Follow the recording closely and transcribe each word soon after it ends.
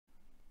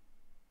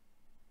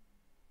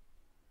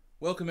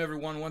Welcome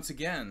everyone once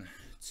again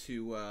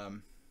to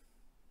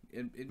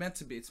it's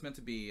meant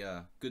to be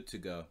good to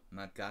go,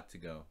 not got to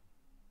go.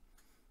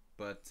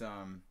 But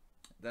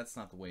that's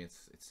not the way it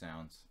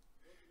sounds.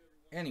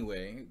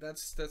 Anyway,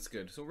 that's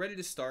good. So ready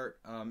to start.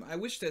 I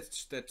wish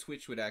that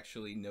Twitch would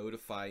actually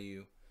notify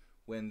you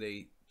when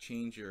they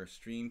change your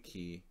stream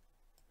key.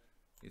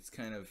 It's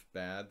kind of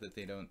bad that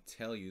they don't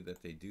tell you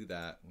that they do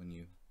that when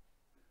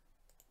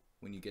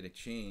you get a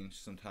change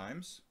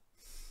sometimes.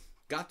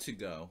 Got to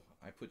go.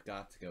 I put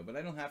got to go, but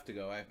I don't have to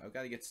go. I've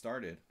got to get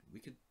started. We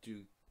could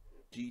do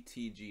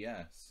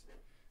GTGS.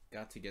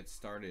 Got to get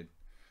started.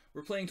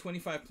 We're playing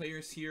 25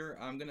 players here.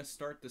 I'm going to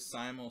start the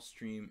Simul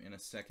stream in a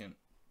second.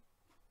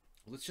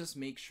 Let's just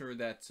make sure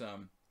that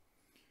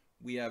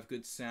we have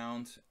good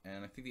sound,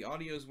 and I think the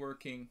audio is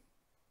working.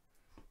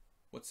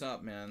 What's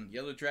up, man?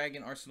 Yellow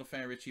Dragon, Arsenal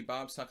fan Richie,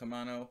 Bob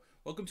Sakamano.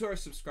 Welcome to our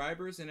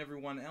subscribers and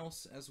everyone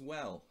else as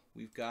well.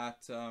 We've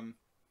got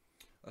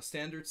a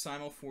standard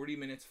Simul, 40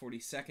 minutes, 40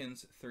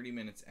 seconds, 30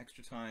 minutes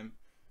extra time,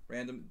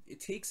 random. It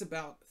takes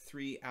about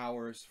 3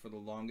 hours for the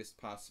longest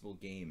possible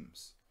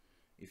games.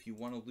 If you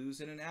want to lose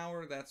in an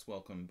hour, that's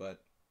welcome,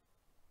 but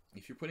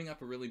if you're putting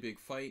up a really big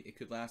fight, it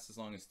could last as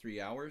long as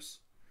 3 hours.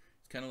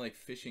 It's kind of like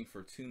fishing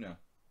for tuna.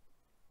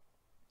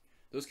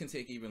 Those can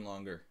take even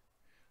longer.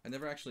 I've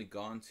never actually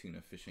gone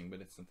tuna fishing,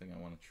 but it's something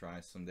I want to try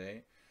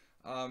someday.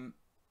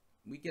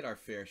 We get our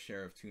fair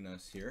share of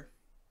tunas here.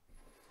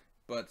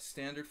 But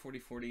standard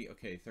 40-40,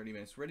 okay, 30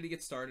 minutes. Ready to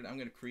get started. I'm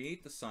going to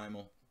create the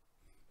Simul.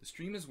 The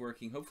stream is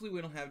working. Hopefully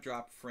we don't have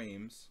dropped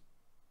frames.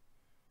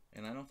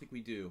 And I don't think we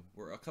do.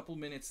 We're a couple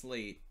minutes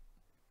late.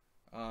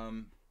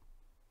 We're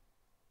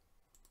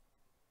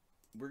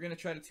going to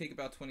try to take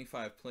about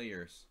 25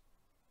 players.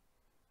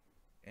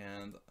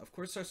 And, of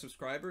course, our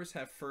subscribers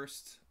have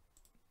first...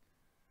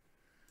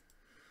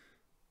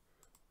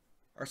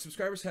 Our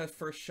subscribers have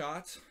first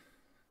shot.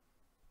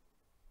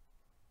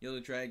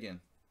 Yellow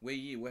Dragon. Wei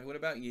Yi, what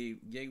about Yi?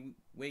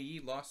 Wei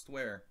Yi lost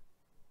where?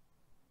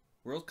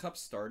 World Cup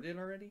started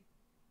already?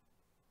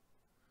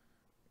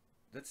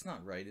 That's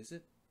not right, is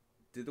it?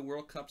 Did the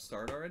World Cup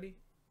start already?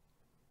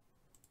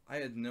 I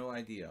had no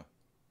idea.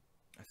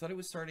 I thought it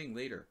was starting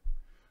later.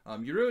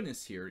 Jeroen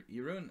is here.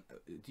 Jeroen,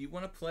 do you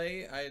want to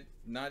play? I had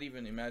not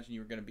even imagined you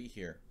were going to be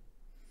here.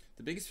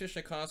 The biggest fish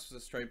I caught was a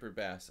striper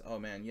bass. Oh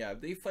man, yeah,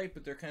 they fight,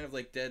 but they're kind of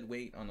like dead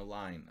weight on the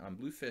line.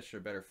 Bluefish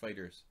are better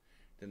fighters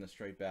than the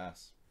striped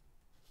bass.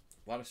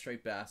 A lot of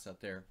striped bass out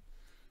there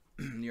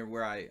near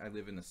where I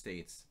live in the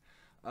States.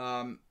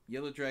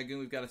 Yellow Dragoon,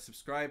 we've got a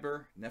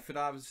subscriber.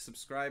 Nefedov is a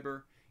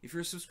subscriber. If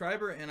you're a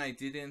subscriber and I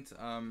didn't...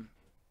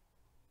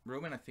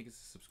 Roman, I think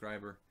is a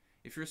subscriber.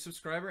 If you're a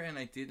subscriber and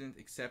I didn't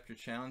accept your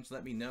challenge,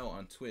 let me know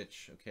on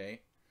Twitch, okay?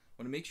 I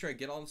want to make sure I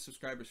get all the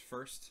subscribers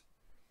first.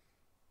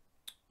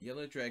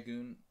 Yellow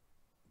Dragoon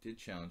did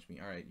challenge me.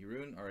 Alright,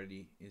 Jeroen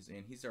already is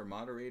in. He's our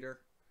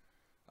moderator.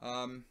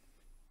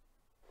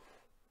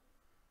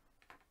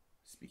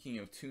 Speaking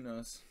of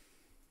tunas,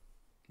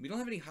 we don't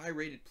have any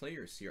high-rated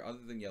players here other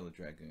than Yellow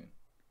Dragoon.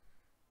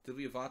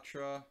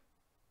 Vatra,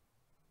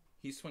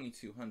 he's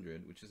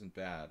 2200, which isn't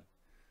bad.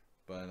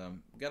 But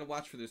we got to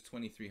watch for those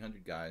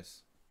 2300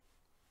 guys.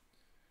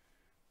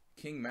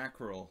 King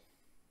Mackerel.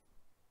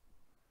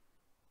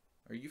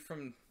 Are you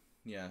from,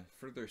 yeah,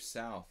 further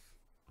south?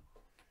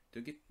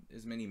 Don't get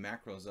as many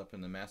mackerels up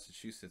in the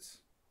Massachusetts.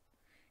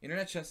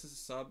 Internet Chess is a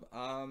sub.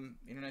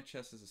 Internet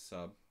Chess is a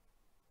sub.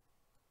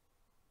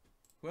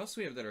 Who else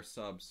do we have that are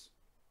subs?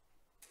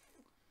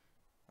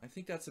 I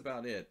think that's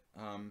about it.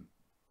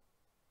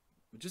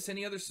 Just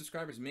any other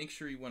subscribers, make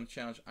sure you want to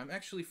challenge. I'm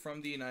actually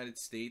from the United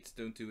States.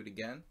 Don't do it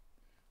again.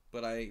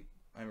 But I'm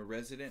a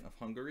resident of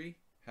Hungary.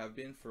 Have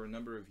been for a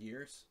number of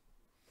years.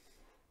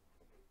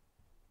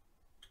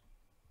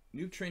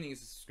 Noob Training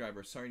is a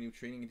subscriber. Sorry, Noob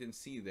Training. I didn't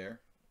see you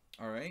there.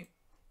 Alright.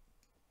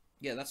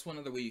 Yeah, that's one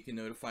other way you can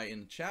notify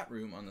in the chat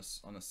room on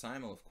the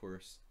Simul, of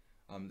course.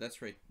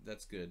 That's right.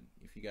 That's good.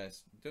 If you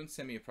guys don't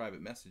send me a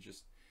private message,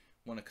 just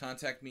want to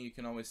contact me, you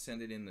can always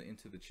send it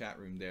into the chat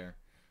room there.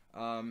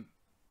 All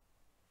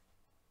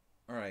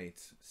right.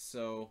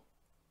 So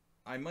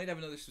I might have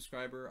another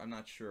subscriber. I'm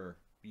not sure.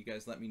 You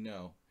guys let me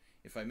know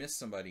if I miss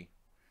somebody.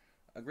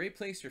 A great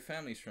place. Your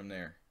family's from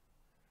there.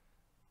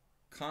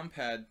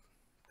 Comped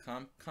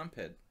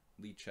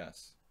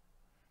lichess.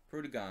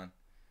 Protagon.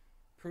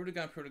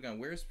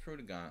 Where's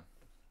Protagon?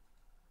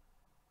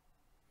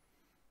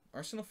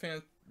 Arsenal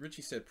fan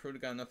Richie said,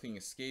 Protagon, nothing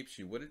escapes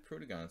you. What did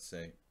Protagon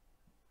say?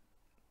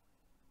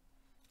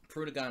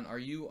 Protagon, are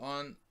you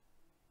on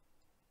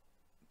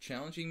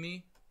challenging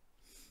me?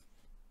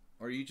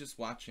 Or are you just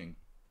watching?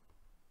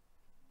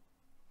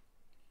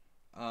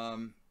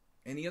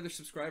 Any other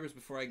subscribers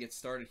before I get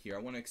started here?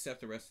 I want to accept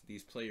the rest of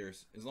these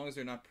players, as long as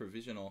they're not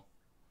provisional.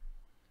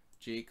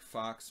 Jake,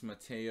 Fox,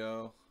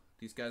 Mateo.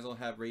 These guys all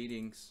have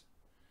ratings.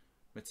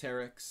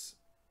 Materix.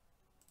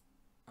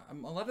 A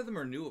lot of them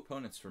are new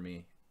opponents for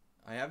me.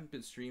 I haven't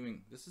been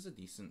streaming. This is a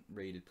decent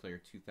rated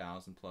player,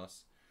 2000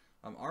 plus.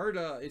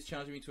 Arda is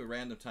challenging me to a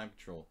random time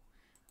control.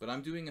 But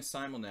I'm doing a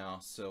Simul now,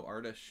 so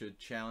Arda should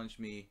challenge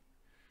me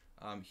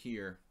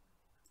here.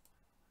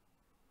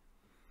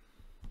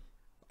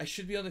 I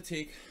should be able to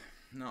take...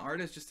 No,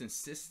 Arda's just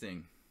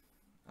insisting.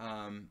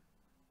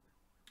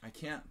 I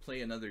can't play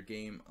another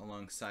game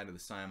alongside of the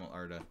Simul,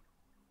 Arda.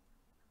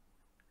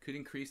 Could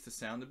increase the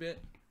sound a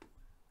bit.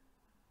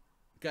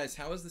 Guys,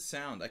 how is the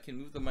sound? I can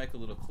move the mic a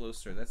little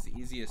closer. That's the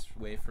easiest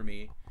way for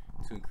me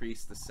to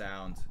increase the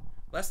sound.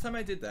 Last time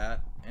I did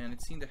that, and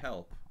it seemed to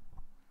help.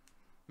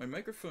 My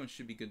microphone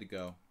should be good to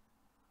go.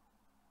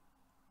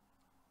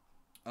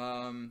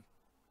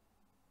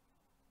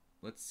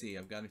 Let's see.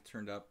 I've got it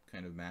turned up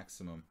kind of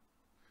maximum.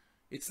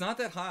 It's not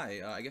that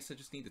high. I guess I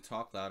just need to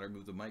talk louder,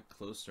 move the mic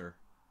closer.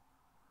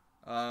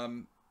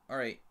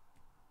 Alright.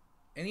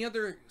 Any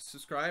other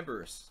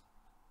subscribers?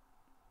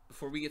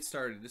 Before we get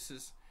started, this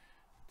is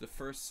the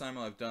first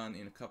Simul I've done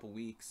in a couple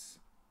weeks.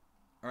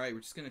 Alright,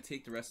 we're just going to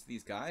take the rest of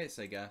these guys,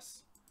 I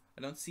guess.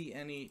 I don't see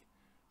any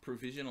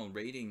provisional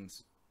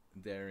ratings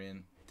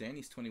therein.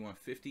 Danny's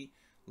 2150.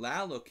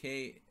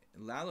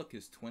 Laluk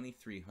is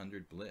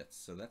 2300 Blitz,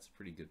 so that's a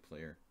pretty good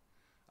player.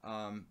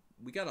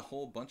 We got a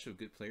whole bunch of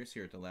good players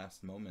here at the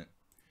last moment.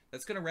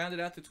 That's going to round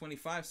it out to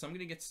 25, so I'm going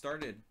to get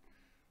started.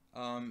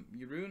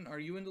 Jeroen, are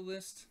you in the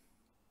list?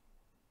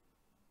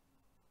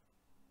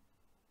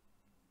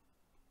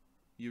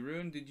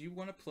 Jeroen, did you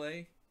want to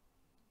play?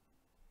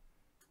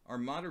 Our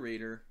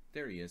moderator,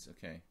 there he is,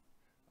 okay.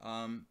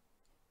 I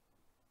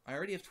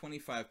already have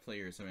 25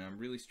 players. I mean, I'm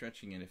really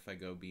stretching it if I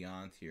go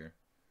beyond here.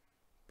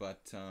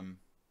 But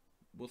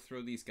we'll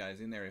throw these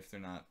guys in there if they're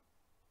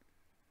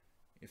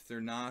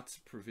not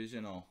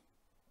provisional.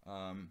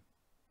 Now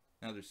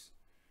there's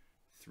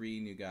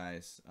 3 new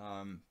guys.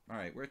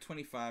 Alright, we're at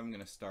 25. I'm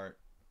going to start.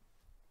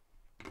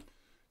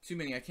 Too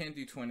many. I can't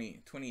do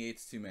 20.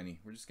 28's too many.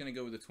 We're just going to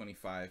go with the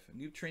 25.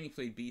 Noob Training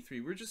played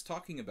B3. We're just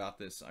talking about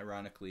this,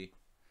 ironically.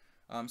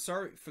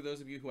 Sorry for those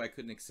of you who I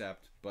couldn't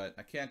accept, but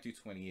I can't do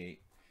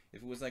 28.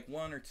 If it was like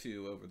 1 or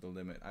 2 over the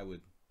limit, I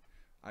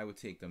would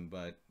take them,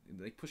 but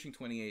like pushing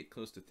 28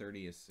 close to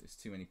 30 is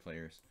too many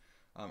players.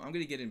 I'm going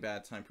to get in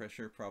bad time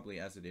pressure probably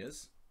as it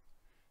is.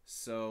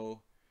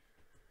 So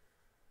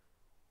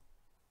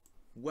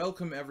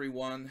welcome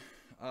everyone.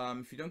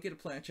 If you don't get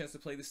a chance to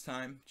play this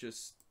time,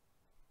 just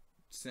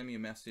send me a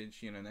message.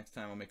 You know, next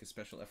time I'll make a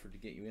special effort to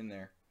get you in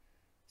there.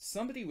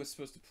 Somebody was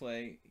supposed to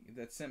play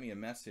that sent me a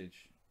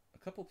message. A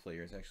couple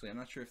players actually. I'm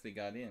not sure if they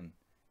got in.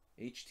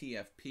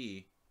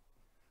 HTFP.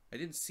 I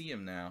didn't see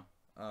him now.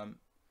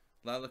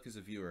 Laluk is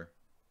a viewer.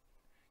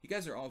 You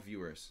guys are all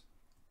viewers.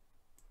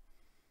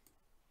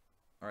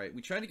 Alright,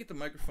 we tried to get the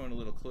microphone a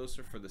little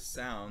closer for the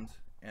sound,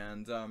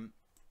 and man,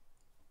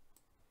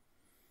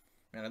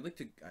 I'd like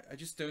to... I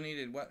just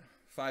donated, what?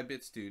 5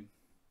 bits, dude.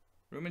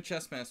 Roman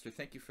Chessmaster,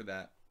 thank you for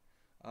that.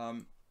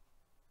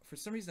 For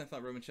some reason I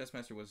thought Roman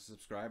Chessmaster was a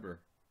subscriber.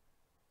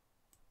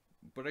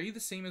 But are you the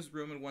same as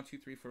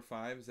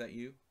Roman12345? Is that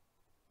you?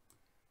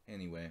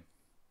 Anyway.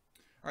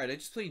 Alright, I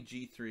just played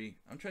G3.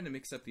 I'm trying to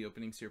mix up the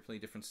openings here, play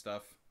different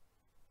stuff.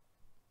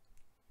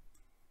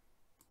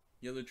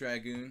 Yellow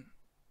Dragoon.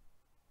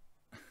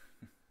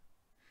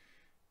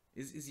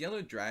 Is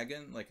Yellow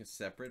Dragon like a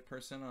separate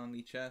person on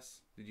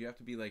lichess? Did you have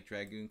to be like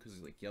Dragoon because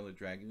like Yellow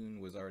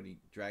Dragon was already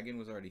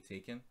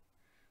taken?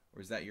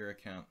 Or is that your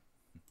account?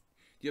 Do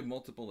you have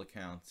multiple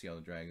accounts,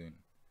 Yellow Dragoon?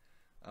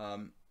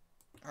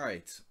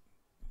 Alright.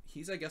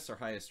 He's, I guess, our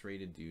highest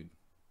rated dude.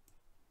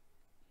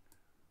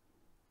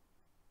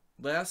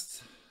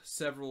 Last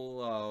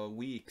several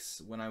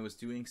weeks when I was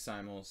doing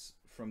simuls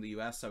from the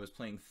US, I was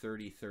playing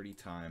 30-30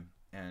 time,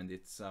 and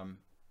it's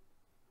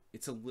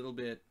a little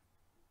bit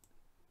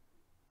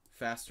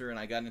faster, and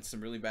I got into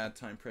some really bad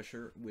time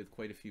pressure with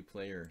quite a few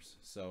players.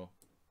 So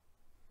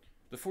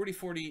the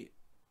 40-40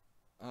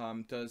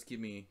 does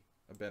give me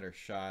a better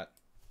shot.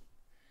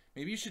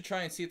 Maybe you should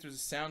try and see if there's a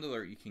sound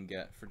alert you can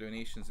get for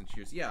donations and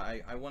cheers. Yeah,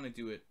 I want to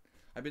do it.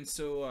 I've been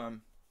so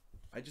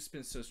I just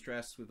been so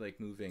stressed with like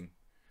moving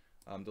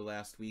the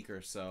last week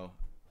or so.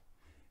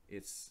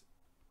 It's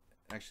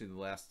actually the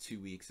last 2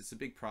 weeks. It's a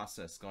big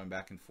process going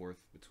back and forth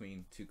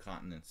between 2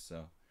 continents,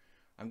 so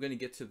I'm going to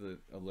get to the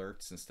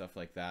alerts and stuff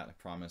like that, I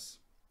promise.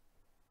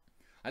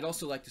 I'd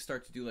also like to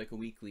start to do like a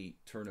weekly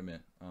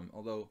tournament,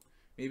 although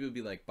maybe it would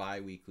be like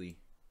bi-weekly.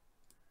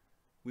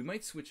 We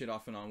might switch it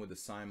off and on with the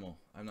Simul.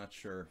 I'm not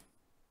sure.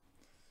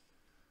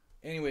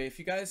 Anyway, if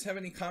you guys have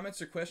any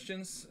comments or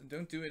questions,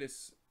 don't do it.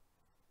 It's...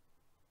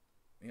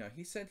 Yeah,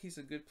 he said he's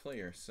a good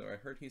player, so I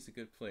heard he's a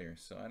good player,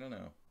 so I don't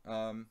know.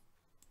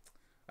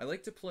 I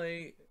like to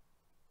play,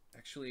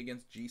 actually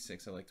against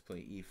G6, I like to play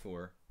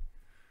E4.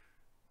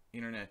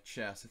 Internet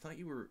chess. I thought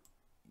you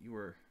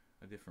were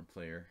a different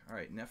player.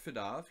 Alright,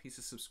 Nefedov, he's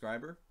a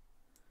subscriber.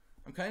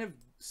 I'm kind of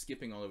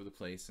skipping all over the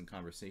place in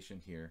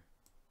conversation here,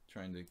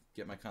 trying to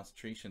get my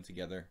concentration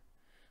together.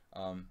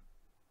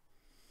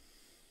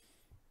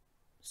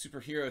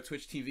 Superhero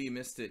Twitch TV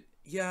missed it.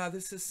 Yeah,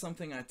 this is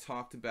something I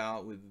talked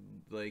about with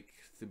like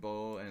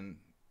Thibault and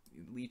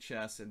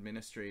lichess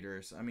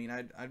administrators. I mean,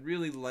 I'd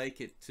really like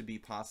it to be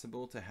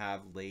possible to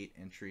have late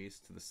entries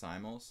to the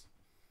simuls,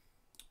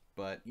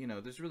 but you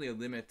know, there's really a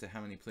limit to how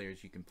many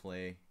players you can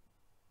play.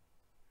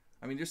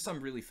 I mean, there's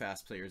some really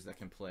fast players that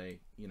can play,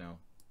 you know,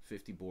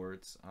 50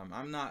 boards.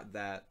 I'm not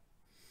that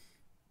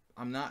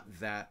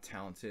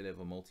talented of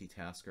a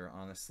multitasker,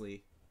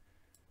 honestly.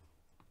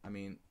 I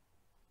mean,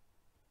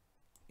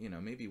 you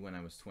know, maybe when I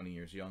was 20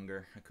 years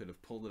younger, I could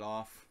have pulled it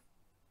off.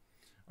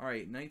 All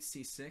right, knight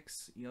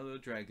c6, yellow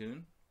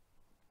dragoon.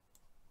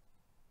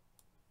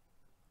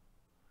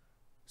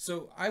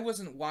 So I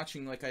wasn't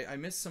watching, like I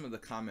missed some of the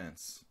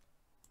comments.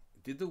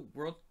 Did the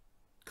World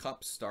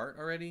Cup start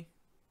already?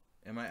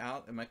 Am I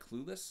out? Am I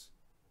clueless?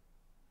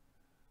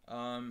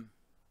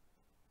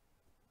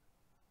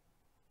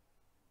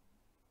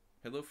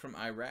 Hello from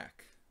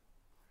Iraq.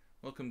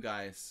 Welcome,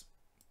 guys,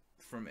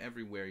 from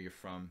everywhere you're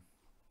from,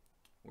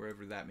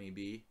 wherever that may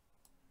be.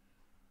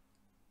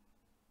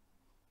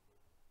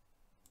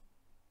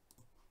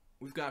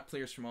 We've got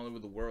players from all over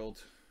the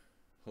world,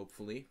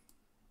 hopefully.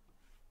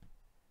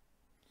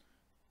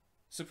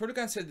 So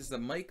Protogon said, is the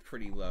mic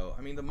pretty low?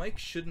 I mean, the mic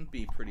shouldn't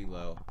be pretty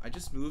low. I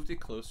just moved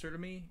it closer to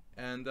me,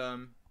 and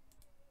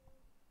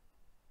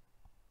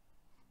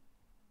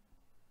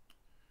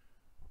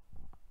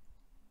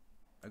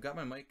I've got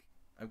my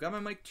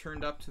mic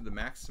turned up to the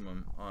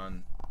maximum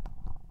on.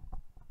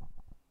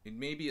 It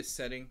may be a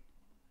setting.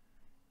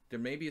 There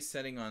may be a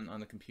setting on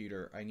the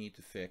computer I need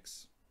to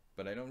fix,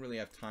 but I don't really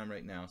have time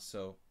right now,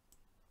 so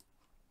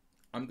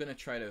I'm gonna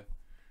try to,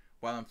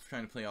 while I'm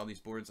trying to play all these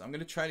boards, I'm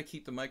gonna try to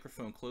keep the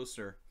microphone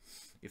closer.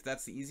 If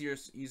that's the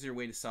easier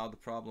way to solve the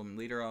problem,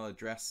 later I'll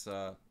address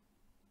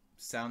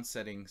sound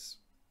settings.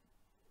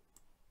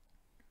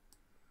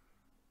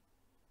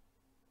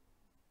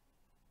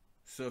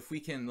 So if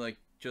we can like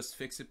just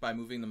fix it by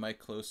moving the mic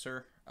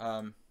closer.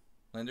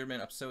 Lenderman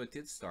up, so it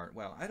did start.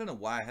 Well, I don't know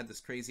why I had this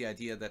crazy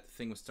idea that the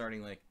thing was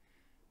starting like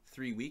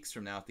 3 weeks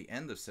from now at the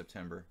end of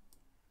September.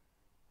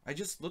 I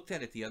just looked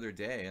at it the other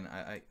day, and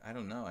I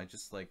don't know. I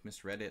just like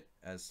misread it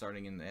as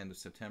starting in the end of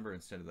September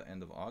instead of the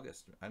end of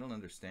August. I don't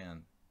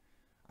understand.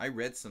 I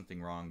read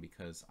something wrong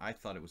because I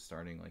thought it was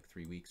starting like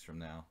 3 weeks from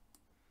now.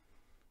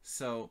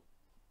 So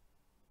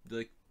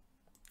the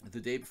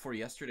day before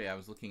yesterday, I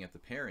was looking at the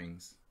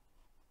pairings.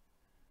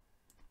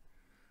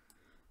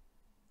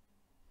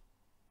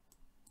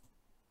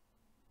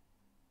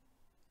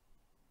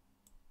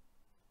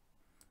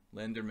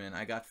 Lenderman,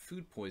 I got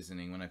food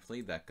poisoning when I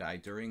played that guy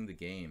during the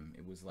game.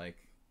 It was like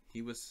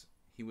he was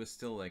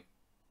still like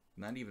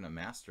not even a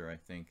master, I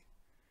think.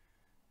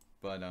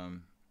 But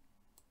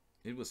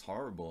it was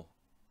horrible.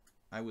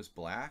 I was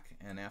black,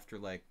 and after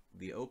like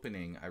the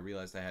opening, I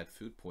realized I had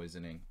food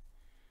poisoning,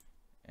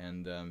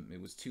 and it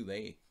was too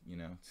late, you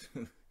know,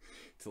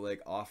 to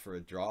like offer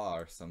a draw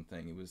or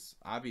something. It was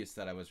obvious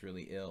that I was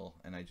really ill,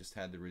 and I just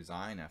had to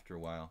resign after a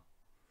while.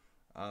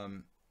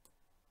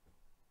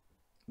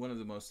 One of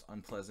the most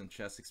unpleasant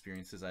chess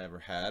experiences I ever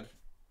had.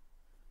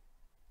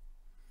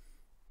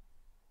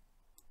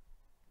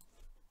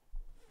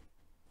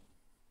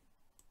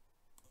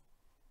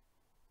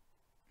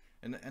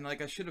 And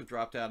like I should have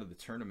dropped out of the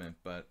tournament,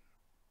 but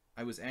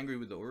I was angry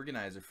with the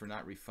organizer for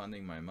not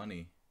refunding my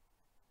money.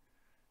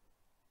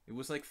 It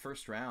was like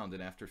first round,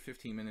 and after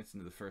 15 minutes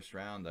into the first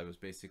round, I was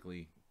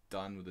basically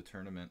done with the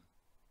tournament.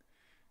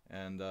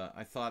 And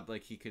I thought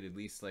like he could at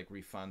least like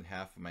refund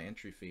half of my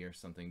entry fee or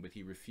something, but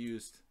he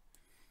refused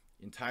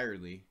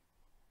entirely.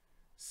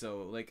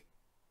 So like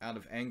out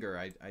of anger,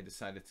 I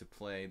decided to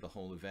play the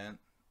whole event,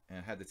 and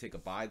I had to take a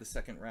bye the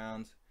second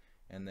round,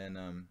 and then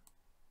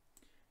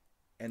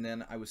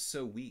I was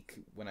so weak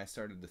when I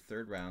started the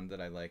third round that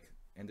I like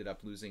ended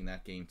up losing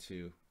that game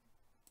too.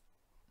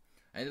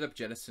 I ended up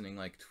jettisoning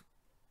like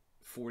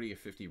 40 or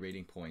 50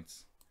 rating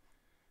points.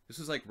 This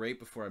was like right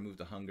before I moved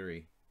to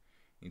Hungary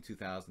in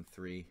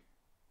 2003.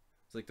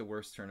 It's like the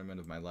worst tournament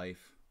of my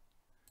life.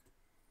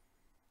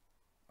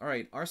 All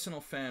right,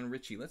 Arsenal fan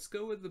Richie. Let's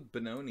go with the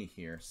Benoni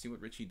here. See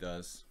what Richie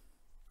does.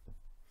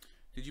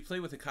 Did you play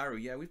with Hikaru?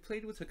 Yeah, we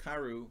played with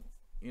Hikaru,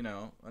 you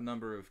know, a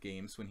number of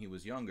games when he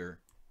was younger.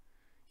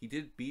 He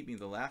did beat me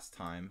the last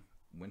time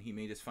when he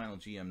made his final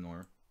GM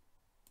Nor.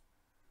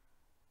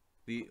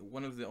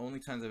 One of the only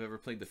times I've ever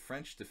played the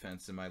French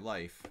defense in my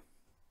life.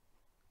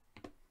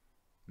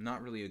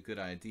 Not really a good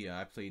idea.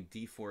 I played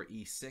d4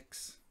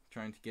 e6,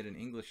 trying to get an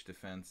English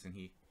defense, and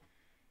he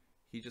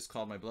just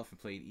called my bluff and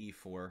played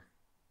e4.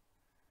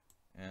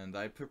 And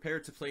I had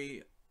prepared to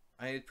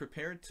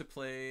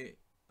play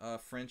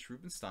French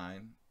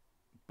Rubinstein,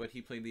 but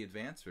he played the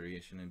advanced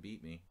variation and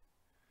beat me.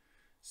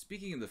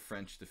 Speaking of the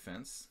French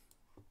defense,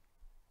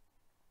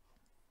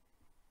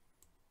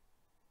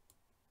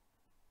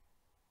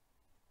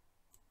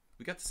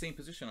 we got the same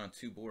position on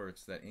two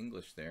boards, that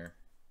English there.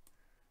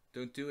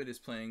 Don't Do It is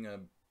playing a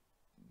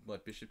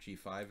bishop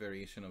g5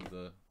 variation of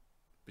the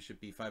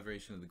bishop b5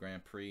 variation of the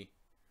Grand Prix.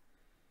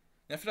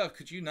 Nefedov,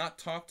 could you not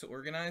talk to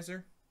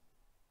organizer?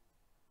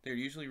 They're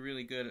usually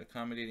really good at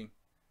accommodating.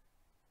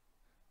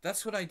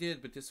 That's what I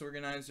did, but this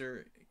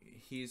organizer,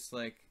 he's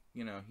like,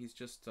 you know, he's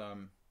just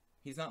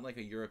he's not like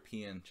a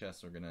European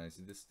chess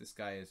organizer. This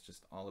guy is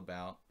just all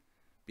about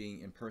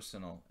being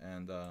impersonal,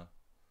 and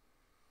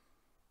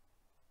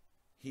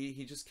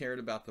he just cared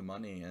about the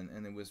money,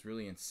 and it was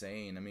really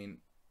insane. I mean,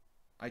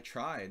 I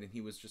tried, and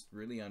he was just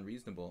really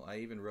unreasonable. I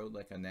even wrote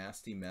like a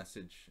nasty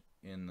message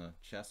in the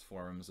chess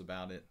forums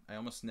about it. I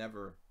almost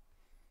never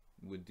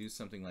would do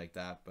something like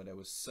that, but I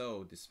was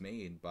so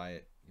dismayed by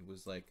it. It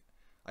was like,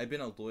 I've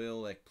been a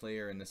loyal like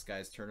player in this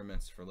guy's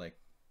tournaments for like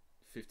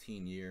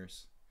 15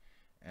 years,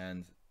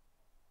 and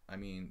I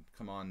mean,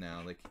 come on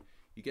now, like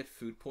you get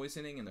food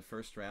poisoning in the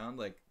first round,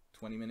 like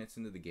 20 minutes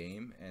into the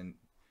game, and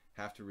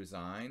have to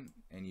resign,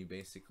 and you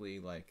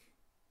basically like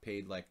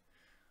paid like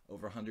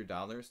over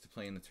 $100 to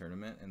play in the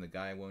tournament, and the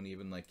guy won't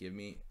even like give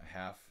me a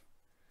half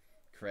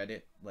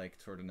credit like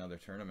toward another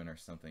tournament or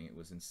something. It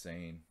was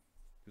insane.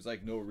 It was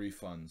like no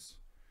refunds.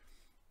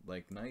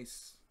 Like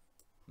nice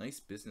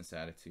business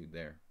attitude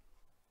there.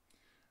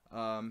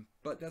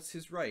 But that's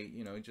his right,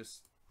 you know,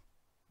 just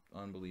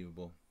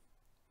unbelievable.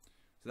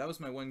 So that was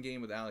my one game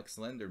with Alex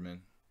Lenderman.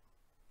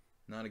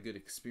 Not a good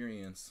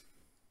experience.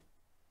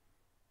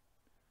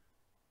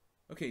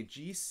 Okay,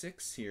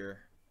 G6 here.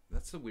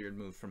 That's a weird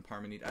move from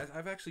Parmenid.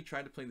 I've actually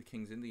tried to play the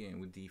King's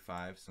Indian with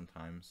D5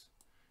 sometimes.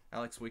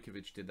 Alex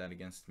Wojciech did that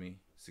against me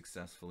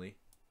successfully.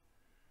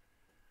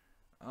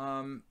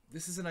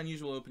 This is an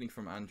unusual opening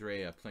from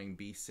Andrea, playing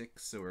B6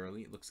 so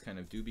early. It looks kind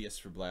of dubious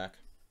for black.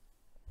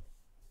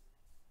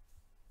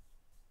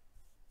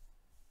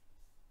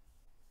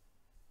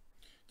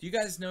 Do you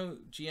guys know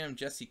GM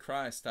Jesse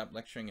Cry stopped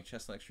lecturing at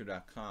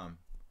chesslecture.com?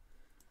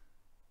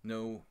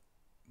 No.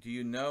 Do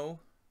you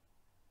know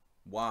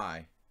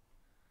why?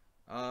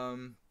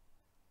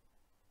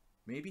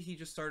 Maybe he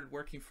just started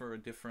working for a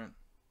different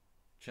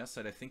chess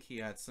site. I think he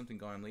had something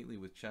going lately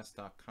with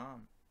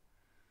chess.com.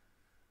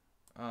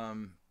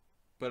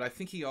 But I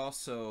think he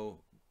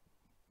also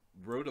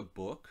wrote a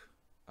book.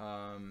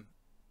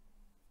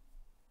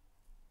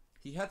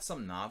 He had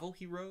some novel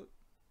he wrote,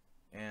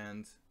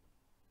 and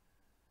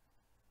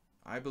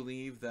I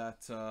believe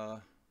that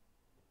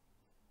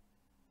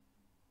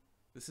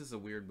this is a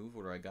weird move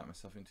order I got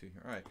myself into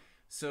here. All right,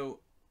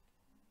 so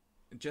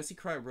Jesse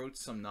Cry wrote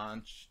some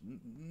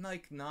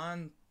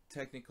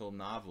non-technical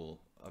novel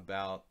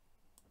about,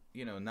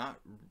 you know, not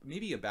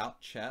maybe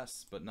about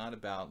chess, but not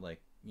about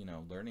like, you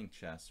know, learning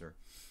chess, or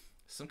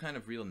some kind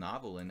of real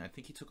novel. And I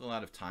think he took a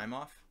lot of time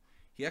off.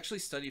 He actually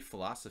studied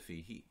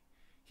philosophy.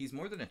 He's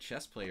more than a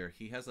chess player.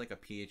 He has like a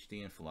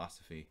PhD in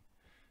philosophy.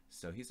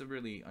 So he's a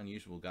really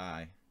unusual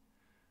guy.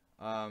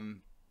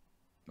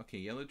 Okay,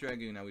 Yellow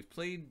Dragoon. Now we've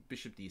played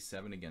Bishop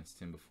D7 against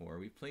him before.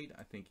 We played,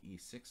 I think,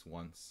 E6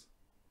 once.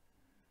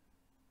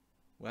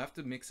 We'll have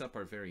to mix up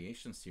our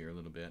variations here a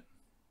little bit.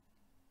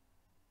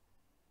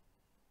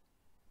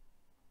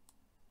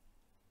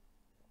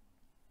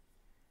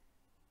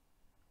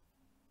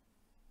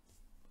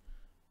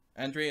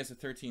 Andrea is a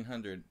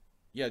 1300.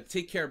 Yeah,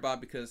 take care, Bob,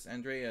 because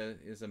Andrea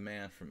is a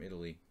man from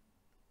Italy.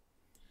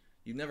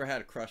 You've never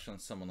had a crush on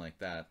someone like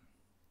that.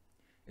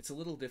 It's a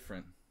little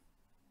different.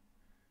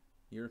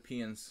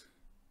 Europeans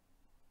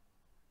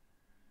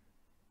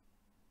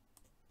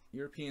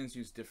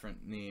use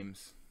different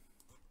names.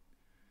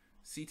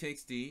 C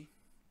takes D,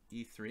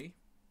 E3.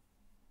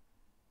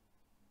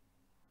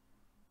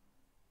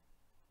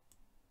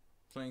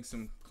 Playing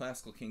some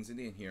classical King's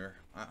Indian here.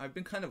 I've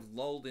been kind of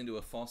lulled into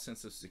a false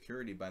sense of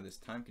security by this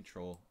time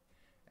control,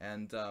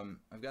 and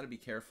I've got to be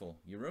careful.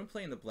 Jeroen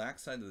playing the black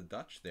side of the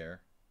Dutch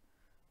there.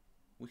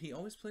 Would he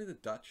always play the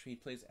Dutch? He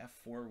plays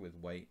F4 with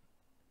white.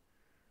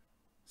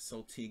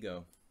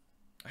 Soltigo.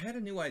 I had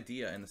a new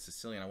idea in the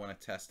Sicilian I want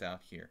to test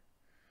out here.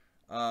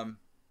 Am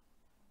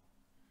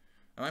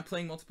I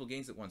playing multiple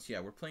games at once?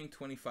 Yeah, we're playing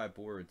 25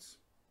 boards.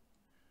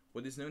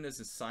 What is known as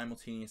a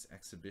simultaneous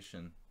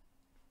exhibition,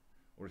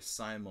 or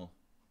simul.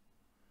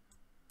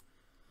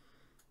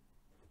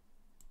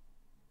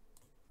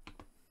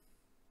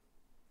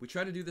 We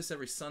try to do this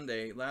every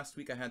Sunday. Last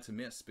week I had to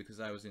miss because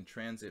I was in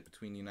transit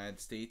between the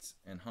United States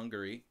and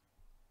Hungary.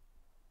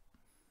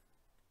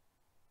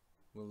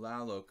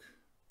 Wilalok.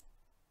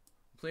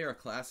 Play our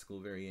classical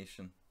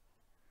variation.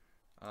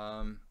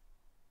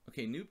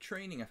 Okay, noob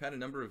training. I've had a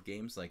number of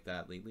games like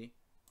that lately.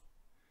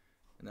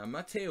 Now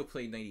Matteo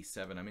played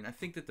 97. I mean, I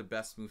think that the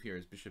best move here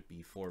is Bishop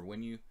B4.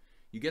 When you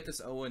get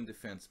this Owen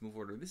defense move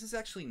order, this is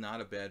actually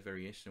not a bad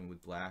variation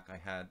with black. I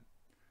had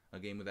a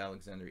game with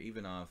Alexander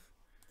Ivanov.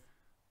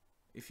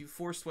 If you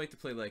force white to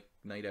play like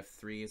knight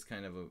F3, is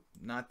kind of a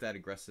not that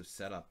aggressive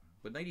setup.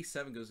 But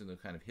 97 goes into a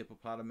kind of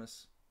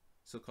hippopotamus,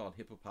 so-called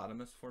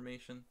hippopotamus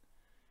formation.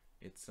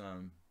 It's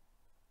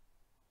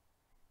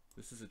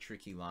this is a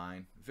tricky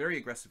line. Very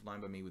aggressive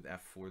line by me with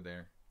F4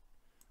 there.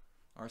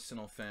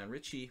 Arsenal fan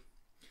Richie.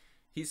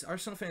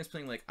 Arsenal fan is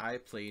playing like I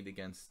played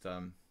against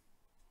the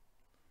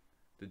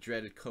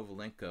dreaded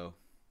Kovalenko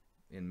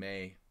in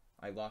May.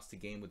 I lost a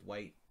game with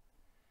white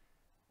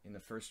in the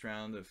first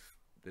round of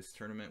this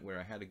tournament where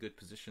I had a good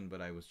position, but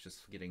I was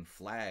just getting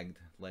flagged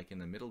like in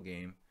the middle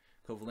game.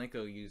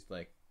 Kovalenko used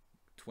like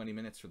 20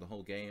 minutes for the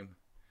whole game.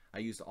 I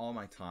used all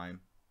my time,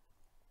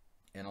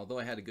 and although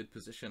I had a good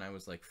position, I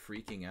was like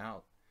freaking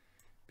out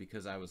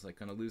because I was like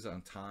going to lose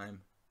on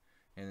time,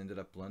 and ended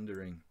up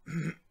blundering.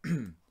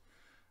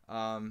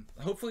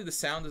 Hopefully the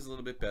sound is a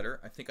little bit better.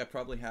 I think I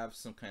probably have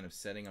some kind of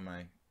setting on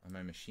my on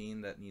my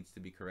machine that needs to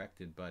be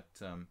corrected, but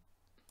I'm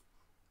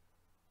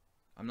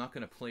not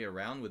going to play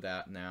around with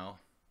that now.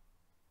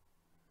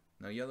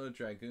 Now Yellow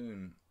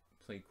Dragoon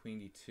played Queen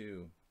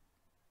D2.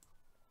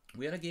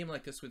 We had a game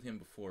like this with him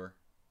before.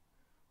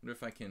 Wonder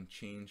if I can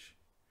change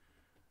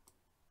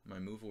my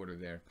move order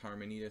there.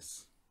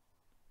 Parmenides.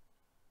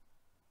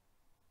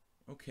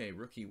 Okay,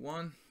 Rook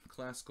E1,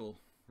 classical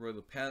Roy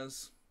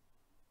Lopez.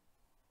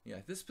 Yeah,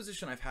 this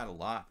position I've had a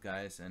lot,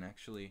 guys, and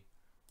actually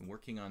I'm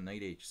working on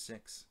Knight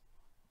H6.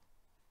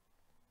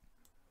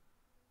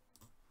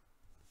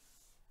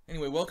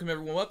 Anyway, welcome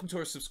everyone. Welcome to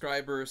our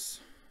subscribers.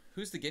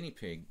 Who's the guinea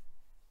pig?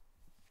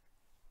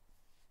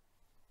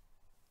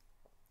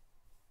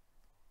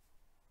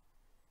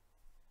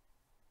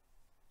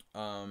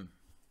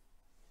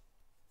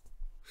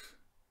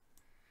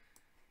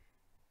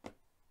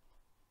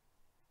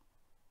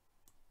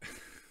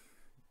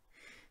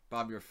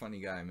 Bob, you're a funny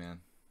guy,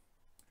 man.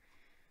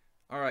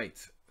 All right,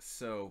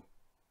 so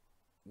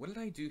what did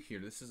I do here?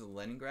 This is a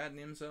Leningrad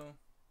Nimzo.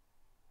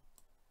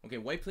 Okay,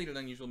 white played an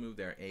unusual move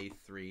there,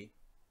 A3.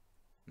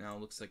 Now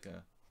it looks like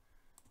a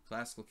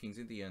classical King's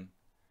Indian.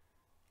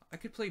 I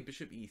could play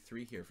Bishop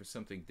E3 here for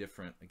something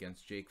different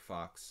against Jake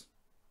Fox.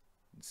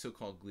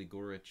 So-called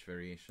Gligorich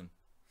variation.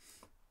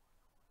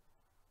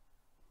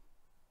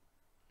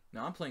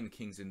 Now I'm playing the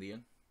King's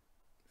Indian.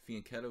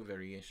 Fianchetto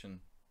variation.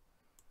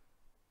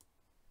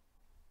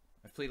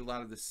 I've played a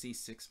lot of the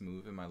C6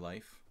 move in my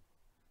life.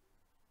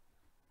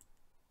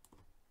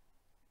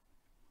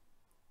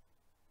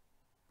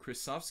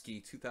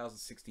 Krasovsky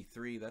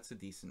 2063, that's a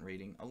decent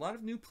rating. A lot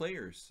of new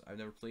players I've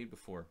never played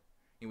before.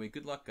 Anyway,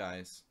 good luck,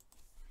 guys.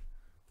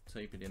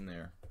 Type it in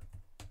there.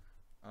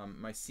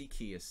 My C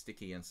key is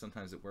sticky and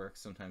sometimes it works,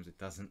 sometimes it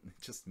doesn't.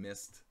 It just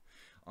missed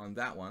on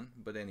that one,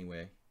 but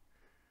anyway.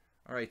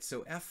 Alright,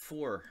 so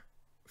F4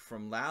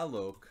 from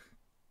Lalok,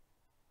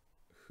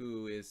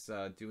 who is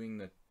doing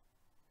the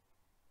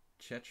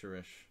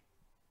Checherish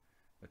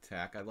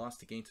attack. I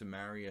lost a game to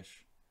Mariusz.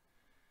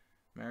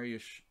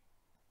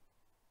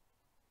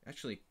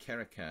 Actually,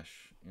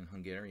 Kerekesh in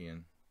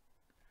Hungarian.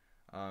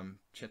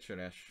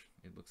 Checherish,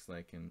 it looks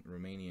like, in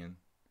Romanian.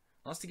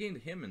 Lost a game to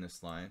him in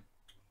this line.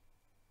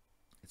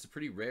 It's a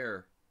pretty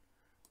rare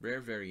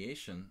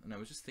variation, and I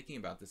was just thinking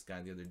about this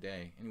guy the other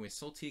day. Anyway,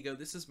 Soltigo,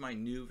 this is my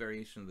new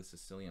variation of the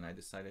Sicilian. I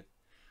decided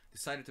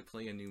to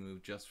play a new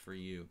move just for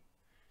you,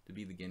 to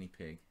be the guinea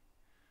pig.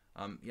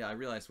 Yeah, I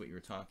realized what you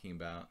were talking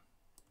about.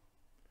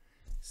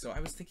 So I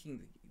was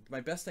thinking, my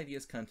best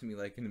ideas come to me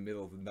like in the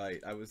middle of the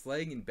night. I was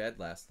laying in bed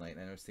last night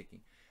and I was thinking,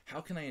 how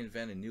can I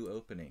invent a new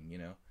opening, you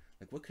know?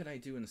 Like, what could I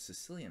do in the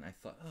Sicilian? I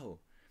thought, oh,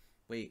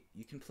 wait,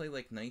 you can play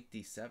like Knight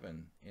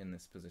D7 in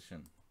this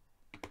position.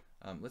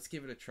 Let's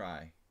give it a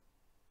try.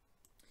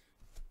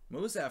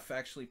 Mozef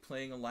actually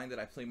playing a line that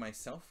I play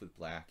myself with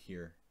black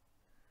here,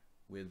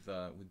 with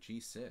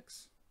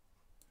G6.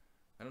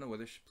 I don't know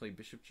whether I should play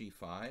Bishop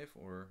G5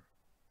 or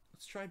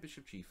let's try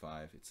Bishop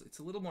G5. It's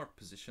a little more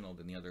positional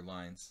than the other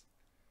lines.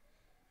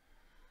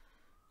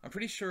 I'm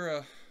pretty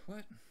sure.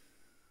 What?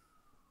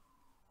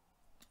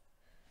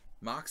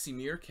 Moxie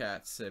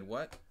Meerkat said,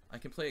 "What? I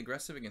can play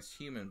aggressive against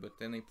human, but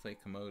then they play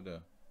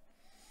Komodo.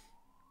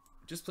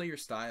 Just play your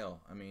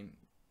style. I mean,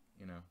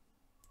 you know."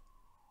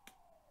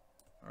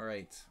 All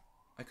right.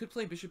 I could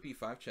play Bishop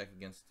E5 check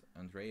against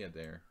Andrea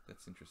there.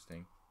 That's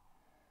interesting.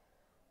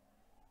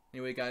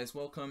 Anyway, guys,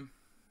 welcome.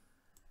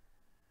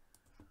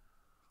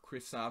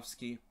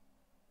 Krasovsky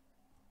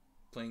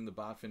playing the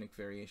Botvinnik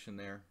variation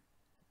there.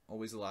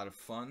 Always a lot of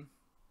fun.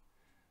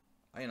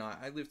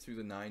 I lived through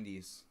the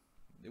 90s.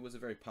 It was a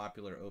very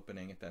popular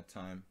opening at that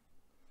time.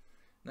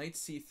 Knight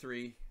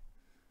C3.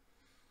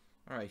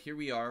 All right, here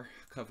we are.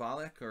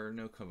 Kavalek or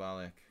no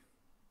Kavalek?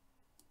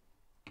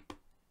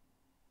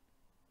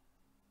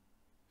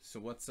 So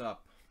what's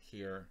up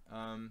here?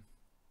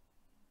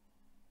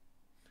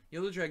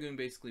 Yellow Dragoon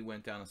basically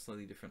went down a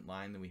slightly different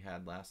line than we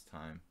had last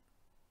time.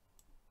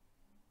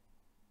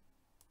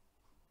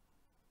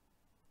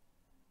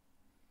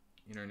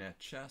 Internet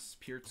chess,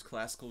 Peart's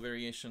classical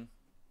variation.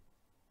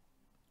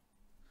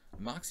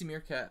 Moxie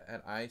Meerkat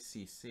at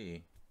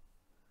ICC.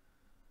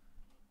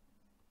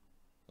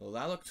 Well,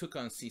 Lalok took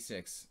on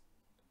C6.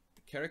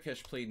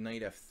 Kerekesh played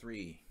Knight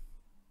F3.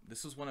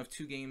 This was one of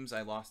two games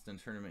I lost in a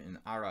tournament in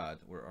Arad,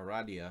 or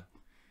Aradia,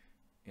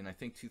 in I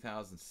think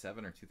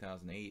 2007 or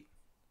 2008.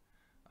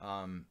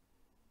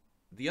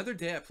 The other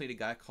day I played a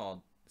guy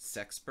called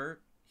Sexpert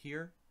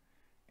here,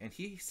 and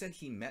he said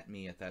he met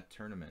me at that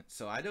tournament.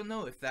 So I don't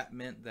know if that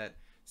meant that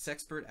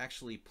Sexpert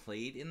actually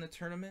played in the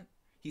tournament.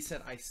 He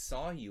said, I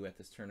saw you at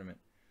this tournament.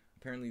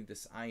 Apparently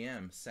this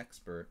IM,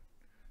 Sexpert,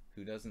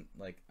 who doesn't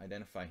like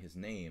identify his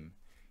name,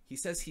 he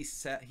says he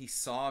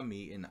saw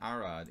me in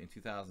Arad in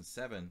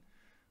 2007,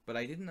 but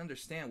I didn't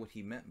understand what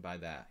he meant by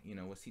that. You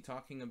know, was he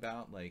talking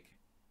about like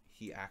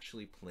he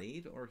actually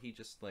played, or he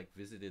just like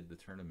visited the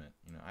tournament?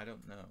 You know, I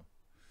don't know.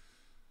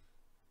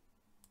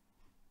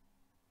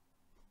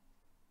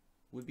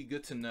 Would be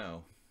good to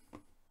know.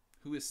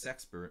 Who is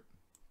Sexpert?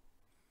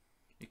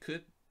 It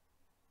could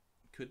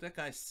that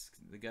guy,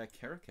 the guy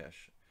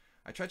Kerekesh.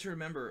 I tried to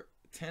remember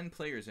 10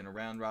 players in a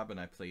round robin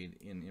I played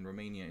in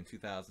Romania in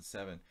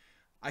 2007.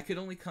 I could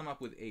only come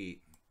up with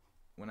 8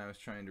 when I was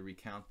trying to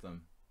recount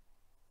them.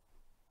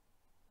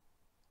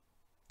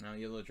 Now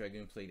Yellow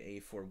Dragoon played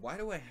A4. Why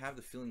do I have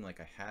the feeling like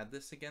I had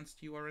this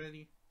against you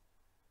already?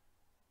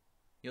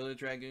 Yellow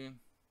Dragoon?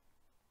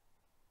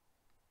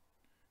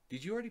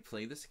 Did you already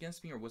play this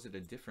against me, or was it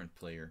a different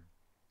player?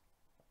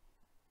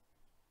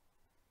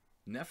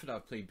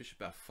 Nefedov played Bishop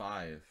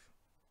F5.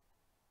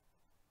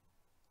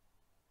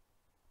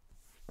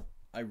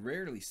 I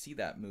rarely see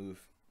that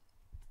move.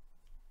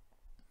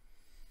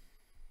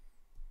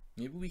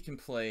 Maybe we can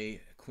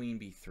play Queen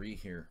B3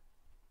 here.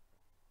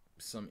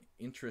 Some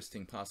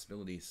interesting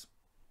possibilities.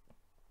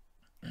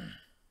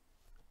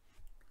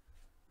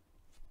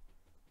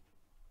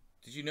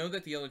 Did you know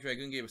that the Yellow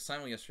Dragoon gave a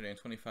Simul yesterday on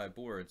 25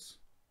 boards?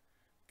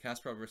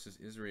 Kasparov versus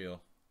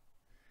Israel.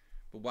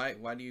 But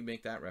why do you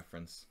make that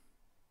reference?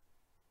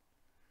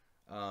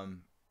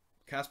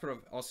 Kasparov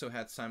also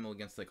had Simul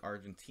against like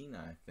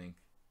Argentina, I think.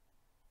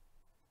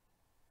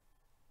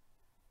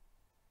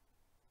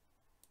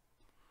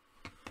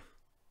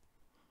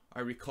 I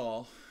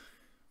recall.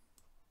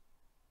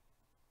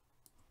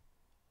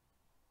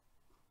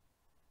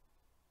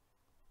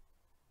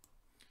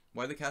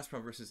 Why the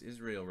Kasparov versus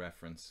Israel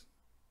reference?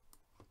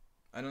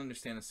 I don't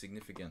understand the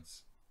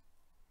significance.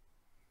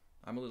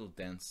 I'm a little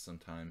dense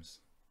sometimes.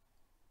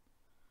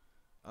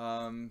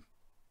 Alright.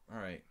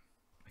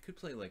 I could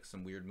play like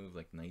some weird move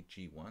like Knight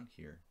G1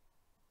 here.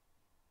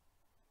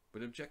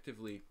 But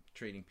objectively,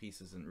 trading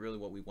pieces isn't really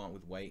what we want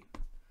with white.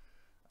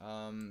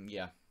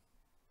 Yeah.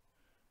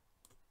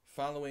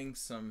 Following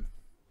some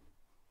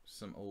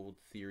old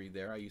theory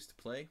there I used to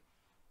play.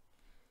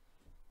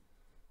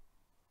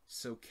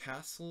 So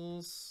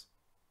castles,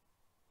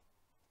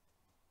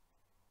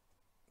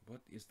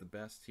 what is the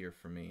best here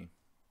for me?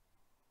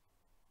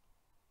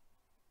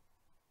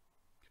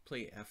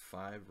 Play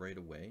F5 right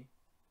away.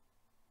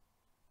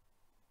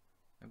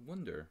 I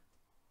wonder.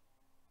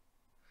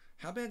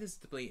 How bad is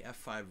it to play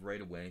F5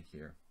 right away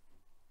here?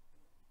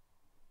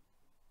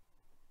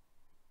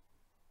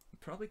 It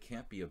probably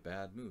can't be a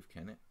bad move,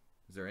 can it?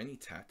 Is there any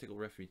tactical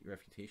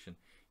refutation?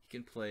 He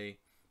can play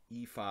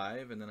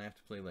E5 and then I have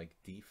to play like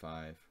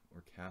D5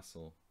 or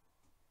castle.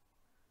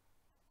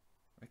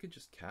 I could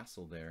just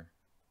castle there.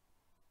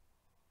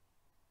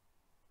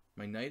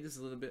 My knight is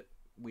a little bit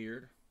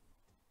weird.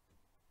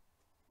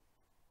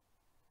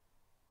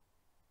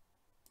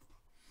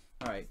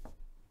 Alright,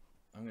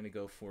 I'm going to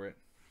go for it.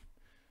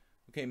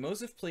 Okay,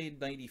 Mosif played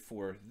knight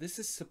e4. This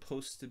is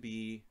supposed to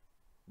be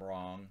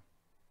wrong.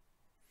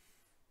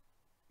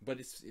 But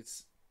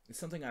it's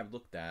something I've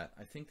looked at.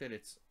 I think that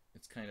it's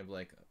kind of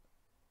like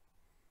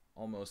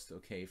almost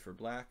okay for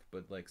black,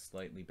 but like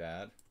slightly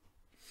bad.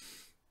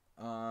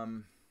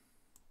 Burned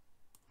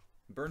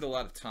a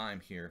lot of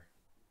time here.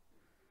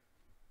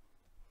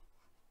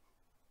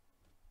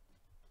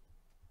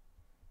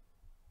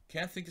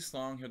 Can't think this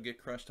long, he'll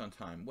get crushed on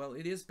time. Well,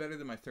 it is better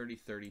than my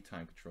 30-30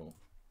 time control.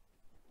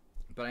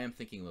 But I am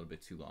thinking a little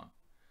bit too long.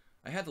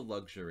 I had the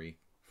luxury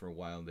for a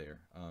while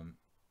there.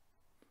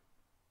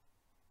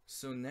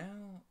 So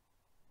now,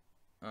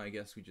 I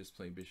guess we just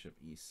play bishop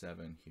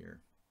e7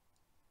 here.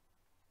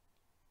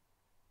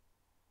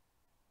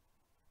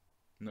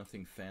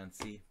 Nothing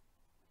fancy.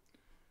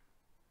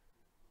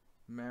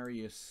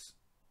 Marius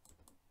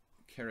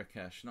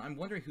Karakash. Now I'm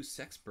wondering who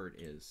Sexpert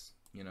is.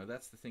 You know,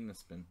 that's the thing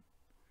that's been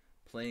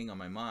playing on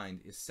my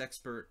mind. Is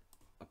Sexpert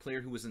a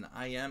player who was an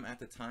IM at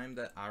the time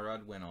that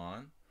Arad went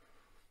on?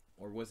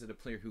 Or was it a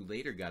player who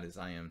later got his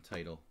IM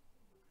title?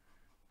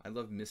 I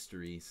love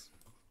mysteries.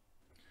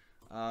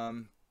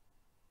 Knight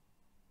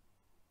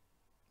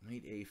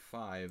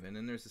a5, and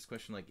then there's this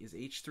question like, is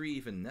h3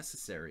 even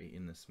necessary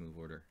in this move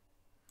order?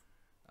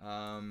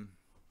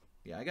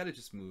 Yeah, I gotta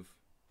just move.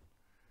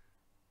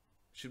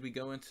 Should we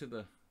go into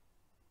the...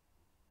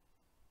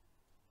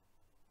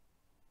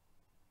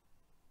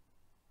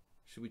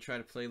 Should we try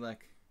to play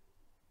like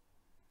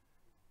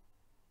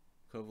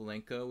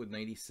Kovalenko with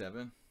knight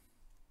e7?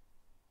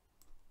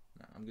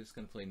 No, I'm just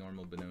gonna play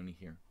normal Benoni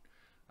here.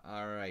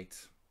 Alright.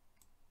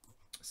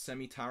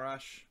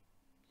 Semi-Tarash.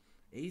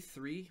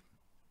 a3.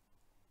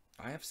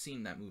 I have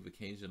seen that move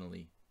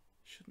occasionally.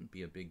 Shouldn't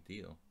be a big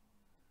deal.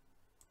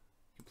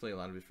 You can play a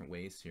lot of different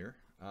ways here.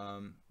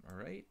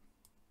 Alright.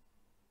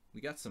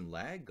 We got some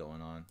lag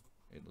going on,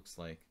 it looks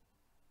like.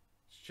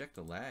 Let's check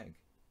the lag.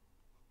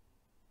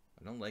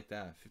 I don't like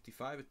that.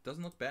 55, it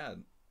doesn't look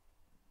bad.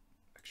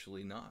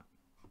 Actually not.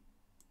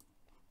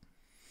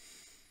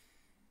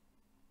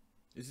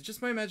 Is it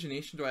just my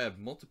imagination? Do I have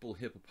multiple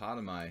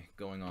hippopotami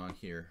going on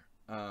here?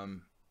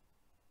 And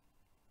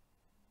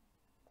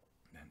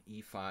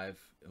e5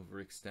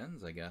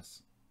 overextends, I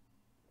guess.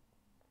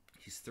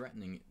 He's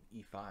threatening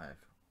e5.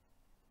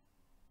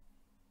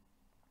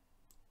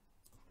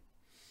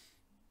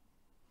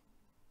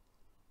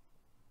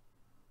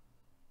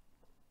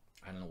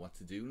 I don't know what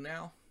to do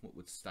now. What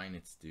would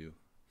Steinitz do?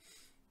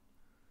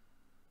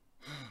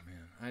 Oh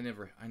man, I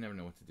never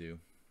know what to do.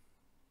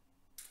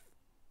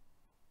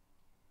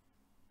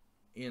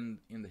 In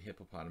the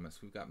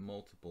hippopotamus, we've got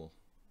multiple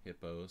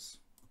hippos.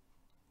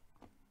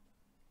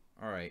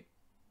 Alright.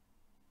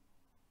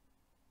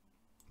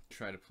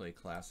 Try to play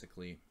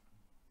classically.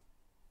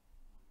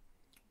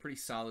 Pretty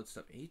solid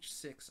stuff.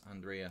 H6,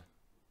 Andrea.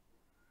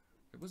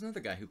 There was another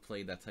guy who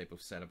played that type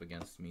of setup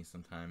against me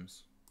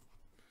sometimes.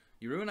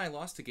 Yuru and I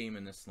lost a game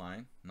in this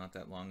line not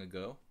that long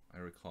ago, I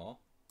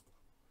recall.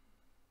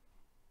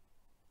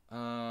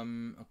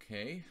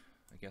 Okay.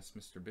 I guess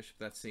Mr. Bishop,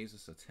 that saves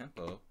us a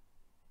tempo.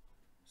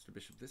 Mr.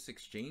 Bishop, this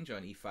exchange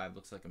on e5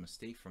 looks like a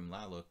mistake from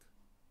Laluk.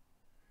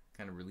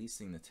 Kind of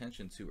releasing the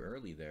tension too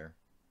early there.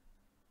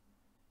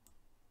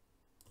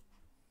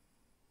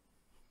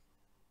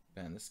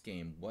 Man, this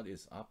game, what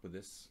is up with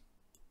this?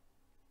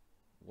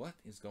 What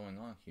is going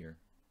on here?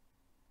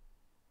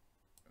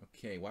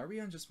 Okay, why are we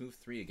on just move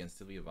 3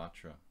 against Ilya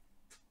Vatra?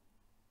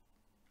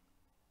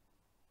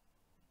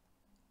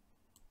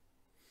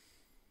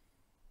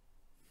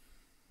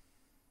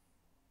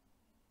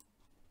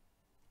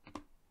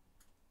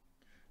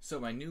 So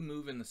my new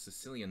move in the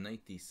Sicilian,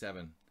 knight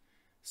d7.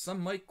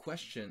 Some might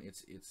question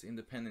its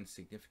independent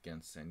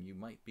significance, and you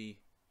might be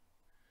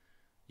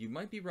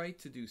right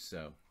to do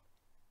so.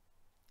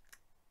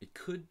 It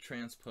could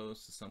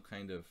transpose to some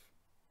kind of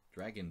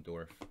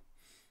Dragendorf.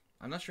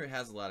 I'm not sure it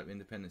has a lot of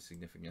independent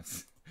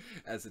significance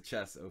as a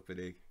chess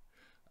opening.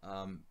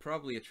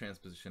 Probably a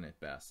transposition at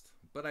best,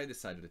 but I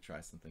decided to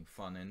try something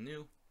fun and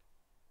new.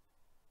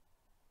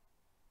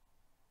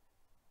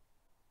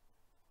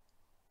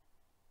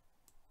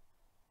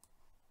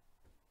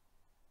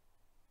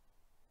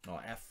 Oh,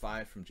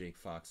 F5 from Jake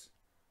Fox.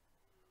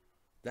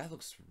 That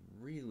looks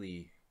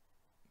really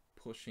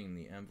pushing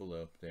the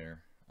envelope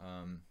there.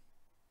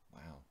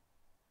 Wow.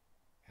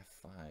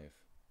 F5.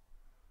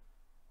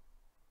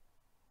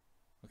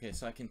 Okay,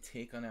 so I can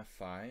take on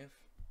F5.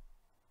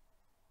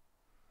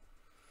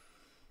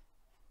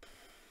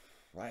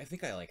 Well, I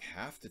think I like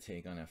have to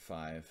take on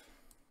F5. If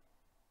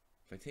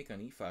I take on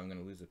E5, I'm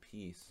going to lose a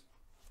piece.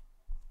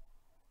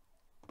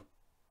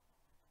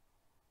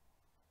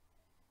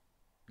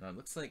 Now it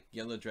looks like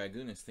Yellow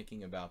Dragoon is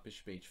thinking about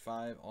Bishop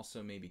H5,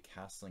 also maybe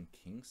castling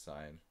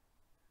kingside.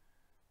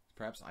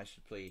 Perhaps I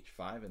should play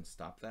H5 and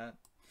stop that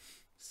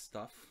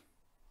stuff.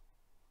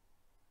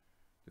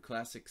 The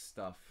classic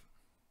stuff.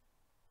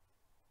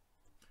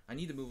 I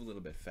need to move a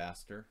little bit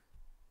faster.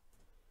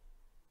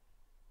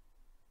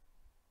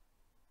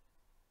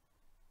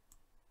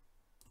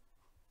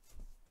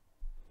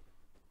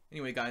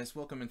 Anyway, guys,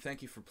 welcome and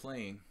thank you for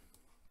playing.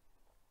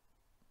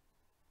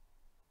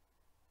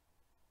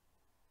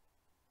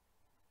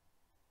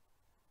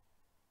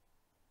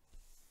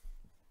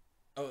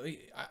 Oh,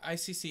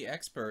 ICC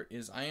expert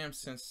is I am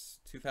since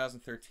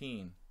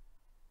 2013.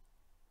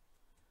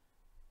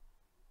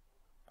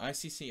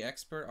 ICC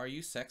expert, are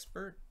you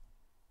sexpert?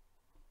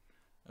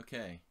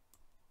 Okay.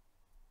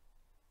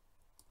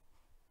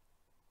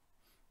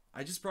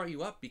 I just brought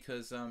you up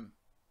because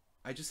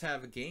I just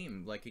have a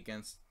game like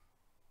against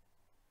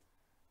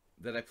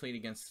that I played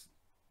against,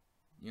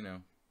 you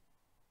know,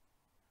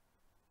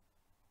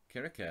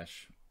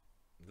 Kerekesh.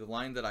 The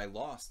line that I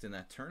lost in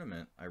that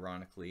tournament,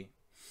 ironically,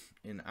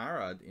 in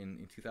Arad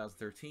in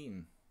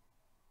 2013.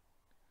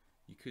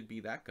 You could be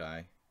that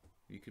guy.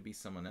 You could be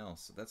someone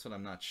else. That's what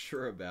I'm not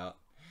sure about.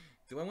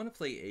 Do I want to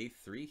play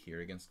A3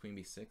 here against Queen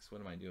B6?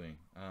 What am I doing?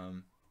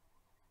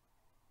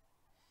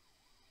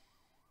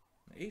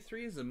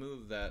 A3 is a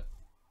move that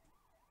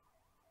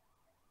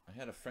I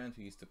had a friend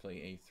who used to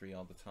play A3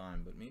 all the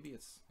time, but maybe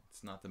it's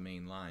not the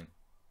main line.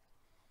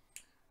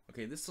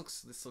 Okay, this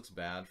looks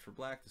bad for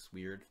black. This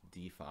weird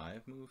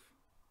D5 move.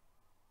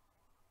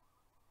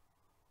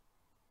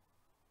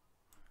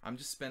 I'm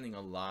just spending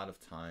a lot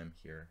of time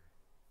here.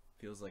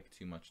 Feels like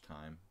too much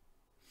time.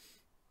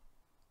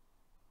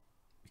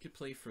 We could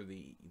play for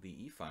the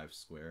E5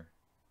 square.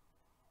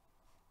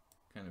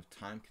 Kind of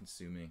time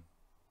consuming.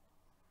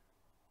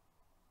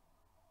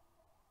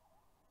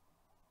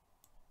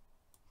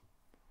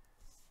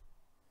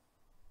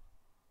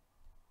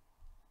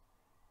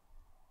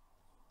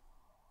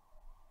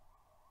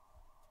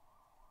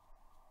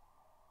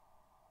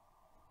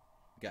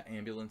 Got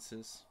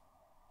ambulances.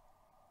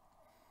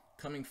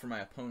 Coming for my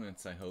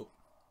opponents, I hope.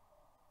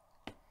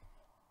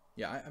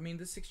 Yeah, I mean,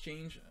 this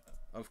exchange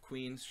of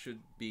queens should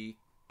be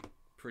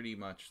pretty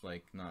much,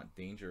 like, not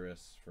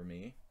dangerous for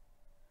me.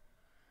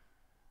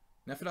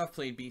 Nefedov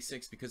played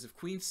b6 because if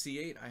queen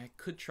c8, I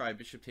could try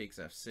bishop takes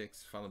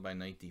f6, followed by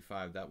knight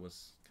d5. That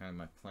was kind of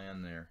my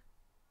plan there.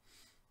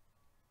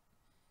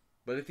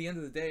 But at the end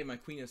of the day, my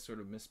queen is sort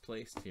of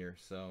misplaced here,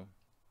 so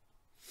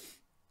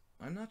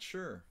I'm not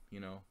sure, you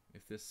know,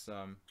 if this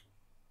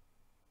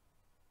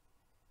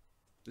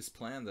this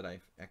plan that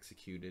I've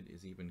executed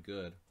is even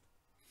good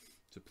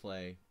to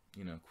play,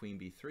 you know, queen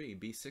b3.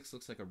 b6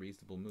 looks like a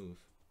reasonable move.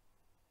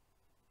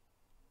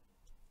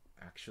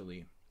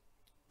 Actually,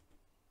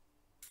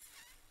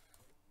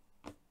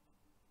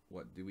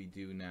 what do we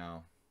do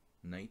now?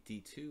 Knight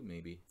d2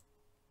 maybe.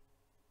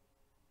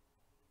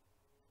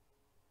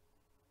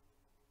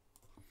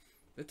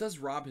 That does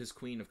rob his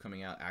queen of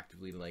coming out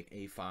actively to like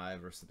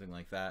a5 or something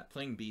like that.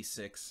 Playing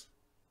b6.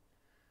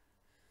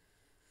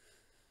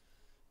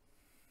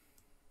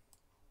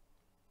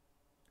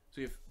 So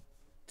we have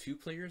two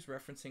players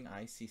referencing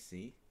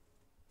ICC.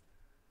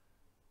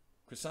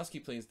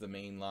 Krasowski plays the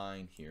main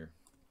line here.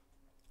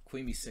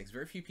 Queen b6.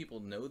 Very few people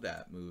know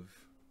that move.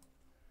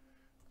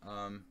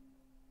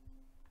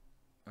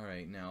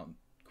 Alright, now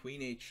Queen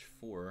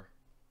h4.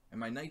 And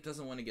my knight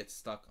doesn't want to get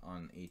stuck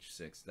on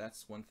h6.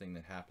 That's one thing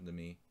that happened to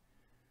me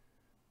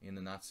in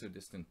the not so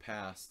distant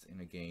past in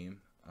a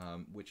game,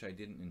 which I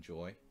didn't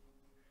enjoy.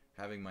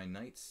 Having my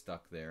knight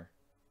stuck there.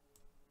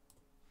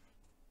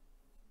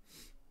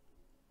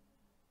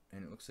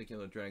 And it looks like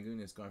Yellow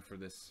Dragoon is going for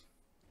this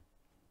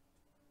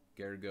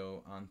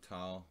Gergo,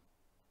 Antal,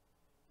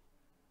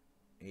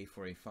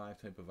 a4,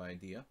 a5 type of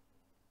idea.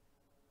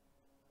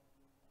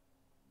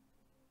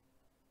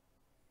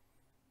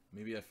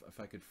 Maybe if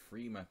I could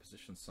free my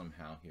position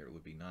somehow here, it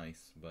would be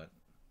nice, but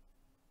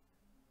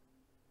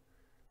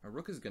my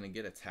rook is going to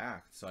get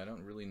attacked, so I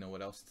don't really know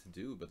what else to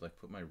do but like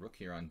put my rook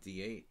here on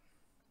d8.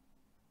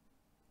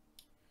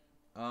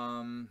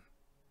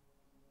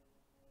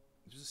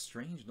 There's a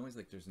strange noise,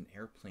 like there's an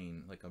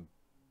airplane, like a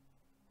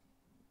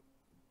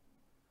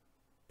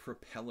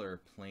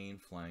propeller plane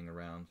flying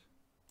around.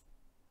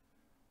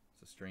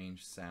 It's a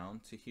strange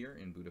sound to hear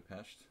in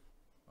Budapest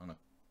on a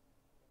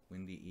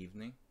windy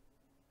evening.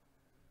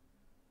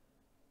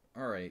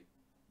 Alright,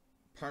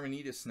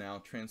 Parmenides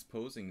now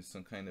transposing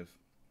some kind of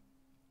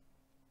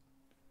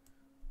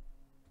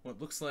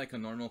what looks like a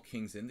normal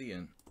King's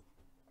Indian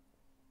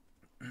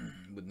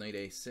with knight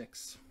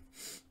a6.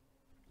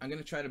 I'm going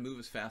to try to move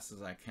as fast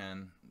as I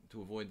can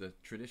to avoid the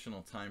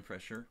traditional time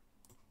pressure.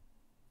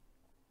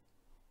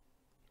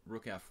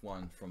 Rook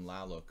f1 from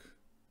Laluk.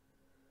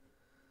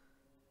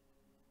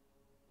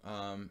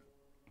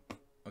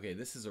 Okay,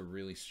 this is a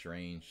really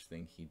strange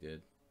thing he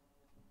did,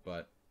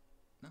 but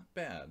not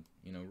bad.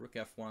 You know, Rook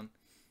f1.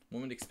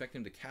 One would expect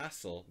him to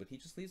castle, but he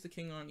just leaves the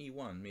king on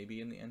e1. Maybe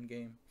in the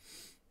endgame.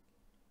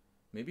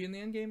 Maybe in the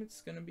endgame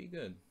it's going to be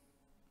good.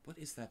 What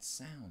is that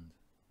sound?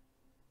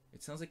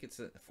 It sounds like it's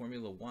a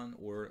Formula 1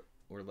 or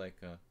like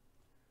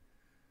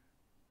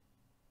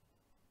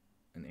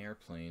an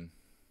airplane.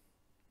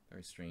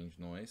 Very strange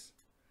noise.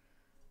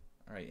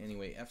 Alright,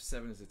 anyway,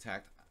 f7 is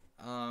attacked.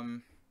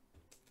 What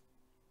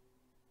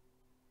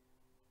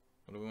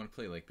do we want to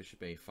play? Like bishop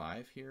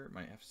a5 here?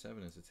 My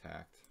f7 is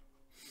attacked.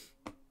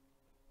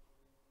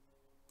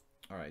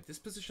 Alright, this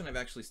position I've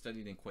actually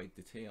studied in quite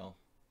detail.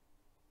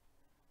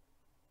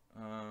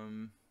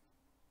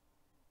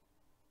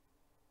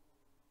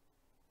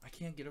 I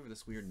can't get over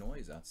this weird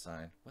noise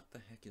outside. What the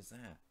heck is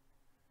that?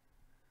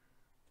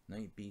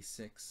 Knight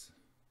b6.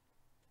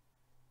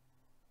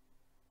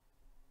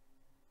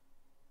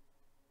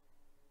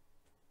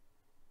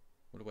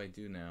 What do I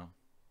do now?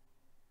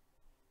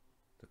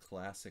 The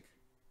classic.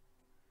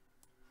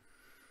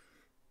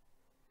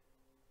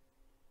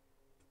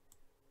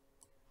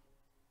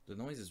 The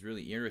noise is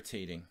really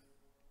irritating.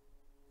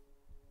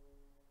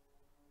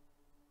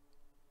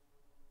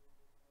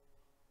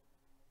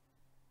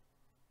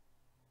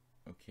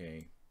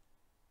 Okay.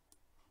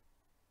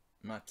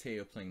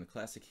 Matteo playing the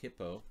classic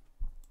hippo.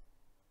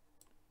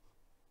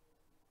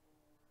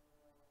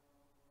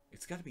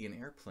 It's got to be an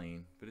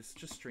airplane, but it's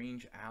such a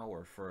strange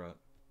hour for a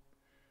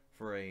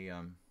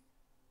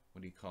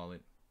what do you call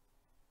it?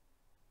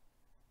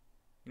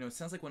 You know, it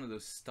sounds like one of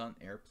those stunt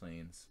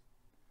airplanes.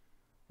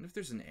 What if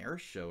there's an air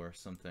show or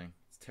something?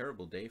 It's a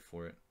terrible day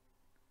for it.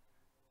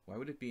 Why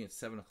would it be at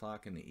 7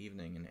 o'clock in the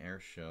evening, an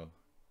air show?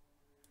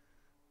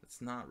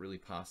 That's not really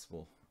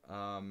possible.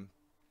 Damn,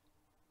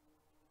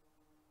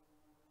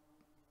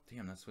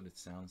 that's what it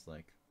sounds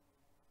like.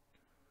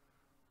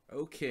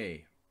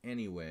 Okay,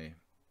 anyway.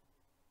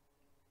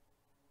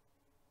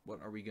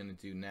 What are we going to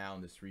do now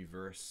in this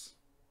reverse?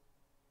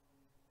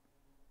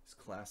 This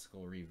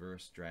classical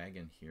reverse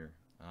dragon here.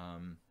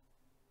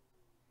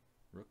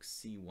 Rook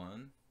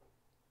c1.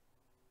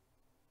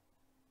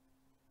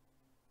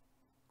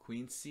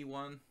 Queen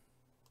c1.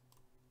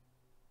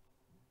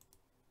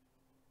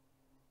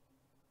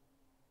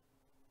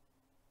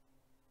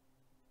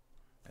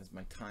 As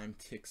my time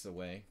ticks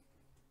away.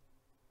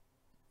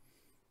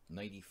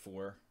 Knight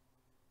e4.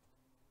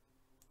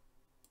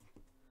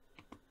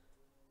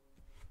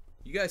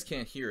 You guys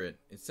can't hear it.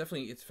 It's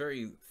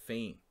very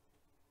faint.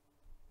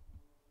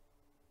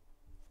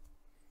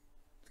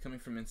 It's coming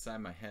from inside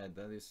my head.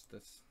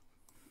 That's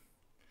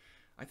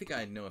I think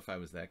I'd know if I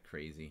was that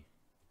crazy.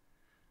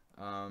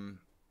 No,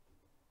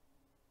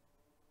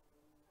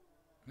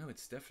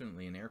 it's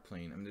definitely an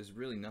airplane. I mean, there's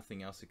really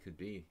nothing else it could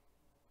be.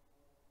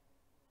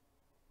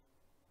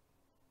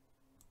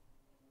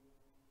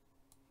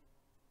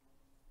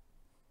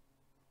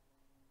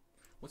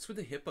 What's with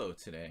the hippo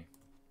today?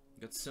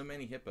 Got so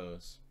many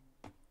hippos.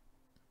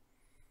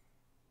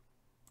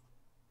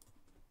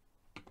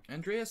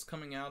 Andreas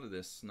coming out of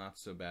this not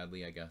so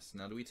badly, I guess.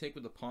 Now, do we take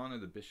with the pawn or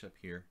the bishop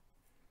here?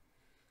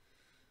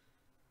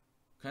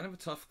 Kind of a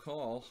tough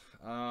call.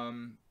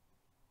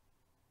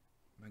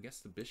 I guess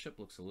the bishop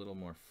looks a little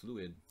more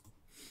fluid.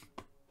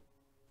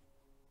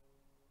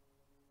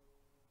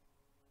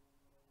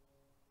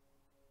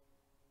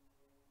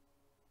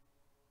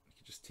 We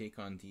could just take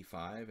on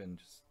d5 and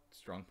just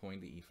strong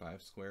point to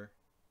e5 square.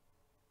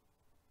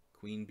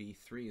 Queen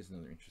b3 is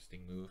another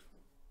interesting move.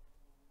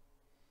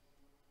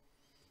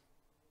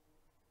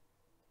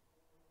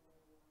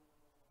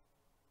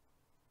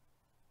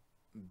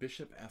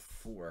 Bishop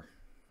f4.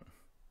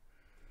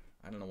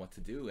 I don't know what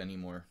to do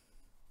anymore.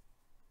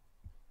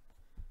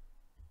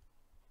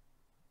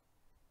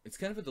 It's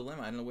kind of a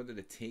dilemma. I don't know whether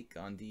to take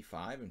on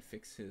d5 and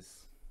fix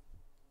his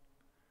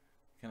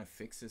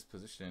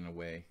position in a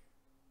way.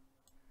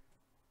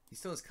 He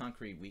still has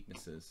concrete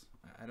weaknesses.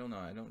 I don't know.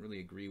 I don't really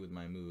agree with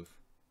my move.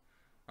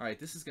 All right,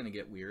 this is going to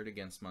get weird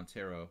against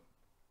Montero.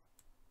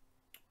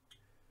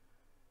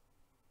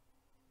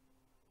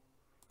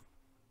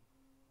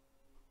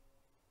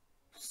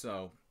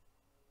 So,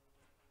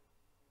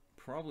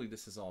 probably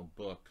this is all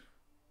book.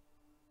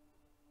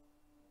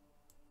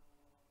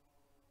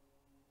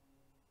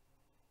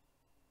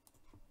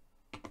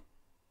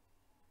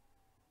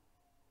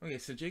 Okay,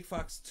 so Jake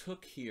Fox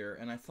took here,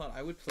 and I thought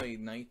I would play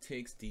knight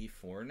takes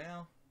d4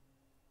 now.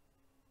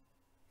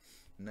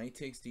 Knight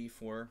takes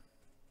d4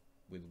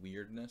 with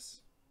weirdness.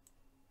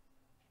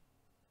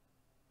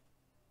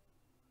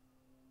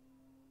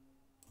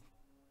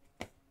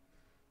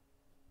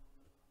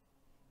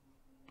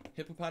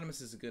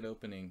 Hippopotamus is a good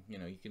opening. You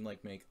know, you can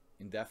like make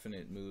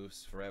indefinite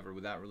moves forever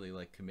without really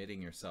like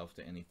committing yourself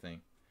to anything.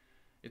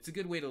 It's a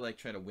good way to like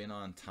try to win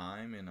on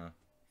time in a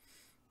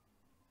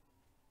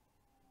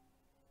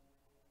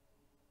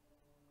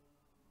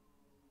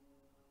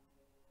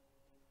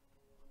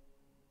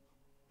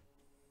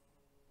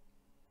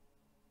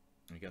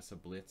I guess a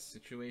blitz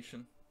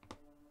situation.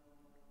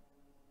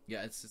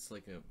 Yeah, it's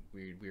like a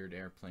weird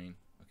airplane.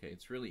 Okay,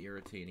 it's really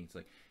irritating. It's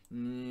like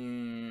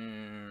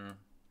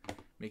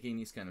making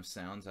these kind of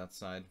sounds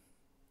outside.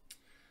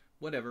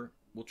 Whatever.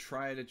 We'll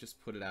try to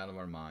just put it out of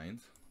our mind.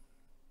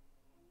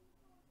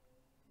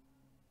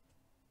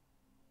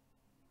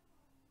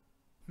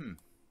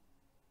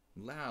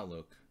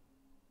 Look.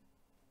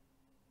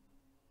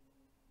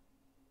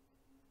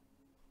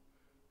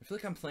 I feel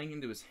like I'm playing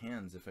into his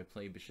hands if I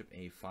play bishop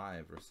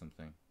a5 or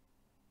something.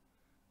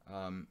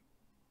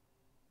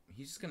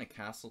 He's just going to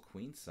castle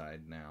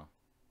queenside now.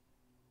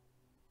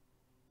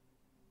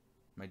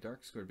 My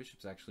dark squared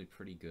bishop's actually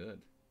pretty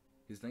good.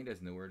 His knight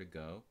has nowhere to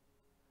go.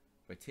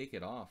 If I take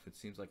it off, it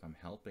seems like I'm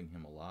helping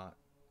him a lot.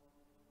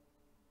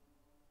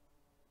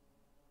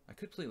 I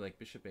could play like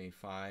bishop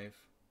a5,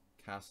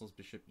 castles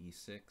bishop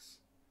e6,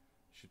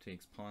 bishop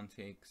takes, pawn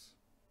takes.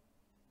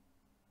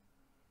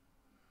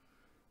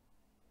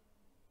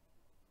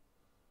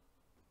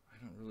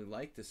 I don't really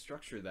like this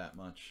structure that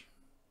much.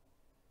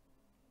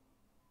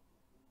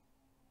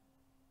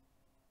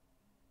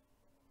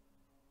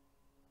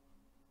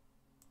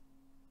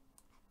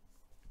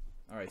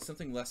 All right,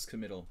 something less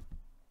committal.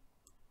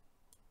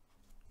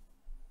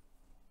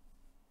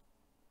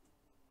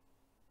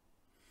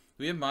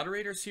 Do we have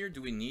moderators here?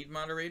 Do we need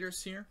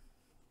moderators here?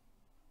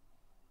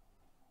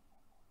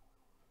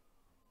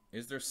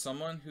 Is there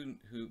someone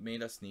who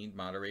made us need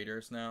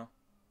moderators now?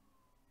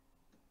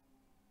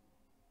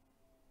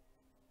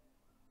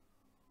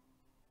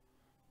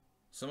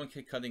 Someone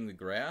cutting the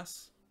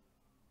grass?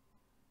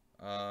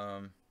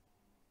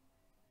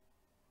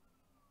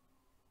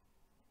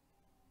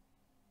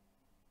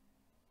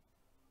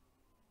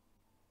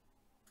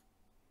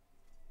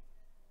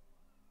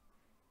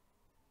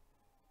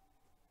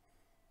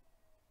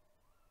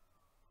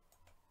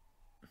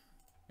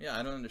 Yeah,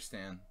 I don't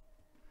understand.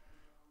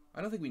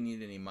 I don't think we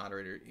need any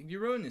moderator.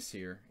 Euron is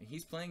here.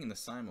 He's playing in the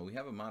Simul. We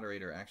have a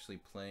moderator actually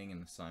playing in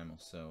the Simul,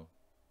 so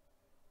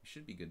we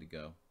should be good to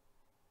go.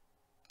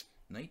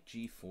 Knight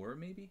g4,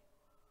 maybe?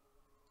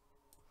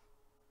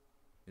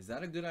 Is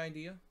that a good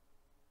idea?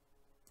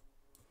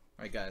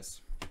 Alright,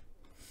 guys.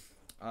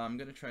 I'm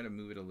going to try to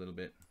move it a little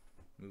bit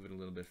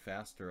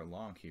faster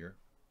along here.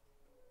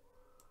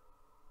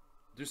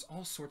 There's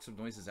all sorts of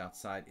noises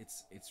outside.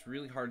 It's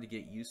really hard to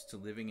get used to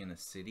living in a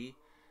city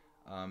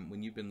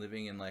when you've been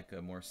living in like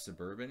a more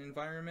suburban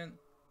environment.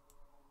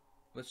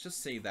 Let's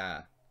just say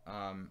that.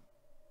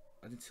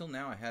 Until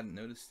now I hadn't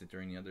noticed it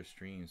during the other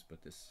streams,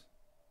 but this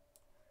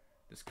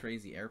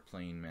crazy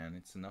airplane, man,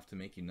 it's enough to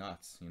make you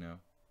nuts, you know.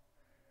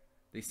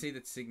 They say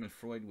that Sigmund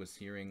Freud was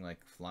hearing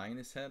like fly in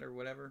his head or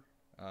whatever.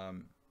 Or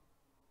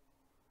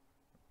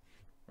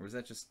was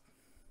that just...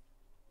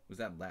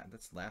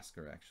 that's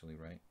Lasker actually,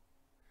 right?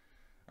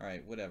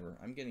 Alright, whatever.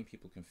 I'm getting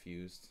people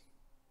confused.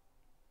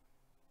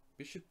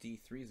 Bishop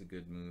d3 is a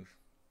good move.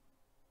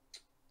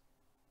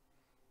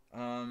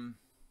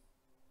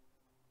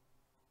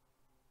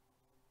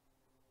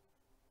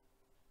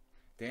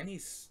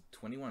 Danny's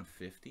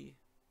 2150.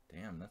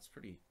 Damn, that's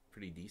pretty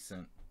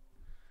decent.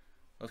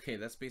 Okay,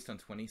 that's based on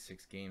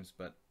 26 games,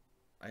 but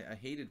I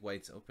hated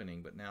White's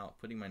opening, but now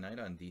putting my knight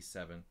on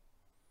d7.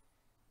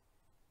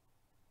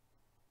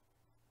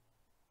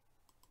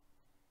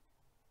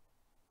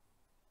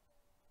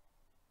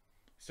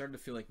 Started to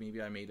feel like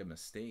maybe I made a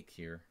mistake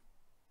here.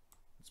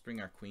 Let's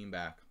bring our queen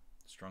back.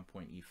 Strong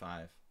point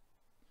e5.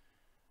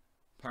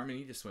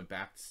 Parmeny just went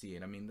back to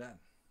c8. I mean, that...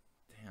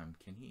 Damn,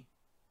 can he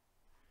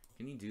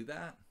do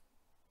that?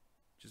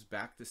 Just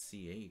back to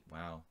c8.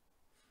 Wow.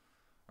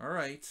 All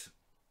right.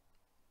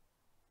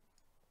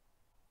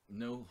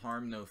 No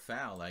harm, no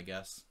foul, I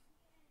guess.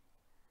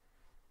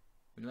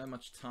 We don't have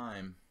much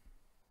time.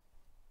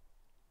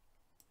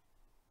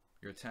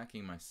 You're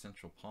attacking my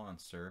central pawn,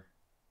 sir.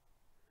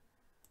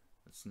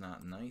 That's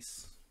not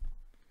nice.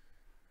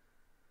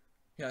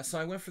 Yeah, so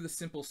I went for the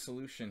simple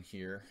solution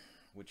here,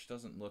 which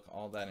doesn't look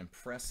all that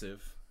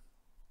impressive.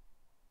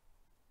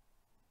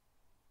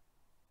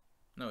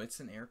 No, it's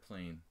an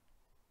airplane.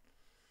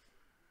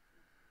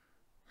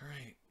 All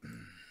right.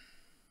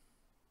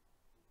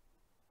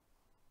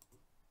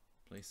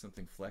 Play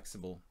something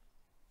flexible.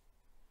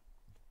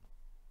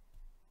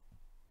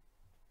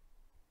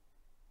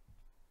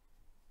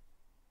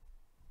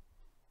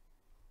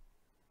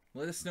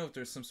 Let us know if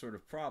there's some sort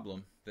of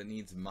problem that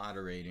needs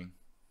moderating.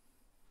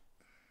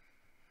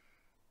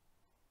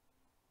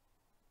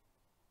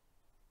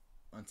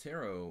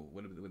 Montero,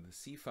 with the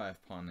c5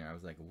 pawn there, I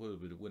was like, what.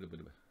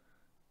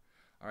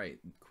 Alright,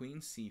 queen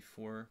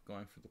c4,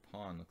 going for the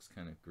pawn, looks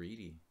kind of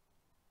greedy,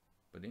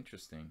 but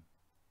interesting.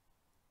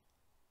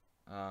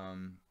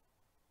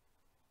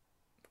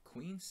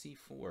 Queen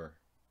c4.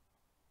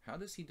 How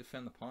does he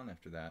defend the pawn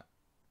after that?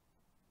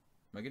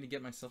 Am I going to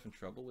get myself in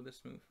trouble with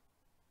this move?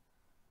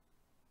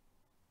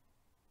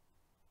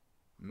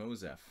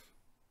 Mozef.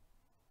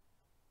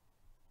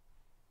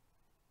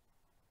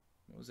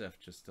 Mozef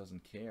just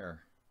doesn't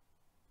care.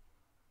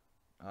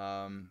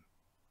 I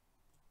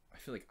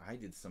feel like I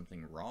did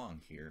something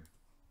wrong here.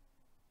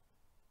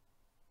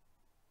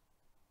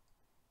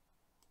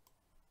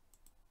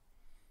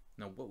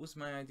 Now, what was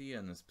my idea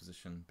in this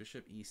position?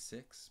 Bishop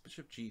e6,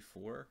 bishop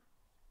g4.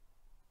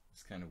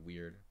 It's kind of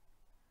weird.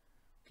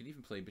 Could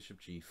even play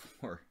bishop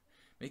g4,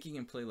 making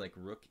him play like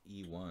rook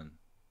e1,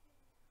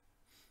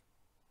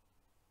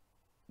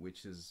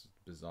 which is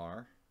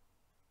bizarre.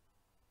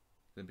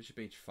 Then bishop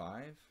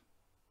h5,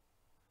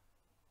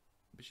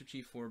 bishop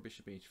g4,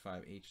 bishop h5,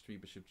 h3,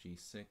 bishop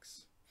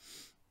g6.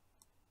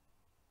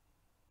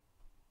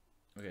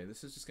 Okay,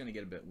 this is just going to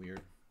get a bit weird,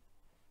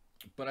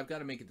 but I've got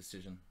to make a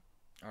decision.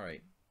 All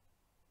right.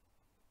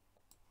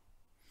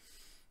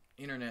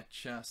 Internet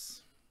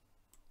chess.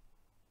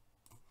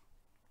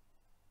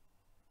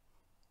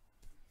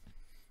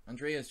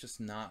 Andrea is just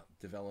not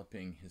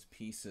developing his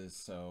pieces,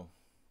 so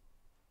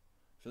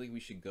I feel like we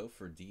should go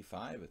for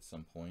d5 at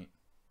some point.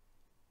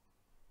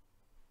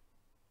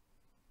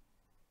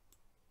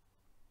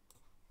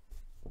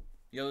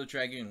 Yellow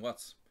Dragoon,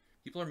 what's?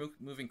 People are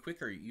moving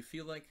quicker. You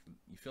feel like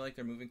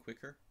they're moving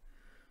quicker?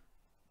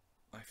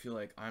 I feel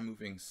like I'm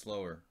moving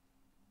slower.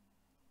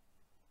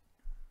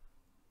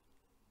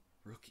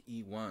 Rook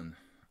e1.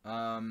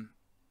 All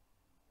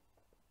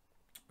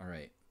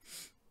right.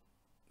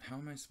 How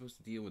am I supposed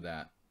to deal with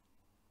that?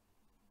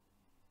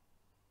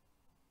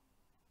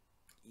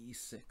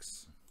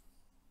 e6.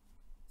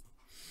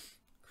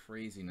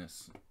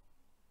 Craziness.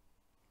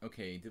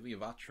 Okay,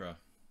 Divyavatra.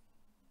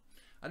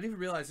 I didn't even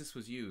realize this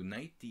was you.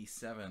 Knight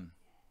d7.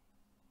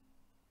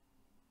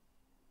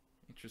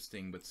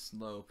 Interesting but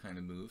slow kind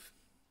of move.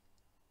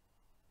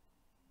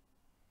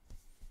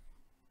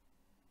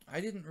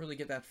 I didn't really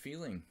get that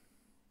feeling.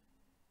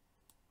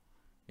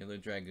 Yellow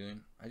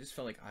Dragoon. I just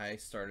felt like I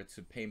started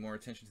to pay more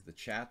attention to the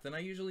chat than I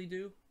usually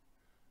do,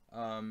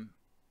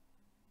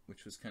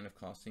 which was kind of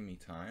costing me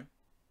time.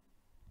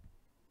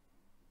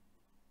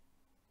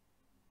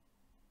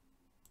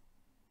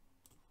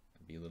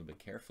 I'd be a little bit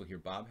careful here.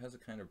 Bob has a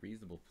kind of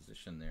reasonable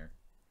position there.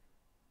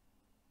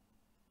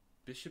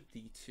 Bishop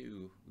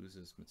d2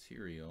 loses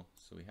material,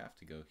 so we have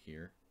to go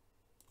here.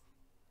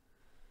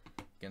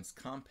 Against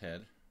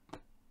Comped,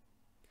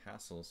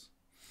 castles.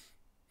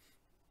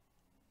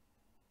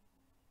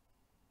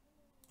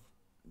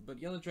 But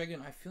Yellow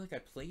Dragon, I feel like I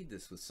played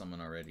this with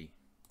someone already.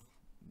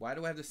 Why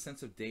do I have this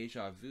sense of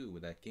deja vu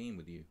with that game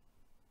with you?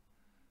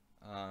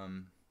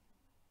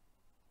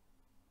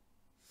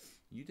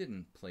 You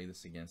didn't play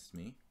this against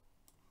me,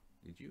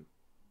 did you?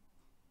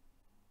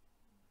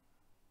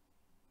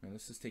 Man,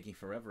 this is taking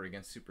forever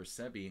against Super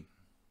Sebi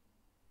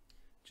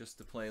just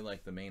to play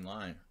like the main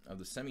line of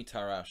the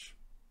semi-Tarash.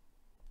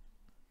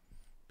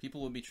 People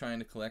will be trying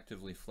to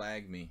collectively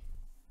flag me.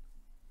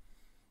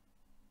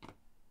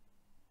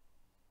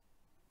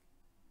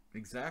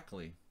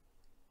 Exactly.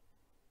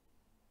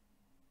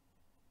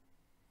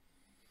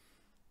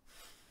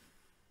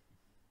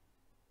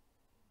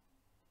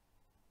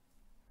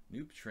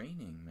 Noob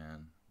training,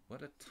 man.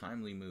 What a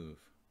timely move.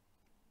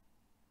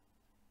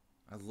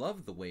 I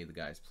love the way the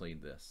guys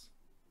played this.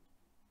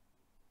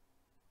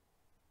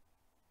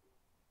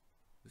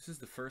 This is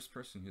the first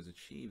person who's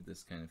achieved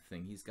this kind of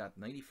thing. He's got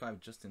 95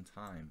 just in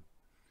time.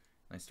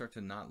 I start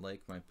to not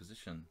like my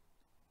position.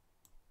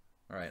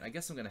 Alright, I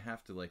guess I'm going to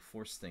have to like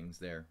force things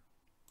there.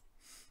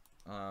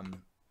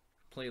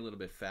 Play a little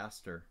bit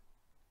faster.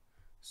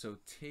 So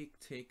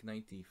take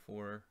knight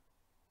d4.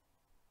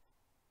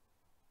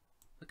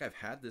 Look, I've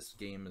had this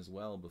game as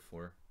well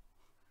before.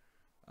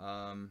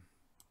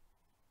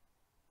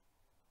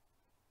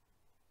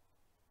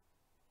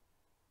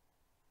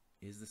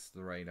 Is this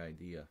the right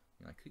idea?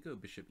 I could go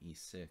bishop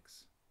e6.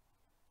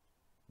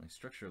 My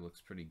structure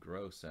looks pretty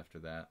gross after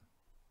that.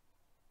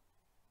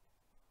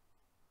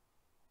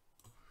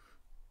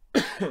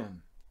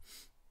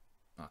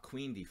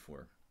 Queen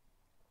d4.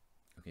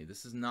 Okay,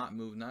 this is not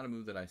a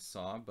move that I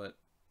saw, but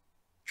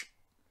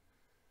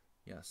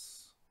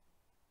yes.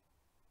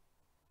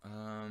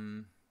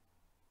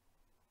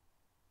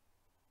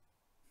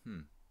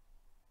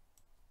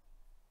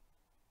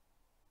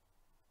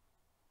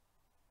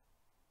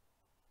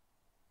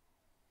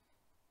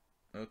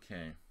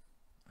 Okay.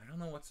 I don't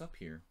know what's up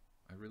here.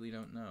 I really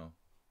don't know.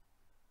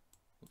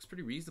 Looks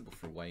pretty reasonable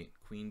for white.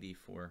 Queen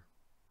d4.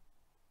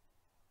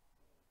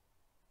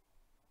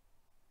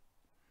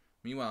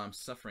 Meanwhile, I'm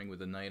suffering with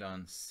a knight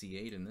on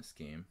c8 in this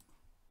game.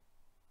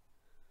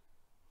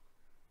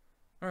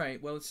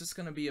 Alright, well, it's just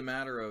going to be a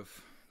matter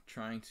of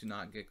trying to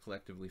not get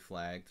collectively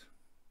flagged.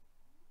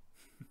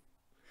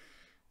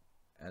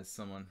 As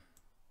someone,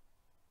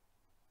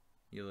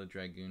 Yellow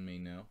Dragoon, may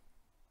know.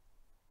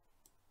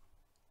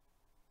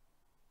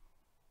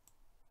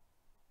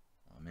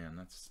 Oh man,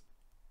 that's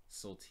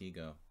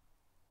Soltigo.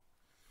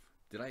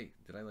 Did I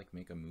like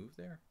make a move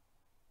there?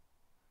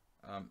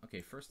 Okay,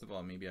 first of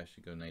all, maybe I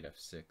should go knight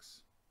f6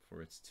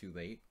 before it's too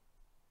late.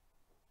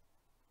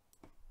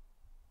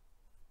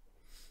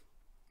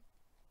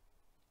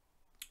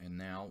 And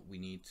now we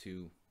need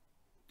to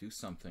do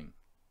something.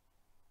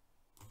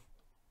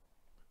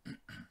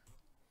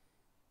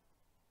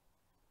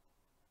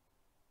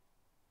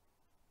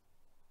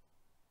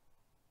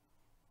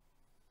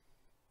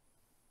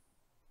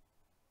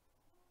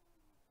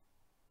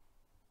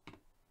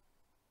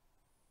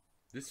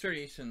 This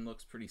variation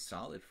looks pretty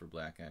solid for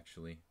black,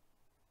 actually.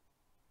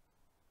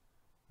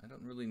 I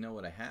don't really know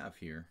what I have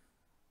here.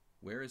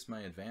 Where is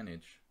my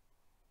advantage?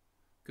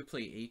 Could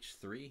play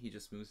h3. He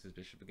just moves his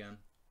bishop again.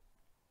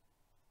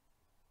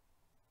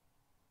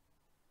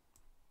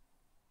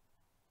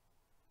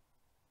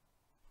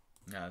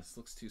 Yeah, this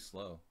looks too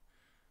slow.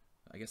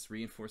 I guess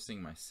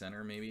reinforcing my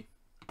center, maybe.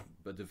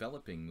 But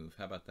developing move.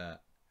 How about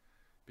that?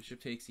 Bishop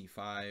takes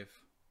e5.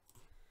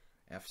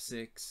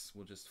 f6.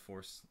 We'll just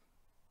force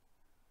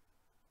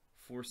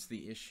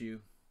the issue.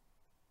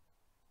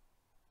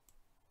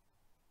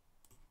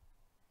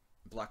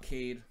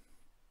 Blockade.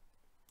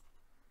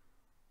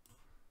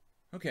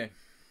 Okay.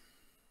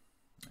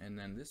 And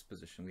then this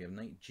position, we have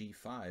knight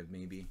g5,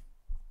 maybe.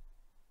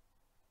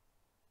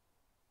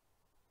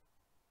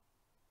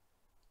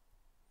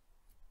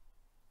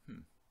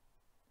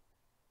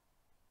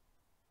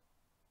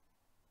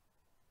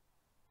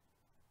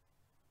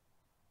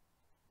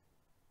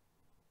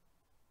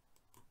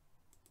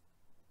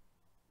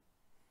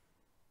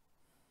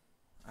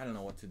 I don't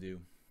know what to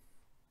do.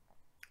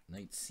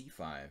 Knight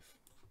c5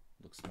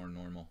 looks more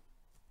normal.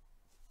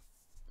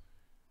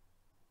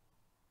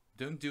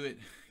 Don't do it.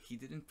 He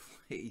didn't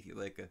play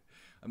like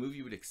a move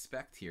you would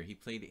expect here. He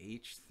played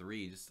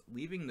h3, just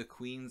leaving the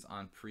queens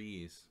on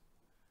prees.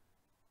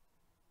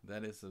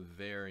 That is a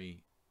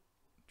very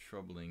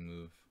troubling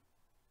move.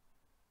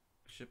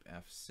 Bishop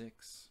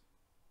f6.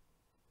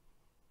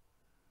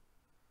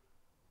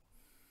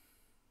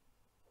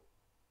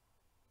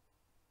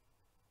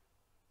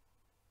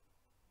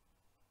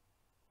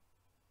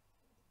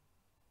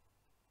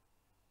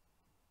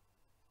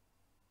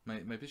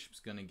 My bishop's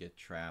going to get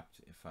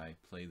trapped if I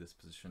play this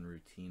position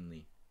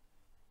routinely.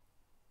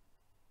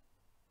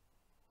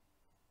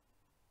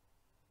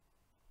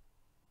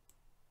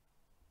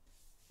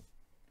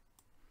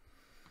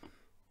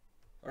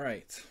 All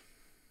right.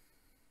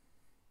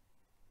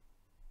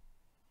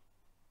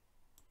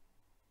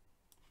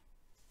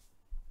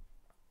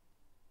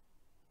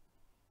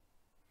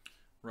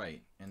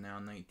 Right, and now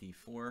knight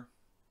d4.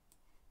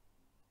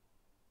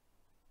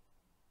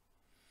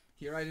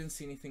 Here I didn't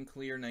see anything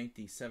clear. Knight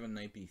d7,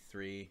 knight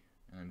b3,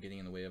 and I'm getting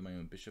in the way of my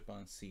own bishop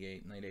on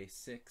c8. Knight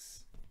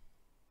a6.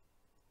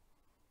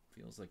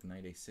 Feels like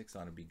knight a6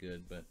 ought to be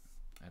good, but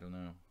I don't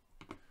know.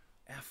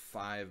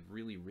 f5,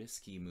 really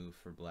risky move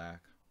for black.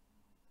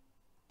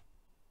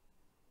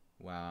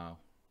 Wow.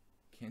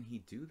 Can he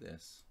do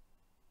this?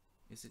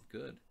 Is it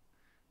good?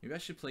 Maybe I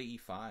should play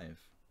e5.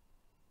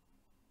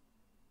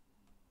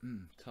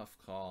 Tough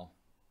call.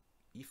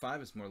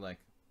 e5 is more like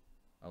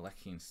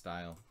Alexian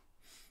style.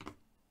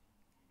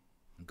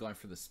 I'm going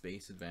for the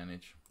space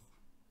advantage.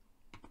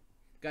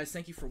 Guys,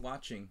 thank you for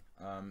watching.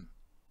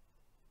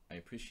 I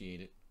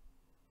appreciate it.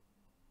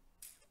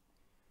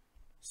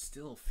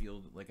 Still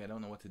feel like I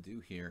don't know what to do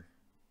here.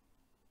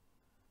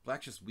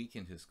 Black just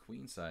weakened his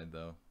queen side,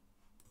 though.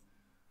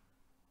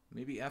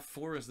 Maybe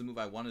f4 is the move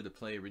I wanted to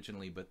play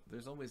originally, but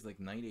there's always like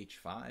knight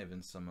h5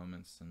 in some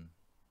moments, and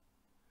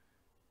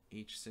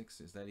h6,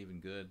 is that even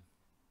good?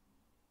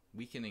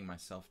 Weakening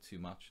myself too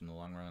much in the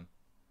long run.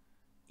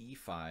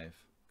 e5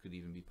 could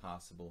even be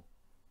possible.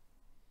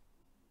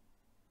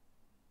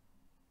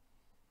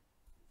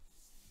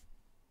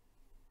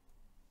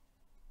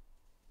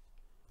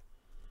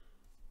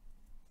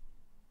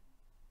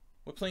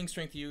 What playing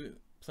strength do you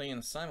play in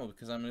the Simul?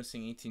 Because I'm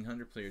missing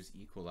 1800 players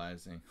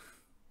equalizing.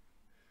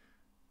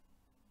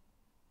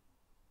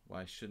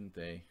 Why shouldn't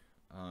they?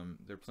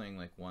 They're playing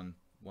like one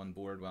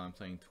board while I'm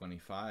playing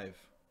 25.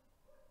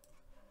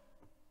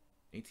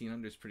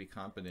 1800 is pretty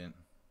competent.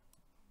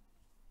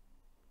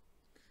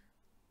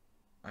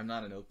 I'm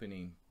not an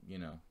opening, you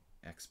know,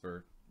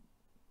 expert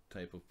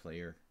type of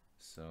player,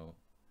 so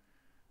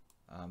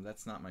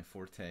that's not my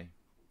forte.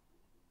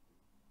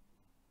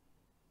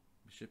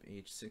 Bishop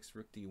h6,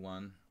 rook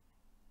d1.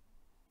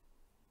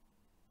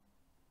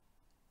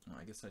 Oh,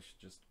 I guess I should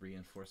just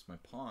reinforce my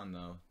pawn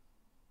though.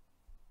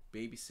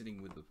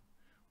 Babysitting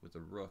with the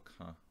rook,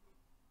 huh?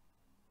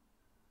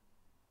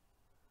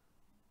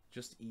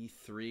 Just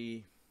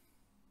e3.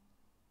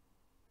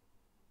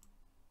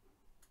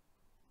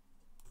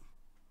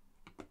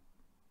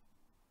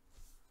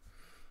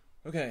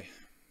 Okay,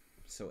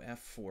 so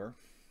f4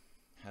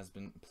 has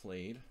been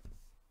played.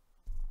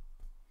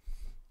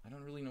 I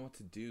don't really know what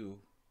to do.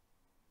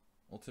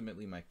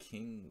 Ultimately, my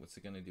king, what's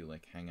it going to do?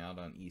 Like hang out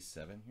on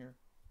e7 here?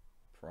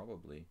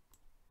 Probably.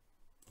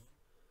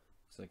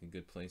 Looks like a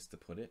good place to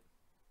put it.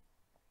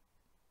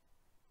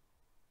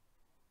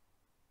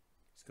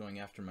 He's going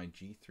after my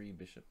g3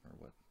 bishop, or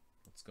what?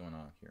 What's going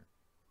on here?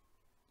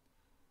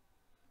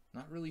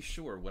 Not really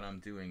sure what I'm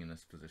doing in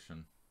this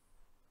position.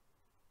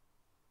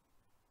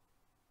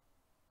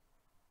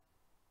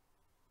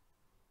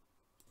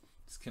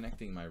 It's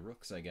connecting my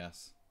rooks, I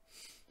guess.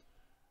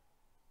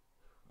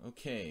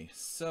 Okay,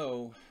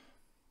 so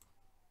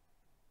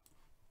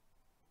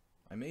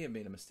I may have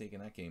made a mistake in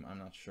that game. I'm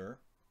not sure.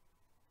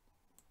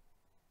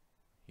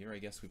 Here, I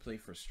guess we play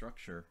for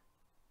structure.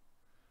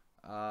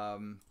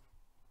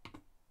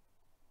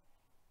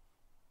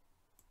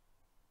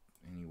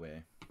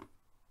 Anyway.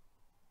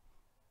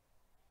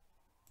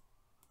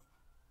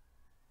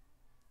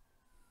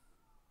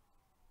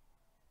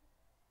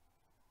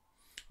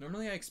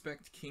 Normally I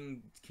expect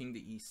king to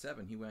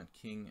e7. He went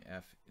king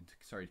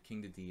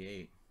to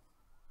d8.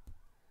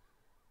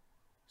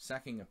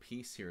 Sacking a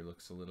piece here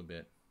looks a little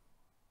bit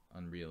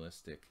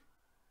unrealistic.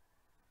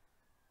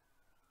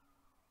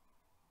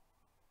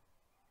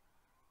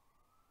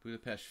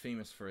 Budapest,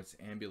 famous for its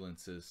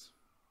ambulances.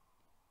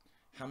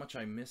 How much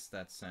I miss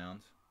that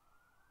sound.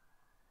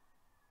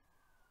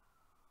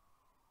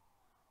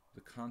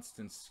 The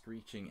constant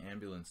screeching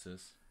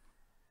ambulances.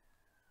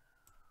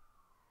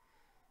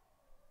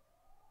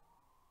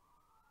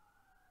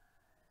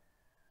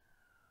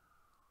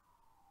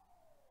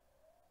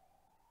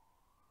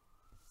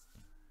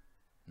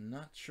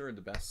 Not sure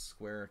the best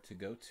square to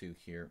go to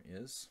here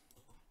is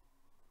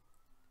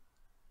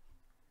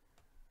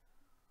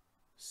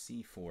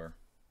c4.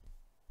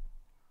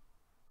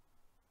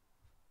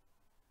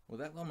 Well,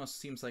 that almost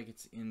seems like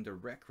it's in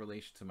direct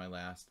relation to my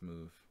last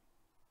move.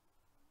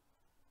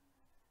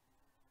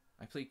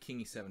 I played king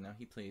e7, now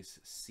he plays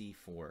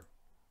c4.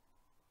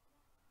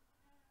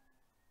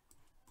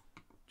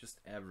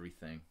 Just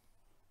everything.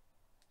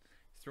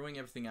 He's throwing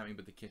everything at me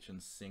but the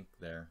kitchen sink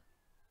there.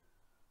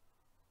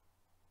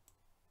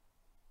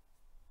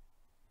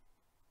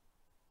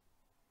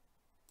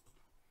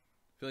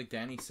 I feel like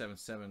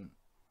Danny77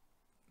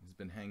 has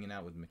been hanging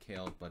out with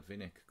Mikhail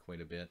Botvinnik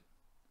quite a bit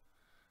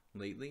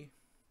lately.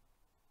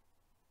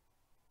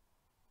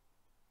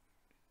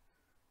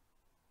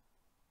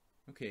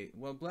 Okay,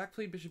 well, black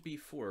played bishop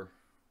e4,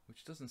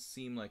 which doesn't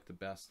seem like the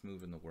best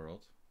move in the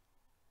world.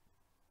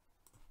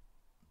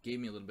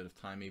 Gave me a little bit of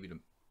time maybe to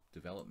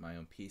develop my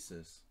own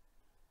pieces.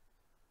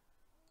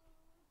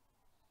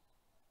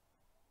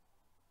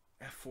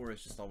 f4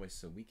 is just always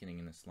so weakening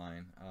in this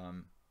line.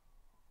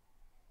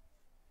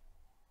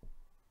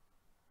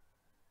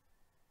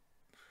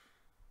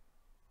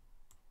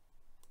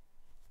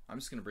 I'm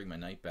just going to bring my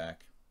knight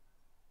back.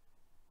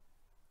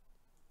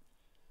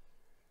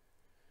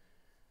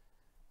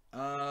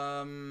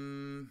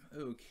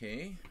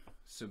 Okay,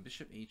 so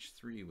bishop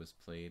h3 was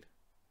played.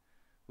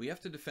 We have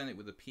to defend it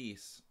with a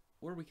piece,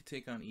 or we could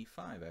take on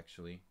e5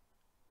 actually.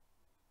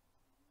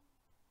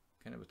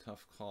 Kind of a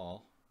tough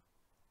call.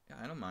 Yeah,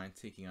 I don't mind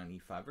taking on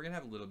e5. We're going to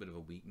have a little bit of a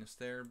weakness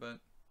there, but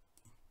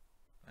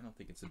I don't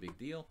think it's a big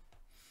deal.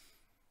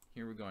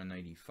 Here we're going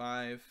knight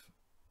e5.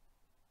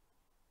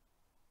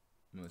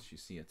 Unless you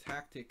see a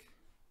tactic.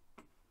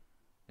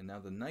 And now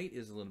the knight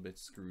is a little bit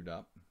screwed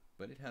up,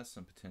 but it has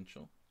some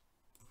potential.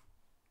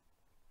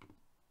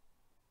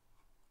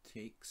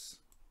 Takes.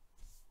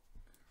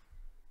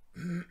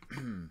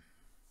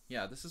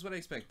 Yeah, this is what I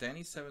expect.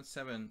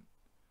 Danny77,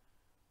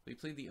 they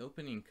played the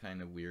opening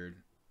kind of weird.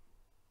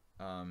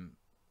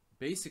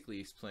 Basically,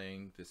 he's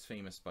playing this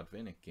famous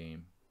Botvinnik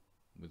game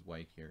with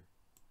white here.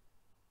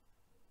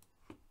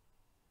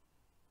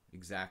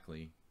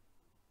 Exactly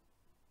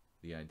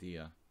the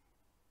idea.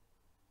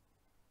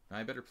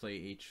 I better play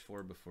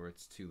h4 before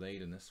it's too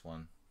late in this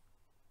one.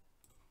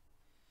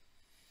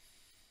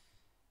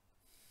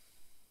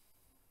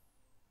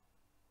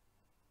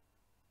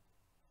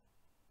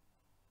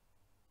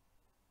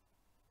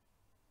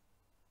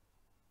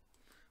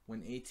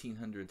 When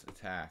 1800s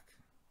attack.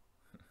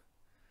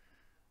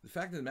 The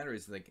fact of the matter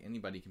is, like,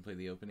 anybody can play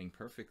the opening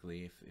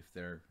perfectly if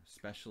they're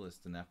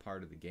specialists in that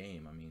part of the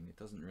game. I mean, it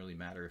doesn't really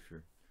matter if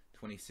you're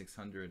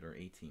 2600 or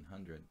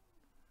 1800.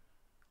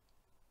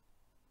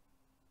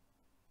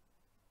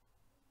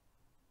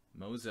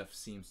 Mozef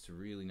seems to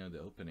really know the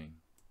opening.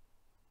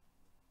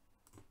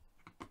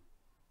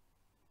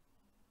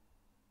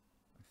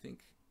 think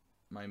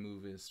my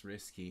move is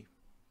risky.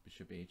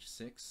 Bishop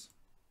h6.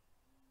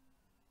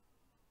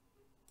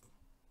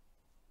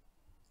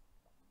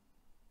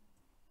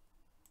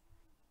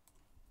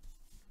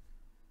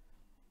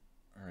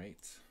 All right.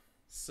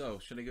 So,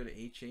 should I go to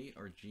h8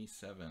 or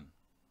g7?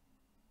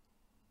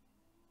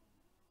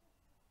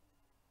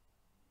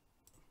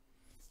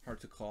 Hard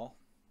to call.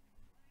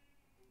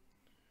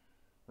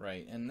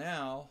 Right, and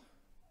now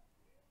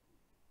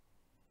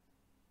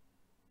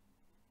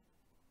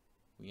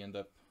we end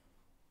up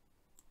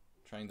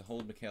trying to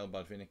hold Mikhail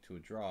Botvinnik to a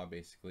draw,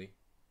 basically.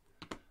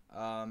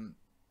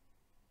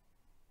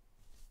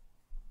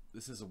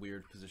 This is a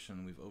weird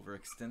position. We've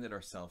overextended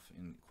ourselves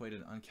in quite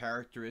an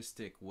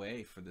uncharacteristic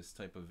way for this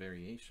type of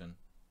variation.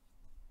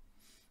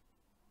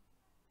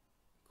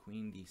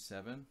 Queen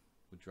d7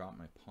 would drop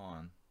my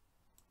pawn.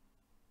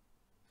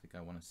 I think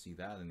I want to see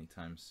that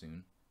anytime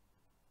soon.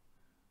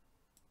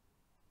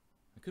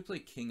 I could play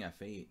king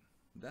f8.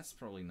 That's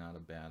probably not a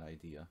bad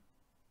idea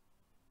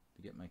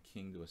to get my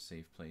king to a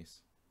safe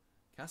place.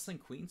 Castling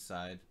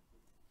queenside.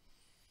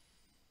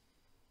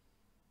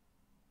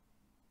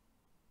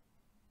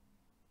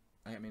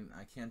 I mean,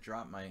 I can't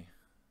drop my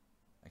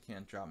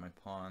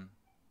pawn.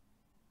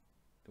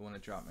 Don't want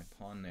to drop my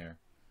pawn there.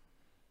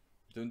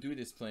 Don't do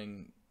this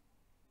playing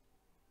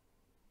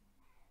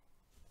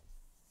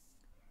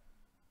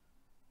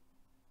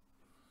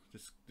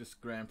this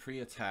Grand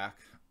Prix attack,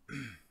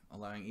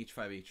 allowing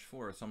h5,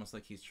 h4. It's almost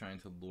like he's trying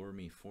to lure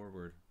me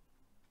forward.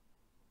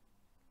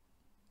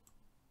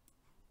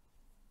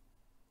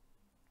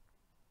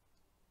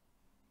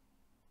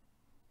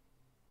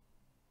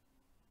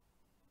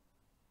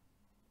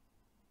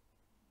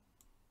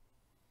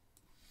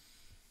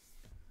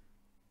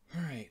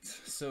 All right,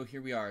 so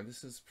here we are.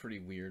 This is a pretty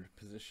weird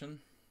position.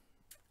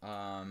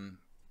 All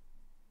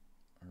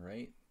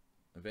right,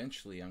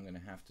 eventually I'm going to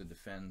have to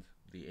defend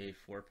the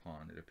a4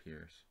 pawn, it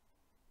appears.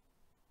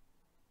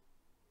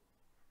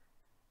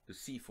 The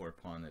c4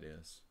 pawn, it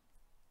is.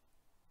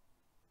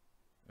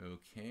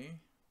 Okay.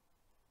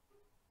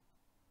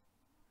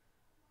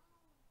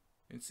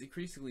 It's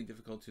increasingly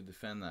difficult to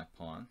defend that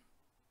pawn.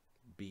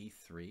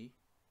 b3.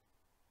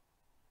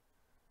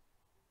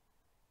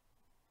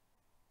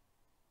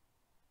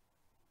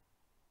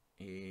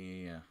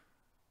 A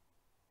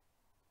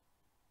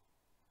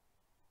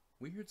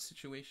weird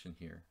situation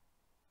here.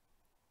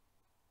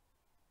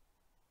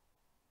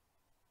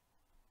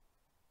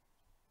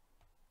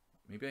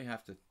 Maybe I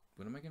have to...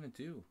 What am I going to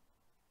do?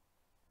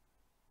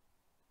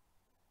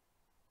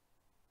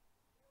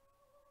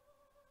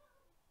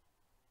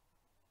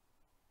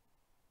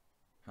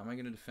 How am I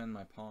going to defend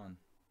my pawn?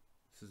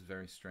 This is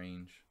very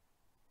strange.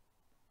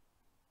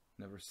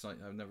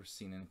 I've never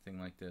seen anything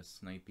like this.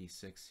 Knight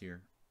b6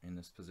 here in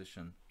this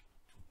position.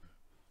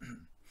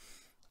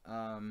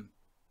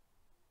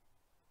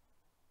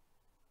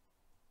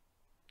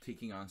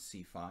 Taking on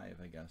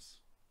c5, I guess.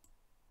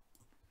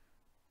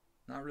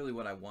 Not really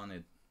what I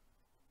wanted.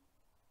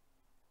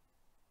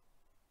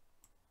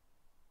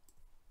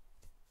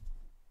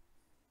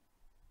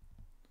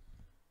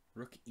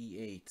 Rook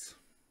e8.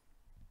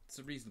 It's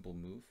a reasonable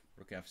move.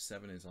 Rook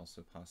f7 is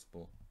also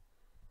possible.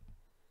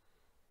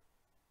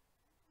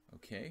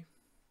 Okay.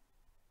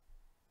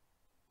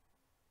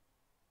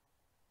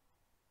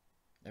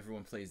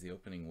 Everyone plays the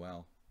opening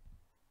well.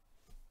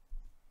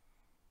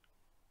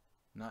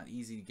 Not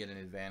easy to get an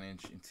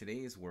advantage in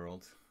today's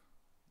world.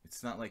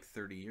 It's not like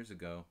 30 years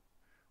ago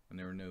when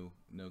there were no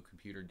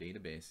computer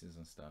databases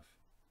and stuff.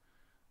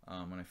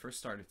 When I first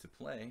started to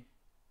play,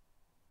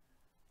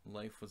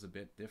 life was a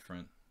bit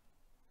different.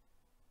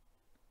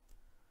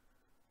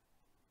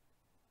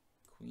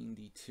 Queen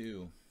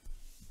d2.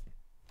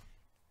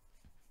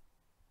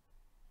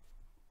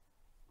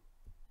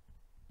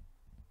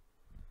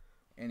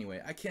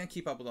 Anyway, I can't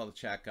keep up with all the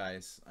chat,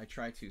 guys. I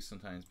try to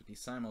sometimes, but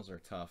these simuls are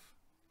tough.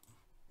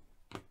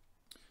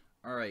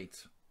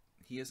 Alright,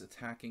 he is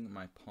attacking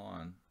my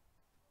pawn.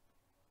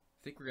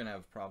 I think we're going to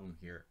have a problem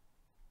here.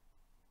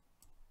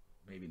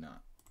 Maybe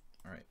not.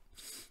 Alright.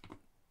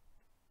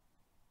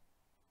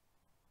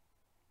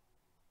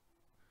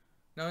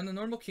 Now, in the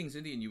normal King's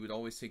Indian, you would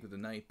always take with the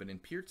knight, but in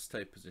Peert's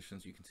type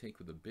positions, you can take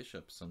with the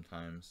bishop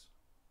sometimes.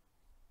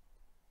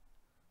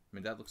 I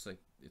mean, that looks like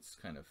it's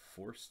kind of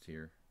forced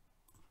here.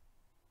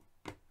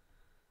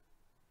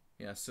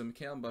 Yeah, so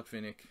Mikhail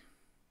Botvinnik.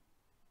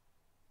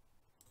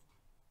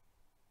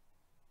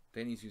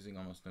 Then he's using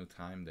almost no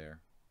time there.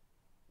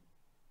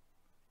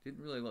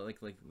 Didn't really like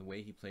the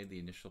way he played the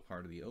initial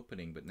part of the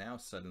opening, but now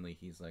suddenly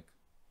he's like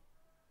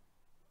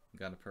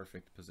got a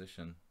perfect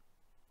position.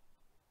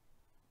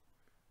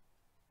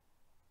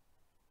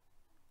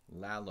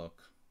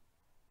 Lalok,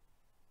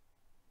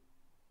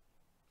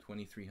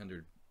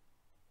 2300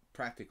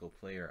 practical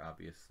player,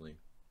 obviously.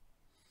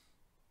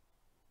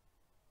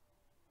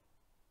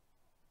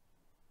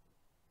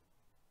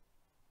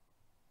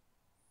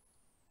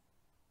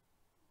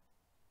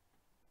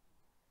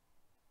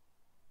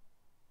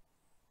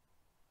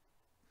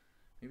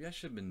 Maybe I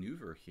should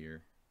maneuver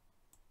here.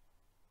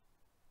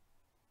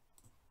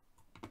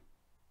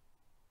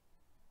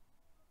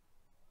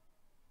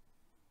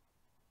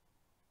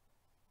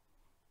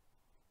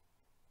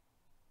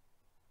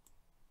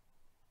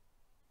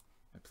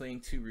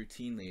 playing too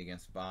routinely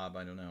against Bob?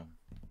 I don't know.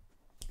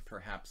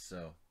 Perhaps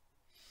so.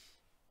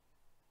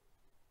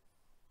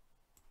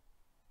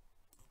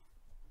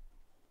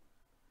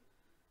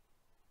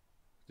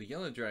 The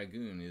Yellow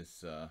Dragoon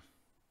is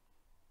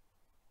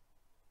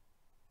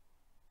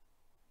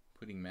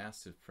putting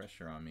massive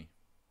pressure on me.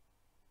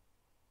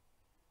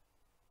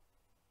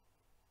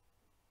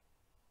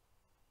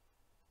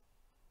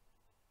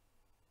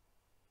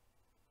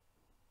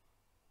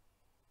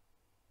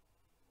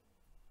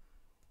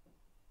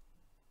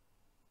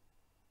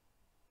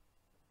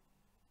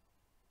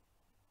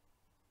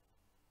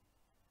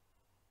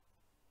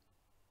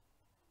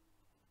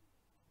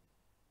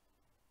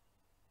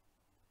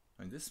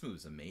 I mean, this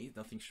move's amazing.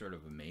 Nothing short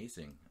of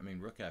amazing. I mean,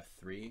 Rook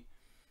F3,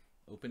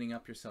 opening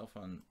up yourself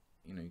on,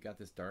 you know, you got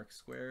this dark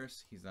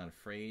squares. He's not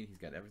afraid. He's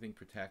got everything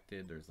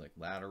protected. There's like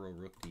lateral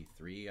Rook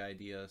D3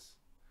 ideas.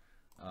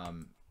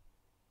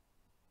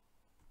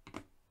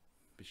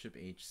 Bishop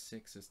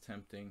H6 is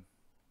tempting.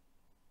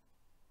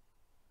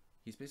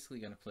 He's basically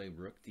going to play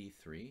Rook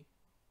D3.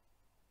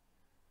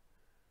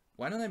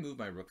 Why don't I move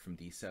my Rook from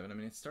D7? I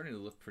mean, it's starting to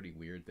look pretty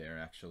weird there,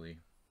 actually.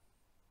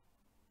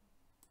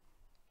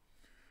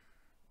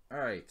 All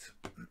right.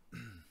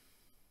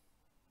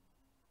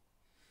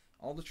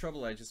 All the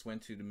trouble I just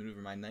went to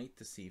maneuver my knight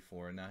to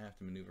c4, and now I have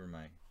to maneuver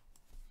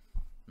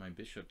my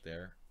bishop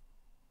there.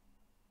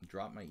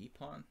 Drop my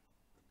e-pawn?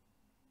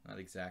 Not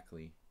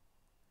exactly.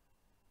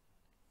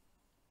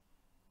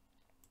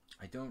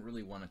 I don't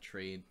really want to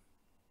trade.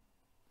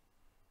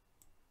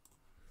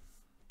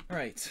 All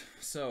right,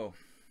 so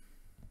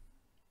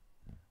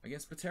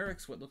against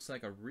Paterek's, what looks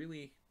like a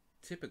really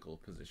typical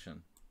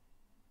position.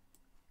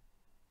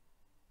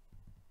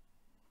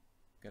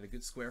 Got a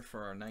good square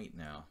for our knight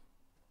now.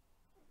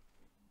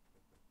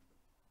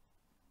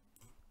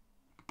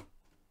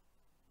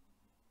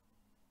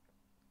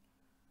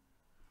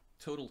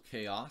 Total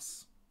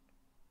chaos.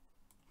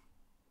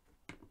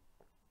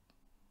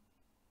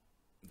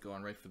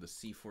 Going right for the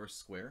c4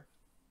 square.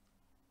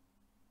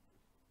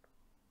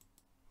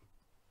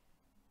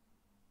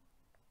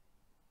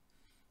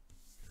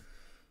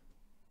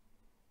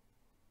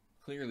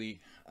 Clearly,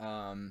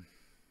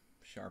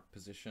 sharp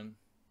position.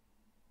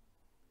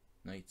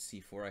 Knight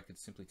c4, I could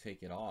simply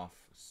take it off,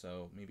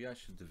 so maybe I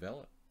should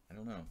develop. I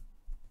don't know.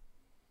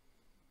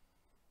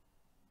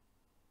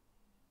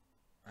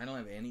 I don't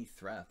have any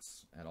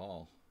threats at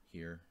all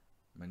here.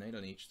 My knight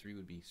on h3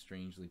 would be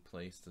strangely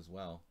placed as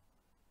well.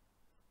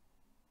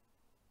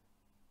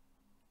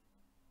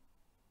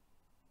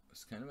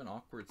 It's kind of an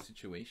awkward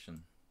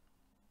situation.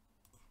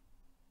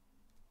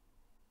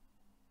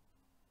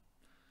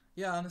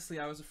 Yeah, honestly,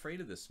 I was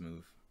afraid of this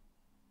move.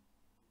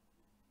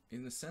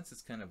 In the sense,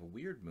 it's kind of a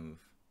weird move.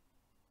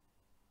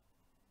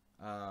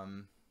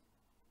 We're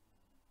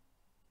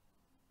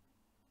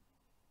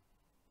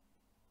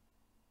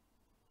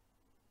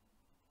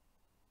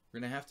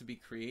going to have to be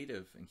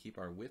creative and keep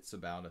our wits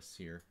about us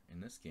here in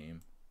this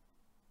game.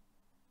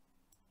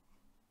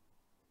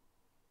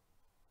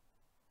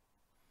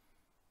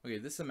 Okay,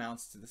 this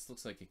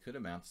looks like it could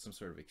amount to some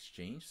sort of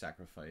exchange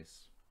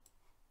sacrifice.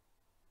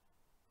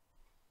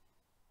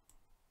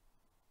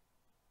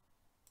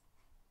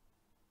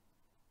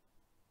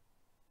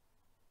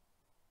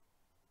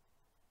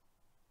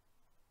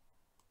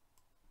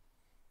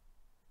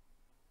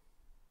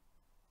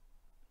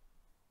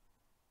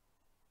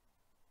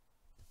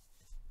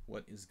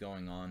 What is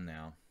going on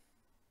now?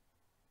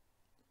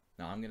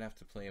 Now I'm going to have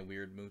to play a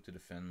weird move to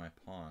defend my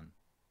pawn.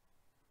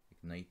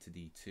 Like knight to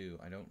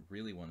d2. I don't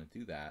really want to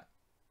do that.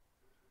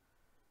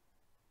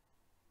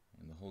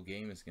 And the whole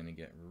game is going to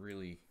get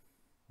really,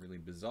 really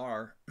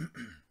bizarre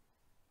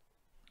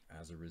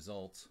as a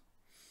result.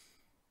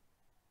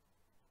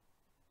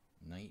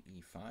 Knight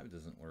e5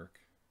 doesn't work.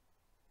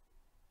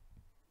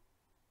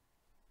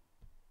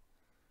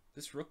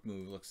 This rook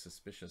move looks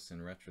suspicious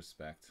in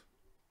retrospect.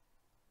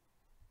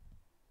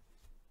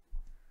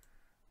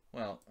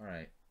 Well,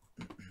 alright.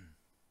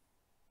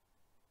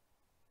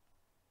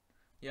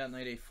 Yeah,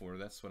 knight a4,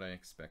 that's what I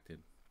expected.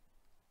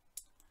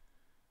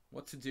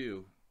 What to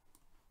do?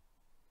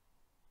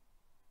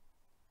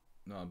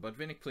 No, but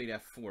Botvinnik played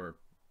f4.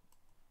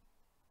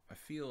 I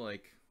feel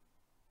like,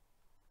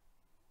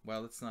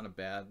 well, it's not a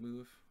bad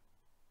move.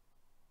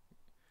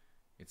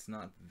 It's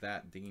not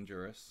that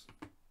dangerous.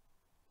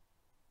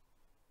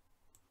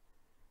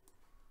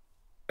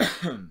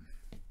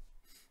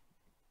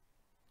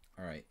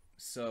 Alright,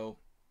 so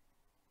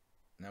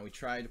now we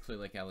try to play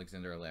like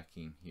Alexander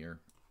Alekhine here.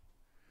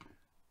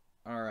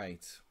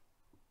 Alright.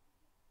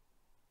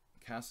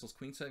 Castle's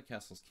queenside,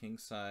 castle's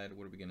kingside.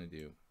 What are we going to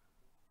do?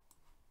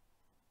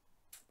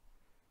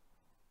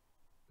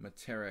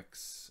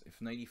 Materek's,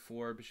 if knight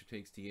e4, bishop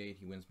takes d8,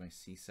 he wins my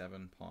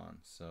c7 pawn.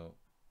 So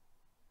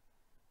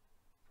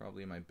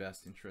probably in my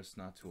best interest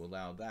not to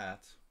allow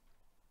that.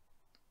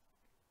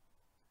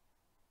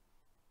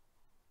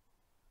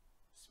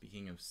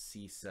 Speaking of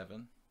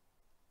c7.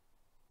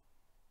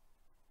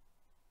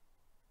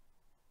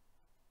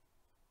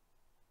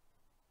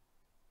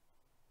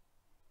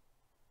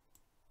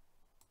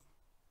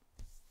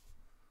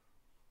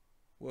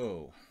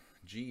 Whoa,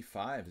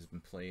 G5 has been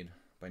played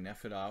by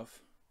Nefedov.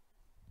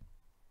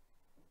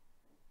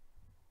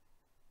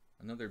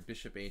 Another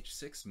bishop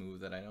h6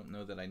 move that I don't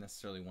know that I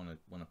necessarily want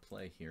to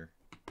play here.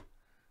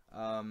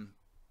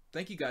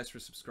 Thank you guys for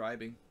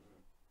subscribing,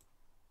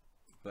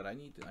 but I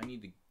need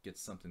to get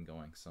something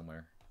going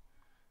somewhere.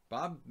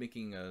 Bob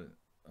making a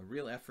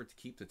real effort to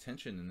keep the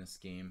tension in this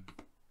game.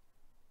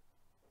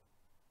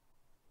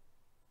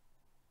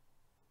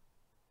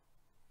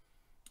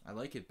 I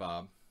like it,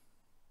 Bob.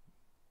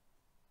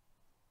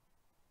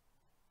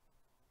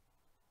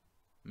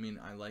 I mean,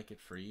 I like it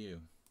for you.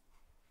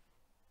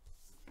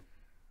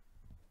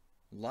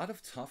 A lot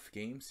of tough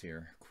games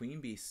here.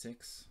 Queen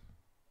b6.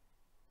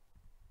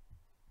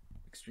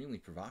 Extremely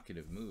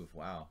provocative move.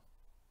 Wow.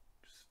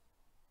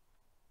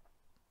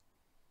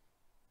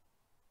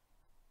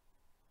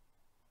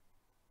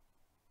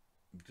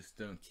 Just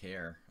don't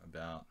care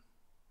about.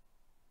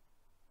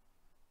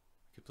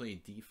 Could play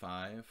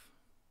d5.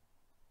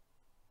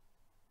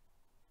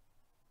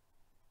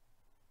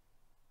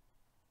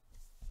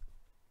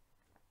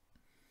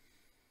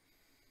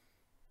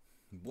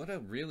 What a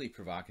really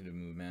provocative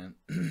move, man.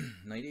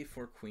 Knight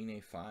a4, queen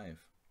a5.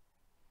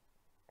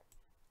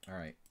 All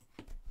right.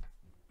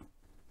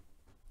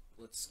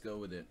 Let's go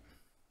with it.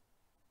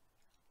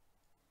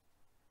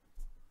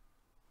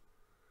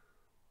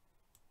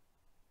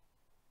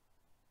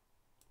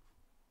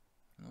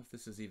 I don't know if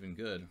this is even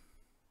good.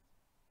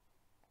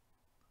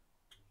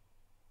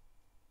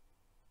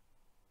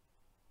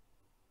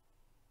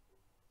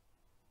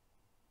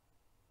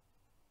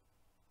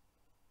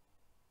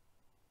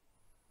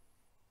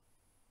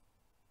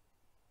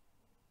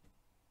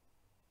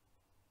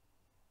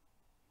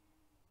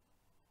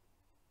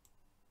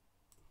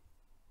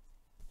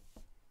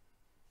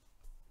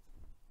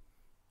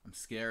 I'm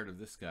scared of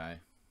this guy.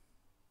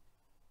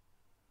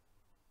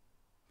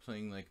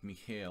 Playing like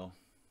Mikhail.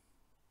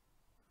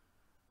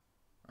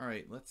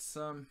 Alright, let's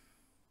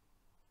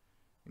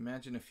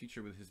imagine a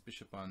future with his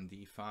bishop on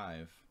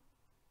d5.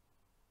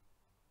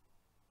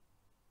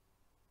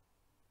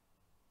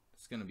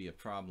 It's going to be a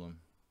problem.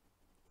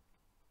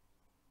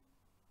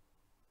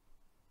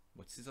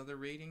 What's his other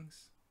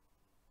ratings?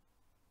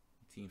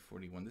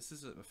 1841. This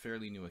is a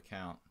fairly new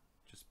account.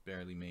 Just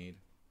barely made.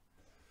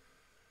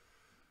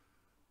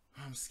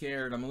 I'm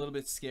scared. I'm a little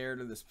bit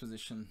scared of this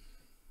position.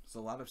 There's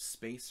a lot of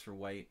space for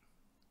white.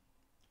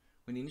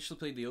 When he initially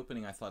played the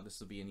opening, I thought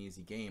this would be an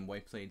easy game.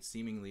 White played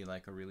seemingly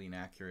like a really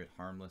inaccurate,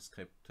 harmless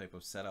type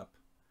of setup.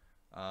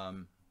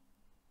 But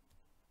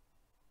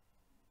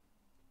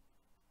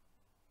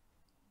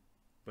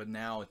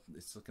now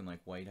it's looking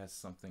like white has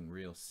something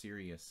real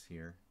serious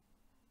here.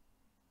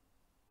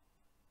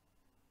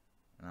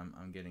 And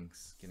I'm getting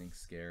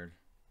scared.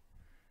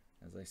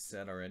 As I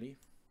said already.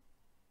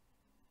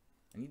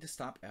 I need to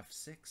stop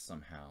f6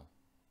 somehow.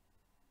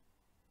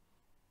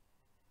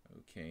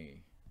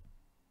 Okay.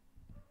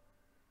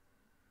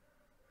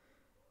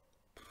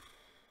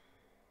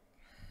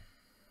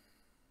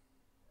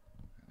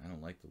 I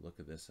don't like the look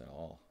of this at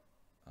all.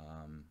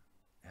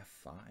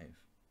 F5.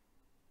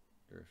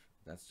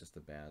 That's just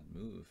a bad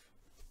move.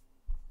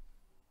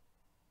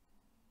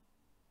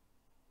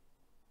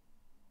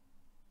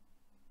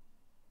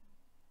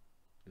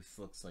 This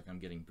looks like I'm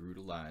getting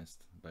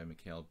brutalized by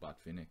Mikhail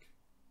Botvinnik.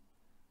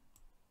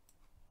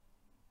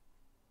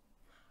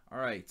 All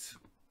right,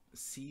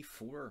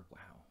 c4. Wow.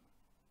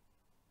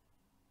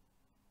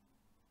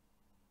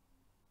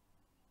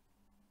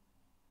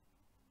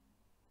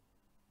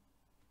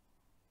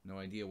 No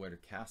idea where to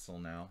castle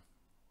now.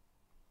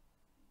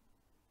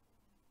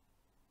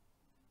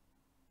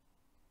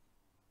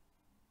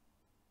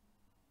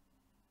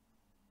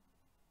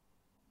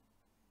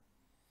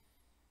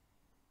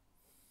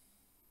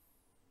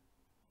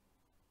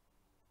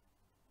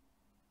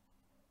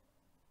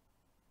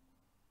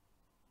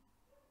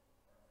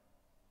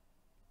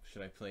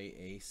 Should I play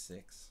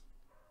a6?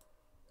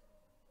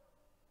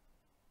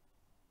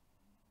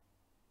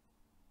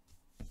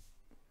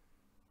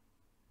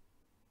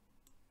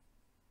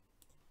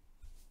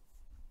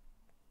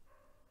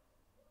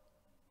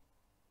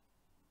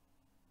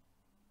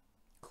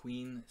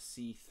 Queen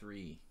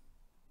c3.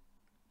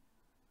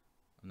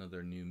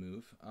 Another new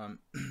move.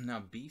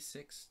 Now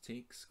b6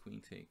 takes, queen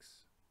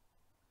takes.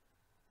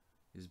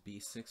 Is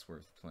b6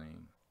 worth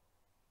playing?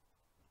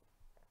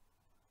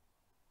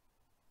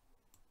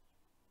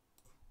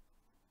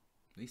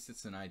 At least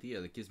it's an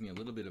idea that gives me a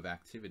little bit of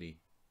activity.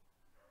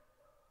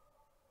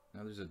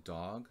 Now there's a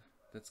dog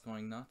that's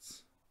going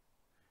nuts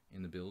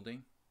in the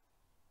building.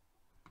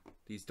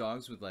 These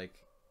dogs with like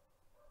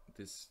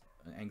this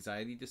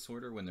anxiety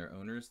disorder, when their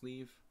owners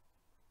leave,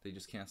 they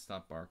just can't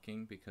stop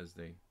barking because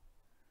they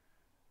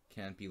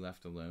can't be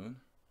left alone.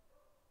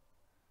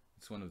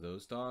 It's one of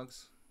those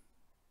dogs.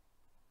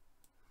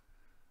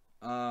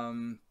 Wow,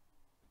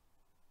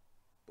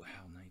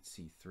 knight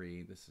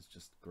c3. This is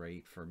just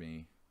great for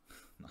me.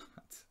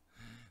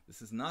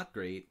 This is not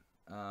great.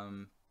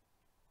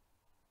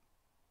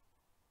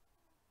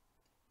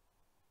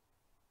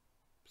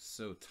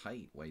 So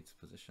tight, white's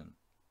position.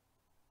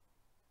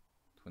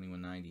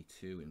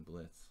 2192 in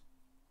Blitz.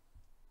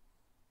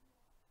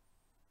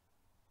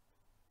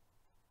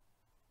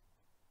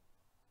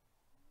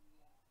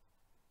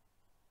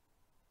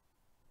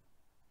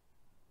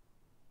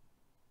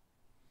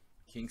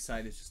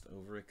 Kingside is just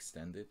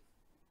overextended.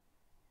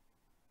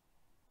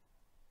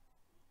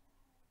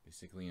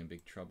 Basically in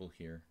big trouble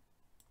here.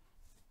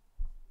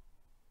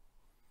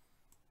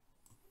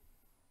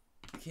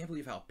 I can't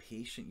believe how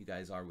patient you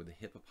guys are with the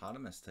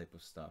hippopotamus type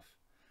of stuff.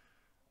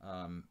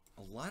 A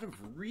lot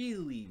of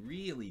really,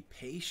 really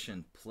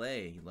patient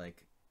play,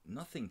 like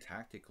nothing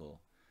tactical.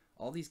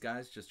 All these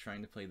guys just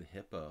trying to play the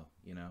hippo,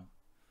 you know.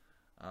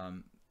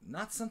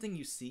 Not something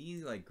you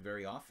see like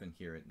very often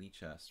here at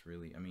lichess,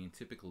 really. I mean,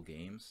 typical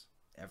games,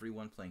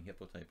 everyone playing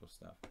hippo type of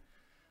stuff.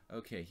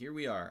 Okay, here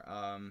we are.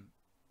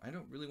 I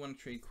don't really want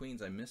to trade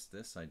queens. I missed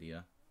this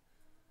idea,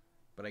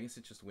 but I guess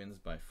it just wins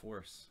by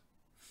force.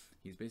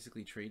 He's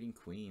basically trading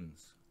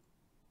queens.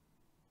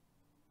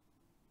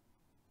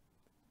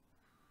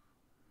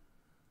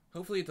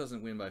 Hopefully it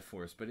doesn't win by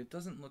force, but it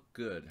doesn't look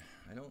good.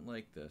 I don't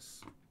like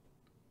this.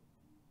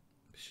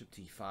 Bishop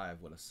d5,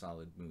 what a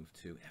solid move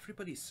too.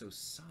 Everybody's so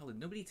solid.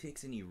 Nobody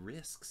takes any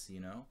risks, you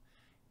know?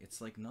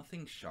 It's like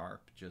nothing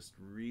sharp, just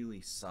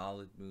really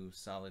solid move,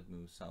 solid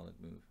move, solid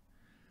move.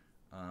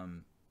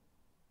 Man,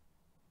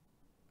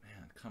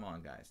 come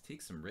on guys,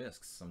 take some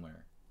risks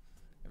somewhere.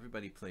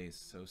 Everybody plays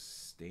so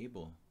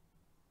stable.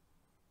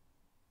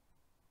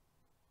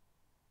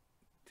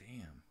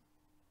 Damn.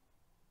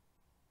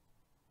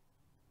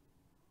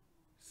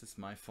 This is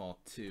my fault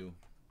too.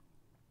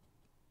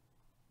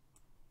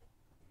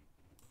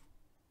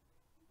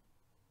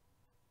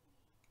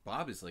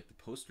 Bob is like the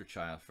poster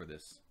child for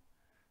this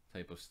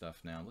type of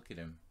stuff now. Look at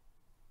him.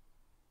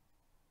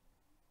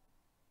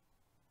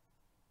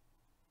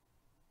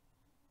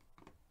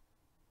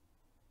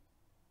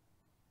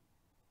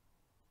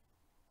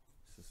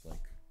 This is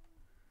like,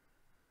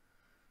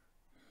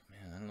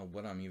 man, I don't know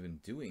what I'm even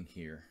doing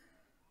here.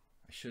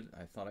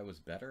 I thought I was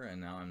better, and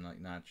now I'm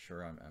like not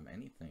sure I'm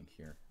anything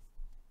here.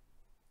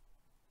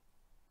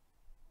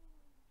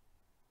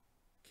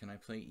 Can I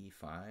play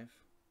e5?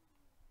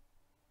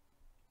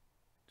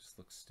 Just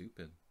looks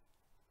stupid.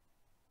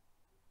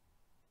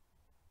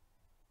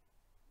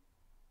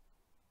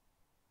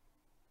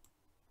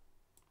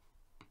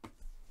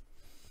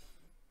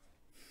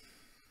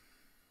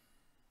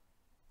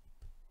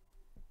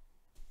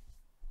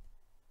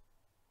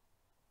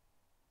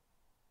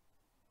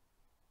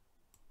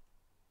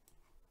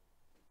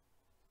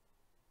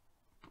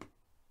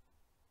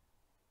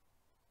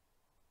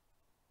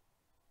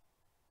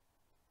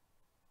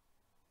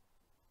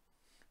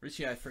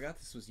 Richie, I forgot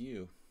this was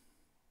you.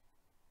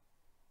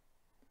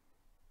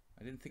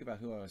 I didn't think about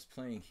who I was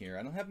playing here.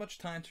 I don't have much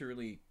time to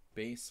really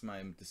base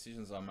my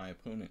decisions on my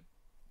opponent,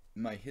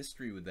 my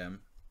history with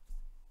them.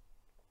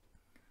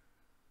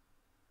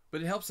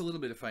 But it helps a little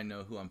bit if I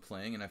know who I'm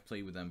playing, and I've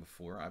played with them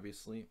before,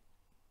 obviously.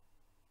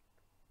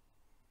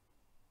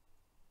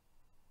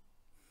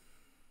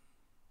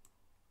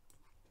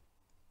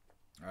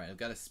 Alright, I've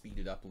got to speed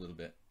it up a little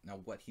bit. Now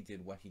what he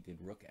did,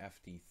 rook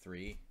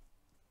fd3.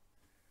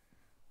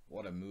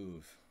 What a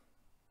move.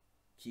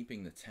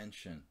 Keeping the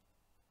tension.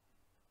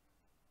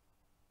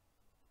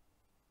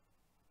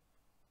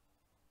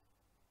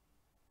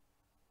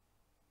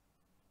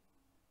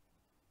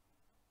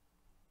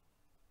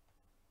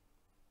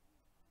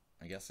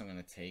 I guess I'm going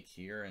to take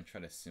here and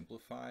try to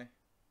simplify.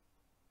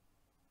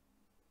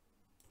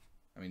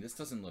 I mean, this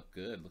doesn't look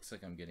good. Looks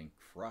like I'm getting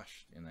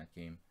crushed in that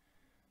game.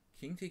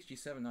 King takes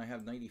g7, now I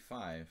have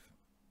 95.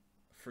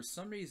 For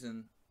some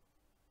reason,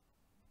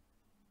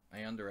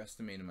 I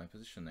underestimated my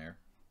position there.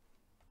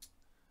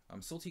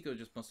 Soltico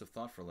just must have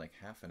thought for like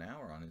half an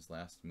hour on his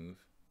last move.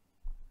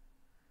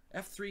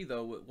 f3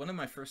 though, one of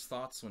my first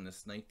thoughts when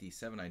this knight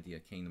d7 idea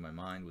came to my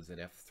mind was that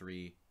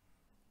f3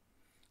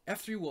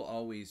 will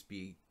always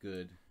be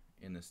good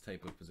in this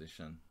type of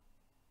position.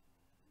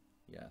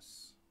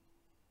 Yes.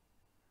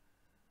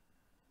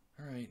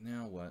 Alright,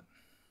 now what?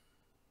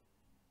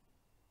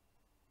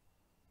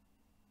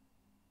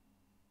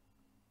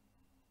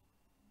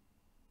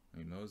 I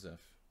mean, Mosef.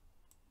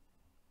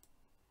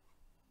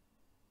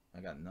 I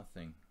got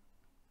nothing.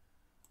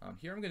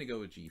 Here I'm going to go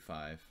with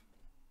g5.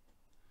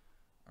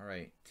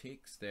 Alright,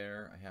 takes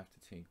there. I have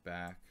to take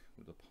back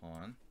with a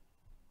pawn.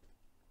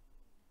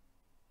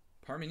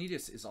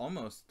 Parmenides is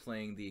almost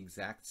playing the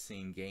exact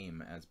same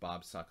game as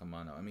Bob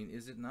Sacamano. I mean,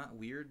 is it not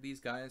weird these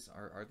guys?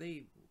 Are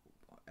they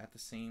at the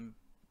same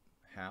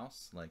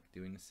house, like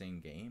doing the same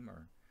game?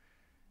 Or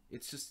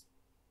it's just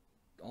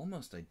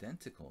almost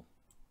identical.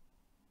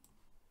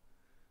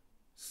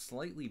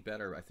 Slightly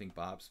better, I think,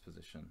 Bob's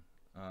position.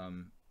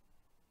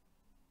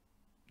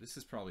 This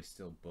is probably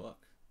still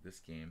book, this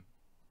game.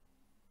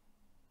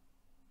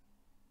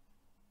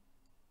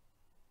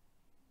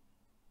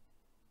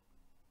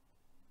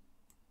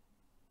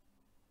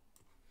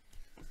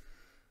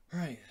 All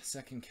right,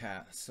 second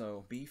cat.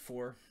 So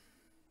b4,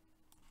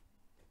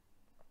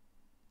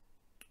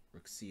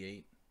 rook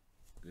c8,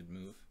 good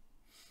move.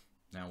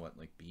 Now what,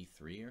 like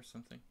b3 or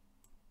something?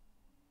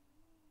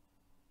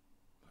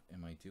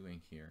 am I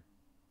doing here?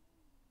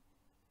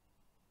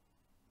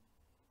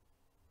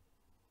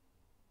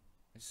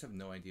 I just have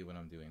no idea what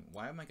I'm doing.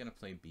 Why am I going to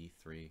play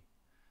b3?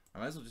 I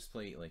might as well just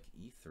play like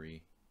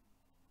e3.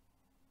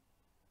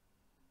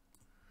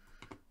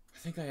 I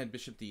think I had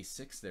bishop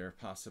d6 there,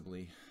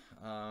 possibly.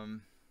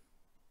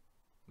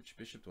 Which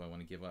bishop do I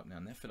want to give up now?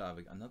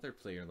 Nefedov, another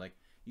player. Like,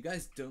 you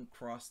guys don't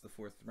cross the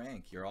 4th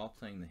rank. You're all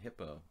playing the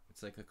hippo.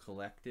 It's like a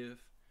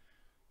collective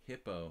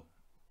hippo.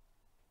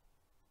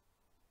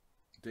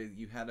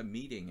 You had a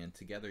meeting and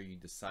together you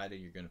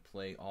decided you're going to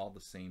play all the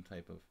same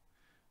type of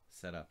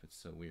setup. It's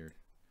so weird.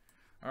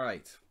 All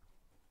right.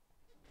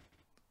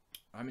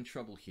 I'm in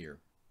trouble here.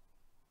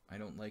 I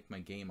don't like my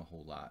game a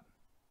whole lot.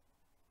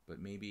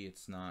 But maybe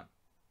it's not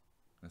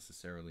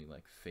necessarily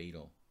like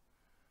fatal.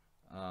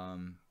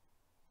 Knight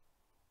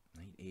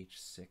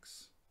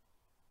h6.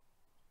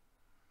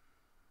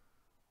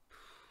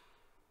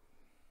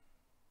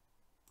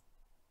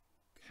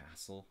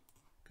 Castle.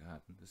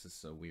 God, this is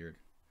so weird.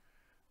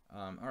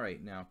 All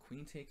right, now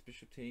queen takes,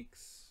 bishop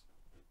takes.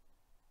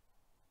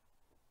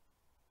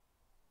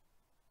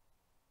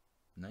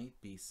 Knight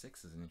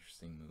b6 is an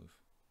interesting move.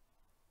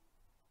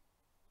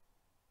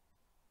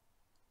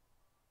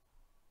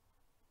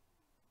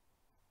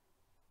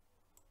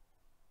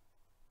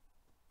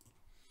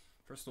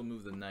 First we'll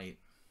move the knight.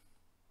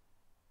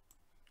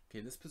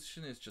 Okay, this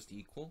position is just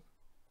equal.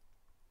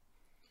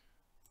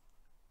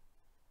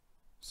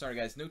 Sorry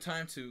guys, no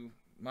time to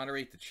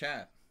moderate the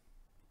chat.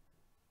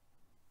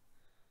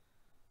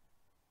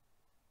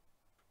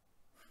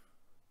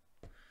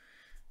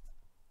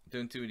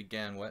 Don't do it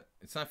again. What?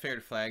 It's not fair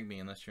to flag me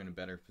unless you're in a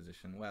better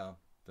position. Well,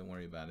 don't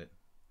worry about it.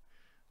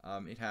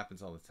 It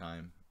happens all the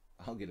time.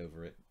 I'll get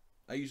over it.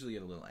 I usually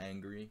get a little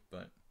angry,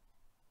 but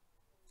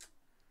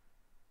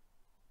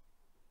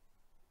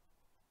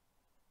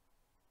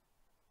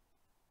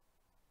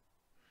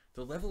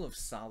the level of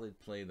solid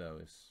play though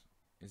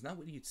is not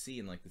what you'd see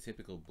in like the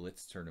typical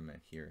blitz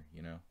tournament here,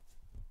 you know.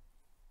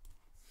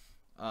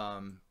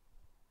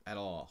 At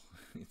all.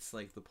 It's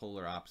like the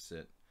polar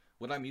opposite.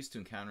 What I'm used to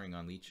encountering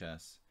on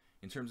lichess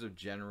in terms of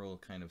general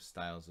kind of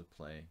styles of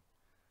play.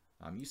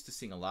 I'm used to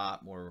seeing a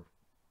lot more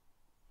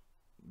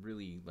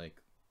really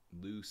like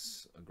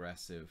loose,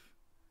 aggressive,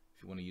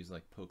 if you want to use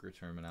like poker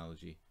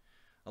terminology.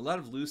 A lot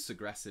of loose,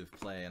 aggressive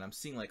play, and I'm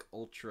seeing like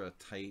ultra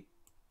tight,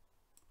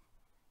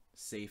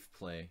 safe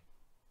play.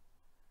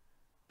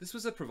 This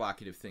was a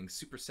provocative thing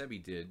Super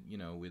Sebi did, you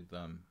know, with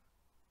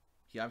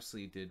he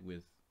obviously did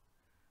with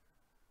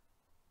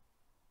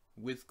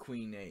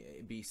queen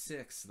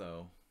b6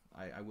 though.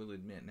 I will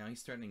admit. Now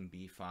he's starting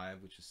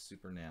b5, which is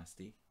super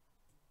nasty.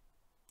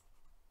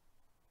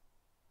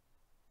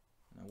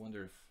 And I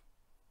wonder if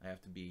I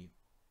have to be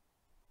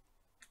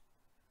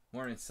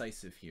more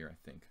incisive here,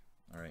 I think.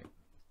 All right.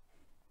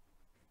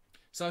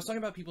 So I was talking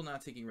about people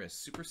not taking risks.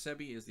 Super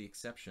Sebi is the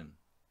exception.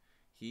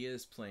 He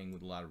is playing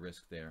with a lot of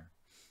risk there.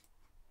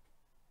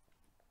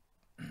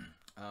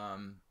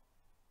 Okay,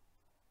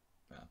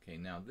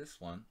 now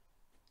this one.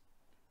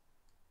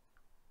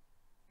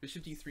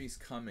 Bishop d3 is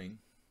coming.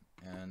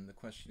 And the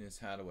question is,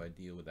 how do I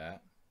deal with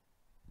that?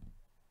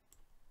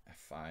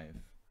 F5,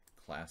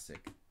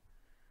 classic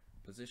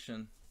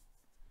position.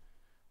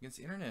 Against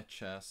internet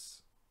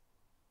chess,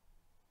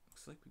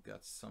 looks like we've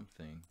got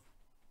something.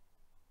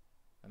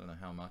 I don't know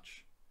how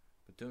much,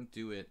 but don't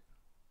do it.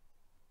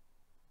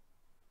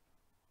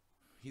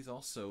 He's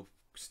also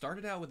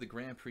started out with the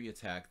Grand Prix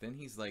attack, then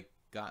he's like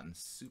gotten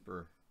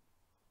super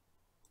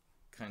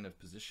kind of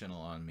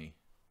positional on me.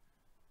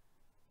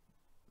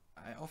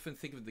 I often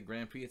think of the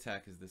Grand Prix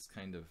attack as this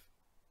kind of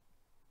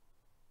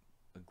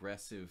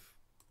aggressive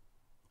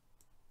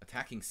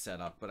attacking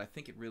setup, but I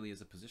think it really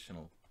is a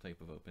positional type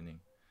of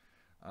opening.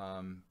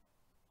 Now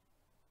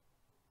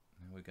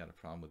we've got a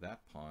problem with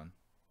that pawn.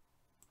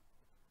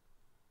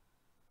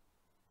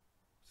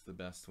 What's the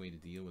best way to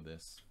deal with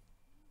this?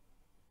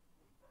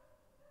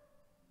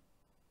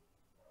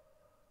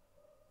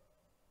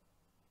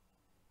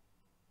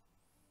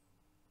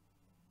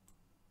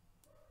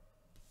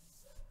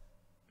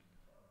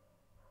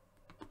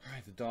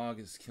 Alright, the dog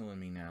is killing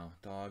me now.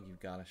 Dog, you've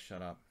got to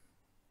shut up.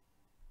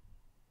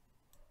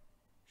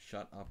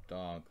 Shut up,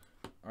 dog.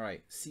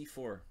 Alright,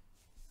 c4.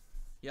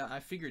 Yeah,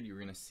 I figured you were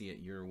going to see it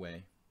your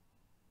way,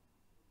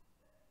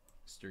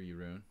 Mr.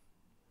 Yeroon.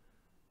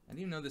 I didn't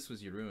even know this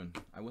was Yeroon.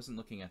 I wasn't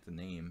looking at the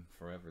name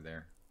forever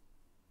there.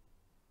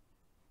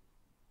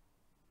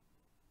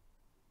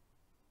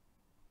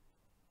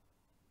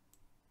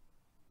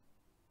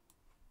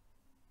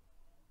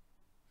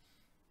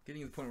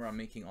 Getting to the point where I'm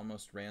making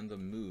almost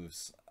random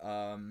moves.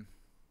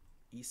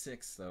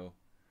 E6 though.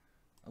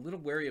 A little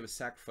wary of a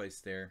sacrifice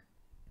there,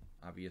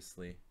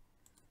 obviously.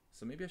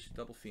 So maybe I should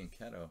double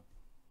fianchetto.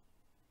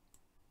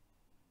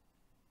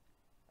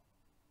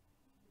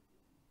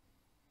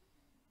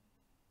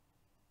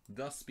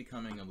 Thus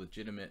becoming a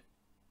legitimate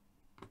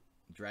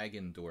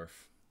dragon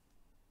dwarf.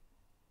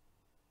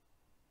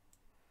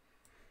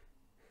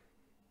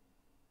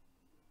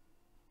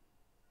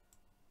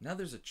 Now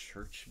there's a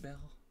church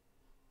bell.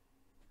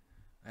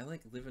 I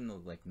like live in the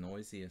like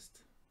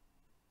noisiest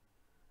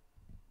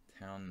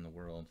pawn in the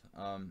world.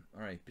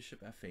 Alright,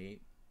 bishop f8.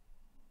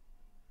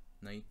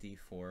 Knight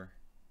d4.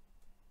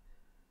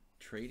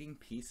 Trading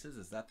pieces,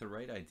 is that the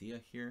right idea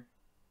here?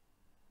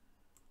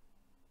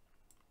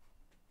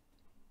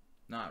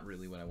 Not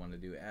really what I want to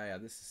do. Yeah,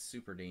 this is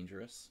super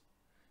dangerous.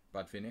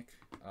 Botvinnik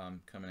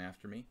coming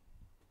after me.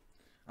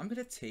 I'm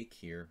going to take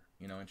here,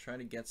 you know, and try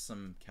to get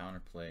some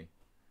counterplay.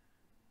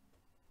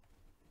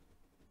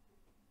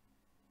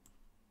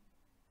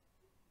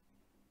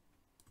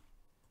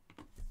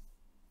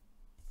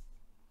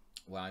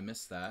 Well, I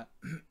missed that.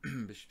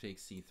 Bishop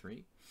takes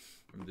c3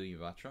 from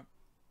Dulyavatra.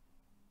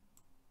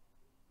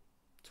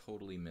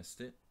 Totally missed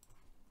it.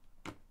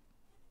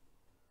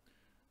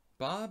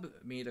 Bob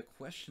made a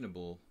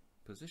questionable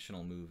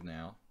positional move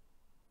now,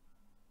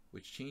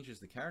 which changes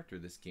the character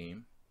of this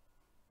game.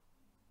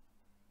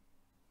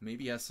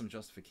 Maybe he has some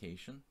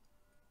justification.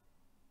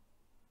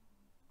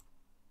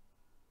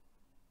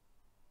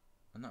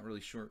 I'm not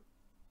really sure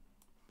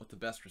what the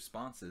best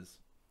response is.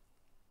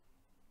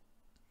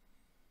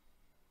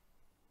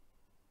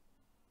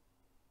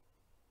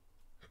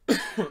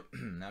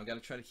 Now I've got to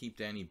try to keep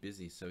Danny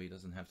busy so he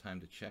doesn't have time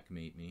to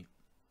checkmate me.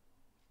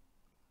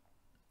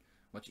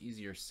 Much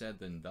easier said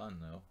than done,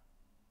 though.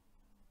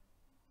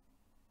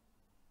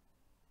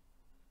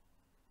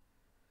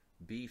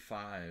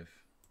 B5.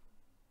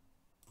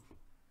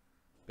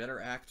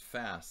 Better act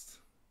fast.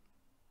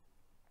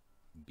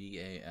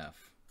 BAF.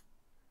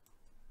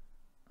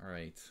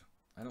 Alright.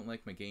 I don't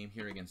like my game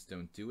here against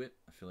Don't Do It.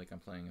 I feel like I'm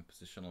playing a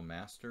positional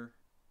master.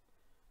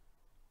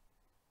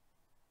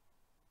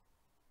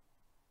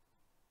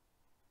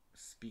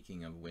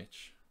 Speaking of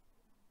which,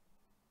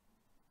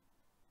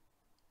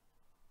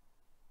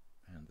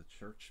 and the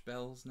church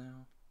bells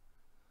now?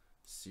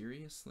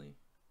 Seriously?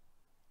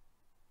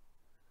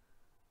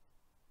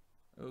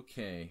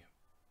 Okay.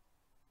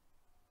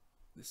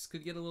 This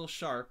could get a little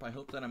sharp. I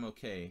hope that I'm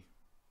okay.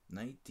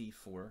 Knight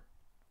d4.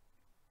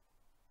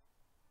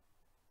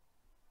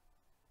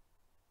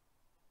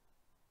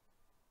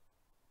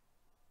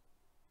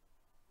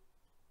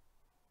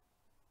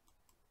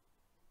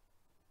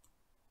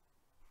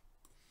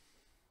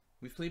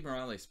 We've played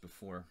Morales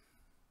before.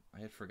 I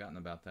had forgotten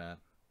about that.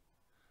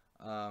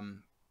 I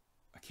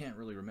can't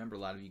really remember a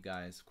lot of you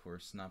guys, of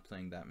course, not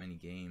playing that many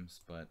games,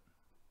 but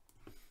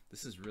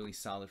this is really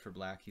solid for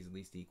black. He's at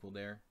least equal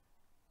there.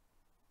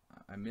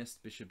 I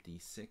missed bishop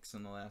d6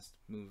 on the last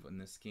move in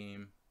this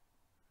game,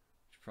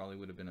 which probably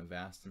would have been a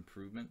vast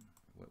improvement,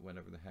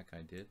 whatever the heck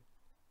I did.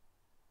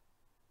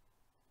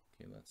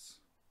 Okay,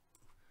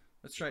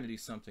 let's try to do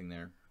something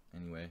there.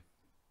 Anyway,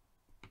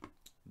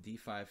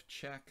 d5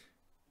 check.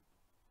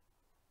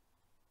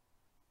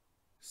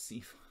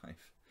 c5.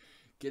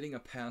 Getting a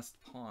passed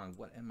pawn.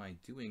 What am I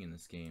doing in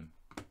this game?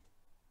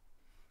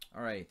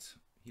 Alright.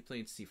 He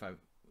played c5.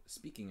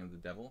 Speaking of the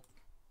devil.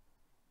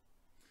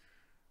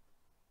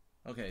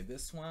 Okay,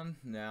 this one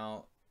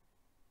now.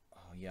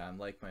 Oh yeah, I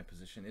like my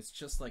position. It's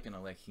just like an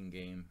Alekhine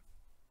game.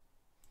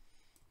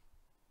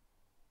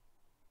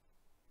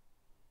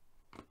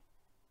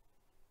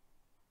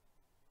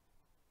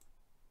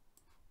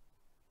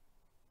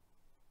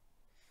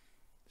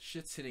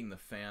 Shit's hitting the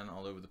fan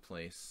all over the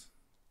place.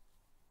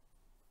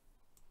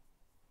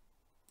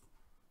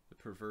 The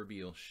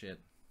proverbial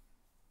shit.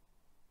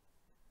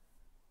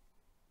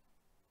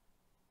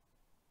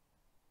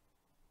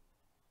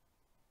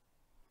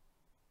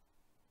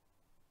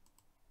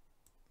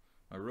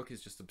 My rook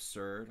is just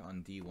absurd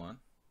on d1.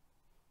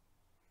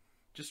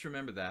 Just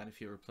remember that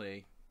if you ever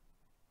play...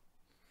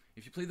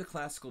 If you play the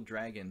classical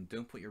dragon,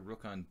 don't put your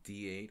rook on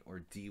d8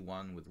 or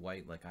d1 with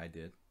white like I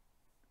did.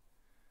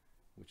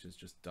 Which is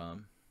just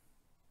dumb.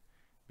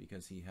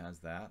 Because he has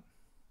that.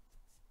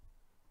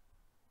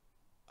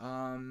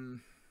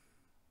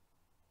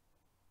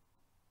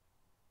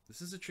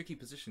 This is a tricky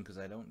position because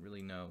I don't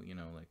really know, you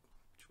know, like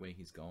which way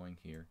he's going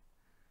here.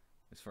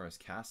 As far as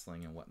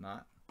castling and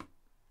whatnot.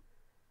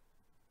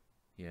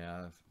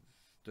 Yeah,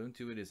 Don't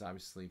Do It is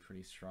obviously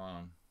pretty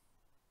strong.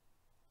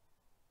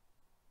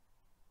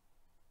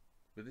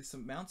 But this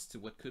amounts to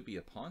what could be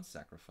a pawn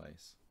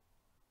sacrifice.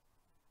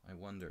 I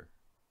wonder.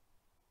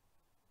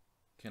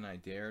 Can I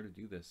dare to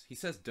do this? He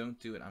says don't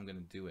do it, I'm going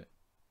to do it.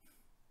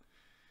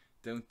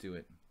 Don't do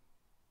it.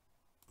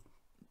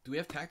 Do we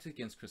have tactics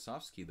against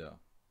Krasovsky, though?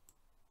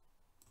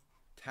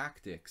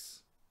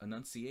 Tactics.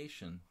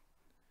 Enunciation.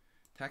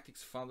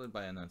 Tactics followed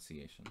by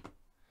enunciation.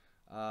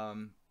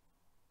 Man,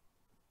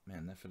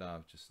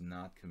 Nefedov just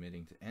not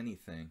committing to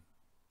anything.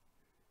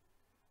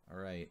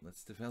 Alright,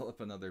 let's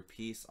develop another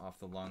piece off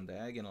the long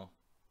diagonal.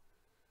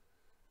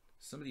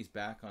 Somebody's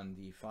back on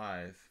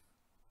d5.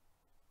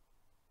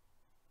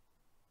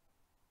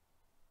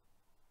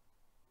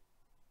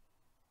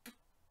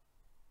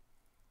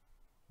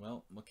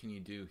 Well, what can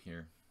you do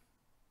here?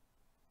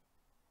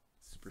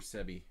 Super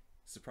Sebi.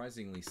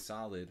 Surprisingly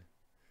solid,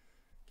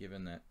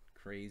 given that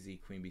crazy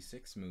queen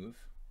b6 move.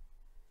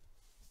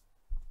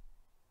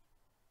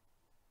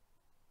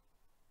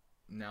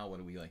 Now what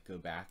do we like, go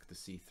back to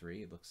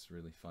c3? It looks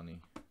really funny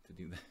to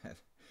do that.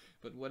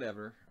 But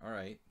whatever.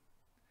 Alright.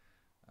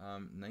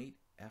 Knight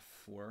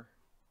f4.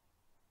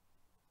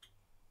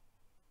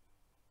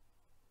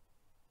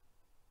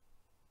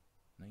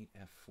 Knight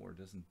f4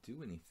 doesn't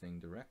do anything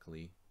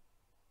directly,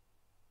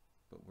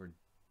 but we're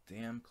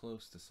damn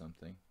close to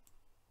something.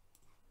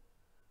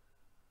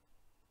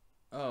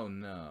 Oh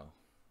no.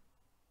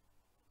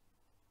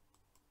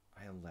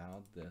 I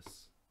allowed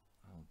this.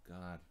 Oh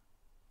god.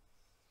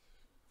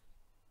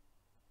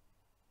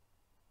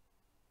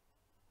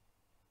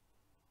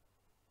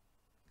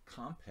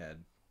 Comped.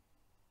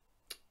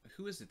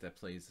 Who is it that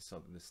plays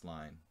this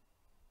line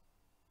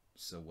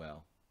so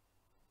well?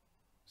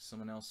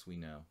 Someone else we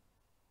know.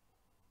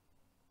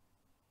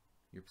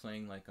 You're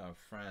playing like our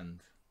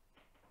friend.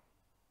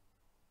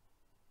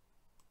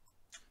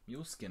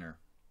 Mule Skinner.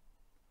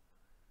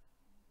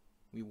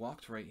 We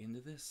walked right into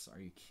this? Are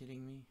you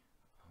kidding me?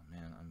 Oh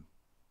man,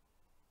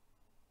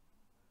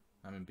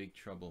 I'm in big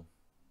trouble.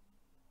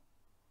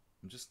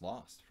 I'm just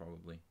lost,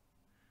 probably.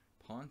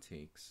 Pawn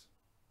takes.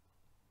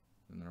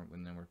 And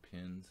then we're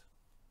pinned.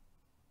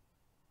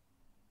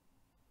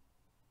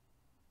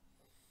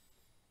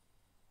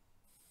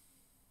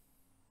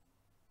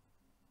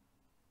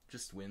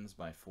 Just wins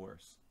by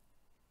force.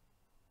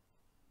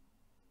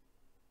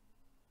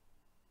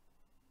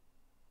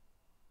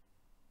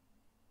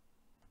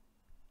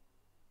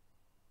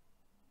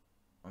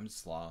 I'm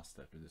just lost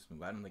after this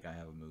move. I don't think I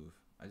have a move.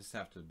 I just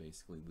have to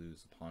basically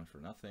lose a pawn for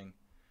nothing,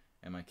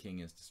 and my king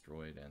is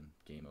destroyed and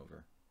game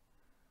over.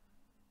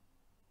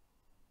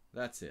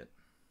 That's it.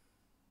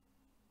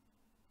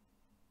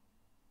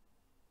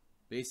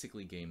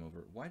 Basically game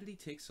over. Why did he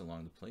take so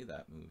long to play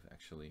that move,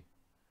 actually?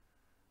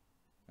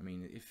 I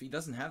mean, if he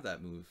doesn't have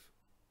that move,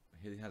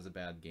 he has a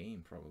bad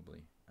game,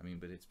 probably. I mean,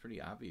 but it's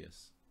pretty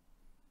obvious.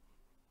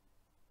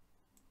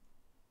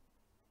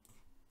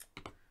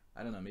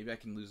 I don't know, maybe I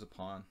can lose a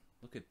pawn.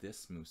 Look at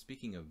this move.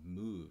 Speaking of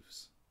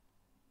moves,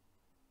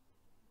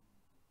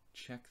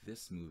 check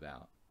this move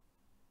out.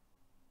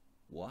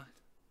 What?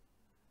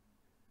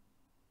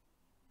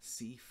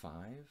 C5?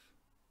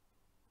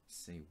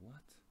 Say what?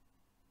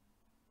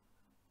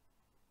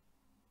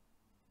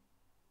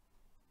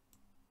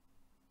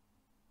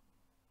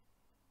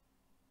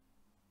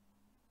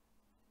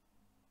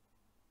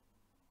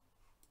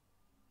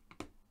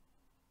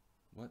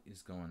 What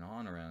is going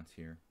on around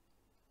here?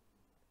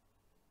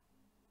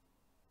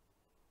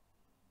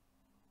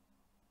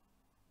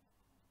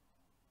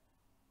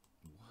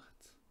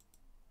 What?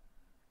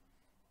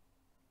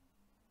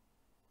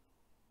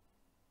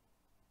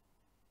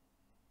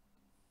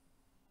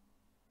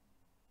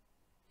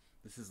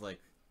 This is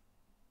like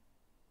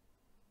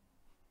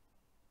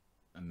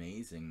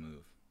amazing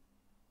move.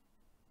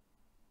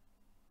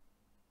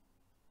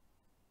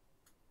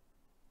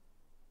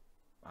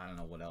 I don't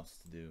know what else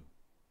to do.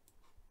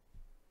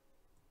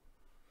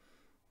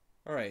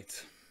 All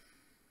right.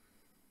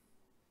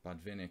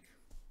 Botvinnik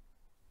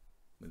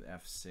with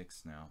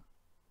f6 now.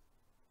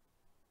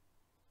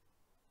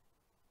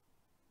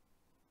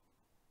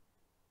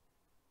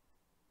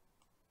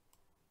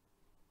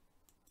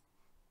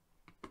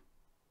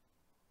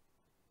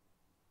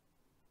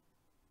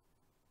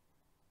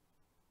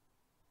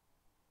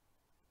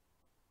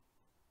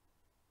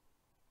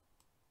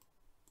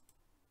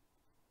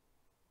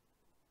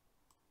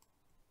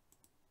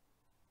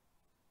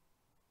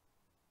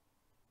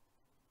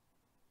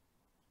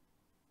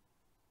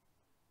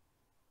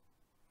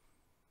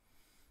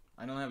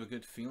 I don't have a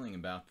good feeling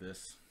about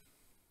this.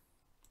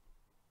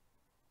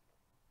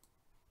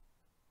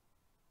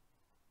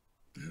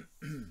 Do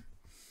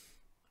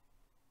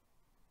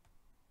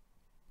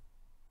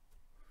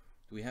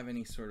we have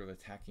any sort of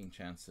attacking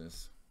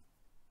chances?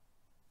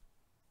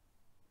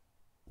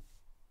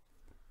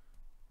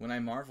 When I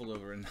marveled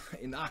over an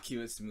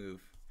innocuous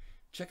move,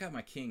 check out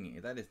my king.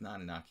 That is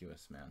not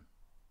innocuous, man.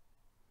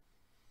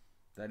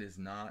 That is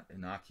not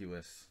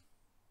innocuous.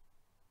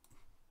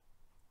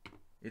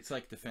 It's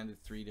like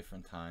defended 3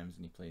 different times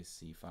and he plays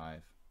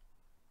c5.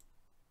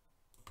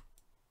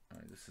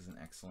 Alright, this is an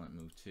excellent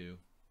move too.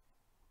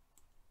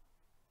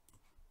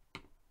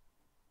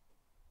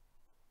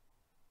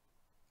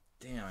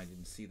 Damn, I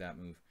didn't see that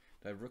move.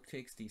 Do I have rook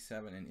takes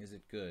d7 and is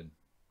it good?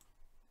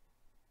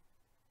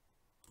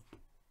 I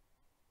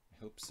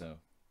hope so.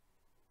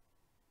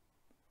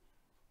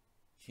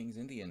 King's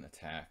Indian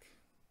attack.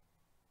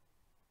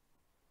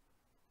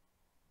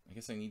 I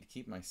guess I need to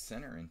keep my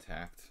center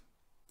intact.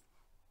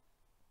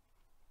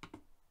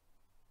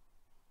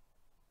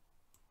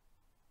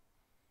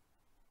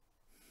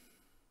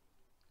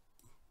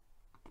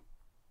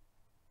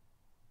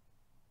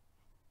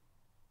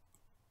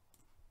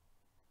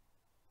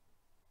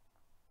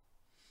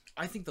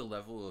 I think the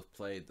level of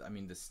play, I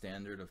mean the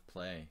standard of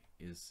play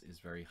is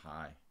very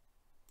high.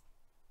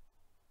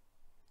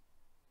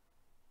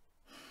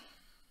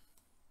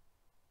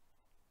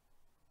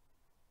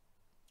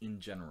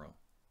 In general.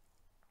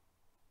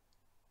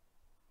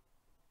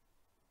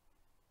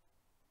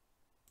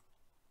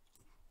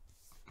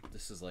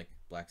 This is like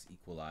black's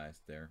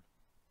equalized there.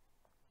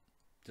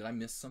 Did I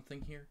miss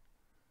something here?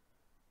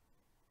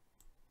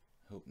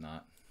 Hope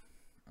not.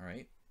 All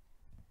right.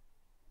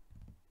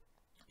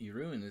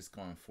 Irun is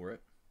going for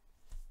it.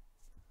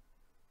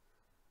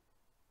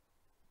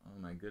 Oh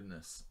my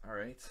goodness. All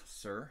right,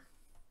 sir.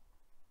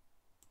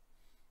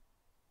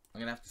 I'm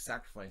gonna have to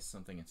sacrifice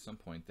something at some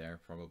point there,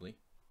 probably.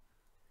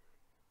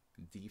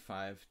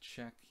 D5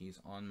 check. He's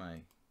on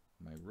my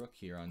rook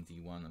here on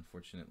D1,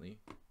 unfortunately.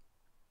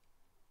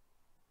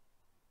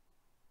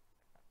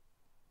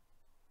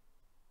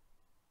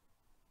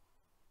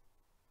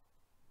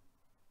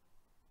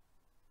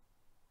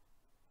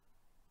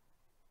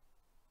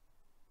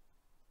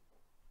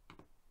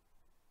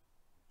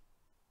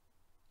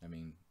 I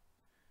mean,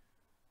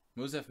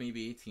 Mozef may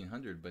be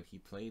 1800, but he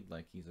played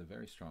like he's a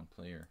very strong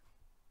player.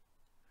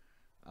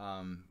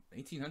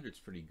 1800 is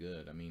pretty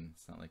good. I mean,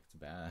 it's not like it's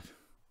bad.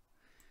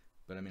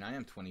 But I mean, I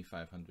am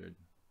 2500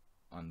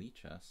 on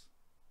lichess,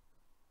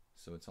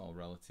 so it's all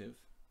relative.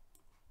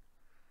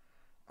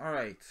 All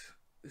right,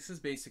 this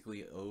is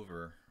basically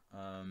over.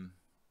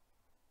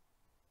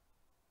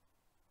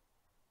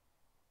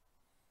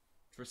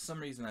 For some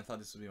reason, I thought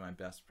this would be my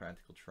best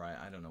practical try.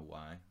 I don't know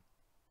why.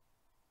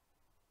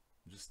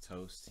 I'm just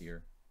toast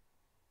here.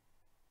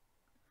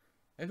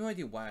 I have no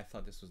idea why I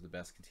thought this was the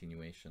best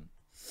continuation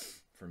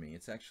for me.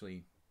 It's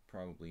actually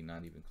probably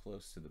not even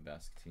close to the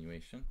best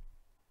continuation.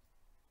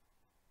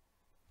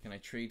 Can I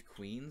trade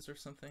queens or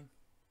something?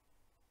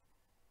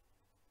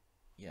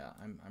 Yeah,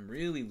 I'm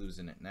really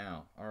losing it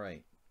now. All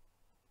right.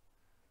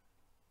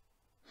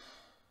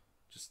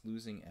 Just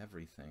losing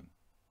everything.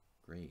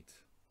 Great.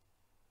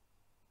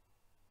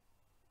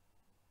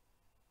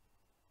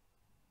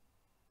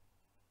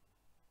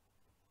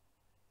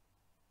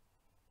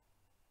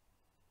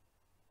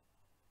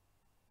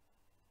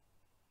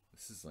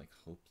 This is like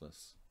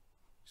hopeless.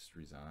 Just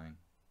resign.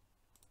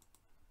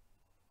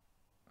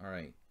 All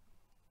right.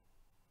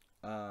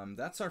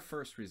 That's our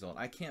first result.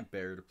 I can't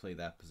bear to play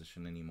that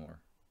position anymore.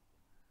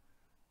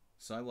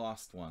 So I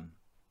lost one.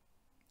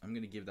 I'm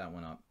going to give that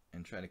one up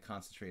and try to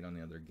concentrate on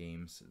the other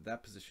games.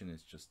 That position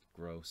is just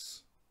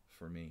gross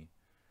for me.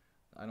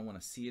 I don't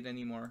want to see it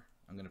anymore.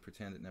 I'm going to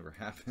pretend it never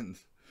happened.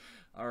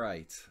 All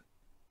right.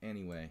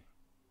 Anyway,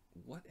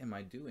 what am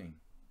I doing?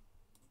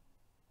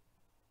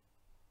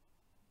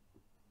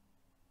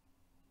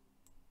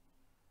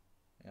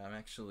 Yeah, I'm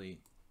actually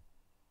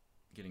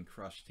getting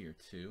crushed here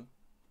too.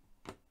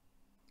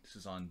 This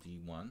is on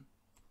D1.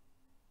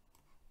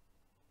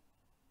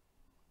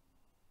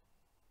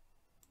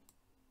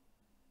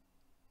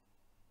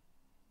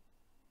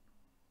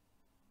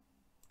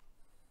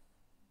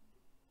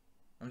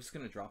 I'm just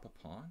going to drop a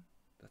pawn.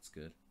 That's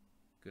good.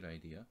 Good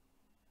idea.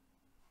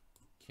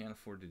 Can't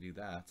afford to do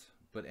that.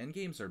 But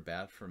endgames are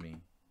bad for me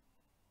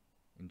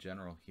in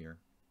general here.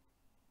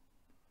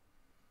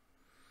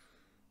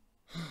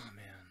 Oh,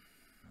 man.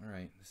 All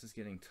right, this is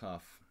getting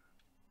tough.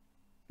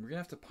 We're going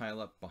to have to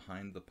pile up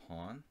behind the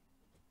pawn,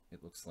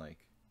 it looks like.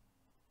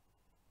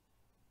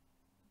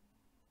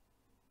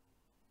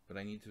 But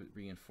I need to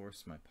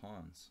reinforce my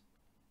pawns.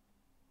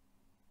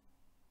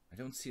 I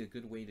don't see a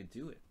good way to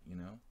do it, you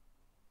know?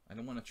 I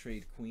don't want to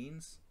trade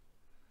queens.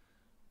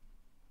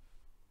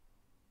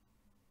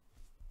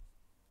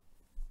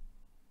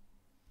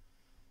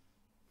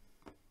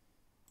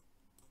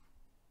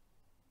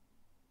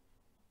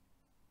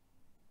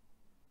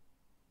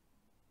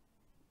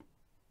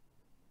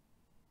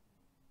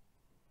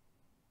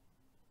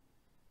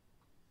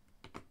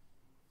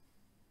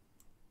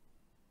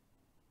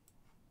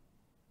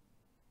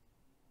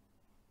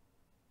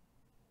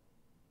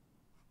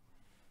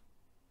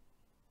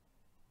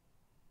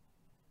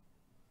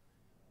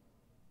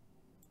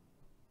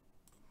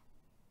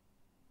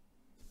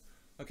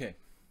 Okay,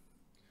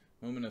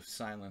 moment of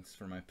silence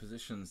for my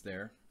positions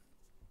there.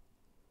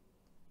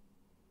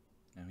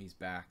 Now he's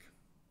back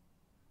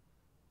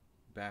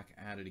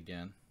at it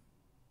again.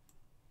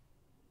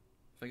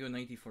 If I go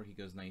knight d4, he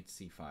goes knight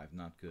c5.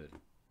 Not good.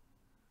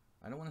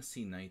 I don't want to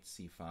see knight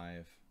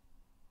c5.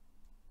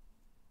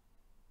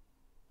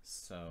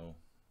 So,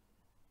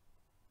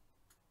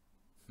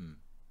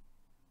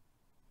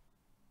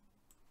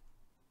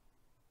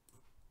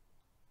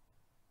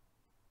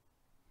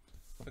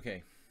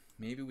 okay,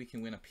 maybe we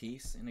can win a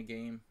piece in a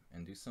game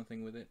and do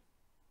something with it.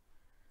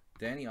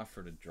 Danny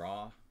offered a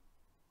draw.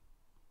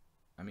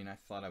 I mean, I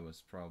thought I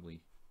was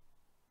probably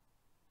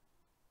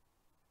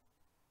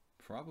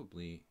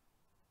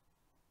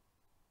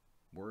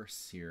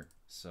worse here,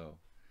 so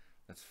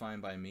that's fine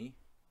by me.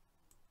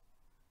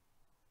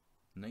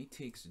 Knight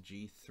takes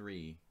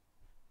g3.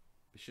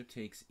 Bishop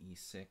takes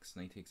e6.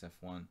 Knight takes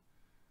f1.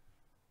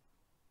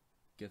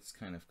 Gets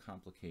kind of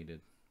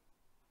complicated.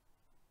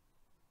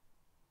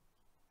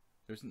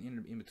 There's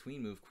an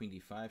in-between move, queen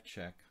d5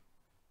 check.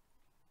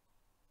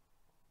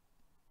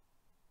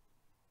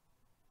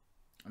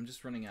 I'm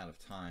just running out of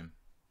time.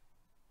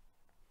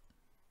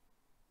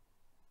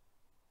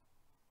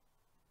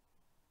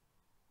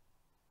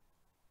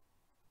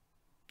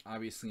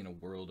 Obviously in a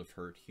world of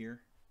hurt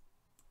here.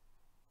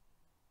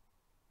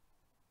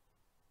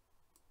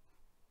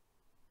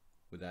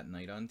 With that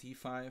knight on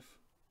d5.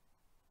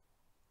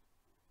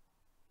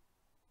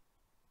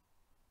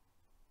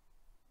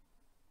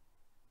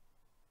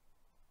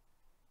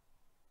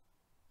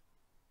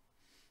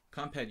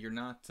 Comped, you're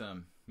not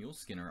Mule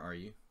Skinner, are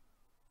you?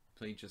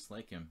 Played just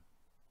like him.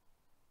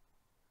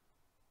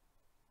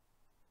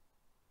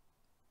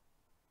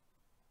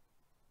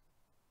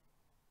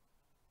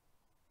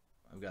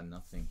 I've got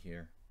nothing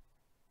here.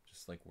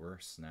 Just like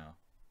worse now.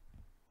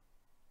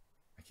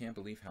 I can't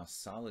believe how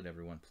solid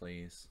everyone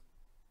plays.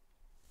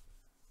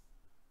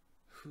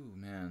 Whew,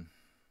 man.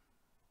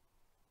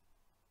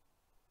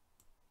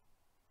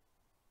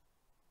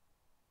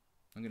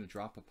 I'm going to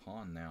drop a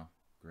pawn now.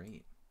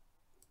 Great.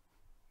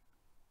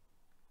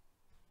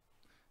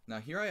 Now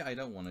here I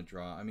don't want to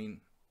draw. I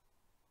mean,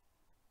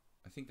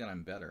 I think that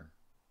I'm better.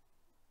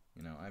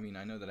 You know, I mean,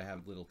 I know that I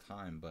have little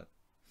time, but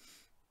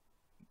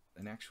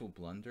an actual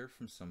blunder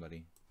from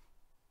somebody.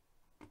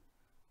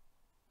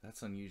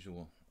 That's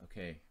unusual.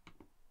 Okay.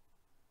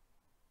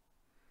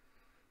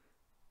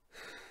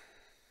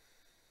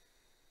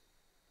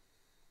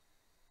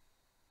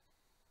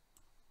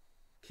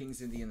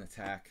 King's Indian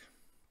attack.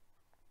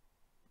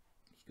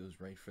 He goes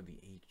right for the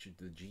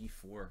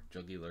G4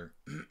 jugular.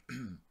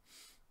 Am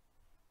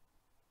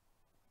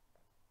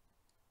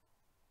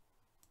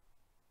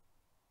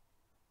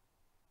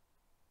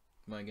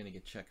I going to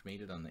get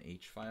checkmated on the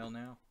H file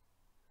now?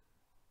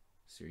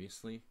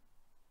 Seriously?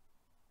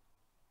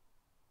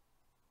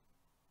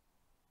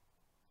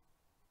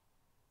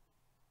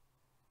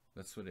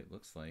 That's what it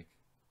looks like.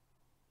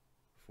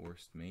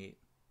 Forced mate.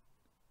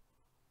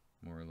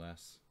 More or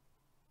less.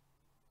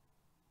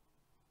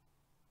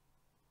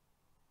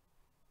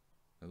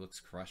 It looks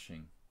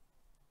crushing.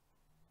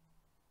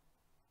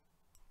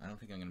 I don't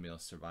think I'm going to be able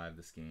to survive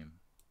this game.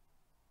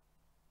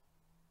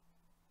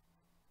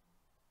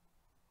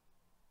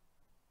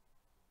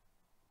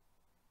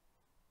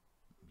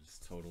 I'm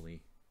just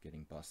totally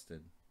getting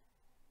busted.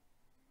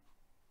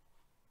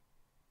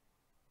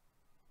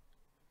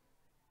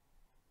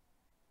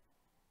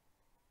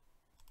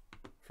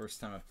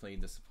 First time I've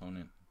played this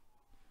opponent.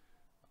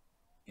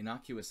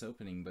 Innocuous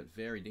opening, but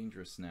very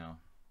dangerous now.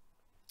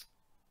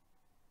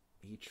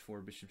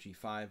 H4, bishop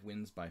g5,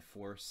 wins by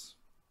force.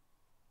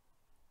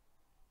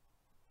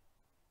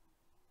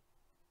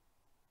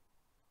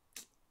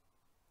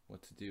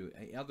 What to do?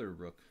 My other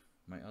rook.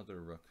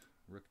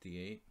 Rook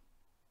d8.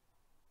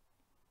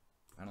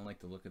 I don't like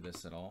the look of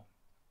this at all.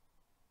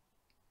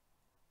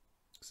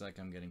 Looks like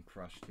I'm getting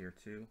crushed here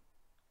too.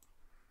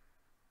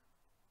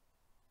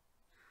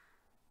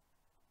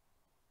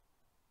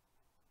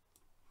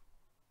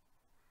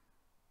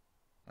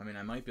 I mean,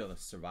 I might be able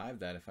to survive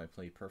that if I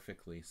play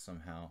perfectly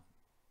somehow.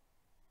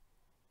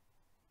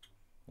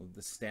 Well,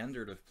 the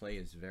standard of play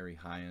is very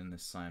high in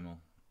this Simul.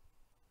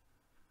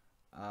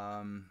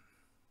 Under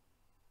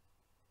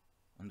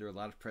a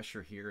lot of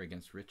pressure here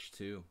against Rich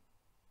too.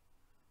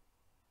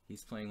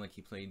 He's playing like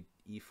he played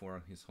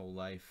e4 his whole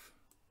life.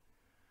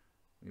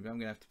 Maybe I'm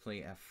gonna have to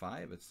play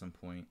f5 at some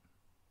point.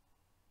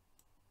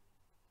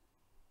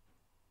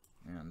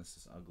 Man, this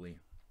is ugly.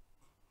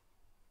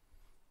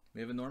 We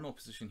have a normal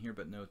position here,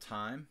 but no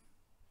time.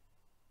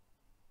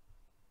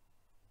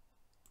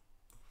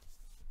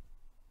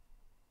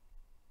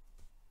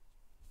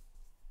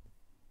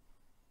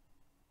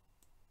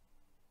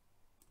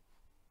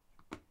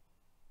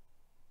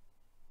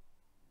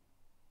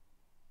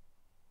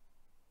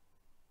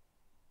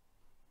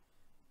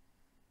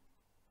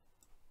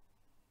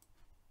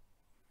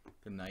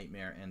 The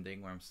nightmare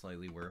ending where I'm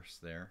slightly worse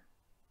there.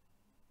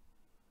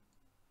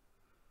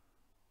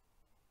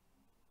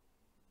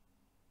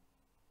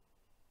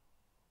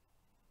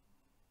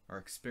 Our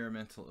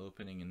experimental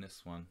opening in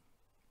this one.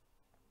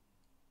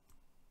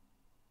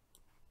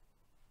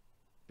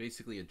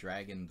 Basically a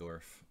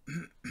Dragendorf.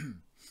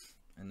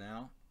 And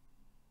now,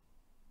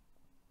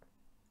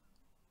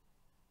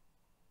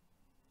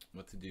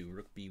 what to do?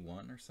 Rook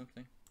b1 or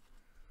something?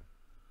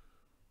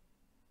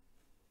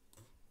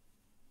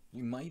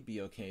 We might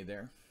be okay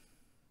there.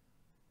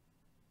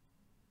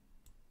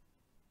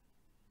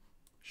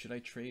 Should I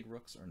trade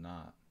rooks or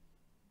not?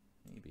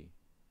 Maybe.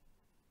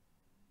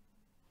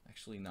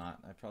 Actually not.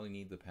 I probably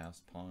need the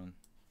passed pawn.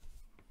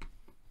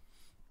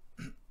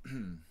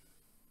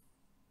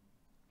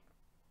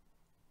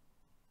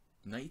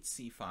 Knight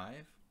c5.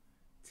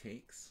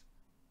 Takes,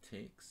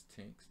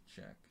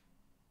 check.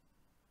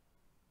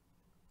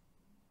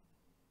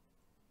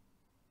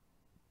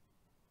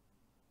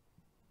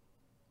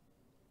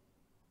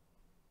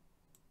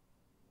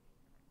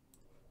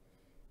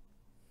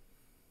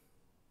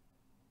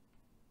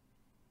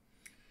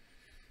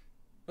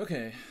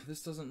 Okay,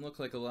 this doesn't look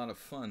like a lot of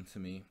fun to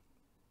me.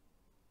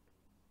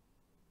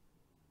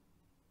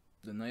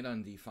 The knight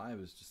on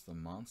d5 is just a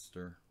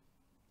monster.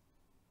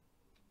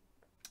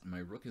 My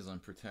rook is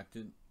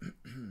unprotected.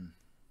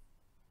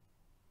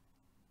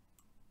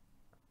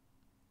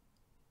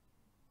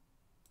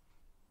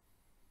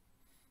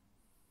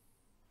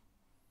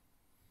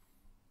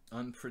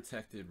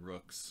 Unprotected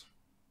rooks.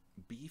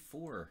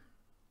 b4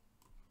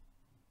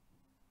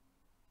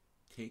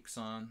 takes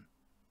on.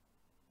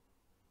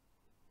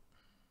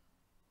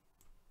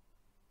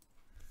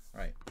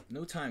 Alright,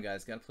 no time,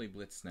 guys. Gotta play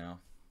blitz now.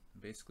 I'm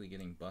basically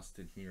getting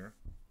busted here.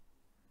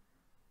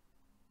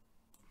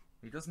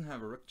 He doesn't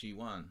have a rook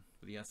g1,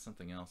 but he has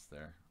something else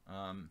there.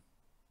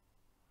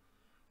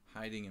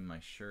 Hiding in my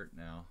shirt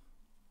now.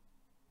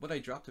 But I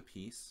dropped a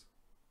piece.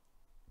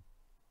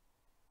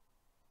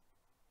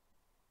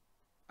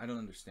 I don't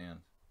understand.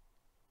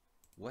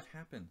 What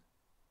happened?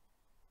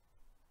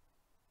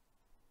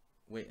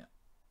 Wait,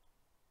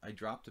 I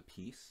dropped a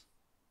piece?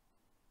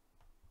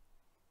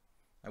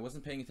 I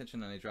wasn't paying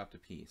attention and I dropped a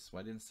piece.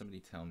 Why didn't somebody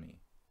tell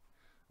me?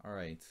 All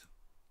right.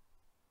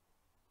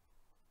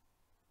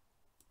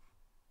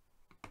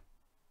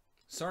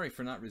 Sorry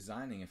for not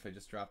resigning if I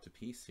just dropped a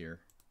piece here.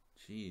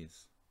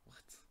 Jeez.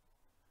 What?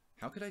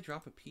 How could I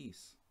drop a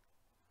piece?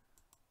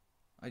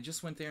 I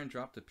just went there and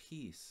dropped a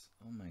piece.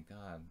 Oh my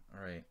god.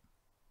 All right.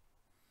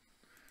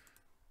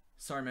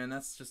 Sorry, man.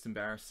 That's just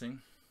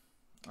embarrassing.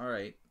 All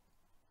right.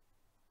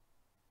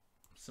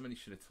 Somebody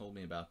should have told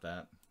me about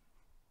that.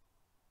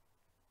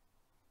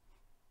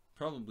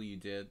 Probably you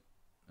did,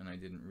 and I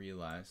didn't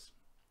realize.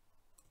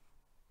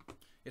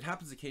 It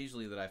happens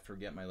occasionally that I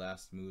forget my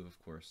last move, of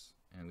course,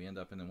 and we end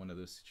up in one of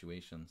those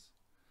situations.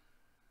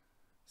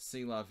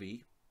 C'est la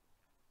vie.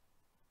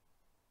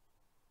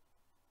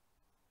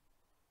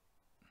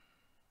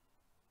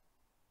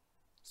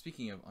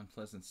 Speaking of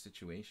unpleasant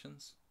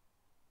situations,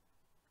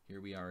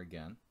 here we are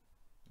again.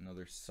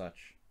 Another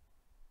such.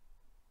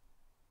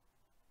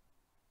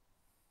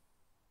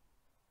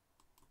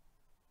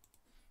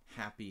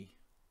 Happy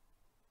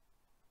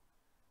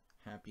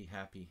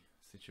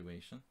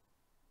situation.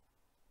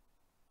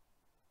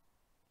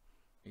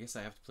 I guess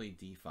I have to play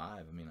d5.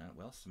 I mean,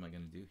 what else am I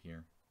going to do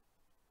here?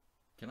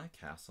 Can I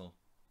castle?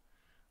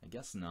 I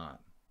guess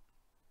not.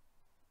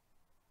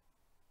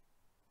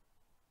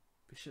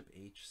 Bishop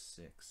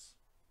h6.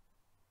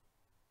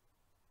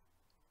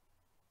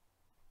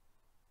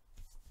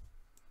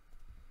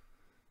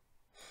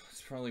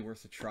 It's probably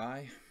worth a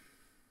try.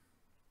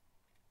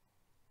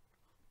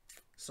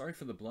 Sorry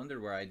for the blunder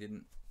where I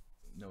didn't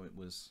know it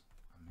was...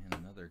 Oh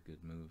man, another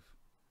good move.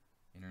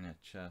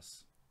 Internet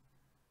chess.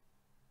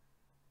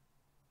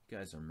 You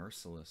guys are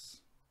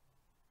merciless.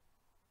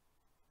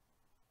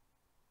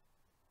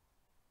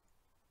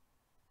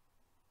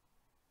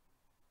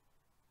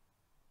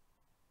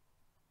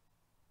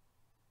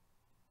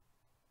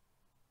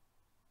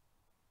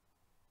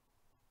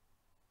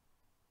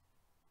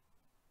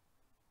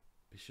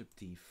 Bishop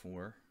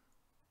d4.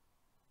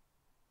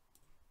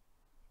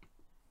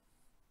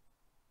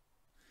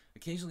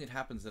 Occasionally it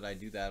happens that I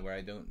do that where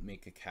I don't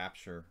make a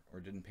capture or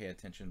didn't pay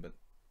attention, but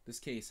this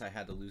case I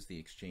had to lose the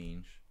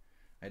exchange.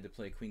 I had to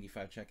play queen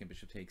d5 check and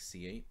bishop takes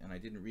c8, and I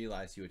didn't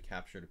realize you had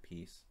captured a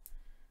piece.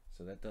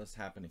 So that does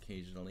happen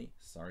occasionally.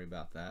 Sorry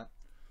about that.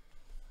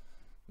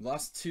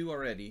 Lost 2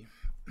 already.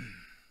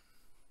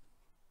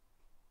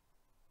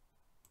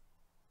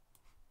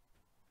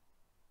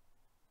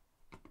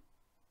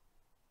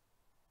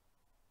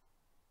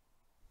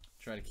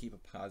 Try to keep a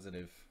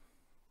positive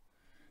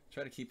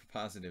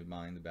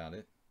mind about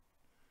it.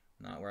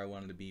 Not where I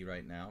wanted to be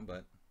right now,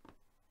 but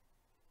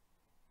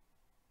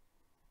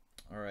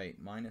all right,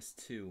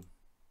 -2.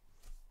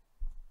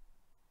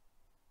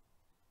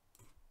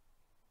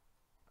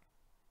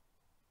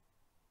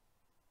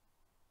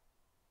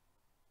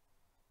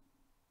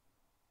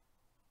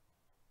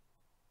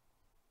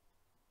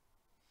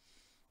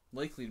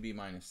 Likely to be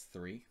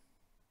 -3.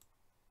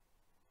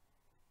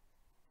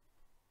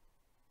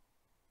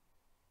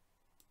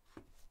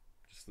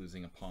 Just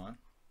losing a pawn.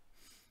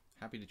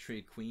 Happy to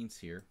trade queens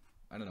here.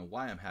 I don't know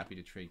why I'm happy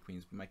to trade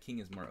queens, but my king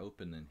is more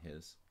open than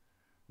his.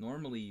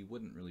 Normally, you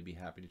wouldn't really be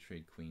happy to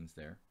trade queens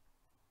there.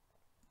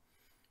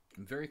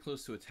 I'm very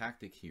close to a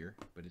tactic here,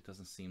 but it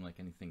doesn't seem like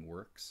anything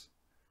works.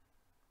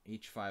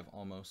 H5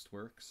 almost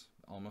works.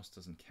 Almost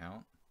doesn't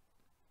count.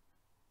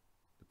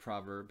 The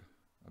proverb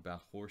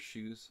about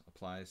horseshoes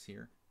applies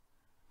here.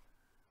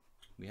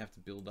 We have to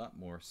build up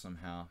more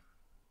somehow.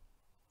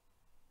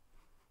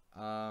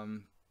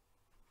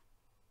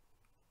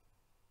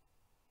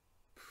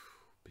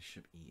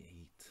 Bishop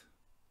e8,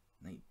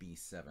 knight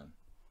b7.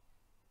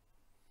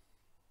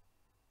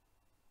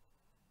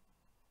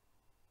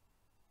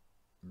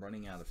 I'm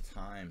running out of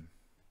time.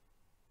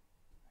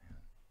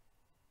 Man.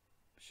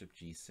 Bishop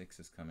g6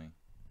 is coming.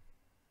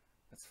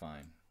 That's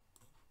fine.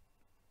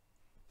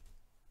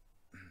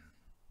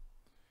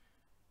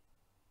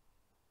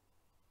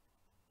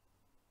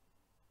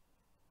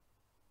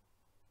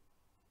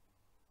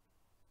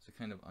 So I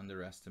kind of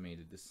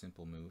underestimated this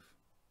simple move.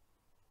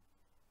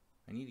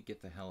 I need to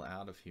get the hell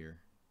out of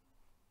here.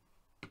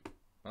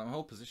 But my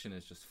whole position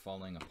is just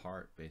falling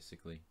apart,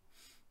 basically.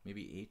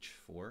 Maybe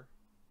h4.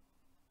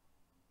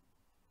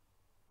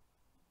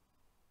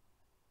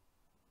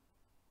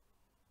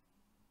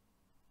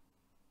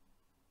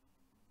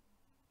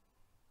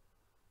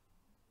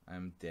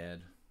 I'm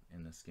dead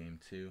in this game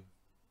too.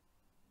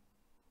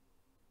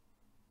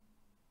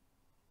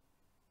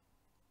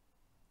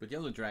 But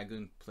Yellow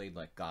Dragoon played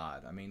like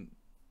God. I mean,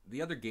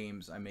 the other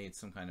games I made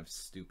some kind of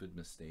stupid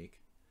mistake.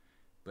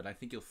 But I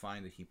think you'll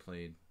find that he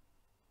played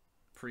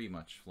pretty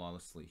much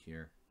flawlessly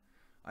here.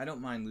 I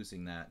don't mind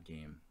losing that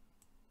game.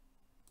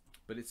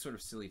 But it's sort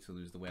of silly to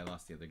lose the way I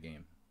lost the other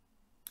game.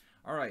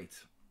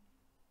 Alright.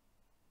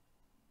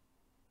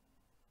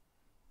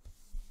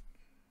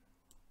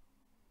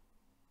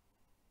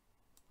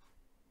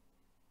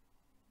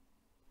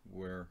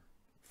 We're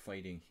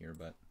fighting here,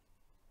 but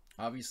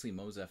Obviously,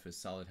 Mozef is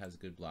solid, has a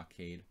good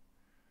blockade.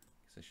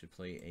 Guess I should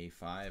play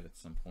a5 at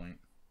some point.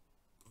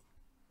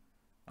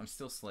 I'm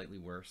still slightly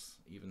worse,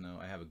 even though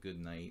I have a good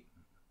knight.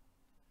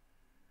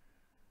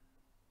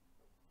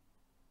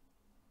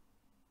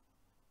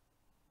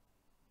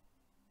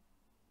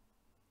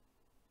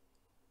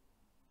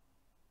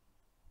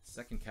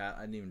 Second cat,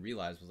 I didn't even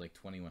realize was like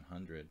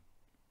 2100.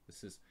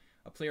 This is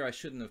a player I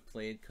shouldn't have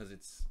played because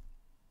it's...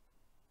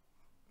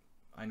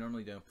 I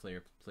normally don't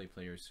play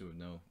players who have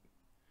no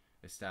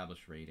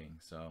established rating,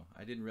 so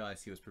I didn't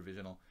realize he was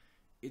provisional.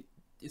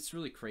 It's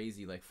really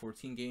crazy. Like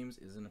 14 games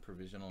isn't a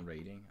provisional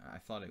rating. I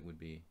thought it would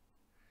be,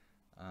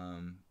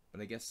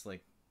 but I guess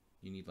like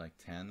you need like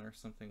 10 or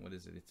something. What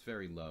is it? It's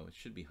very low. It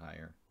should be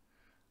higher.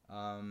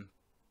 So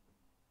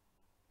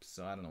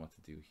I don't know what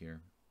to do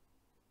here.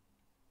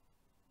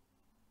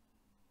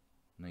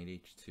 Knight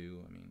h2.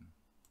 I mean,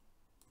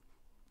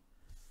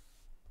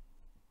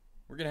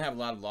 we're gonna have a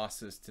lot of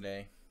losses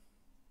today.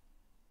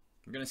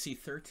 We're gonna see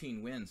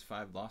 13 wins,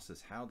 5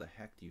 losses. How the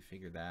heck do you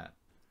figure that?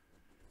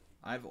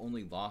 I've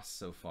only lost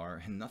so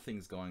far, and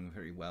nothing's going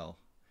very well.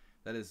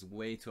 That is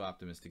way too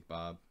optimistic,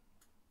 Bob.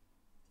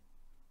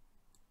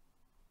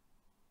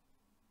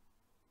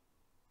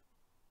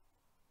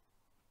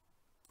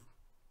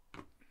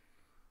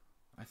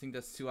 I think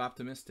that's too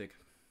optimistic.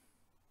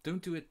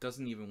 Don't do it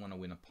doesn't even want to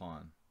win a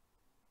pawn.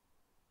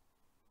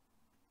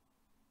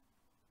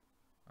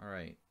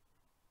 Alright.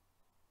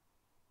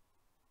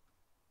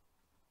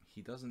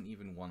 He doesn't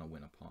even want to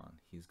win a pawn.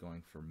 He's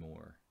going for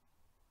more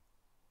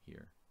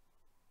here.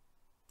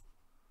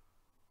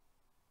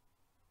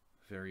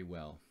 Very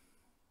well.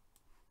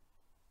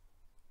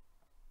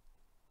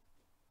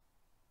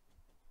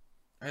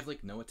 I have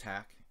like no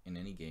attack in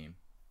any game.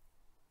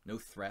 No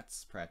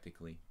threats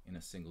practically in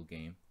a single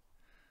game.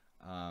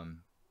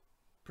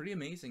 Pretty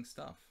amazing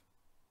stuff.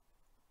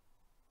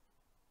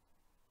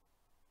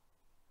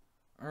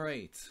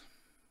 Alright.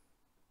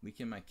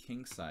 Weaken my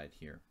king side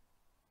here.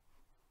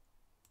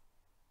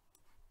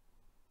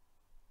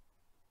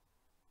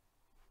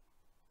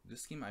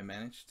 This game I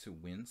managed to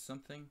win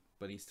something,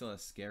 but he still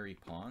has scary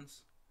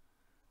pawns.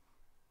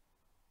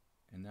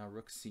 And now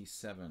rook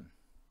c7.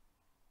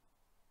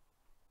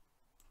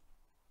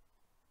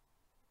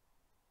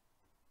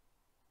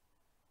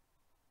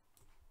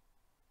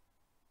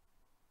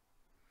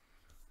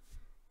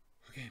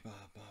 Okay, Bob.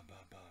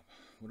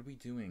 What are we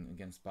doing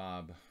against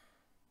Bob?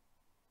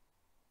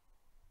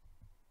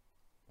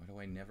 Why do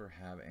I never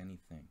have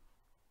anything?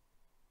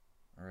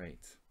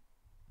 Alright.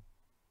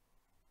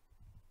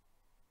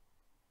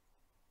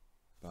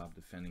 Bob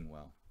defending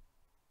well.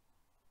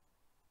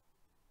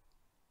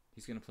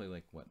 He's gonna play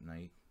like what,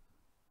 knight?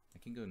 I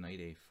can go knight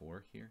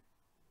a4 here.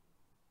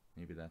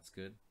 Maybe that's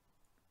good.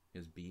 He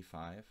has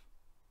b5.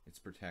 It's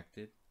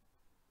protected.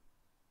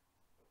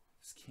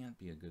 This can't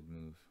be a good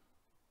move.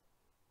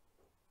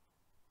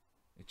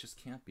 It just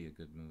can't be a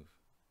good move.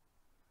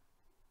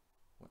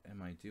 What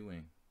am I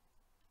doing?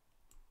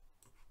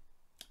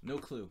 No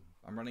clue.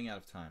 I'm running out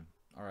of time.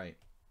 Alright.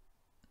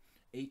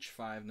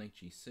 h5, knight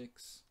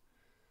g6.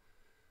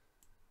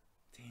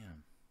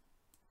 Damn.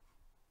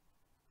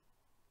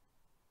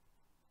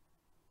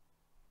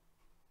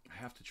 I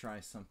have to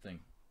try something.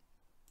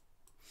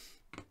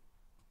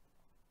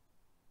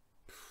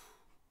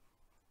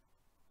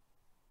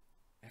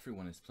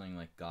 Everyone is playing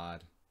like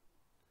God.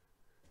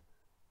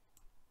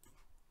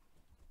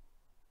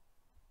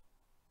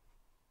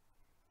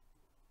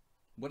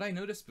 What I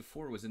noticed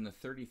before was in the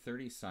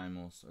 30-30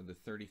 simuls, or the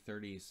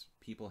 30-30s,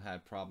 people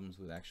had problems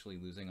with actually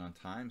losing on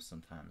time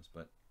sometimes,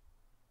 but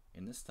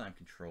in this time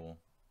control,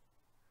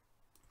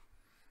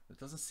 it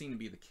doesn't seem to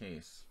be the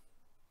case.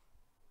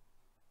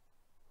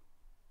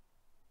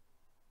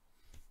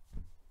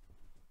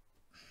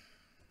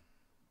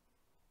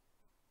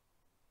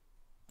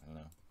 I don't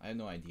know. I have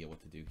no idea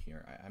what to do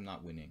here. I'm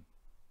not winning.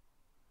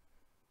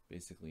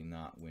 Basically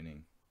not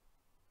winning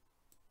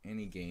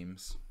any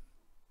games.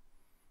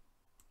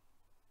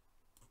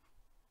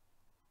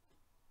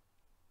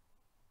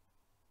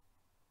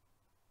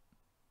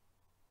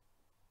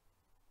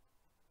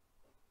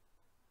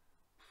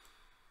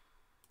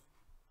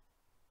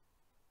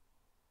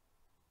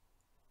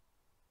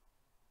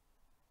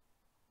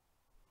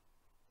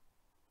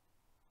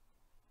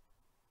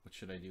 What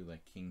should I do,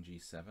 like king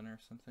g7 or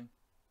something?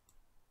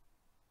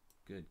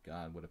 Good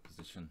God, what a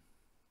position.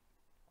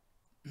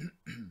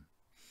 I'm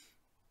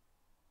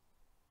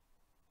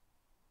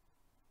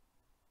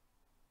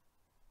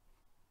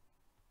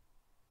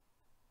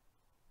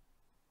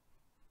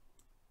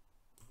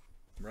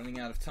running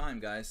out of time,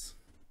 guys.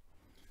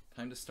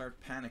 Time to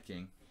start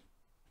panicking.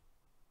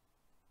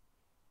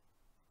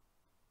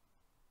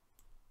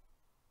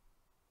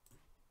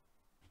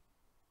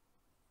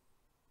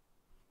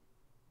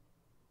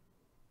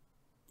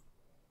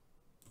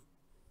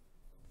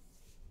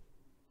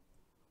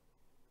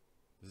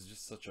 This is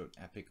just such an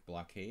epic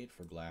blockade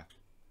for black.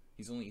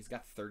 He's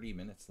got 30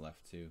 minutes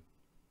left too.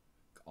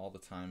 All the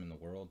time in the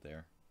world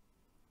there.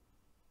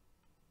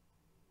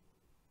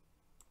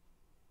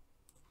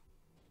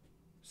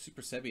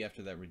 Super Sebi,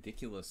 after that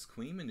ridiculous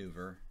queen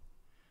maneuver,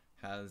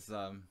 has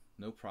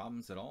no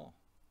problems at all.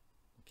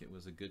 Like it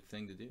was a good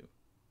thing to do.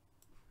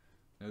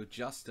 No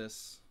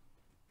justice.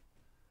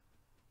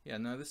 Yeah,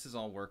 no, this is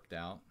all worked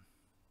out.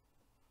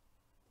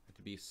 Have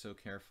to be so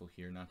careful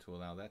here not to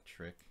allow that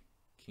trick.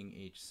 King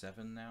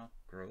h7 now.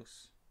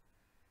 Gross.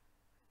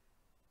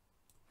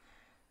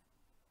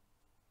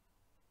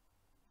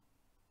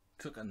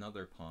 Took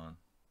another pawn.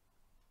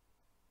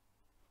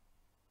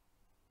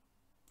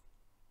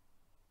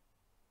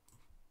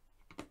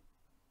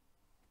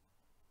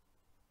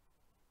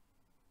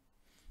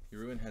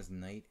 Yeroon has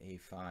knight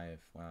a5.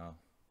 Wow.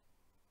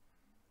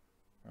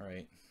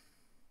 Alright.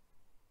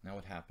 Now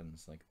what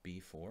happens? Like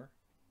b4?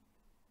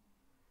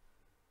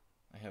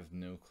 I have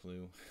no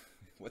clue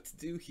what to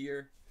do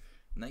here.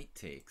 Knight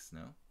takes,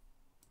 no?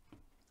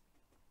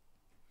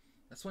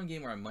 That's one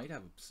game where I might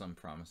have some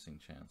promising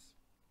chance.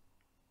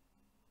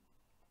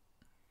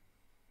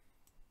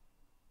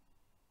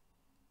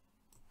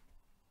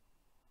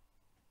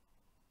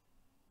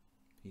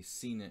 He's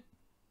seen it.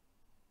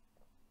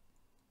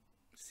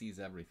 Sees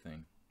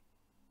everything.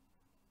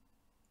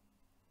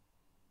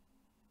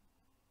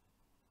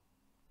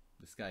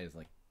 This guy is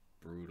like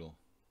brutal.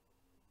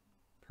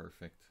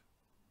 Perfect.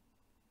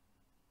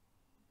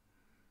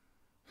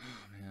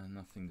 Oh man,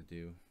 nothing to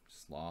do.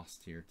 Just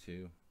lost here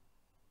too.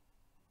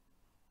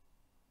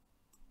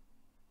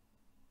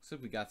 Looks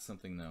like we got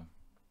something though.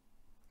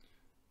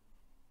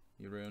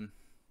 Yeroon.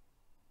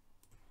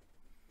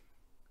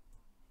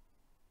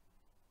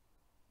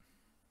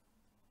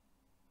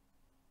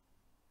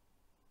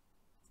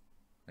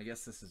 I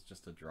guess this is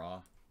just a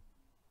draw.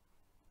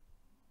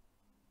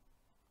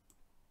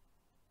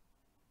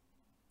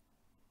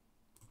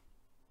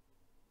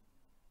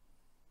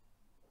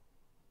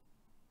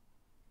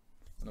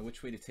 I don't know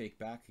which way to take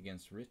back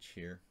against Rich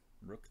here.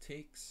 Rook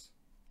takes.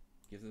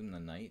 Gives him the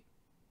knight.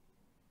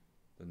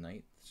 The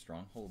knight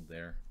stronghold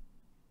there.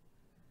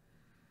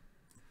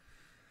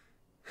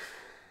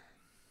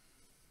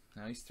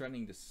 Now he's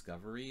threatening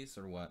discoveries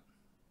or what?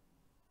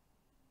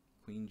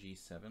 Queen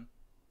g7.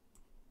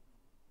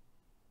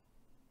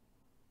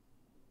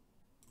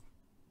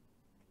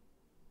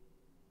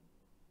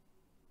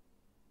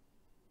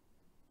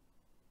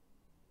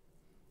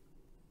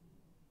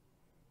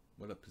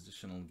 What a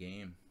positional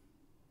game.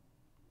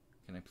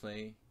 Can I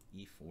play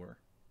e4?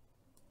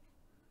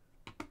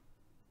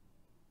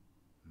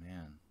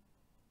 Man.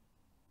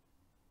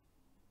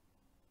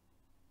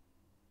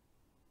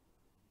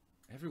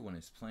 Everyone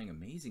is playing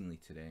amazingly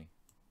today.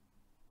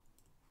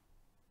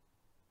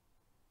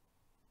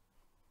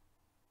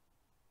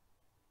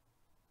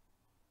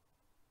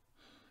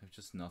 I have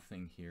just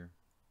nothing here.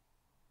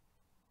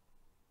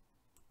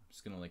 I'm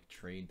just gonna like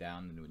trade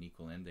down into an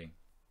equal ending.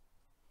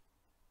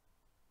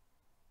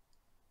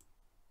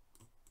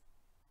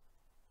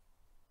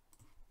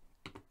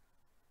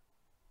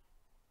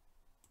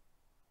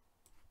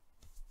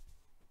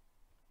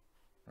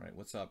 All right,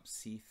 what's up?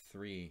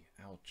 C3.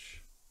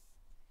 Ouch.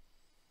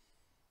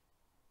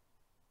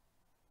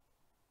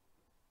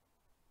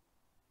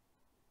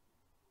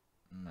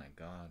 Oh my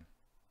god.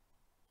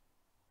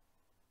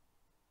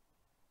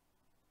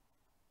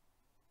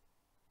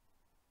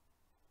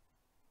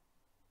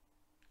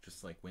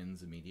 Just like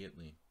wins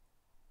immediately.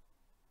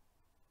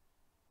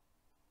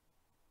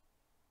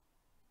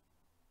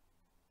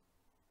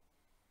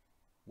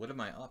 What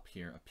am I up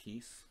here? A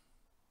piece?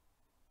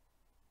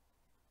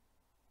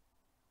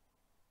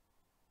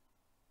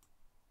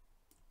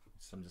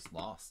 So I'm just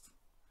lost.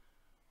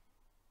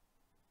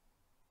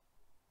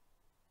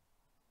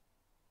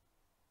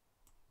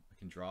 I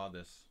can draw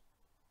this.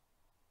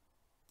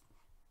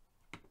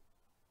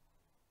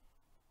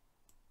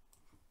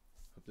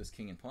 Hope this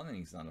king and pawn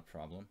ending is not a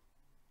problem.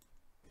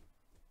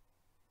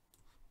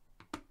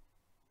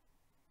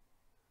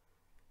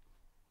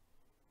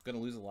 Gonna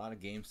lose a lot of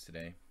games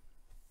today.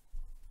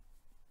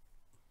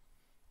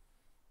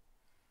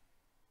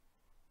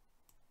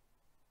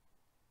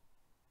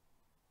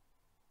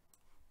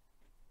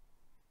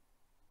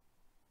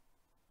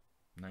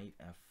 Knight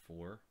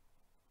f4.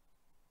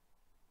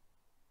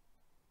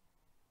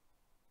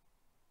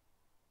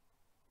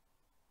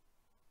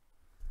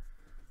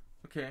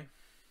 Okay.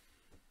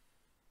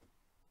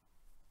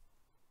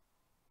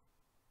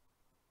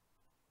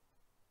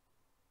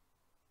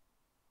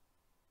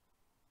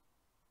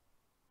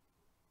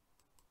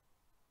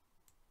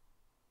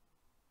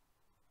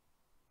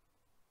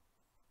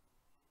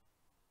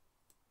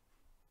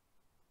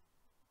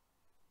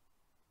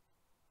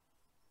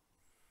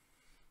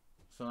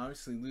 So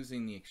obviously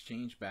losing the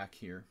exchange back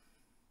here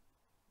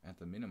at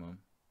the minimum.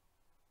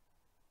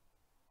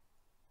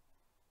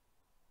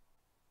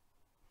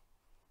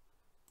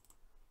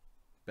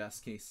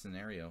 Best case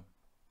scenario,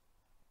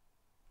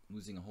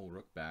 losing a whole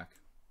rook back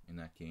in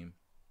that game.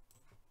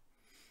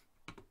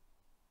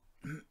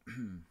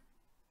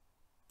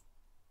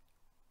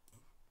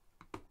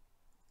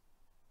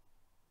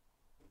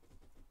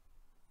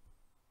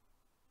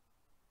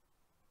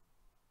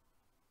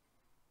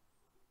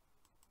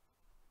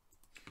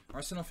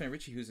 Arsenal fan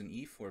Richie, who's an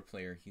e4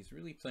 player, he's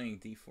really playing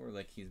d4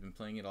 like he's been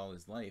playing it all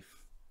his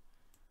life.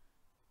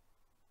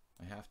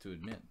 I have to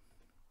admit.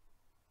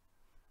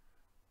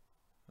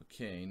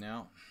 Okay,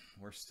 now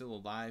we're still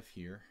alive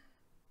here,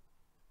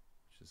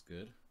 which is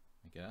good,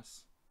 I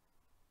guess.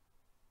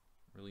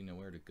 Really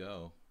nowhere to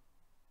go.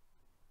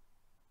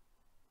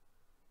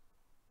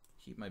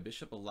 Keep my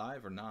bishop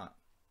alive or not?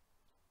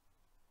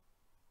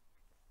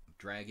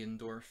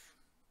 Dragendorf.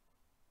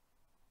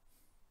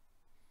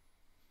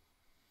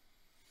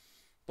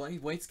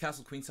 White's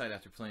castle queenside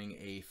after playing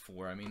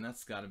a4. I mean,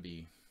 that's gotta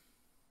be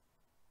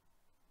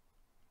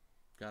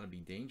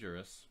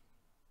dangerous.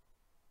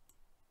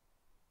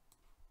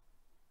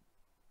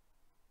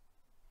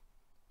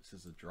 This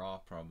is a draw,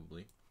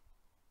 probably.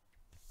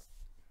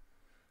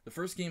 The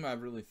first game I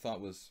really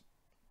thought was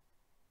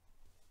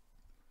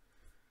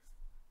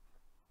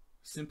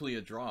simply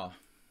a draw.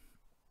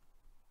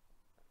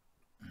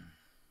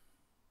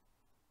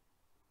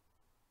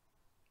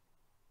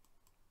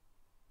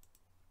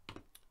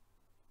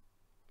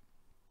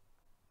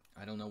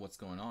 I don't know what's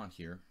going on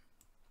here.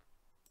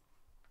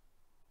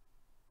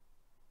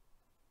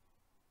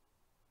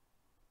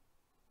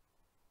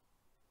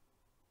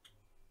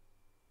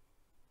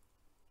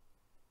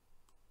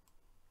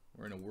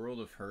 We're in a world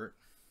of hurt.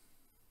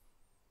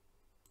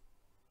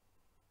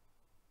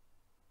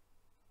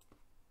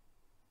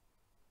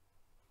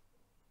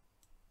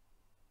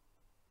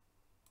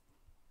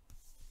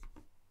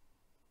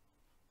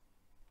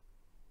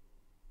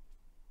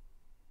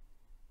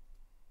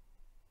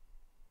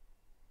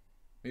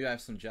 Maybe I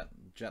have some jet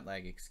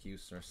lag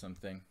excuse or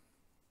something.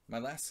 My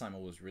last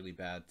Simul was really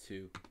bad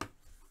too.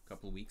 A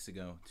couple of weeks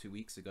ago, 2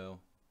 weeks ago.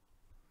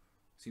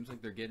 Seems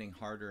like they're getting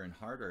harder and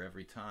harder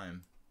every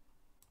time.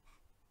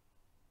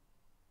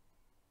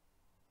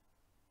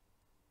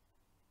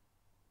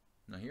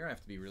 Now here I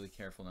have to be really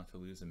careful not to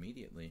lose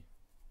immediately.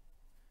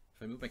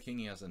 If I move my king,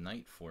 he has a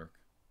knight fork.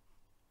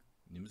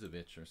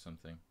 Nimzovich or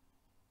something.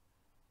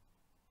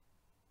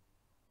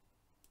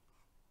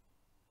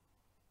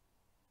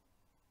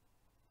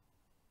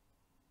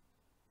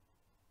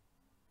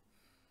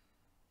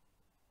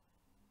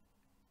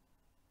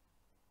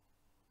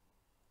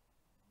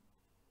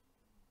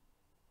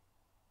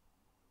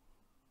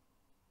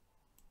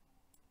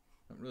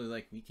 I don't really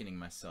like weakening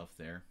myself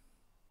there.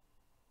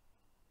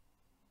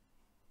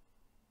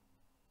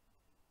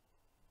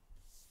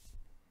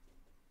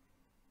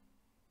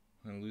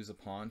 I'm going to lose a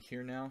pawn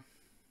here now.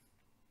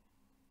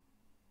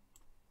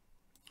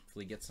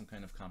 Hopefully get some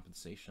kind of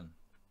compensation.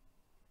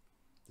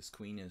 This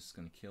queen is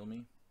going to kill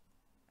me.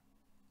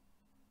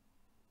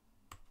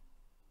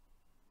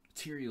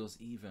 Materials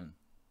even.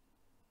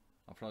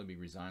 I'll probably be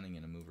resigning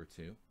in a move or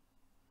two.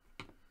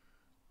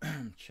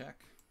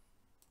 Check.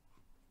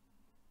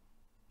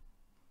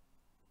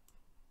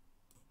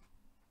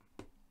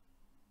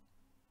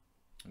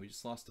 We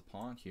just lost a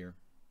pawn here.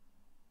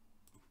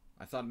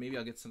 I thought maybe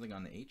I'll get something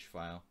on the H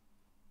file.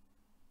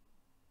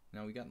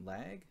 Now we got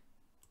lag.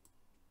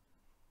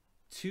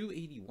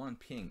 281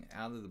 ping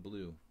out of the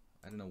blue.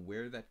 I don't know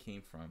where that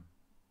came from.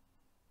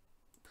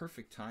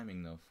 Perfect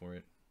timing though for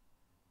it.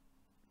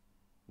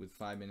 With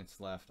 5 minutes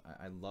left.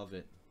 I love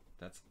it.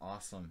 That's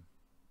awesome.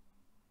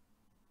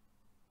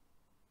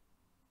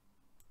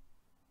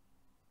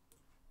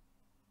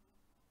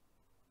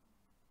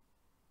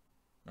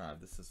 Ah,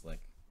 this is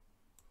like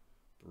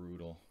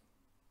brutal.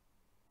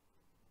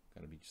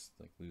 Gotta be just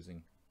like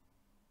losing.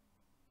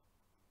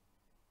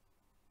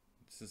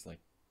 This is like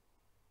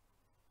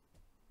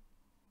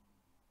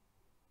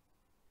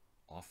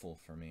awful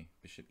for me.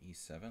 Bishop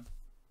e7.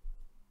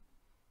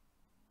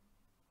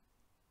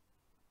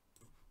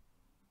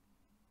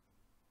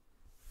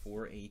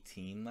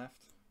 .418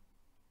 left.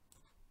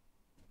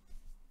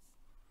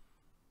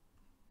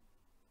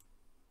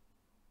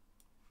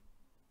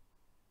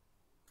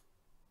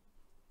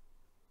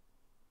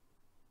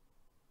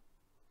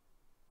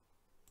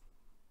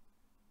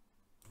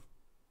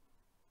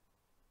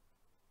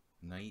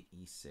 Knight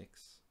e6.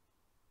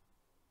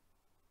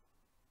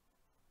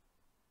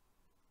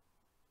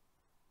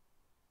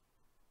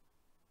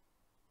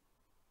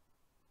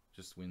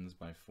 Just wins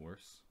by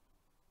force.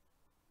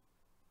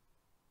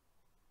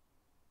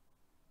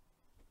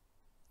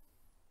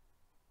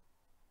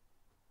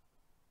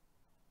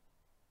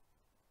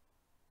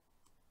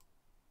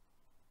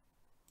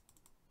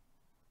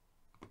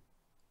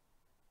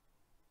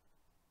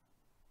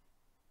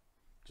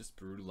 Just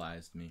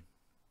brutalized me.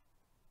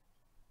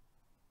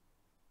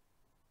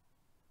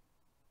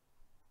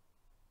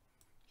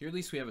 Here at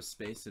least we have a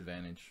space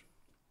advantage.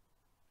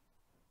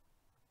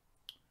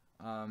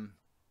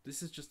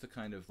 This is just a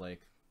kind of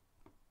like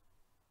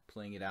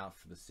playing it out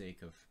for the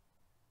sake of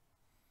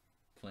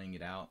playing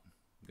it out.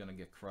 I'm gonna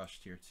get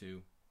crushed here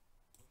too.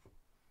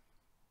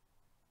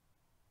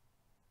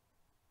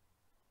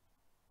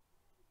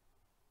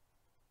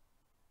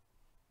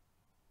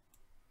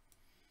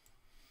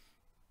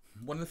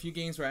 One of the few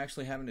games where I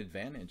actually have an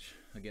advantage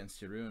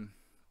against Jeroen.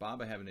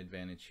 Bob, I have an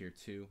advantage here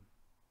too.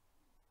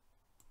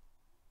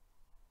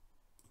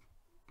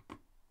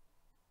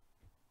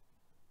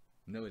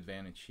 No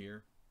advantage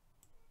here.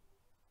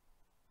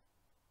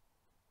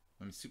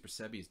 I mean, Super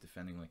Sebi is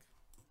defending like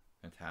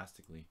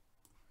fantastically.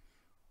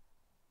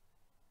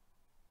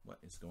 What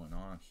is going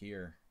on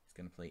here? He's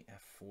going to play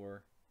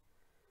f4.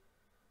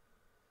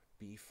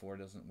 b4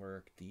 doesn't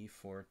work.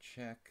 d4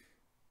 check.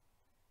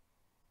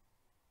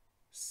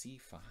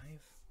 c5?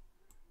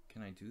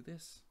 Can I do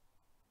this?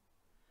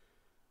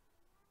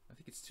 I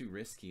think it's too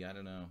risky. I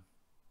don't know.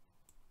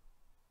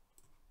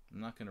 I'm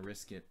not going to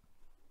risk it.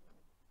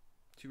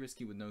 Too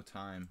risky with no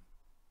time.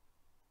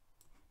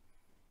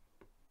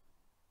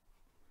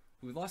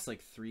 We've lost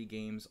like 3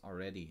 games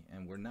already,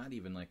 and we're not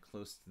even like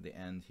close to the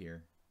end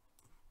here.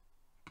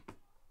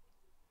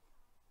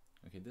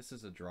 Okay, this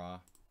is a draw.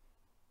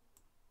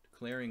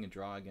 Declaring a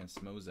draw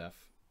against Mozef.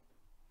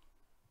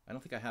 I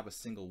don't think I have a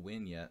single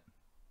win yet,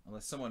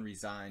 unless someone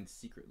resigned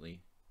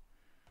secretly,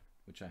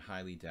 which I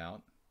highly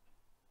doubt.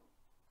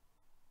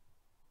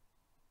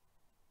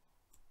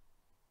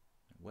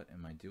 What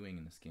am I doing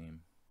in this game?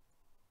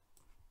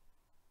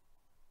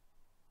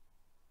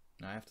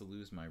 Now I have to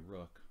lose my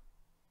rook.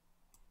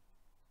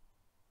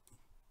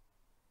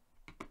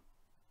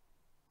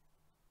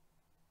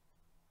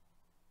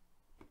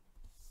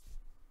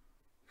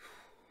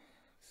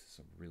 This is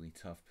a really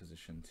tough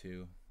position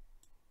too.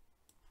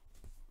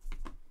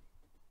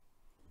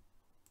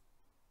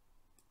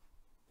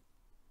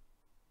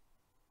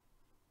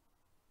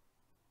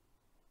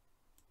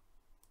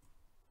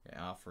 Okay,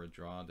 out for a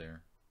draw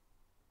there.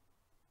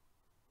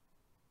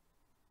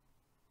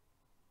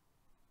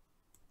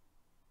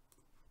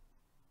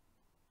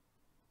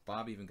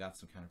 Bob even got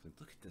some kind of,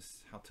 look at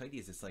this, how tight he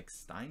is. It's like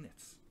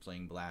Steinitz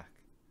playing black.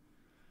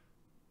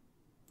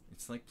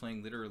 It's like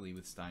playing literally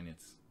with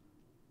Steinitz.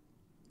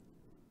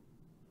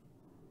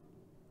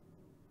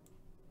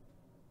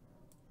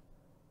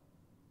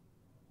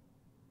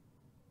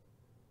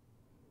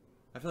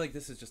 I feel like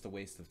this is just a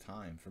waste of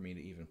time for me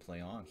to even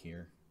play on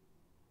here.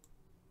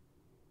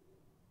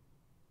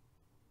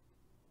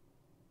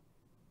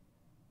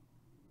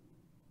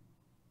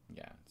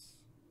 Yeah, it's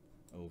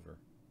over.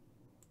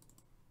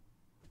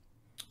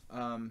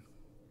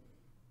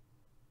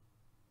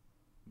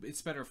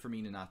 It's better for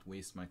me to not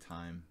waste my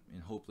time in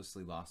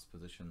hopelessly lost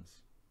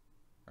positions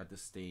at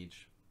this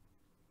stage.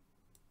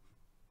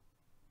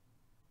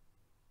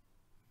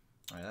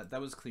 Alright,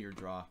 that was clear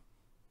draw.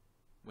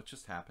 What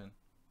just happened?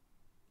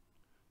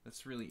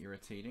 That's really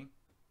irritating.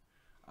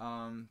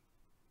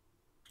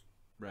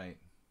 Right.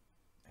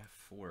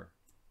 f4.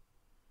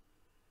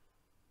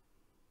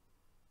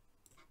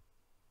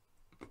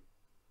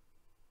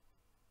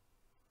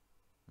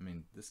 I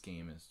mean, this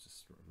game is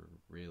just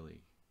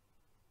really...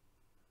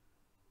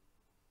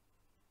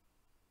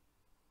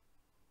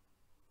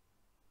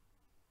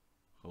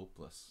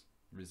 hopeless.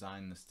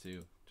 Resign this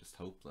too. Just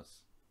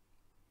hopeless.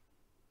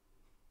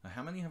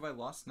 How many have I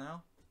lost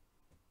now?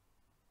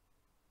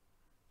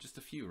 Just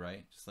a few,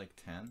 right? Just like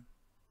 10?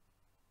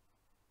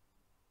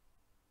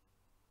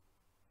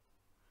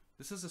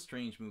 This is a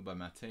strange move by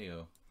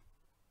Matteo.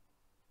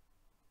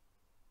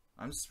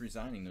 I'm just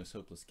resigning those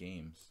hopeless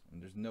games,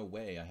 and there's no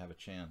way I have a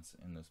chance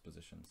in those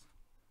positions.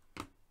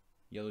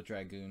 Yellow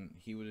Dragoon,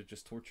 he would have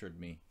just tortured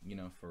me, you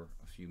know, for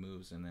a few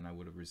moves, and then I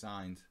would have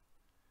resigned.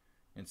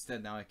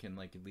 Instead, now I can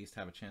like at least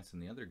have a chance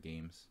in the other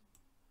games.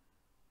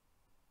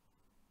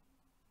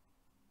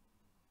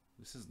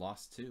 This is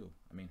lost too.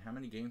 I mean, how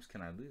many games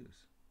can I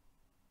lose?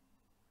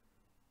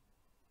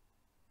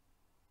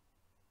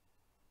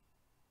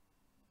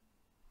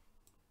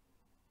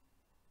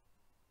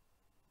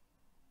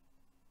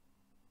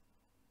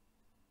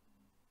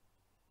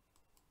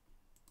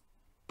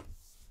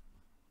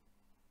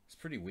 It's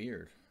pretty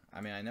weird. I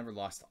mean, I never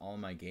lost all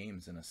my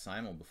games in a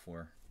Simul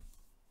before.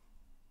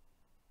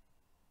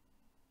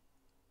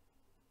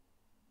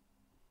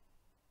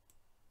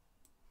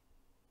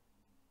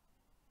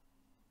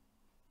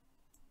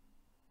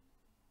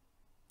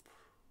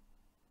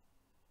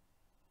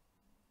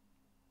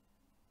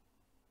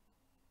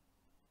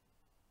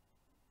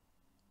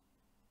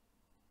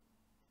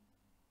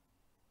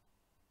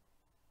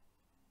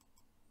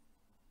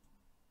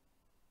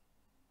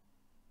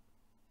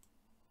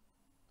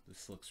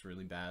 This looks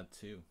really bad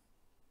too.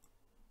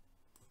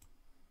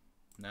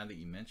 Now that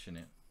you mention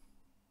it.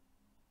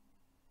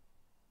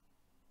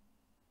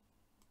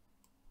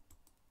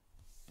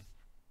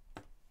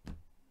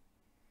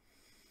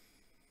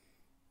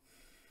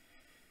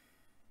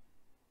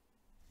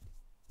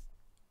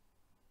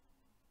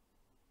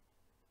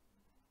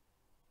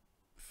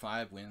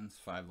 Five wins,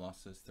 5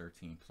 losses,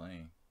 13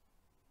 playing.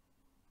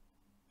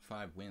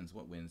 5 wins.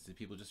 What wins? Did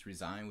people just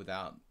resign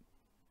without...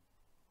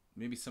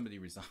 Maybe somebody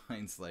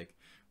resigns like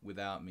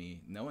without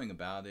me knowing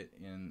about it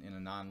in a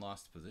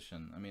non-lost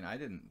position. I mean, I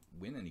didn't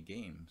win any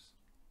games.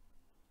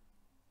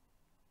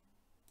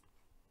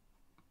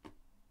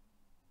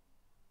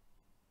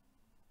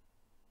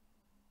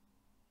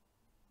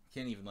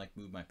 Can't even like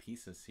move my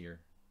pieces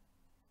here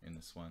in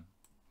this one.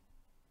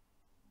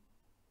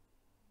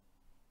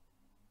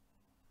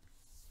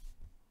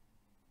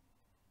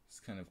 It's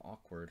kind of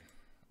awkward.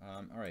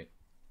 All right.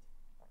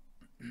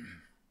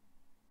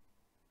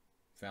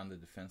 Found the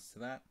defense to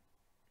that.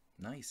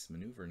 Nice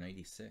maneuver,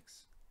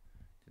 96.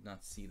 Did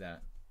not see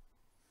that.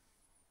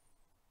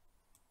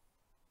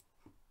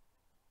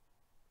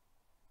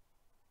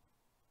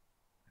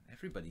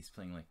 Everybody's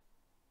playing like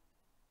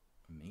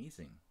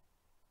amazing.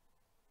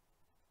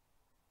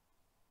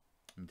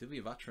 I mean,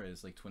 Divya Vatra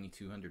is like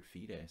 2200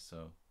 FIDE,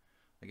 so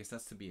I guess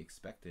that's to be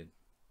expected.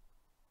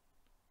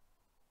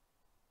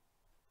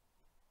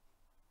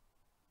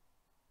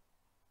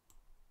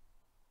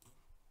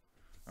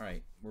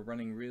 Alright, we're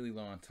running really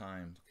low on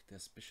time. Look at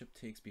this. Bishop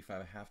takes b5.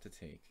 I have to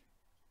take.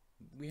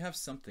 We have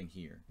something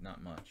here.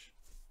 Not much.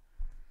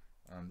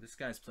 This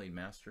guy's played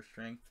Master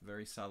Strength.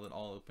 Very solid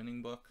all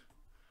opening book.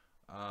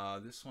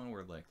 This one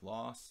we're like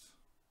lost.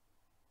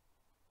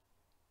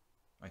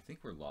 I think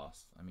we're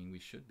lost. I mean, we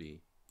should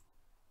be.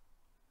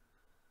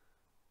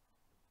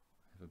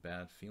 I have a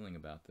bad feeling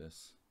about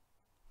this.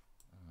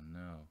 Oh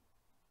no.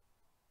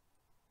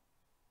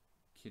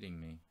 Kidding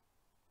me.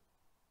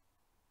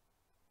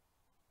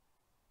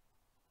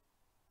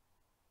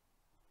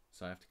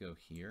 So I have to go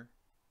here?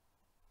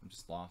 I'm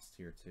just lost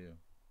here too.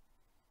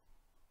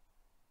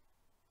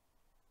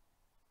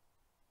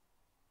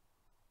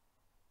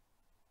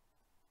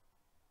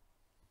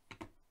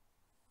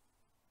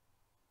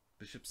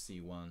 Bishop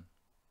c1.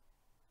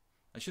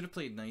 I should have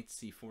played knight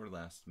c4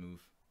 last move.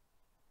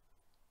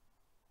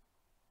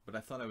 But I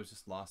thought I was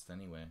just lost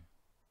anyway.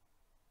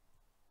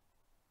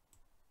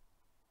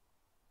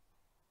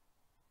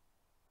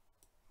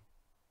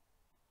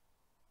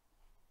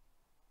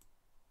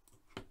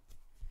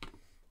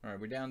 Alright,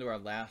 we're down to our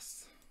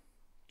last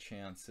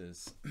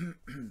chances.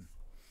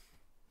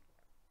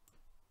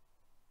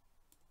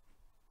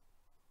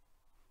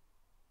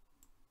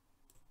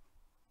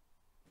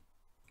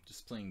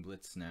 Just playing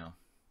blitz now.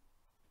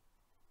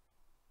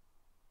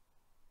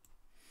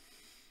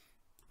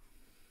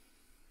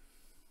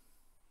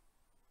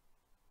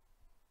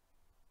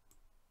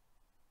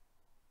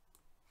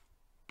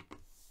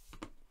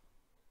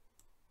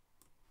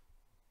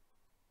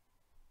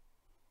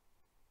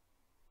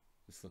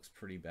 This looks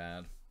pretty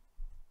bad.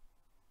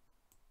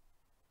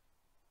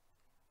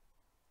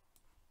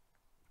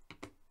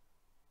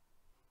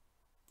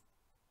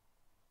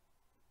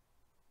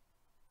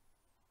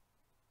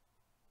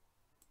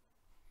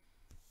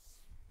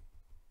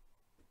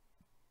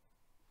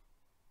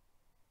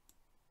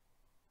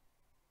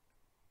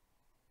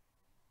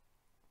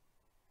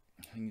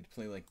 I need to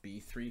play like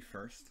b3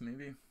 first,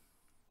 maybe.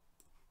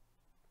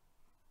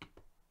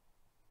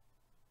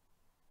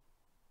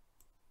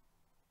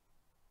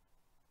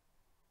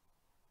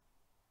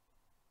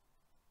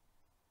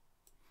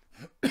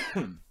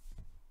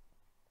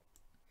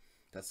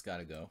 That's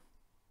gotta go.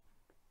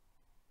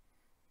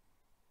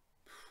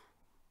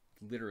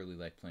 Literally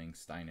like playing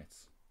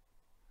Steinitz.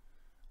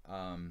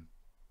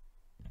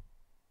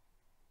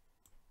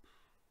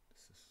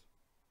 This is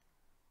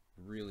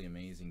a really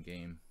amazing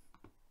game.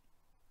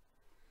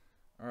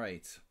 All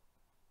right.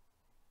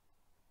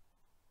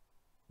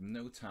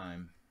 No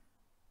time.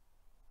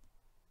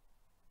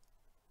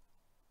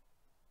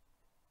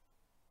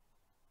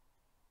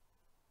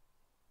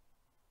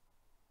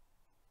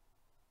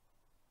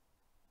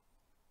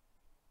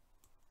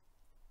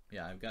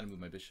 Yeah, I've got to move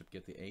my bishop,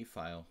 get the A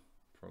file,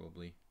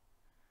 probably.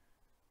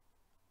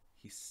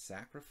 He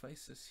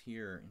sacrifices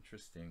here.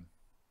 Interesting.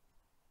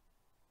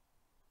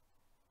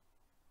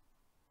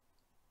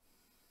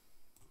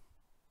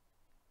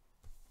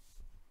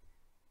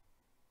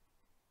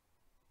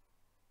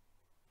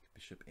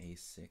 Bishop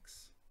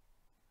A6.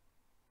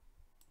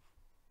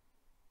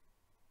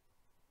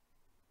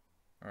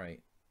 All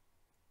right.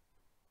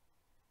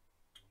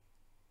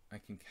 I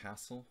can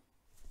castle.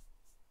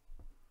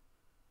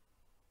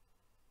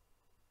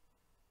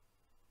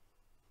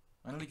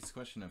 I don't think it's a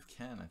question of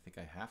can. I think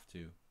I have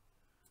to.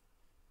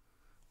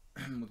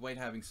 With white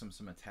having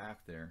some attack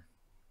there.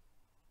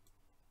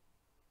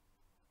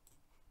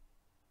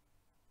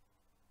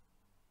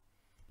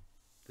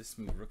 This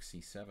move, rook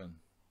c7.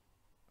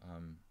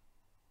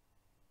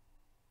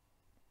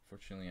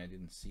 Fortunately, I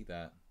didn't see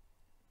that.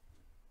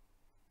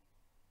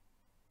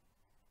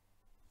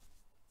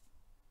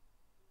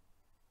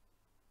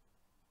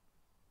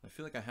 I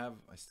feel like I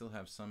still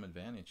have some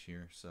advantage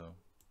here, so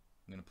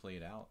I'm gonna play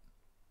it out.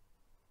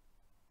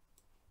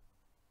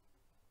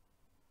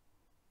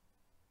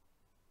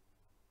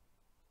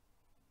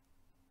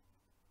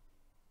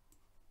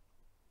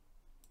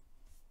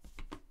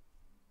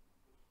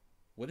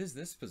 What is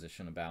this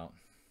position about?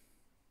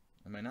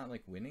 Am I not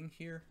like winning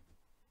here?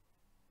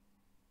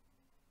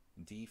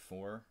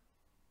 D4.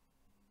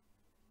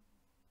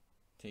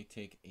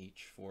 Take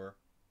H4.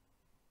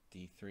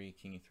 D3,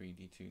 King E3,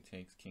 D2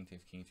 takes, King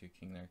takes, King E2,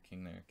 King there,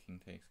 King there, King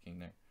takes, King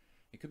there.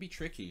 It could be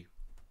tricky.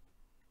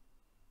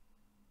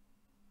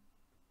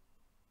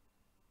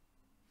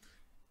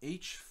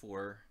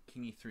 H4,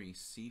 King E3,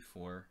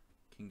 C4,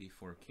 King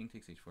D4, King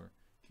takes H4,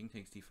 King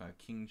takes D5,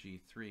 King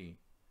G3,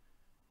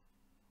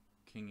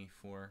 King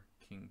E4,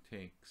 King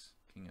takes,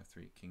 King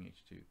F3, King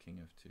H2, King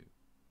F2.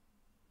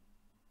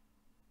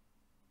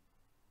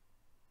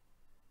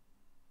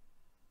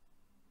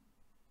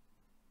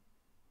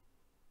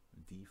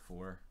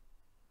 D4.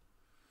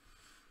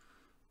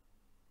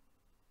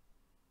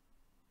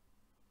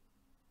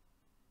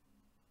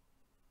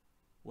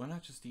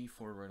 not just d4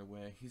 right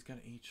away? He's got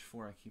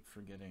h4, I keep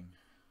forgetting.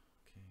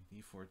 Okay,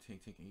 d4,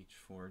 take,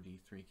 h4,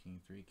 d3, king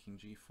 3, king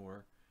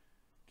g4,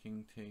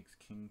 king takes,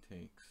 king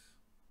takes.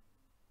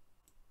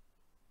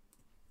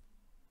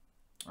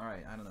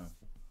 Alright, I don't know.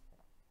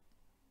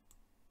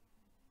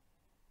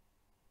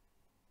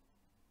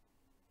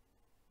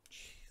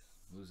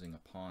 Jeez, losing a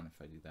pawn if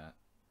I do that.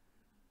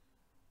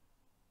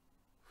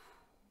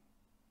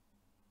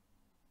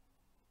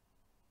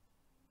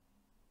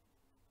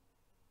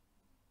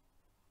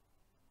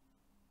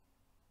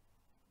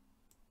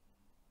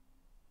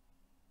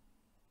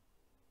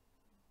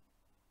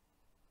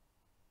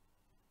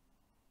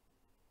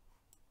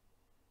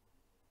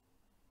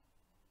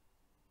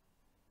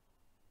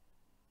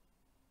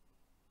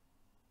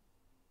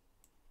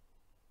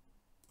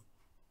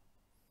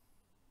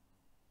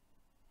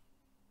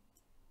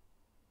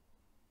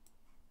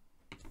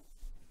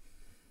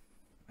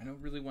 I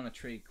don't really want to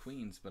trade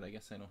queens, but I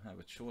guess I don't have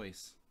a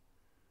choice.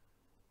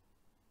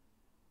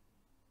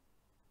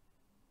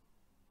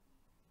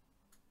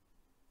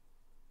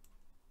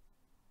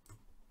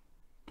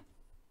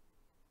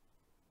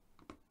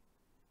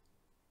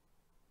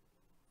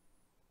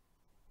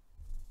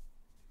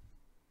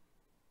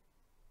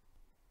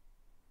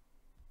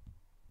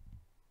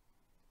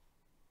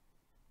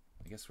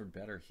 I guess we're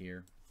better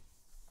here.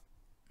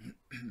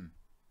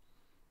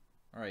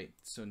 Alright,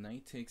 so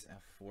knight takes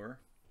f4.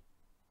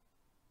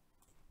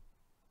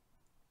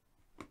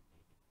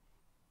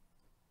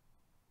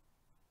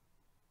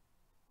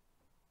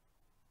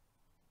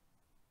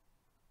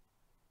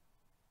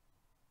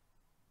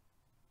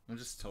 I'm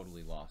just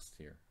totally lost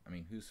here. I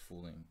mean, who's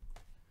fooling?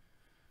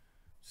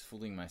 Just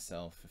fooling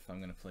myself if I'm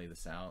going to play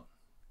this out.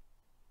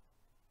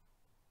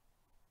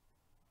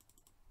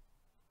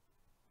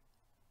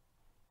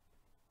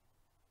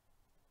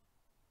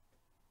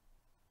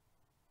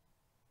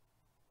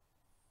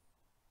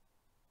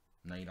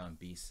 Knight on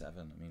b7.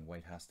 I mean,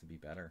 white has to be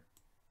better.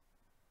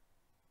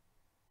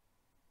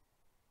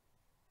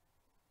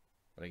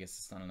 But I guess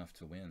it's not enough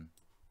to win.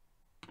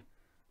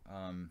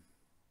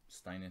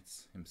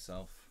 Steinitz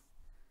himself.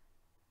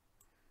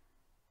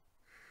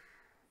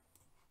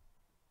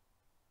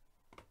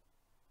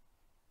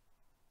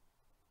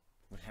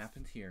 What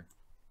happened here?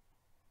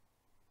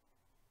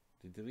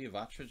 Did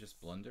Dilyavatra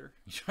just blunder?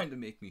 He's trying to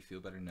make me feel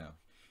better? No.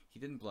 He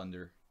didn't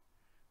blunder.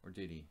 Or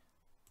did he?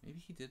 Maybe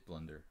he did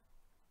blunder.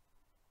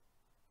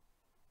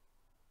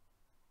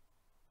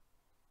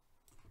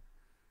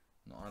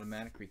 An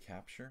automatic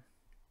recapture.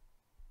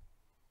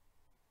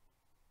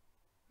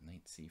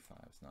 Knight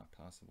c5 is not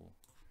possible.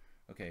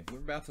 Okay, we're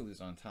about to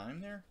lose on time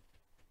there.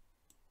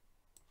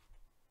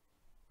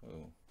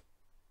 Whoa.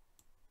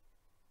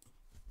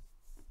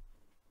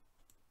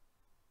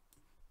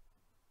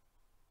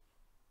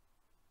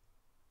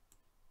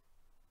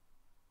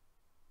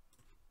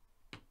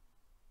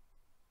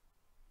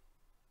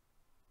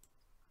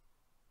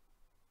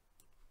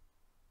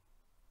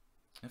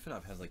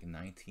 Ifedov has like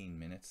 19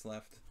 minutes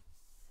left.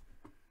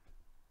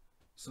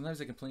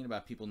 Sometimes I complain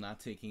about people not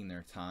taking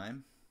their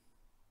time.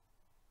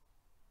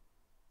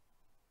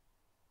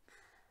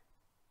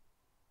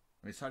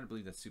 I mean, it's hard to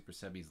believe that Super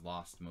Sebi's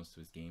lost most of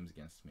his games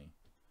against me.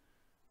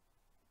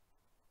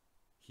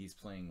 He's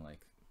playing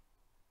like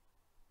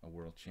a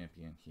world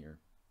champion here.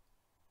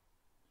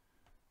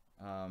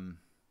 I'm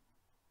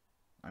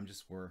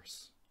just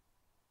worse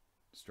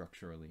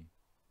structurally.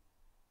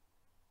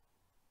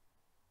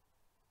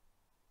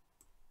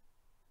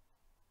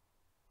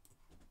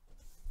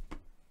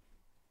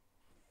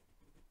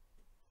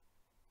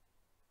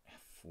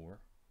 F4.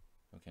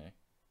 Okay,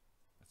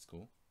 that's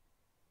cool.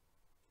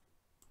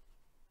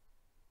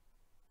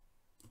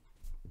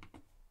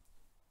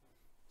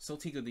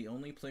 Soltigo, the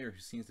only player who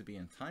seems to be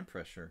in time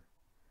pressure.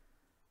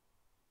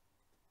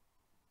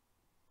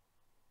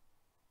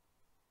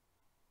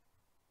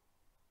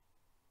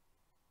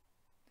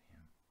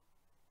 Damn.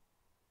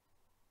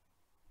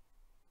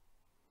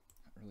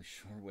 Not really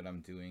sure what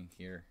I'm doing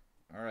here.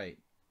 All right.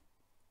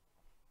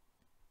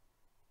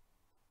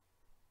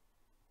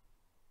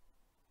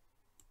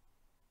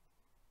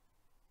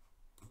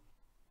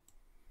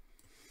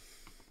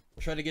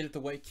 Try to get at the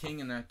white king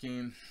in that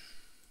game.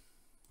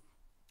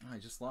 Oh, I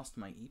just lost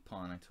my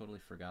e-pawn. I totally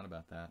forgot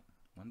about that.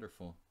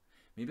 Wonderful.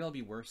 Maybe I'll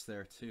be worse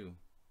there too.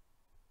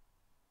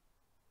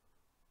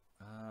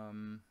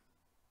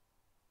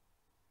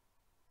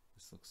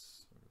 This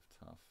looks sort of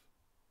tough.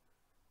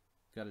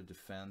 Got to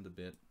defend a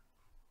bit.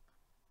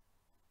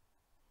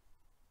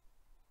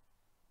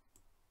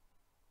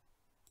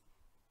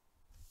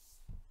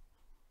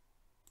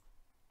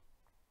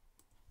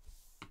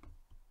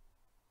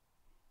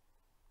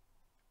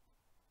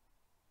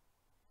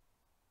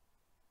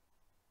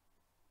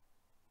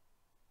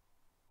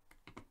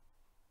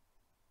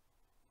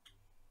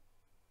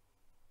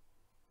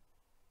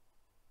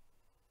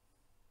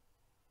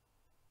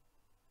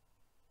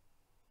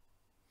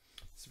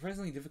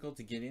 Surprisingly difficult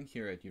to get in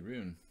here at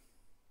Yurun.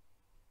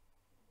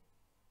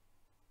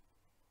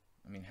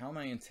 I mean, how am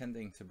I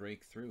intending to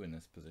break through in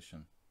this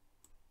position?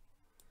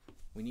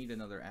 We need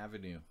another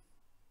avenue.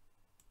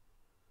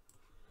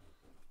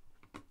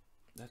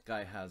 That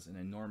guy has an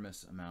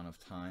enormous amount of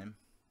time.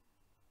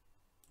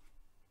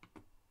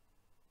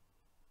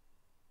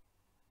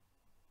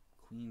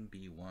 Queen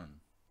B1.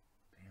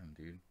 Damn,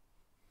 dude.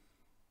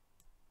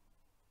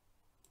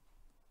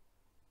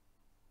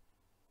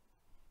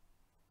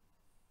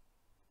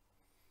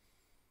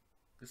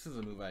 This is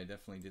a move I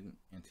definitely didn't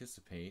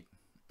anticipate.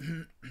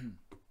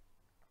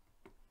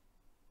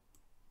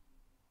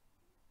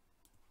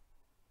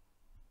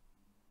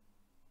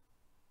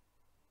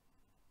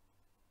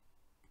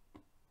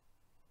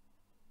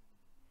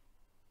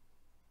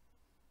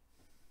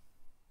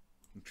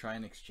 Try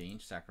and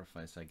exchange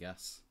sacrifice, I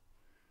guess.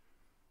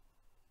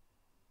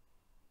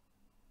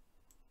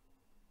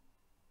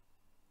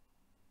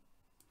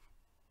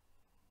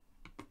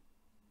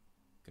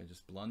 Guy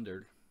just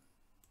blundered.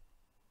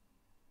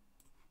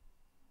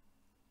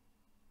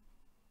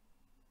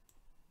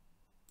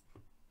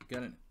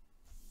 Got a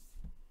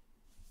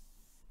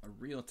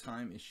real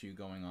time issue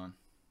going on.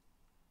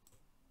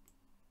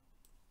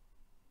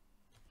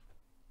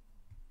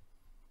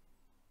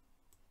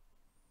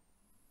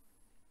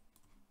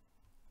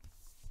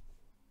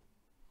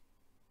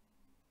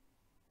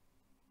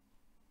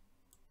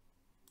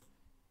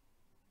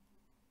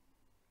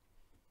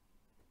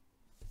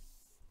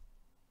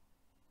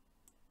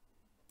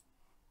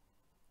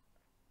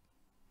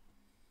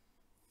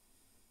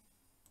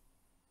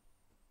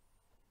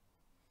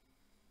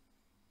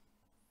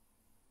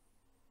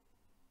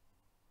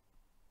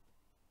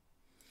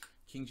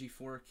 King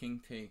G4, king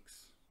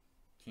takes,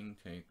 king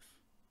takes.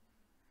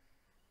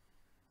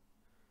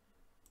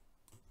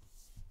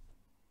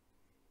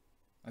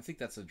 I think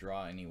that's a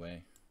draw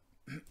anyway.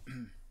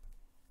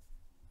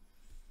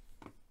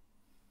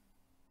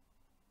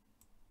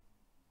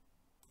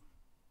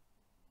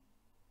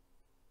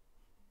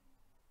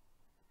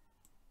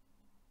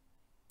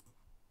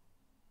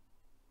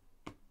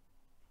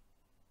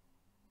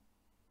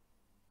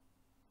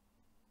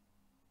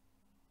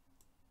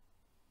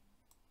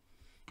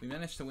 We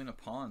managed to win a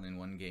pawn in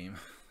one game.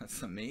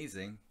 That's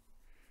amazing.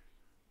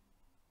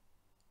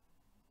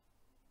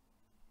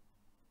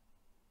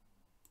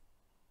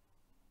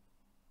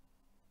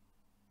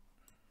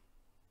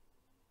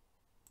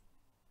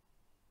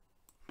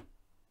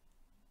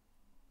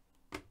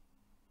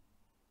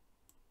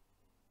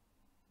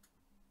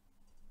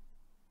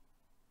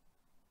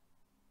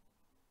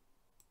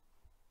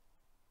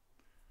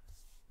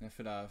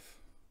 Nefedov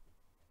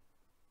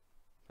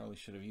probably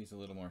should have used a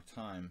little more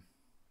time.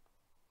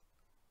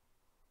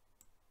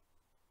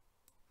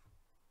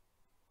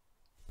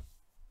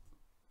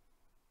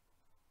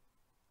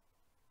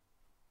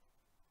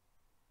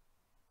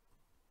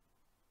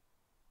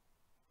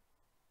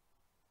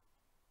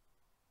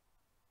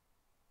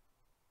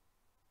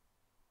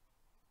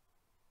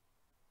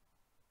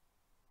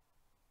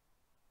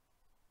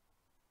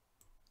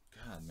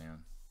 God, man.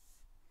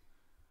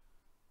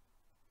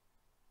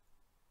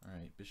 All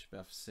right, bishop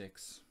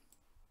f6.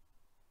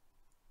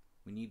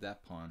 We need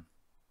that pawn.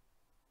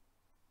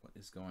 What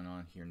is going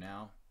on here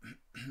now?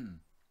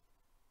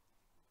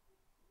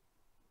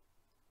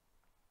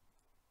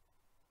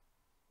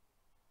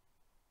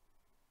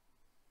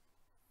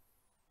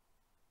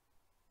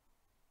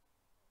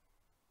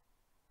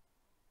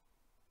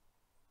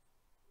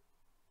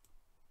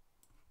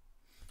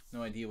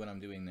 No idea what I'm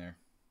doing there.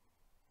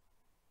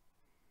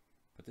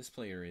 But this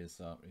player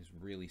is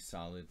really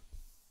solid.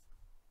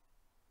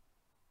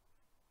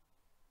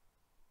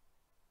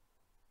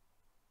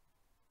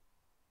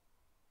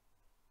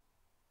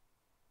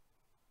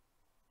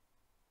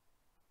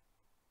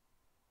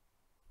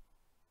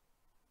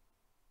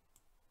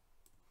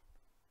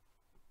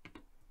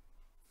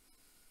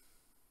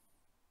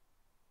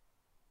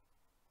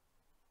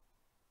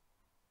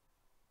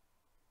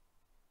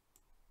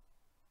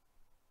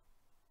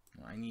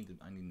 I need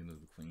to move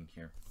the queen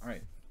here. All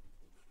right.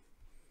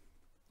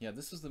 Yeah,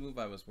 this was the move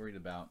I was worried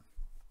about.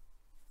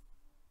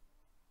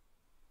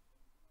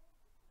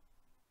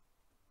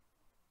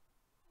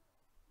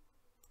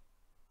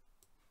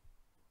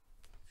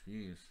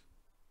 Jeez.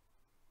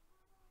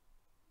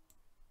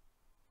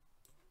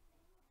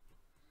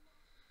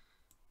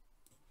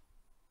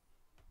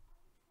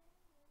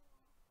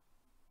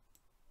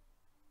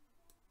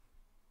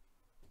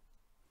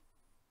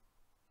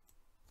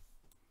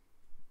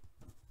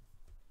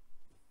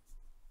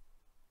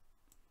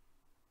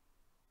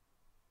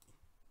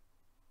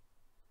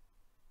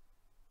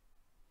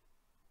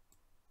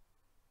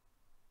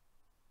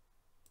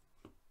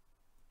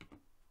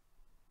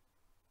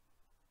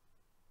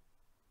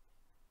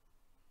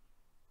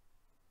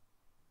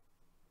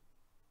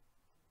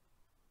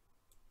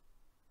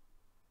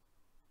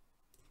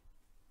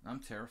 I'm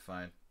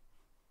terrified.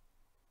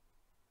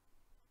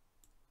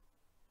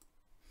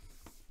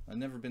 I've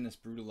never been this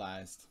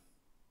brutalized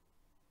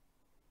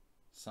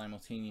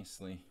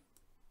simultaneously.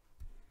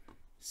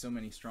 So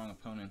many strong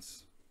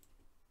opponents.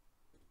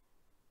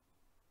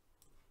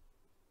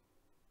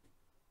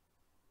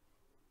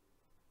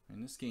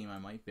 In this game, I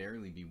might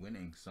barely be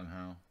winning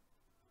somehow.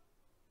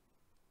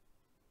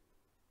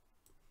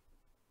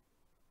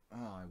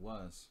 Oh, I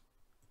was.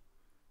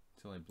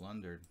 Till I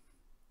blundered.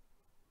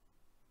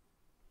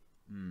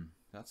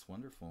 That's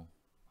wonderful.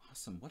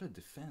 Awesome. What a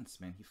defense,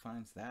 man. He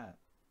finds that.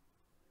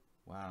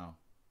 Wow.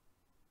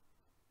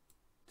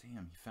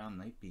 Damn, he found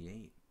knight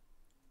b8.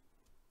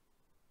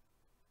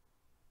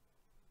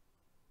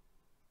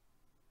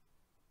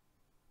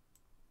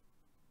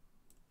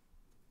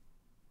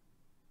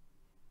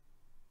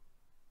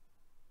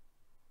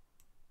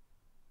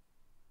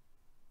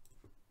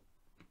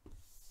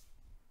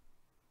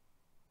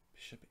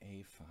 Bishop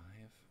a5.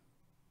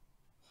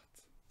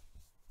 What?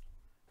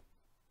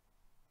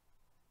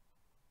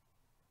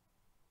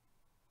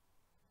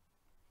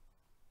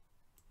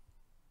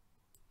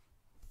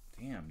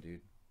 Damn,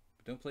 dude.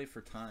 But don't play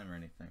for time or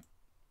anything.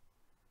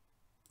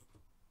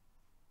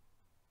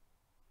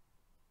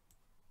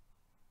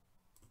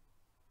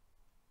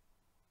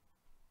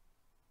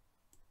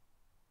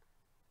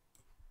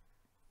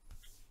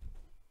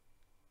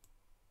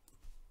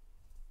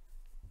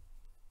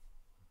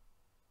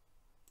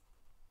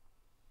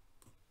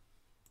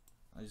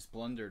 I just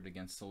blundered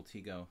against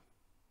Soltigo,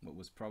 what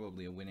was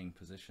probably a winning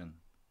position.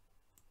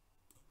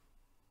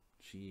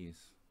 Jeez.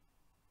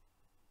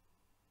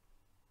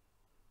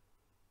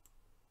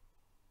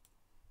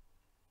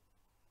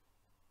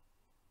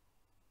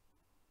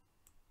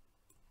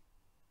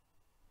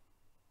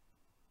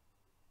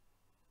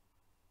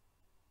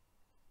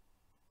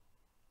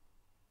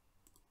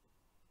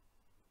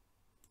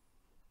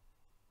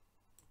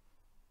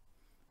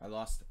 I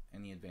lost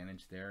any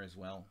advantage there as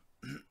well.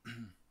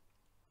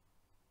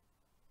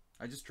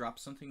 I just dropped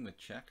something with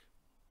check.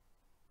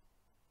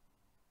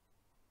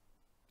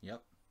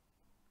 Yep.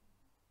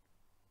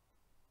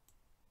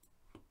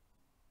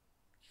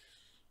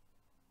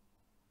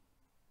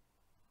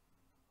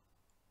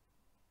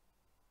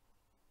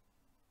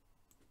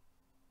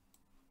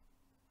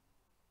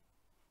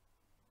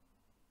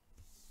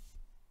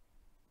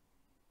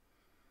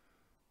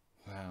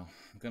 Wow,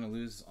 I'm gonna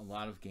lose a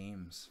lot of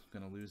games. I'm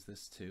gonna lose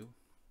this too,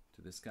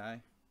 to this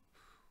guy.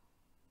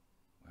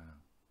 Wow.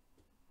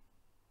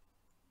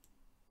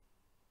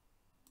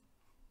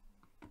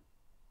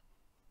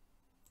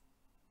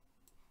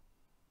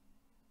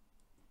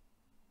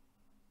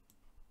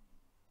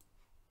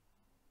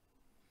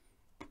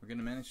 We're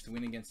gonna manage to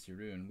win against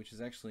Jeroen, which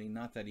is actually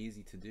not that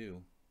easy to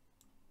do.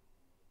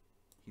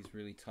 He's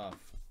really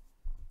tough.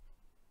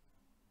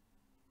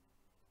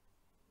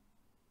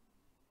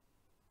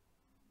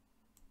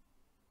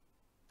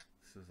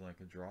 This is like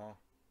a draw.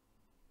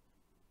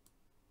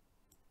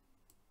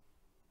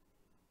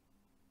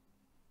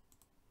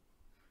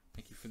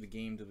 Thank you for the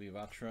game,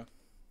 Vatra.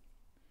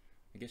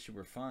 I guess you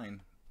were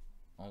fine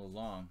all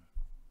along.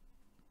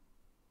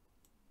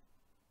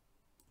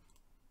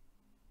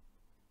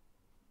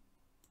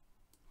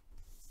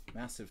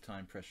 Massive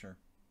time pressure.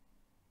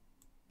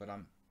 But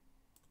I'm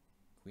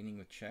queening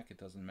with check, it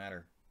doesn't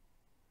matter.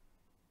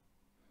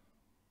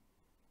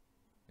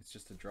 It's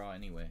just a draw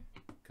anyway.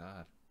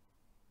 God.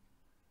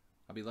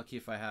 I'll be lucky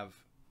if I have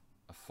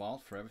a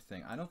fault for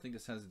everything. I don't think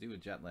this has to do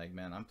with jet lag,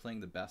 man. I'm playing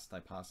the best I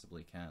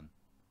possibly can.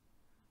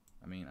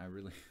 I mean, I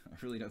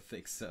really don't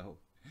think so.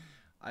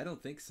 I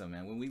don't think so,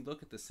 man. When we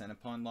look at the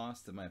Centipon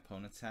loss that my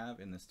opponents have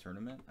in this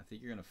tournament, I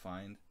think you're going to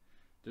find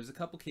there's a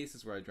couple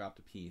cases where I dropped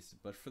a piece,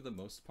 but for the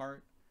most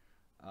part,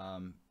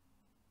 I'm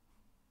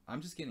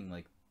just getting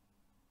like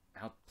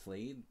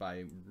outplayed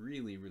by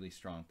really, really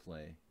strong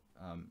play.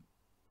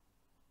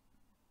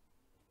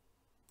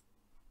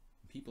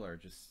 People are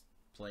just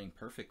playing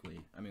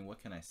perfectly. I mean,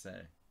 what can I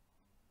say?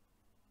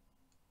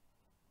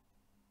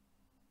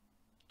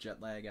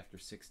 Jet lag after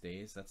 6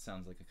 days? That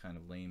sounds like a kind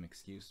of lame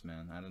excuse,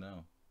 man. I don't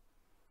know.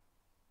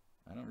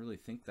 I don't really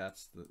think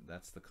that's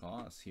the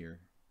cause here.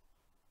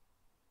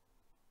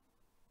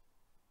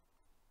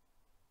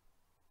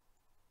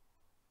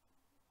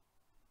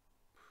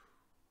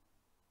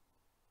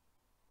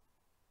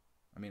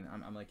 I mean,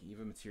 I'm like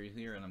even material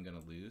here, and I'm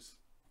gonna lose.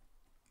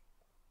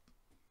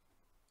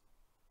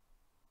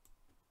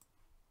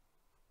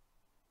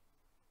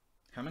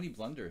 How many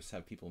blunders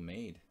have people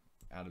made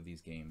out of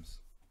these games?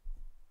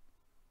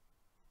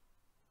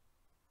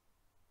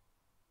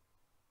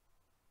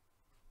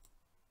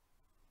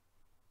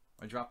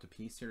 I dropped a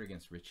piece here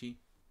against Richie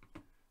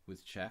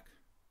with check,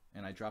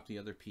 and I dropped the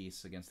other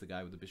piece against the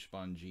guy with the bishop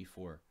on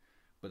g4.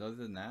 But other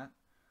than that,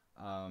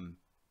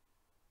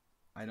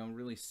 I don't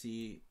really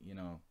see, you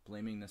know,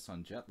 blaming this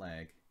on jet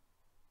lag.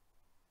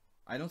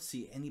 I don't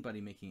see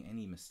anybody making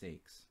any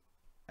mistakes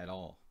at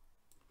all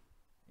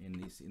in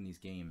these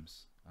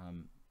games.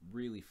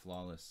 Really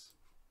flawless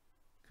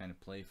kind of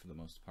play for the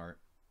most part.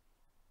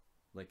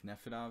 Like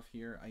Nefedov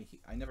here,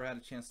 I never had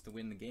a chance to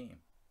win the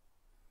game.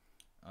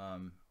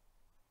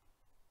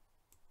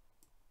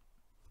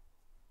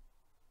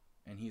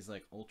 And he's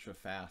like ultra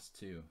fast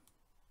too.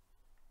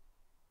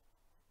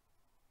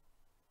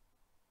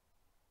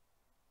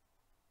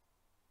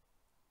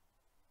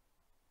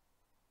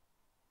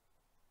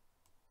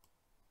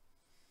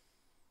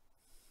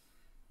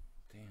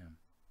 Damn.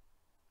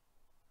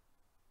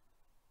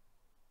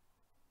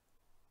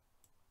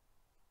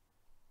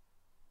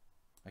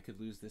 I could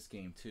lose this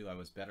game too. I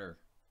was better.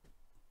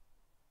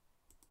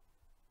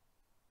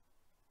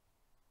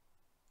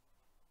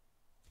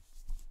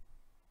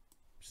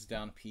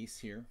 down a piece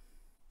here.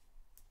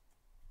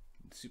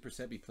 Super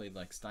Sebi played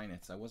like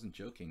Steinitz. I wasn't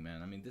joking,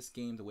 man. I mean, this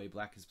game, the way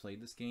Black has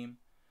played this game,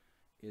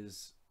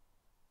 is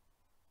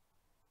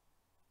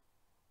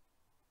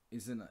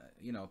in a,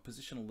 you know,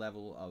 positional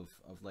level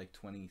of like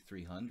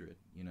 2300.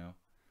 You know,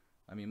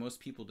 I mean, most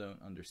people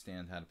don't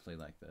understand how to play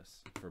like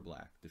this for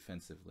Black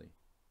defensively.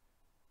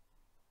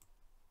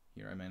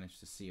 Here, I managed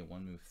to see a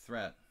one-move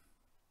threat.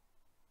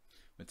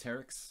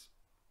 Materik's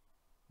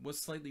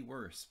was slightly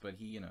worse, but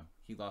he, you know,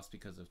 he lost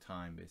because of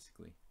time,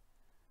 basically.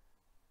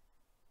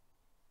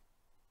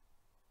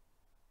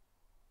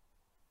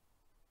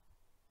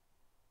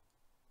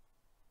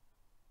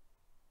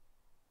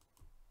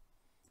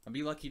 I'd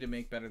be lucky to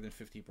make better than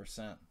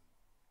 50%.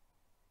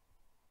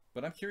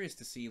 But I'm curious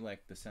to see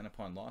like the center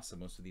pawn loss of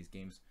most of these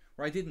games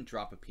where I didn't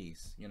drop a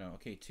piece. You know,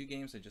 okay, 2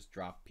 games I just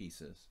dropped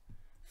pieces.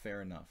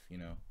 Fair enough, you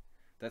know.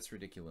 That's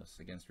ridiculous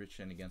against Rich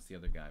and against the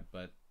other guy.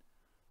 But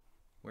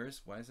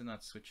why is it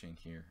not switching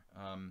here?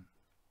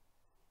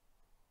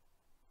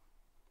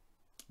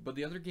 But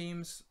the other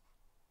games,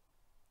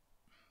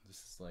 this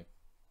is like,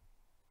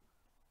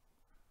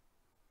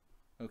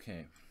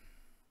 okay.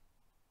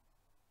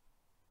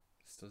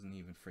 This doesn't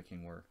even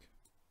freaking work.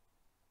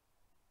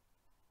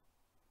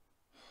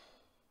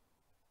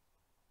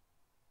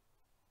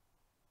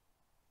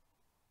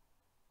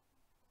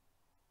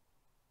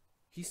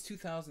 He's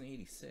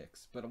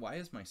 2086, but why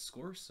is my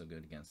score so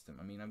good against him?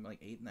 I mean, I'm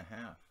like 8.5.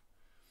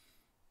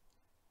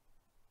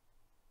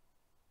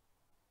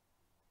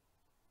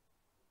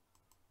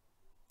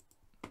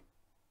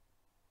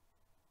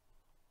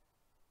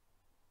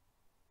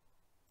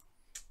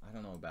 I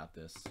don't know about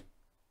this.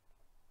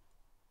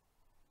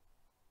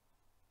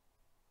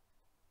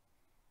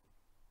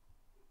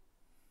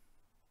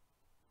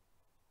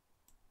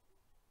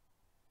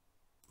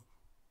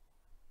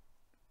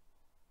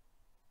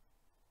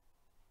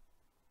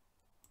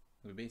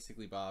 But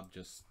basically, Bob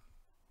just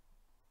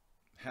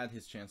had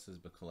his chances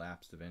but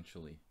collapsed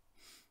eventually.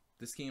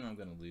 This game I'm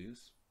going to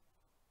lose.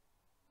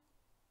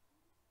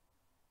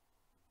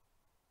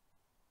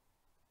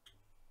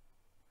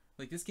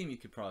 Like, this game you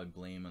could probably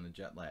blame on the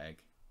jet lag.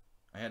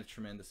 I had a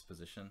tremendous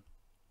position.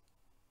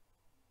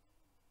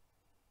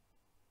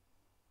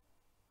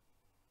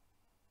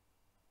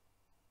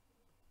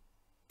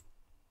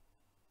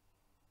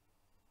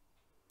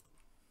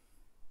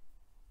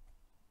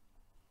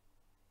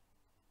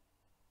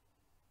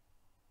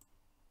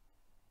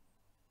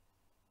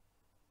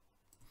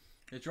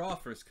 The draw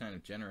offer is kind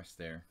of generous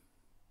there,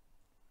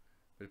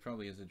 but it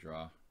probably is a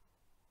draw.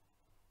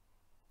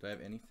 Do I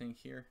have anything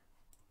here?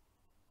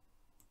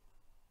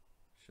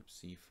 Bishop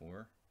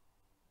c4.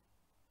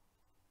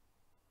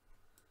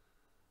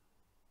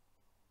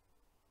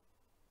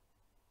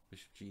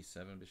 Bishop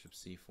g7, bishop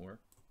c4.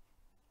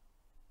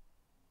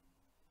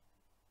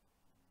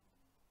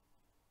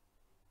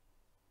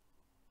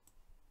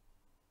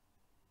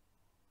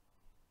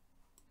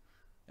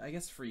 I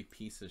guess free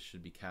pieces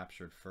should be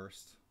captured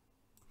first.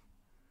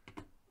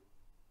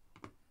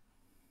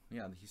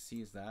 Yeah, he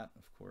sees that,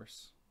 of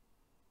course.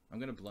 I'm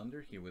going to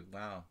blunder here with,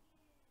 wow.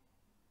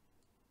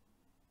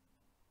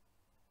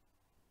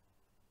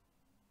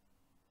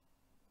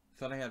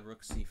 Thought I had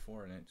rook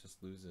c4 and it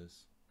just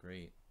loses.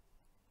 Great.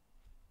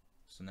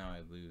 So now I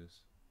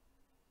lose.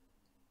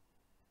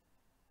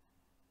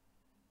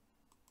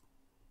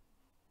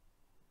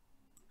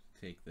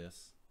 Take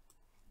this.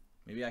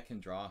 Maybe I can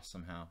draw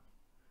somehow.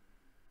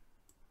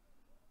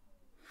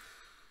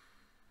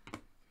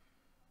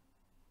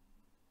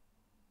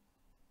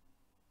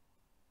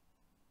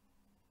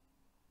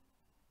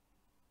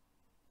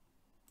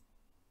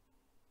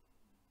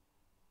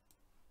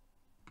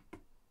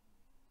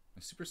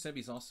 Super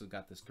Sebi's also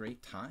got this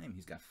great time.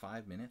 He's got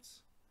 5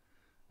 minutes.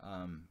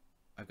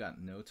 I've got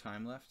no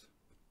time left.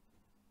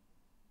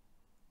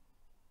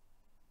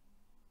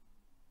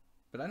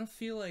 But I don't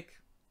feel like...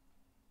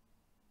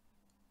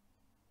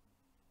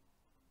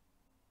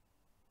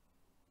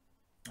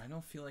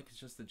 it's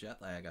just the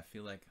jet lag. I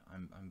feel like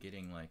I'm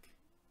getting like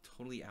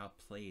totally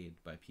outplayed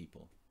by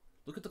people.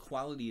 Look at the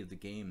quality of the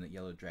game that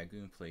Yellow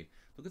Dragoon played.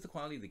 Look at the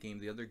quality of the game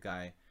the other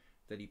guy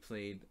that he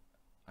played...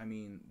 I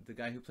mean, the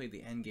guy who played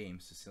the endgame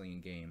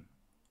Sicilian game,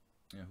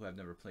 you know, who I've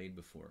never played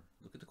before.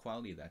 Look at the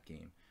quality of that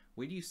game.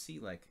 Where do you see,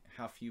 like,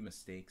 how few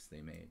mistakes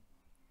they made?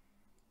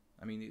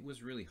 I mean, it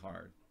was really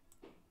hard.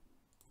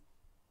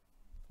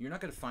 You're not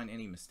going to find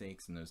any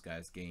mistakes in those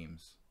guys'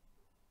 games.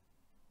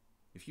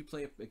 If you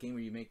play a game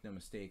where you make no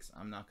mistakes,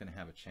 I'm not going to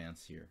have a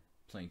chance here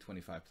playing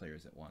 25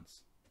 players at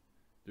once.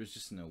 There's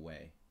just no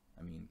way.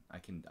 I mean, I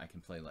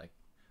can play, like,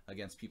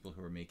 against people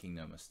who are making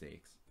no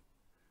mistakes.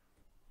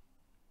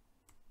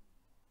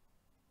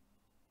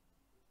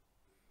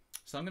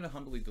 So I'm going to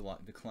humbly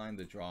decline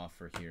the draw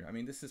for here. I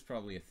mean, this is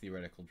probably a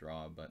theoretical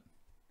draw, but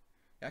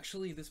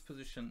actually this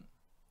position...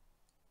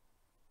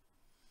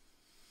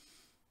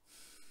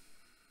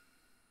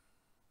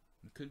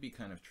 it could be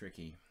kind of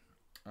tricky.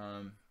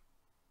 Alright,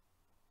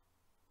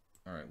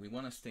 we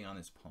want to stay on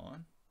his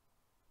pawn.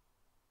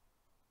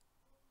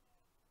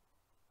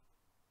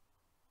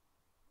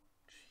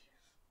 Jeez.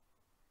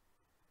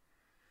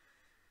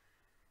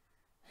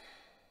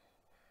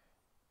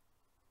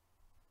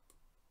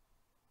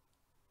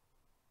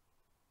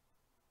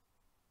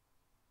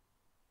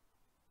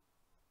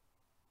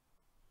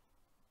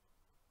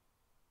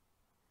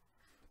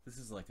 This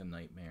is like a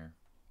nightmare.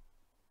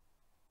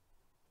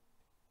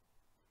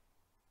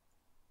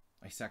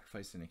 I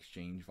sacrificed an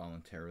exchange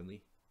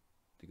voluntarily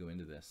to go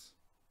into this,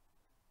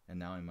 and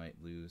now I might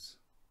lose.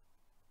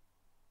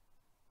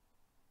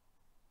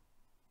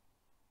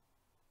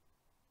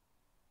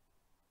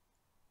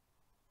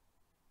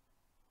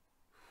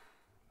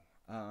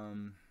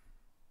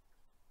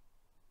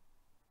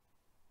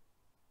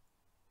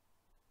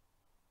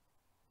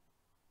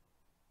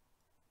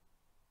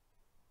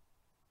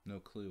 No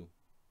clue.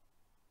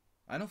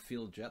 I don't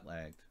feel jet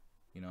lagged.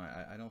 You know,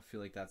 I don't feel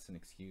like that's an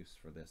excuse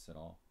for this at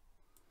all.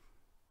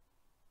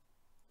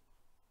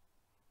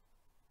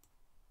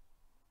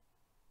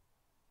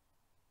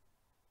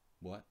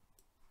 What?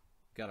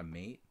 Got a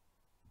mate?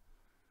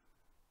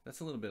 That's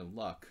a little bit of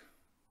luck.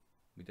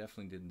 We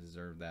definitely didn't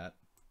deserve that.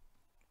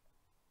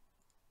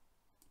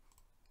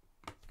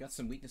 Got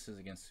some weaknesses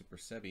against Super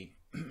Sebi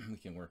we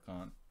can work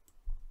on.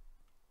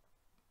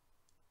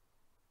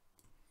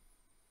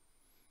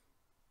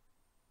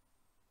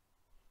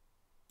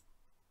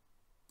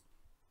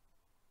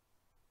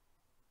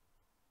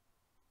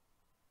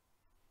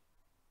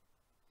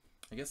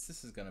 I guess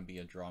this is going to be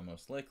a draw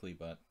most likely,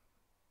 but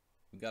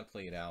we got to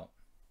play it out.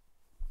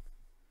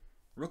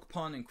 Rook,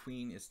 pawn, and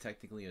queen is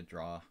technically a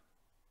draw.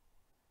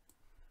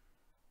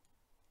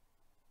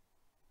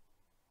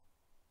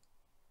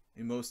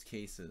 In most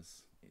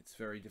cases, it's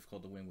very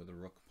difficult to win with a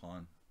rook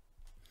pawn.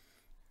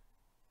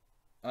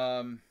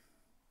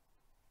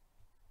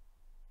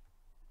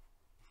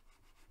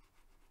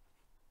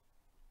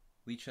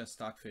 Lichess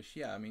stockfish.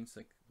 Yeah, I mean, it's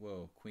like,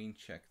 whoa, queen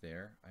check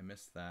there. I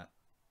missed that.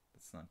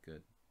 That's not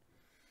good.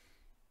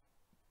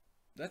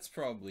 That's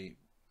probably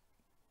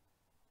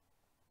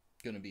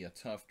going to be a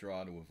tough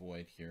draw to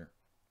avoid here.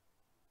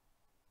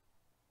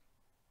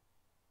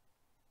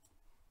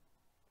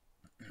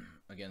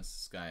 Against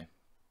this guy.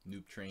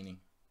 Noob training.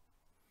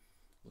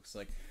 Looks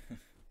like.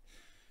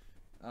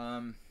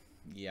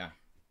 Yeah.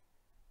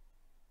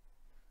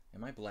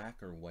 Am I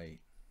black or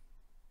white?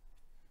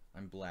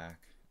 I'm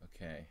black.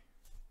 Okay.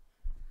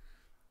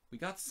 We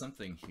got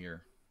something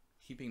here.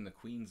 Keeping the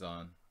queens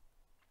on.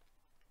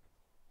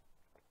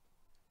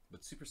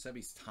 But Super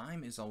Sebi's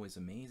time is always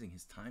amazing.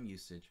 His time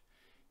usage.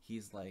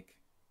 He's like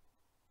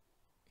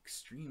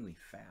extremely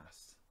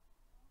fast.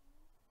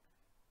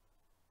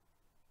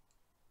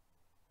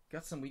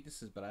 Got some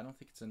weaknesses, but I don't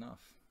think it's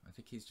enough. I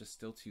think he's just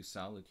still too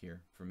solid here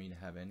for me to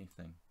have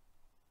anything.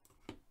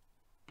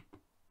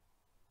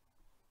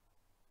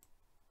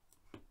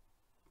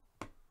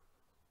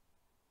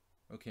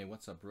 Okay,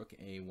 what's up? Rook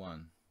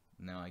A1.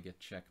 Now I get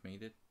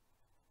checkmated.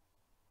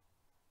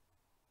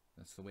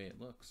 That's the way it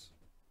looks.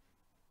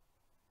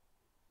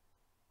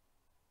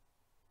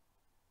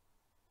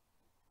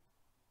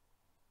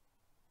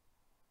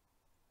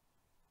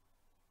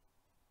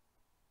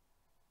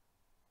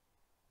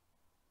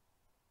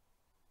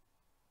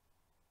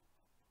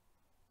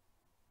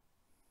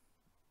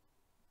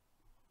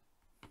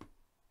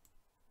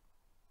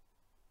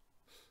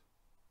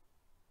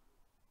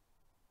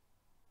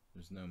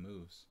 There's no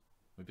moves.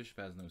 My bishop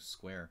has no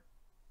square.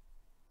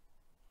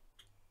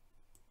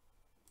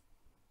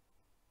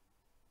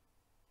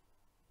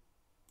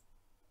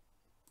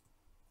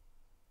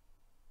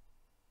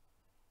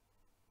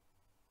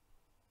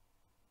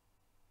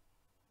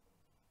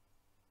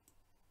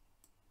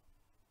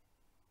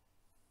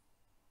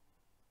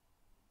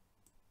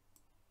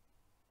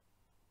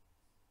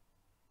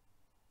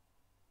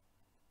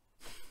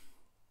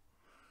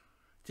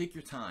 Take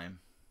your time.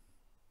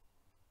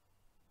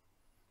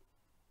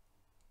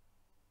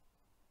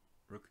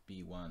 Rook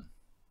B1.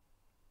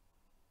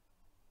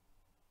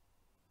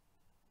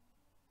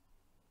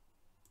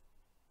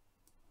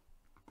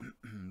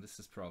 This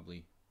is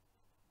probably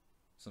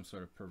some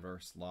sort of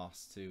perverse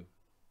loss too.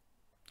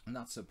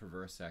 Not so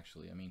perverse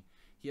actually. I mean,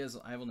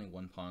 I have only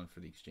one pawn for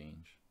the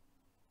exchange.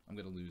 I'm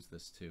gonna lose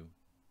this too.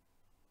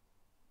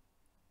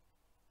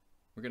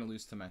 We're gonna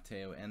lose to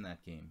Matteo and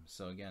that game.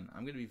 So again,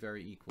 I'm gonna be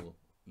very equal,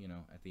 you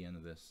know, at the end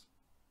of this.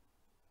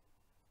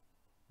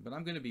 But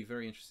I'm gonna be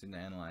very interested to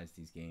analyze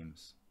these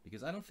games.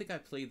 Because I don't think I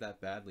played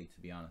that badly, to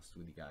be honest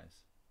with you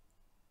guys.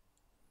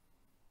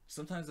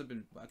 Sometimes I've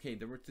been... Okay,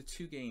 there were the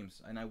 2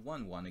 games, and I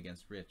won one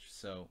against Rich.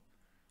 So,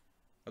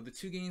 of the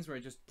 2 games where I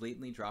just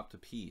blatantly dropped a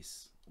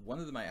piece, one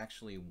of them I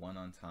actually won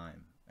on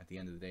time at the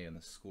end of the day on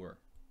the score.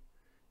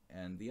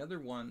 And the other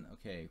one,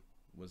 okay,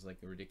 was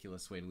like a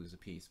ridiculous way to lose a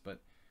piece.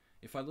 But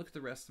if I look at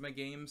the rest of my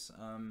games,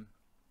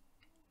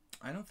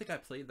 I don't think I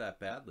played that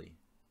badly.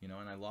 You know,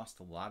 and I lost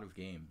a lot of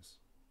games.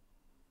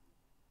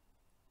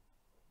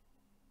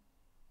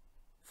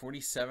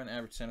 47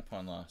 average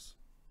center-pawn loss.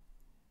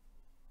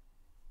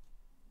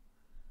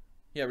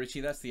 Yeah,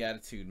 Richie, that's the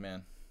attitude,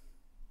 man.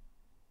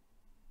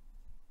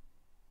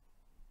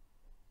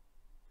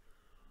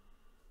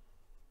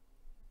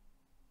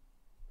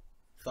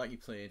 Thought you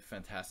played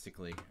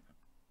fantastically.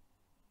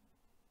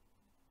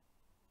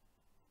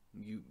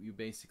 You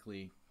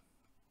basically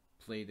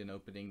played an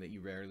opening that you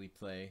rarely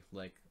play,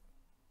 like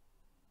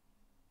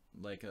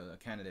a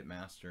candidate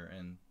master,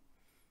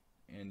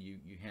 and you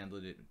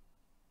handled it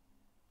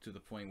to the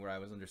point where I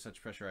was under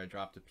such pressure I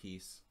dropped a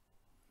piece,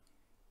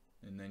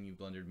 and then you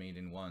blundered mate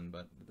in one.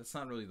 But that's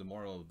not really the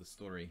moral of the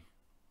story.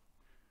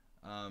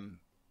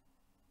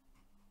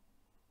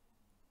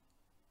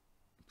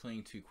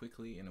 Playing too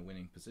quickly in a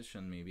winning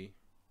position, maybe.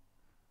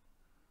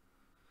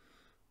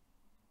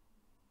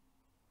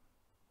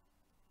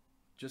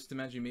 Just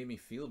imagine you made me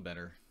feel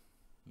better,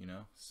 you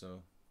know,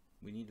 so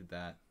we needed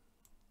that.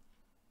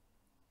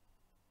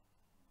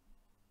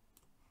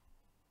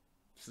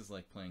 This is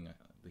like playing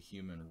the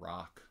human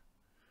rock.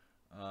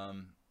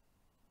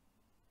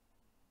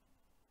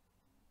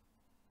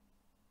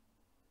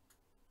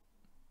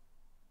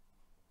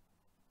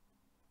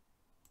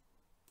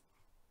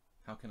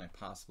 How can I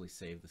possibly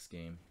save this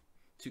game?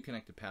 2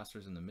 connected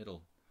passers in the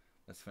middle.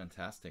 That's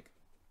fantastic.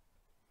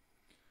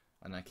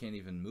 And I can't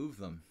even move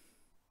them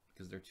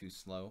because they're too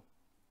slow.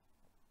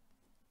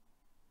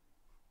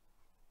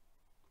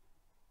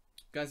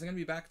 Guys, I'm going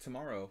to be back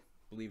tomorrow,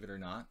 believe it or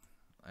not.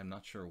 I'm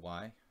not sure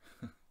why,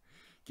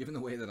 given the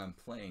way that I'm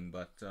playing,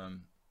 but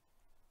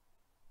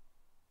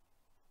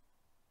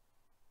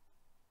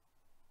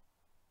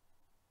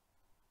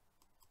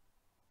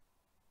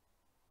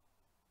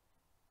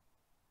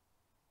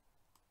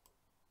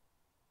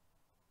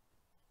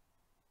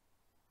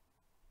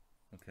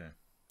okay.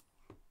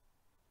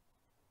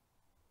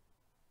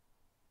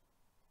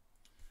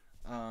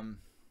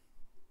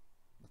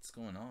 What's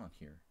going on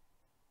here?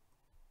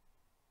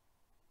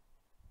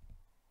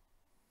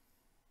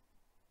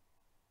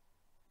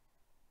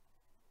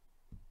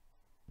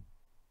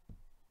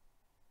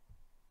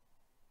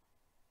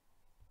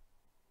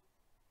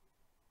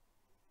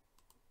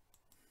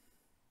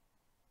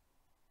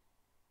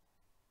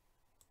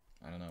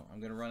 I don't know. I'm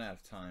going to run out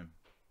of time.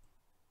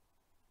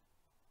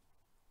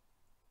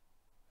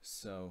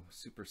 So,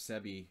 Super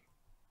Sebi,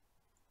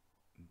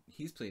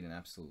 he's played an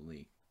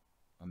absolutely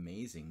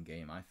amazing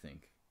game, I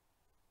think,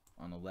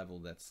 on a level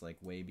that's like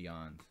way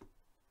beyond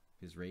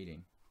his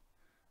rating.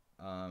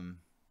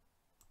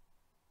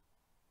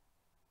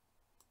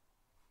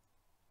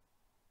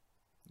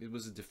 It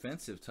was a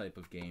defensive type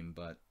of game,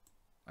 but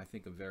I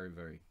think a very,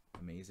 very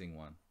amazing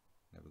one,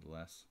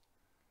 nevertheless.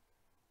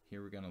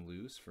 Here we're going to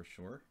lose for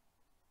sure.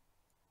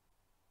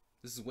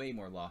 This is way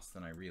more lost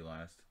than I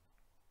realized.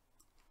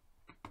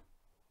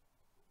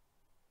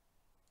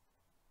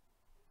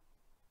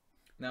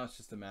 Now it's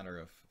just a matter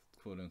of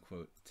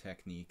quote-unquote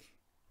technique,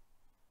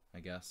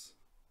 I guess.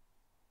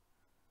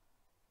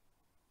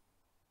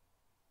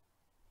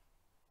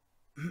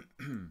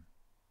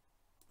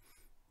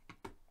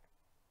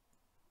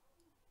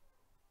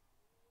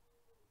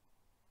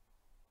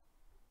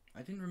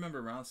 I didn't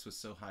remember Rouse was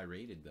so high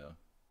rated though.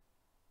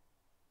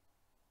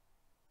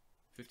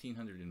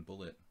 1500 in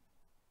Bullet.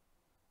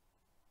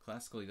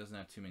 Classical, he doesn't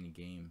have too many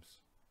games.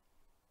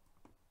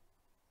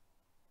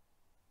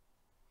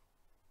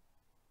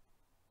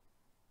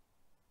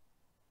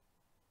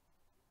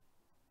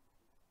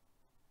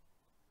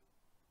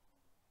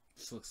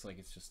 This looks like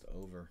it's just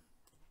over.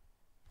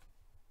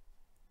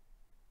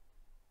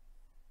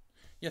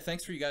 Yeah,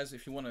 thanks for you guys.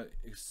 If you want to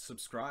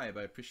subscribe,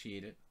 I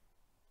appreciate it.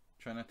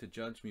 Try not to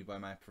judge me by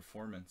my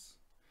performance.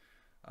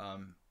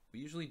 We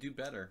usually do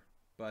better,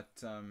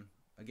 but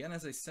again,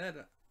 as I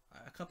said,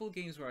 a couple of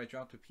games where I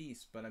dropped a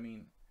piece, but I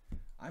mean,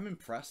 I'm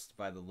impressed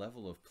by the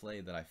level of play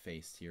that I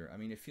faced here. I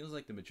mean, it feels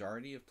like the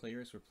majority of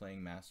players were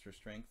playing master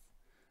strength,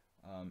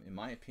 in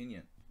my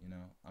opinion. You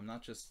know, I'm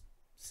not just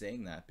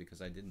saying that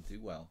because I didn't do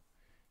well.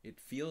 It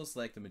feels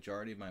like the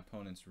majority of my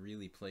opponents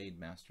really played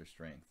master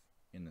strength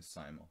in the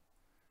Simul.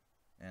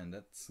 And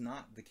that's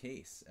not the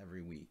case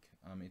every week.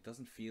 It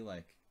doesn't feel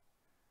like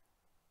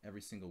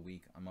every single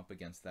week I'm up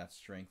against that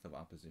strength of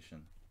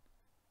opposition.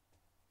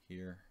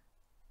 Here,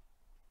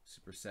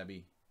 Super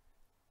Sebi.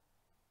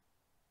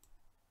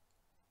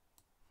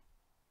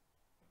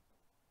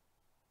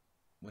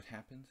 What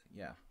happened?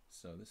 Yeah,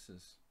 so this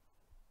is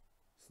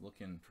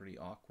looking pretty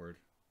awkward.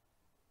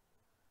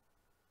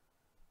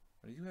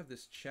 But I do have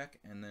this check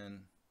and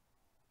then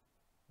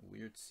a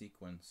weird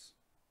sequence.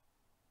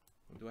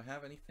 Do I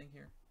have anything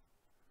here?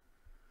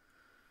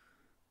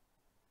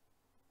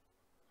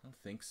 I don't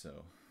think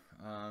so.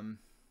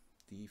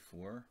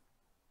 D4.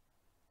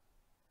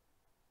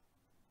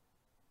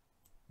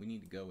 We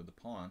need to go with the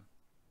pawn.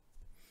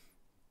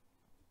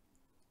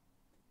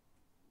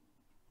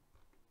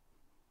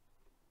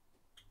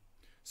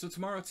 So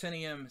tomorrow, 10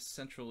 a.m.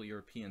 Central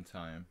European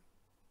Time,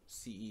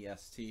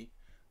 CEST, we'll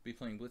be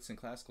playing Blitz and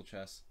Classical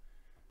Chess.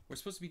 We're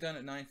supposed to be done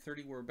at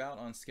 9:30. We're about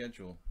on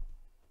schedule.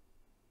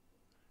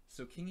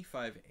 So King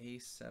E5,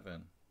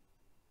 A7.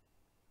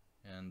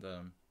 And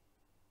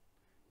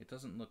it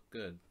doesn't look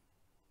good.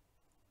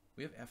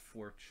 We have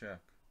F4 check.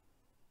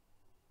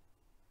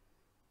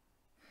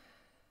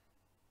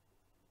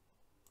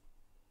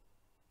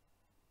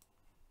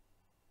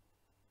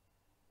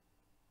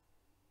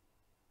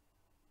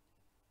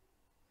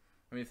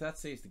 I mean, if that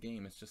saves the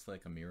game, it's just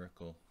like a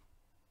miracle.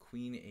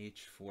 Queen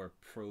H4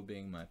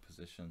 probing my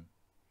position.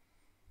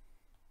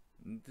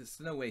 There's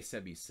no way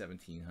Sebi's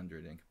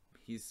 1700, and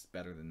he's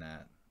better than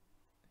that.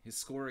 His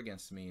score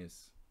against me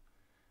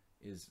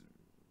is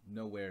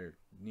nowhere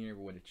near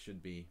what it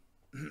should be.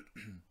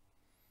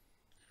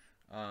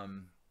 I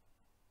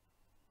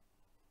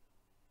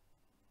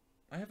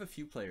have a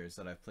few players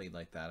that I've played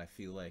like that. I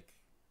feel like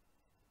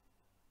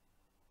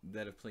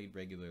that have played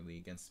regularly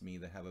against me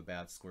that have a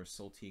bad score.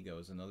 Soltigo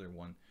is another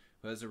one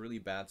who has a really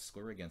bad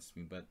score against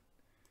me, but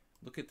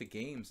look at the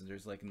games and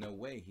there's like no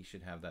way he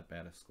should have that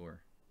bad a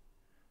score.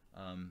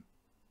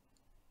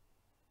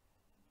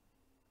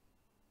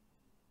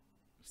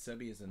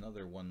 Sebi is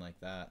another one like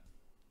that.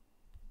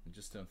 I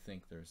just don't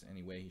think there's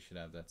any way he should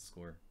have that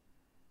score.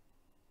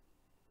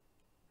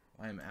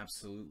 I am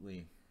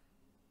absolutely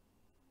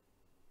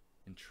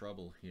in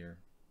trouble here.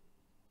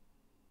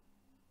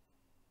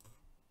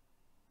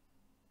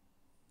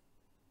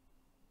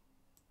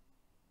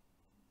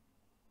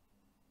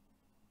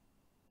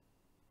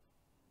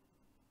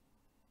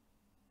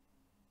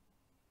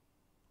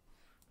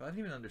 But I don't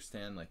even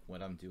understand like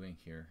what I'm doing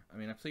here. I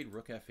mean, I played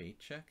rook f8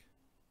 check.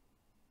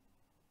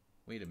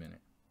 Wait a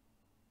minute.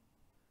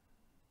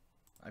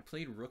 I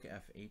played rook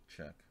f8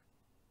 check.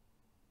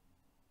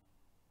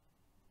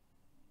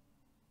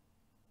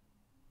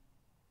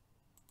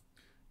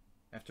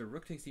 After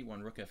rook takes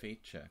e1, rook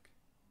f8 check.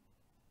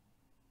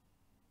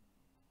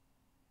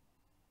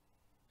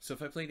 So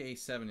if I played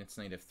a7, it's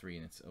knight f3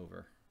 and it's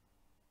over.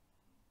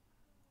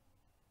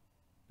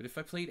 But if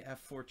I played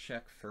f4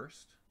 check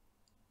first,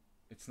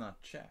 it's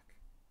not check.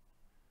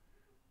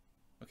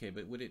 Okay,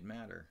 but would it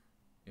matter?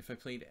 If I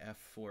played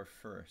f4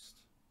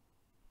 first,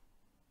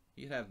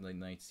 he'd have like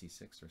knight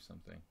c6 or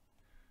something,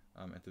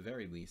 at the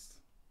very least.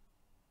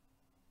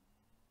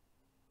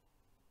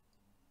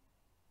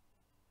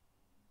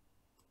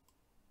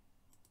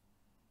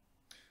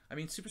 I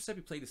mean, Super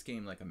Sebi played this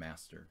game like a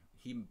master.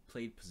 He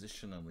played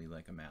positionally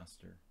like a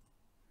master.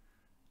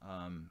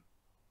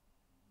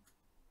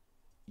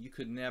 You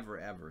could never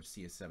ever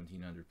see a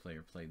 1700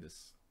 player play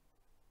this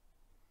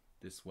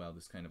well,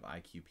 this kind of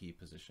IQP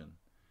position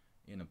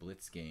in a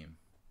blitz game.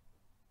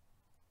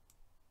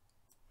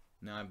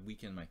 Now I've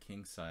weakened my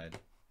king side.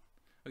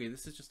 Okay,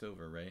 this is just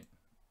over, right?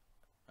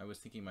 I was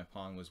thinking my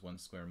pawn was one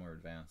square more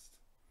advanced.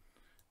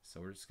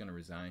 So we're just going to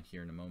resign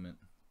here in a moment.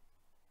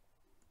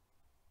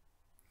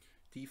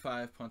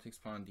 d5, pawn takes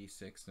pawn,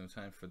 d6, no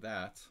time for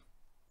that.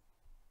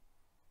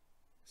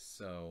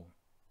 So,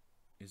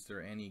 is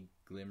there any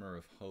glimmer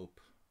of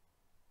hope?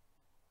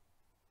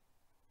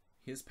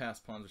 His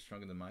passed pawns are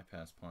stronger than my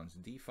passed pawns.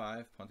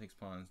 d5, pawn takes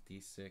pawns,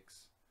 d6,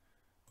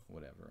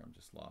 whatever, I'm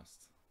just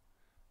lost.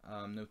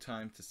 No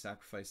time to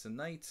sacrifice a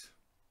knight.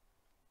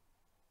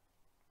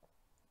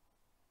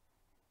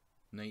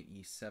 Knight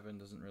e7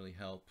 doesn't really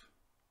help.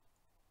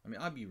 I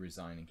mean, I'd be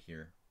resigning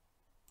here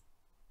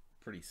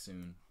pretty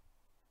soon.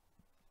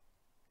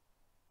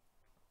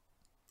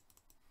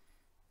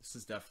 This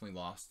is definitely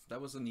lost.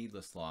 That was a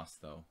needless loss,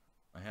 though.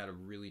 I had a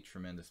really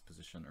tremendous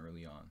position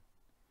early on.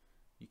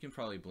 You can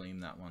probably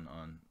blame that one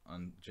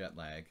on jet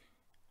lag,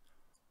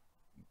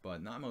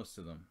 but not most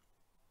of them.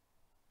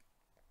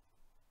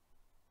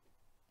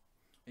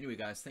 Anyway,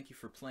 guys, thank you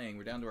for playing.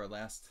 We're down to our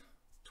last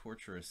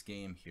torturous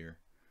game here.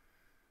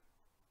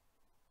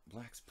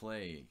 Black's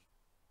play.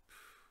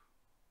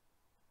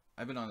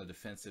 I've been on the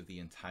defensive the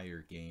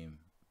entire game,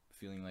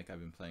 feeling like I've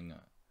been playing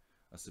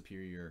a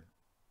superior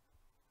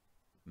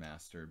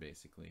master,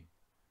 basically.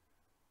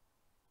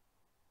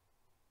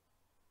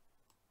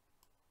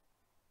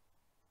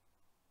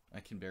 I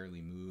can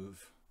barely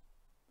move.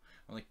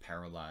 I'm like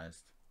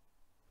paralyzed.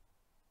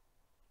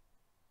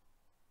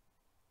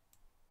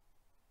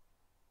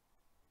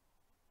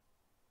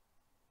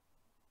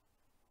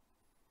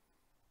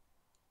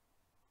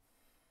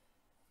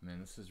 Man,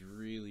 this is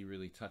really,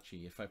 really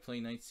touchy. If I play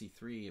knight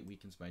c3, it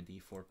weakens my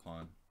d4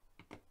 pawn.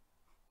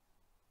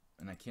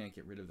 And I can't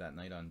get rid of that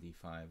knight on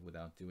d5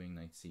 without doing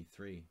knight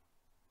c3,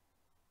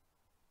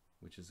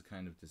 which is a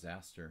kind of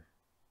disaster.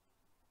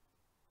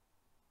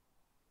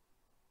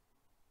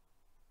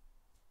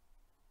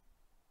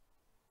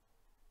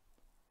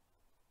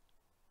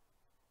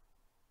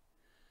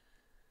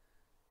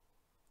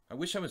 I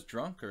wish I was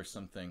drunk or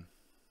something.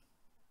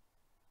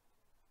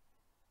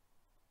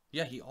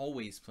 Yeah, he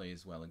always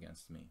plays well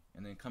against me,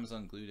 and then comes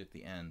unglued at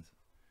the end.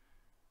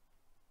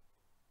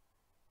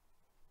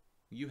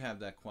 You have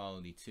that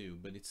quality too,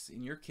 but it's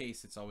in your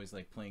case, it's always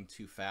like playing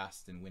too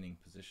fast and winning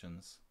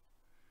positions,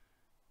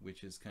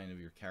 which is kind of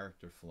your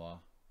character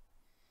flaw.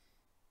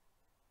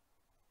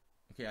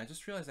 Okay, I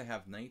just realized I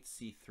have knight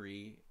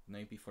c3,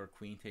 knight before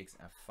queen takes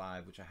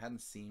f5, which I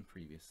hadn't seen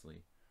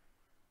previously.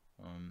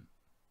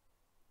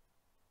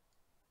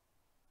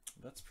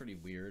 That's pretty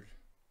weird.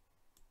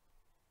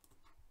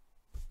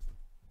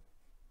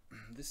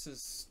 This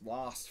is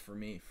lost for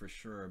me for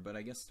sure, but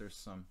I guess there's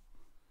some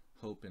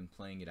hope in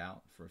playing it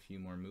out for a few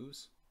more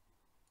moves.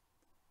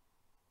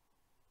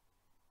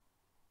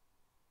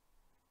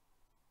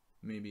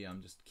 Maybe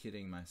I'm just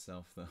kidding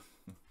myself though.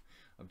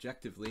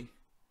 Objectively,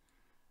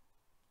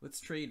 let's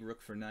trade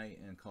rook for knight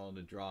and call it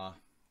a draw.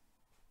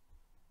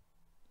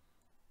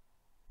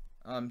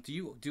 Do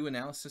you do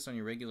analysis on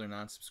your regular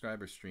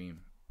non-subscriber stream?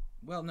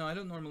 Well, no, I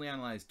don't normally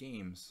analyze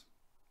games,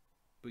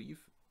 but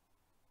you've...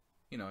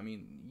 You know, I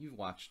mean, you've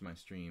watched my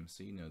streams,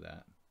 so you know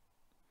that.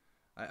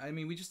 I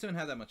mean, we just don't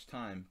have that much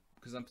time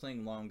because I'm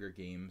playing longer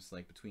games,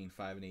 like between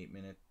 5 and 8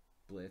 minute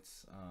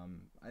blitz.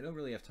 I don't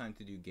really have time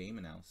to do game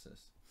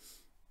analysis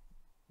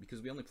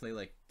because we only play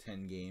like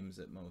 10 games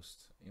at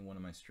most in one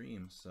of my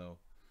streams. So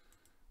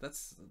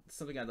that's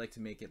something I'd like to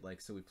make it like,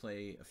 so we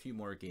play a few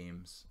more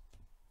games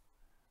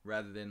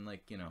rather than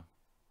like, you know,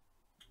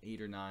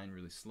 8 or 9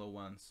 really slow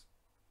ones.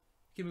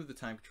 You can move the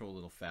time control a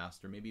little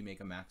faster, maybe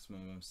make a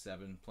maximum of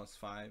 7 plus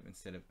 5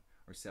 instead of,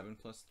 or 7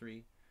 plus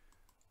 3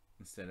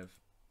 instead of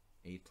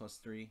 8 plus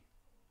 3.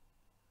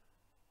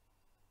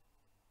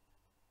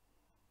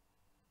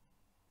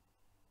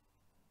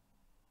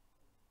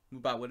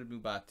 Mubot, what did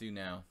Mubot do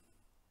now?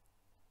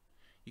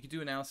 You can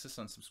do analysis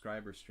on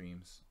subscriber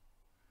streams.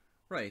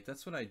 Right,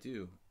 that's what I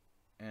do.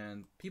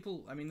 And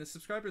people, I mean, the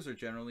subscribers are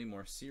generally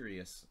more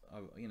serious.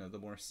 You know, the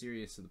more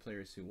serious of the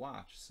players who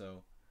watch.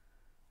 So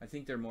I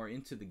think they're more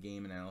into the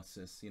game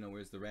analysis, you know,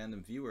 whereas the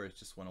random viewers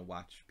just want to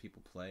watch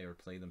people play or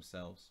play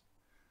themselves.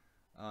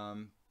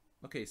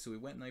 Okay, so we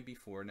went knight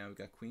b4. Now we've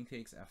got queen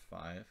takes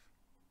f5.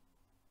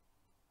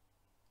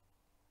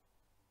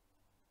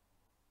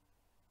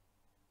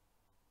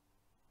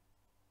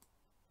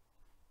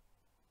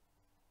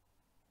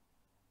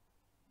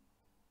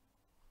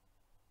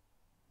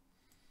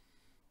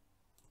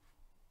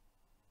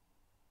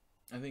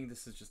 I think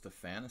this is just a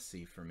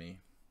fantasy for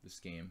me, this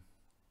game.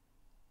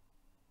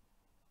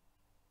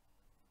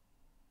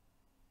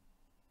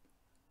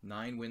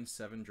 9 wins,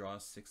 7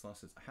 draws, 6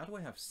 losses. How do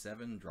I have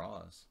 7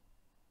 draws?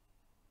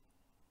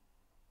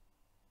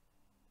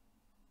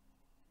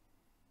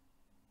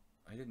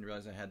 I didn't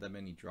realize I had that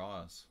many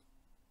draws.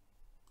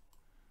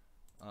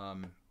 I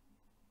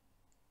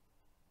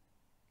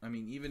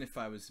mean, even if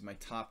I was in my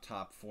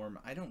top form,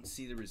 I don't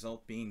see the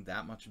result being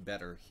that much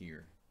better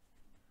here.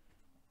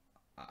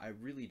 I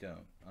really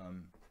don't.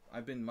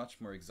 I've been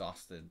much more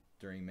exhausted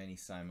during many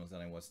simuls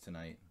than I was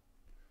tonight.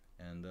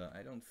 And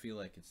I don't feel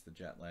like it's the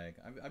jet lag.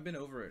 I've been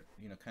over it,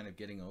 you know, kind of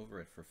getting over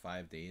it for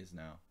 5 days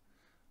now.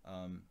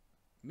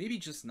 Maybe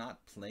just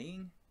not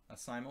playing a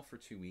simul for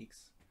 2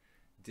 weeks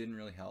didn't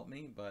really help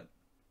me, but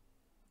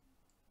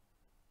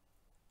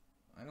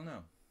I don't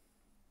know.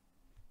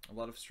 A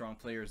lot of strong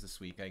players this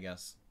week, I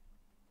guess.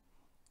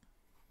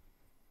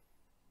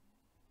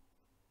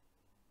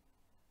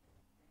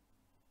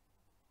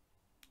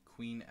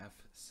 Queen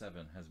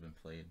f7 has been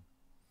played.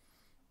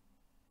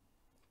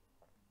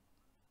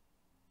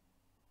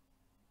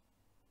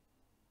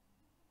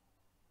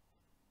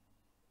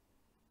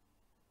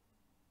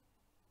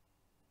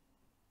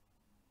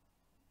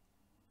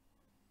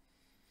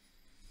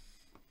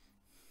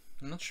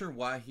 I'm not sure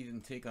why he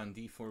didn't take on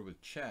d4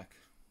 with check.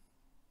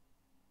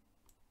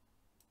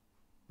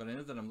 But I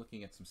know that I'm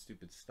looking at some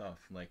stupid stuff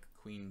like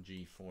queen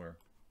g4.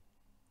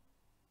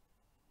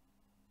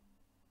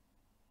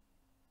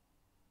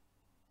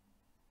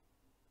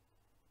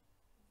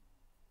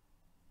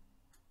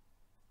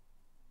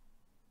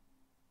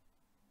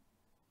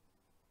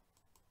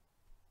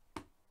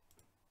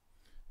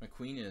 My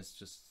queen is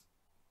just...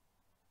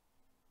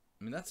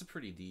 I mean, that's a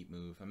pretty deep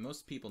move. And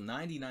most people,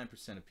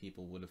 99% of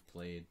people would have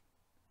played...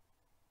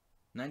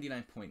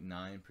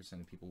 99.9%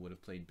 of people would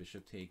have played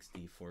bishop takes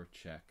d4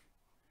 check.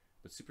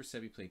 But Super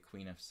Sebi played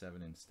queen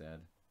f7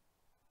 instead.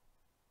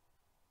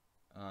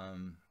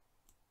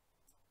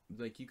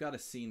 Like, you gotta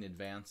see in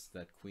advance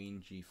that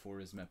queen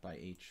g4 is met by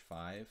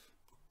h5,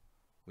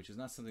 which is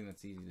not something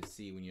that's easy to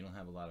see when you don't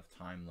have a lot of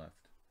time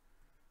left.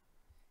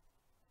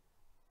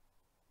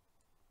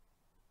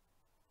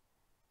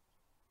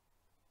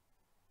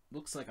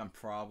 Looks like I'm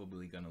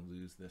probably gonna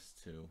lose this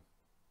too.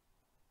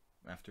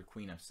 After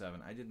queen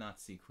f7. I did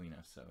not see queen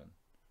f7.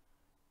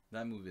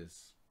 That move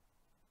is...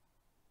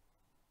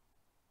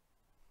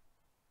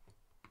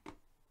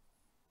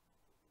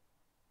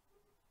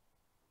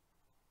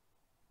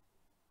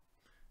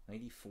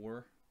 knight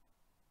e4.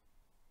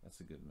 That's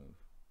a good move.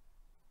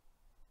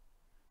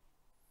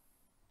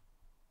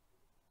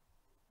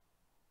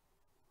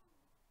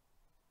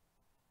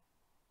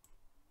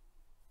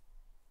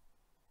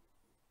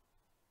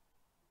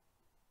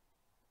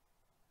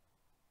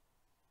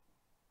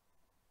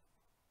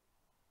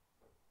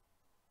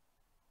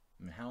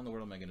 I mean, how in the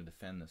world am I going to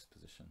defend this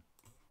position?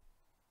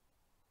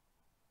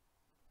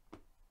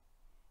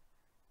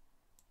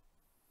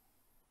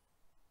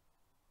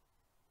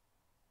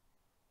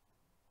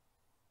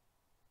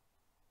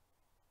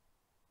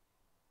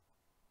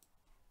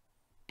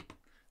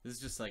 This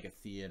is just like a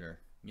theater.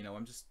 You know,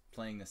 I'm just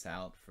playing this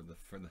out for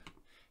the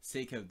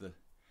sake of the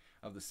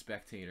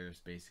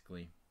spectators,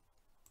 basically.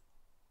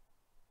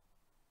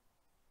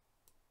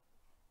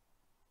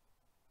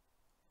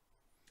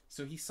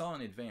 So he saw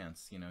in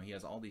advance, you know, he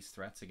has all these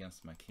threats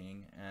against my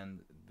king, and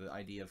the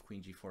idea of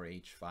queen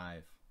g4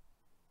 h5.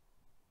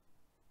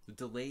 The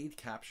delayed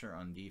capture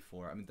on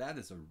d4, I mean, that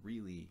is a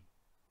really,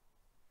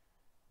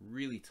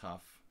 really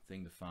tough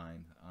thing to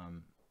find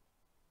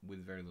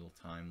with very little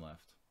time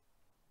left.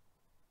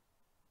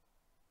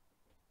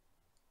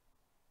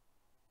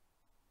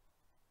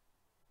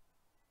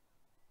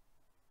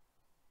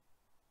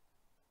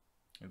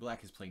 And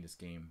Black has played this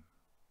game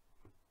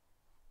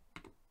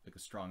like a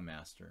strong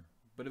master,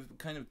 but a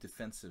kind of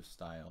defensive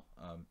style.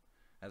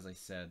 As I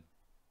said,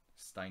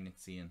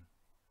 Steinitzian.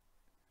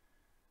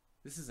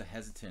 This is a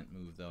hesitant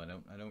move, though.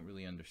 I don't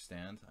really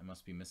understand. I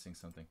must be missing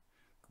something.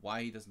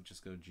 Why he doesn't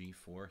just go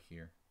G4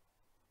 here?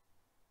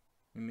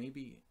 I mean,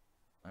 maybe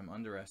I'm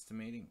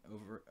overestimating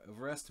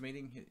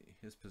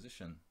his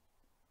position.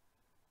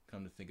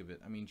 Come to think of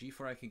it, I mean,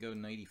 G4 I could go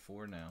knight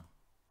e4 now.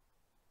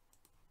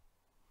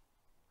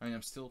 I mean,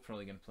 I'm still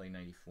probably going to play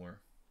knight e4.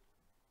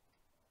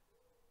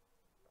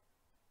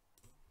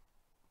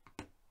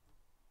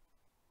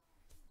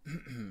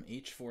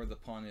 H4, the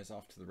pawn is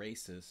off to the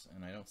races,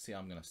 and I don't see how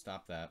I'm going to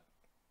stop that.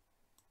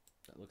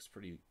 That looks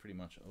pretty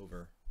much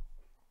over.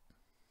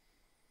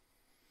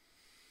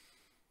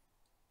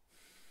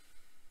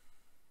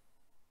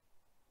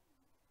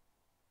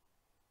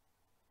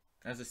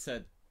 As I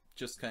said,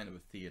 just kind of a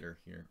theater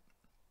here.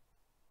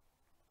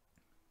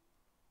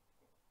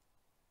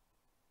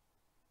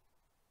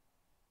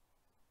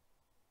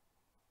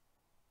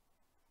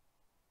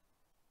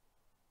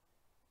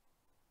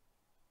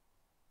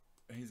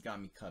 He's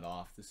got me cut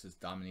off. This is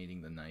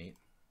dominating the knight.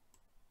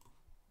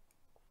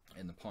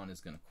 And the pawn is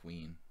going to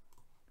queen.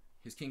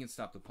 His king can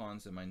stop the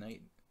pawns, and my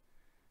knight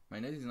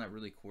is not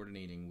really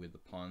coordinating with the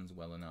pawns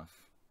well enough.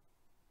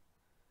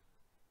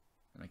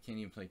 And I can't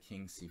even play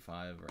king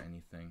c5 or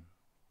anything.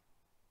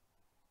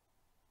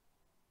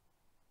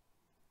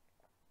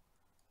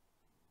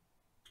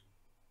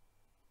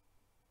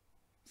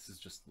 This is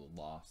just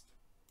lost.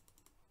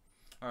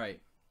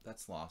 Alright,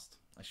 that's lost.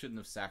 I shouldn't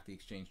have sacked the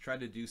exchange. Tried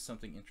to do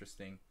something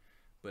interesting,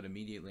 but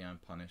immediately I'm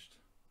punished.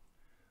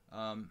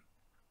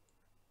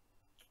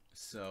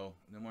 So,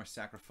 no more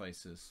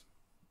sacrifices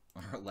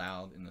are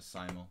allowed in the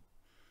Simul.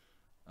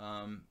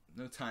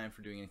 No time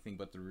for doing anything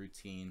but the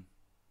routine.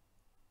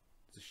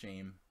 It's a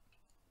shame.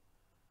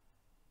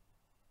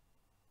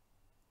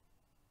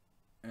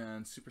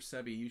 And Super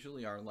Sebi,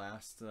 usually our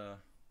last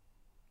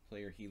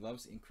player, he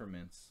loves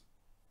increments.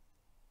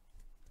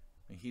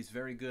 And he's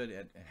very good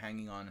at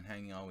hanging on and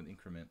hanging on with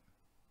increment.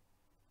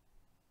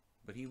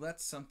 But he let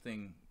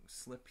something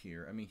slip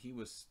here. I mean, he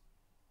was,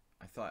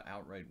 I thought,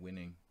 outright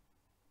winning.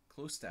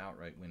 Close to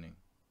outright winning.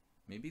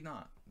 Maybe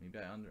not. Maybe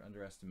I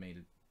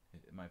underestimated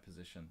my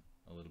position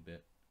a little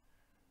bit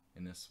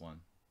in this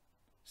one.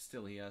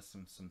 Still, he has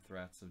some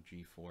threats of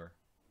G4.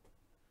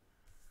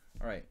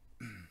 Alright,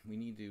 we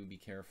need to be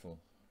careful.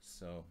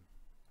 So,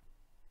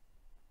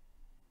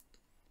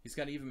 he's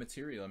got even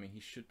material. I mean,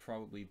 he should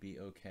probably be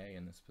okay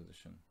in this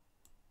position.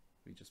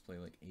 We just play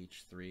like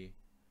H3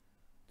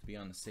 to be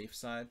on the safe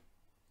side.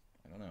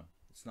 I don't know.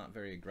 It's not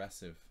very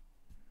aggressive.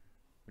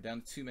 We're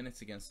down to 2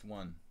 minutes against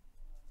 1.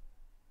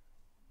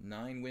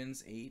 9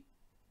 wins,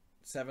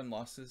 7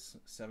 losses,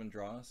 7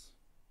 draws.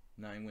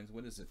 9 wins.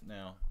 What is it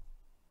now?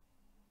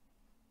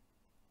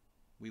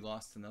 We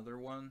lost another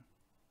one.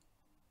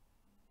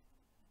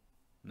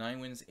 9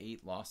 wins,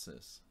 8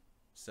 losses,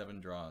 7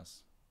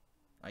 draws.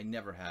 I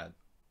never had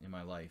in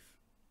my life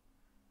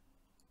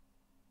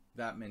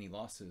that many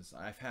losses.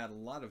 I've had a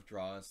lot of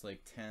draws,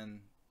 like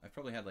 10. I've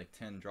probably had like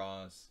 10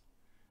 draws.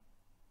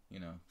 You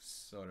know,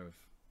 sort of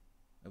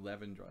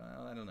 11 draws.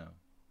 I don't know.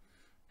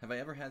 Have I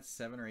ever had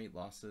 7 or 8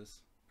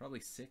 losses? Probably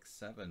 6,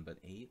 7, but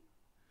 8?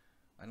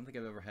 I don't think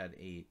I've ever had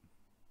 8.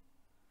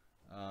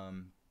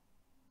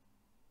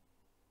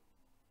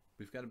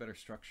 We've got a better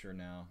structure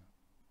now.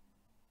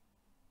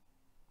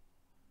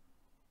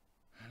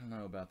 I don't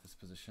know about this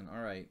position.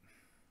 Alright.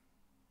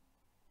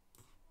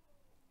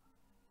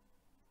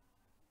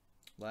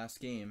 Last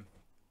game.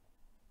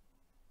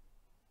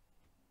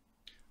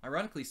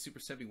 Ironically, Super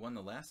 70 won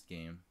the last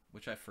game,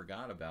 which I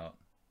forgot about.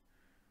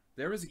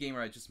 There was a game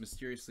where I just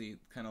mysteriously,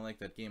 kind of like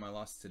that game I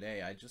lost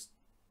today, I just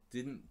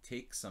didn't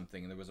take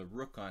something. And there was a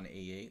rook on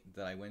A8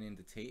 that I went in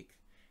to take.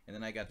 And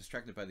then I got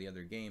distracted by the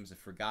other games. I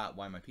forgot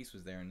why my piece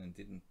was there and then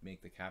didn't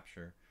make the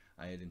capture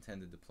I had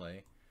intended to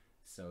play.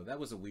 So that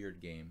was a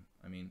weird game.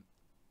 I mean,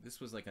 this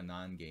was like a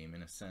non-game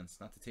in a sense.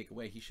 Not to take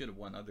away. He should have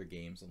won other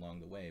games along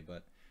the way.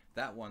 But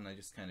that one I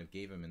just kind of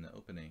gave him in the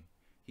opening.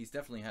 He's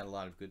definitely had a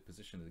lot of good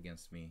positions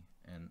against me.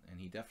 And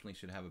he definitely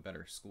should have a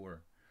better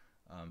score.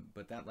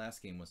 But that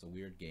last game was a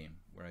weird game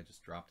where I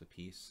just dropped a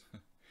piece.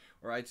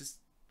 Or I just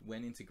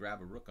went in to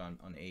grab a rook on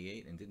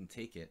A8 and didn't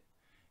take it.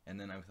 And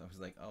then I was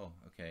like, oh,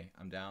 okay,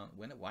 I'm down.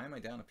 Why am I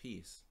down a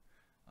piece?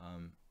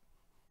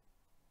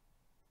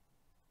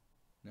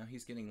 Now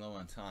he's getting low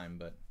on time,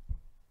 but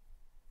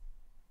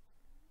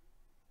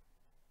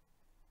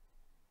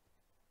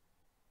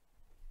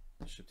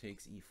bishop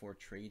takes e4,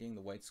 trading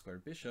the white square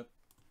bishop.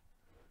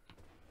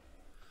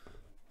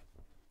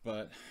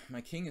 But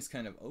my king is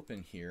kind of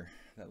open here.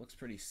 That looks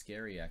pretty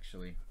scary,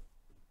 actually.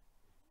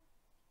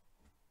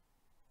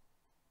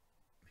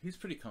 He's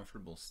pretty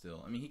comfortable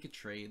still. I mean, he could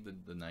trade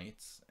the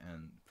knights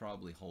and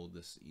probably hold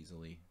this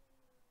easily.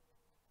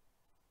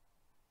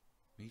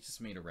 He just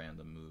made a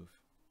random move.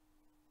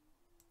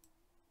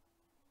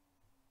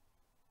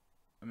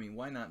 I mean,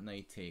 why not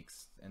knight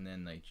takes and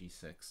then knight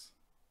g6?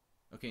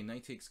 Okay,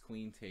 knight takes,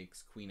 queen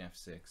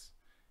f6.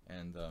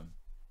 And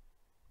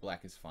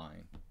black is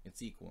fine.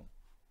 It's equal.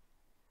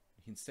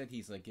 Instead,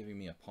 he's like giving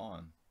me a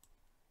pawn,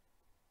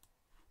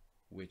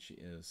 which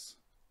is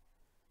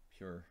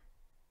pure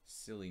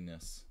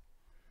silliness.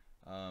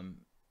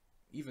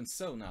 Even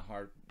so,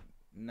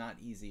 not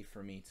easy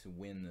for me to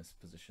win this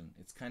position.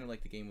 It's kind of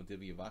like the game with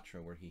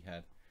Divyavatra where he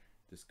had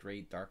this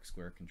great dark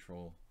square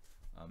control.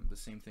 The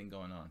same thing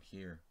going on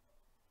here.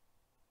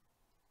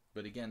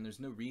 But again, there's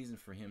no reason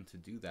for him to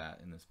do that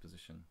in this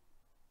position.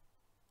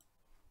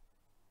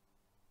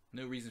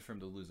 No reason for him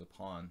to lose a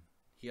pawn.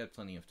 He had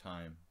plenty of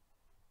time.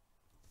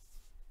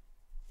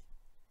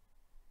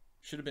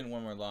 Should have been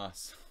one more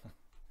loss.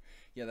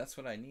 Yeah, that's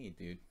what I need,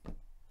 dude.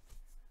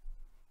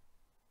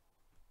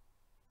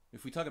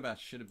 If we talk about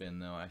should have been,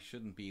 though, I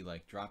shouldn't be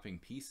like dropping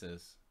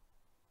pieces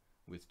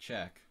with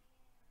check.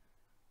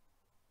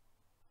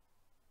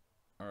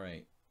 All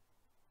right.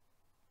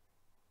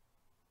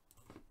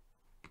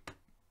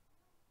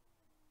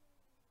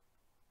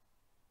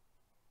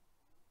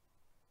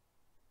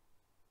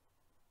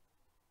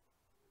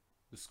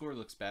 The score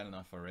looks bad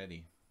enough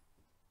already.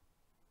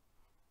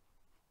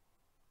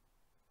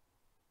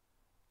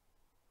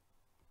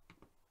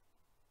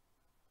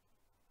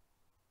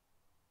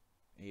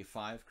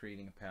 A5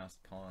 creating a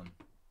passed pawn.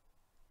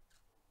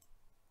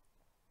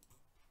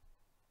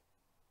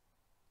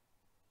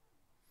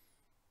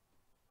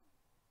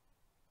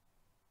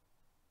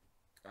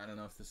 I don't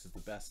know if this is the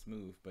best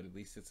move, but at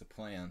least it's a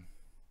plan.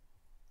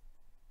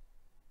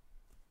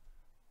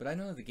 But I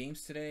know the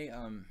games today,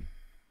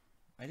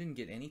 I didn't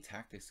get any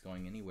tactics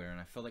going anywhere,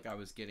 and I felt like I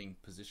was getting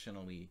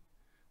positionally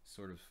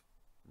sort of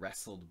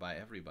wrestled by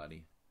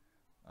everybody.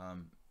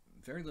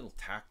 Very little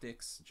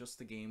tactics, just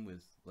the game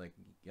with like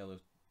Yellow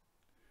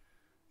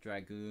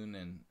Dragoon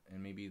and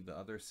maybe the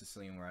other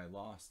Sicilian where I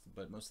lost,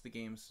 but most of the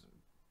games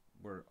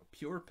were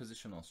pure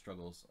positional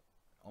struggles,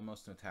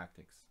 almost no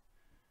tactics.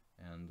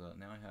 And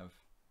now I have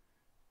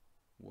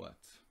what?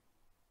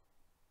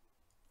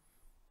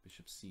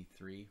 Bishop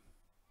c3.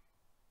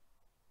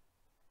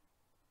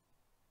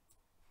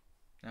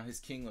 Now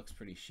his king looks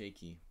pretty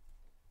shaky,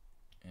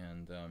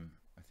 and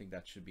I think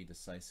that should be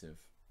decisive.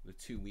 The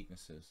two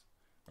weaknesses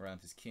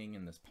around his king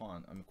and this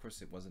pawn. Of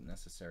course, it wasn't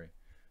necessary.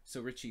 So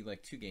Richie,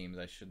 like 2 games,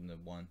 I shouldn't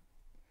have won,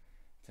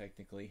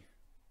 technically,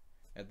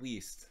 at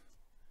least.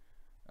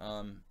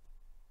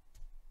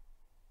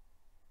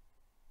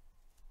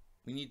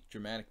 We need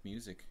dramatic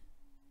music.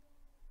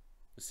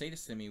 The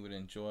sadist in me would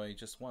enjoy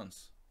just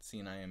once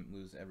seeing I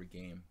lose every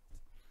game.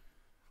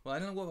 Well, I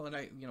don't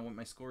know what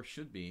my score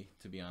should be,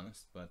 to be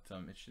honest, but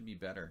it should be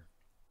better.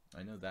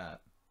 I know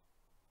that.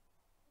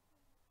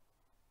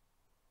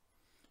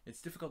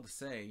 It's difficult to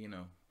say,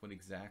 what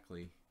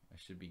exactly I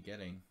should be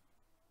getting.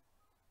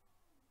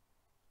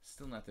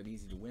 Still not that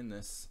easy to win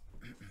this.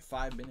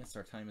 5 minutes,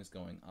 our time is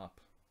going up.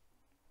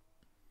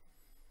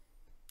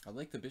 I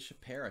like the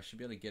bishop pair. I should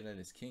be able to get at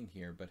his king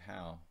here, but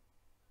how?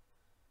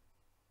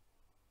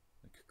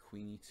 Like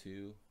queen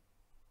e2.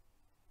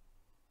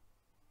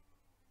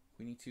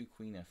 Queen e2,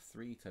 queen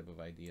f3 type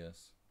of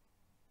ideas.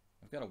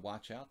 I've got to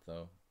watch out,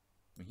 though.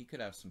 I mean, he could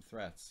have some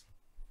threats.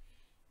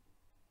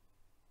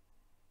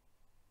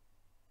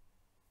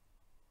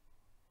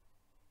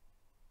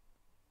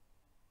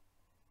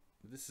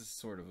 This is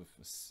sort of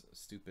a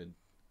stupid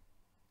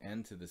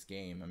end to this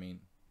game. I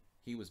mean,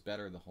 he was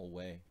better the whole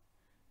way,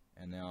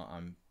 and now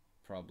I'm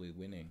probably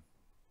winning.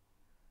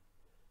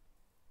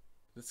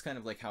 This is kind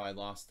of like how I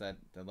lost that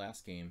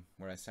last game,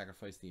 where I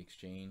sacrificed the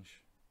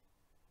exchange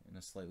in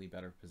a slightly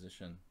better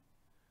position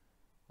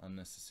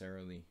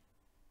unnecessarily.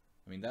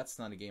 I mean, that's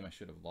not a game I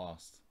should have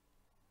lost.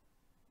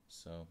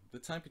 So the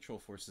time control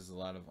forces a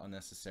lot of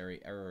unnecessary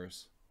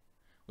errors.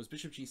 Was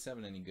bishop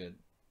g7 any good?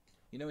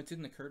 It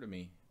didn't occur to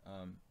me.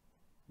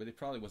 But it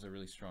probably was a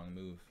really strong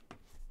move.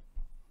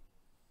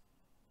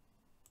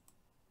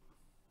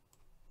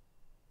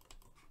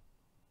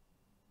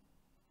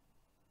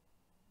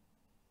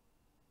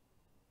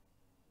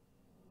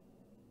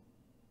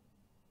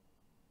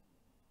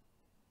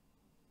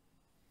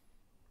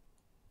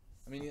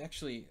 I mean,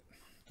 actually,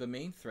 the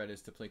main threat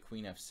is to play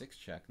queen f6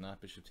 check, not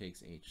bishop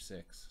takes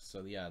h6.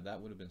 So yeah, that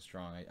would have been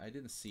strong. I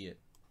didn't see it.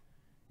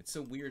 It's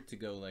so weird to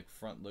go like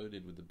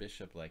front-loaded with the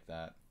bishop like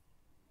that.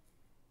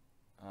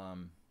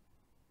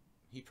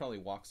 He probably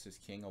walks his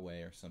king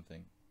away or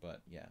something,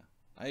 but yeah,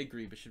 I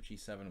agree. Bishop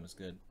g7 was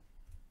good.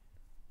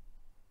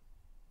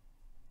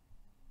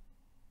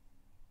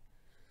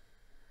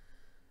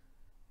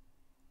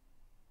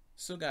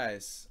 So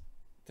guys,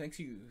 thanks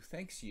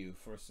you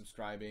for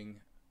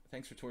subscribing.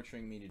 Thanks for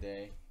torturing me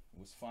today. It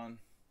was fun.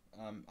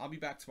 I'll be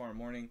back tomorrow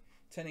morning,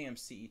 10 a.m.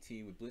 CET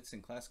with Blitz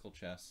and Classical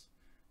Chess.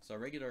 So our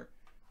regular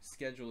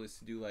schedule is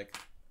to do like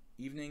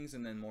evenings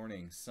and then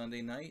mornings.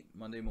 Sunday night,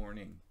 Monday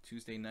morning,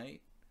 Tuesday night,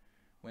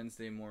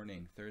 Wednesday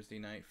morning, Thursday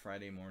night,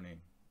 Friday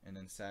morning, and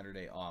then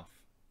Saturday off.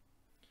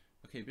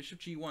 Okay, bishop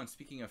g1.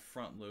 Speaking of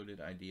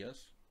front-loaded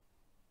ideas,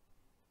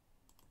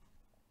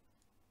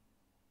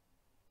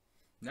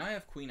 now I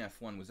have queen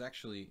f1.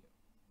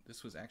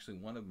 This was actually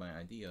one of my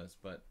ideas,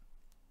 but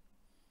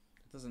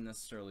it doesn't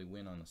necessarily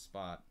win on the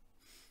spot.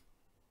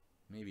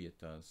 Maybe it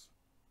does.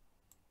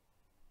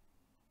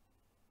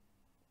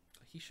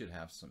 he should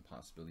have some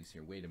possibilities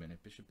here. Wait a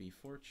minute, bishop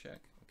b4 check.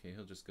 Okay,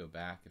 he'll just go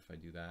back if I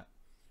do that.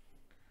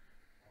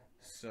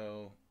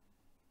 So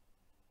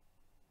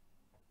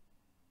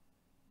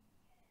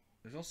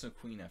there's also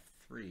queen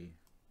f3.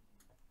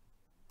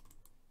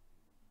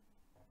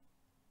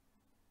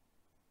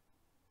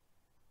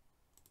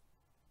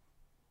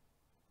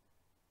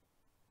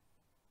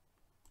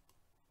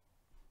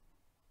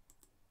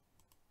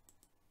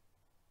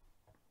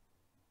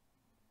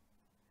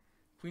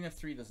 Queen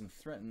f3 doesn't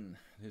threaten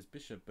his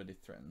bishop, but it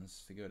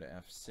threatens to go to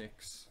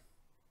f6.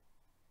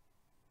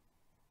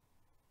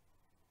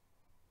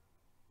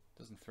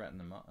 Doesn't threaten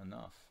him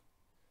enough.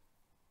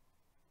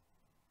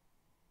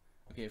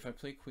 Okay, if I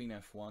play queen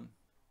f1,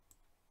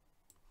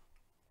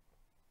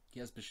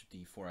 he has bishop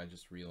d4, I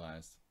just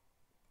realized.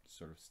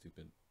 Sort of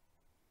stupid.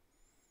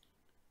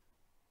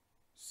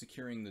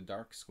 Securing the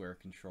dark square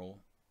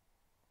control.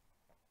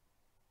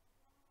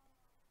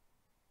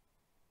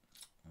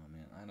 Oh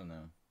man, I don't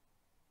know.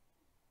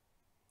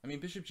 I mean,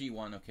 bishop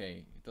g1,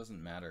 okay, it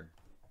doesn't matter.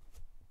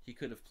 He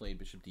could have played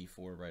bishop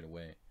d4 right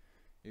away.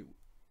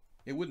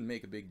 It wouldn't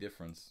make a big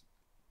difference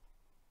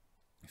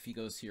if he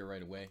goes here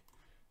right away,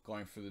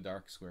 going for the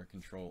dark square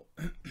control.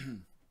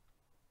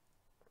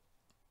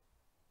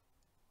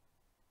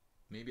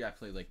 Maybe I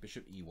play like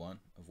bishop e1,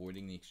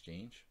 avoiding the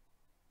exchange.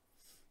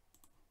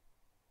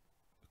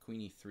 Queen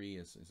e3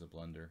 is a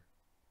blunder.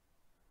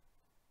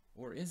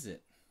 Or is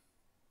it?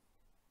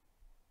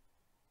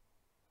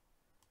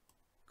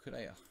 Could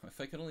I,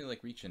 if I could only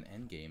like reach an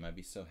endgame, I'd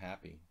be so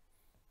happy.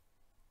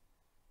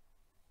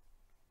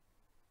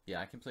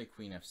 Yeah, I can play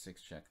queen f6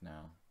 check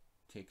now.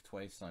 Take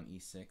twice on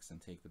e6 and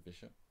take the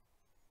bishop.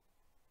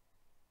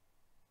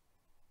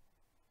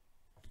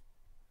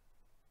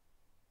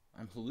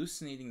 I'm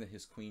hallucinating that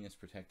his queen is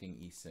protecting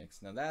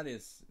e6. Now that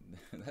is,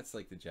 that's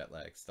like the jet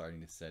lag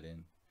starting to set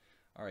in.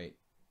 All right,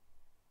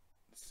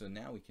 so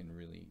now we can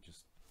really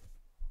just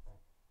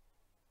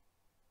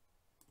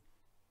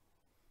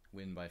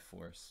win by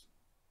force.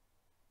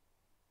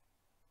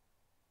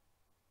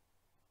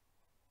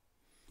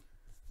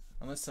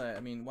 Unless I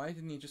mean, why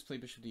didn't he just play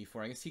bishop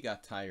d4? I guess he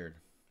got tired,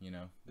 you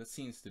know. That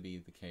seems to be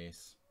the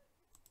case.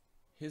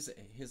 His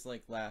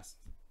like last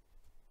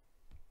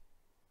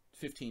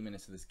 15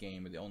 minutes of this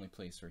game are the only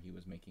place where he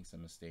was making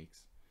some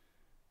mistakes.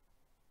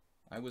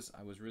 I was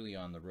really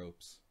on the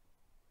ropes.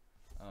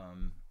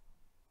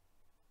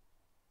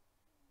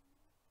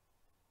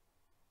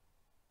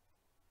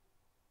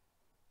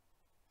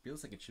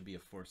 Feels like it should be a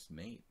forced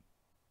mate.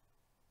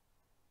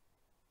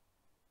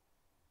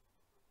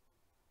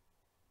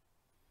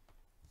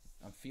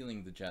 I'm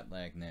feeling the jet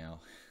lag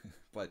now,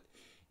 but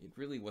it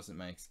really wasn't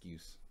my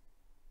excuse.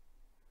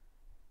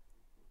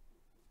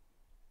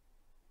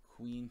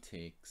 Queen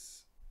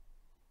takes,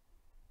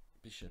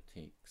 bishop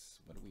takes.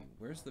 What do we?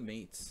 Where's the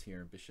mates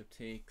here? Bishop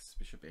takes,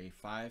 bishop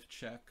a5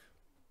 check.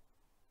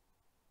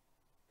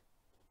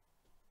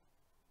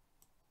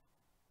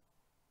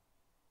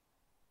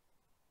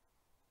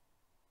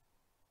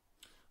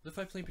 What if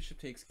I play bishop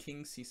takes,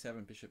 king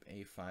c7, bishop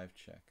a5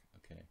 check?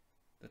 Okay,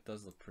 that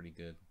does look pretty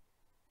good.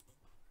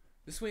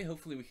 This way,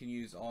 hopefully, we can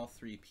use all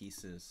three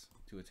pieces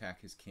to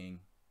attack his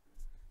king.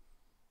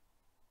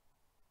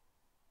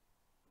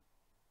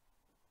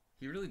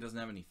 He really doesn't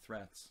have any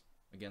threats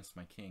against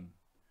my king.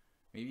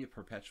 Maybe a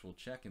perpetual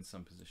check in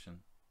some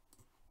position.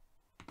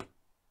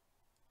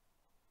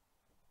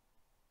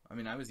 I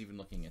mean, I was even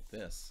looking at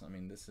this. I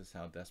mean, this is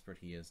how desperate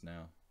he is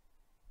now.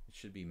 It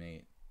should be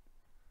mate.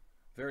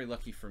 Very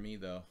lucky for me,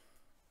 though.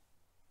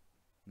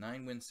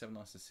 9 wins, 7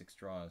 losses, 6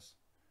 draws.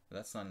 But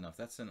that's not enough.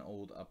 That's an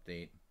old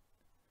update.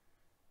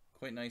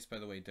 Quite nice, by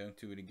the way. Don't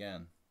do it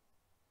again.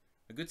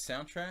 A good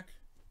soundtrack.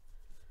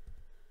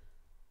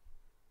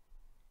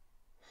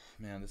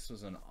 Man, this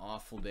was an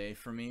awful day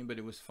for me, but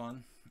it was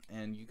fun.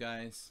 And you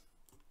guys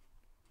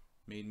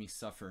made me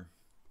suffer.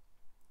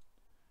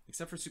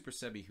 Except for Super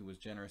Sebi, who was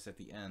generous at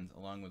the end,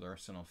 along with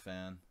Arsenal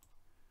Fan.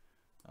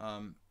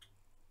 I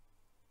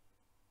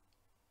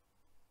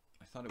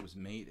thought it was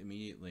mate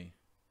immediately.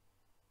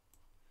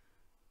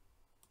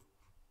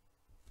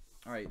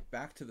 Alright,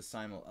 back to the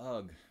Simul.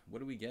 Ugh, what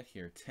do we get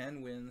here?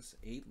 10 wins,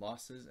 8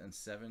 losses, and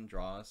 7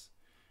 draws.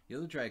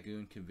 Yellow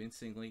Dragoon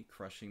convincingly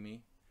crushing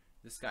me.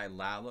 This guy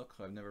Laluk,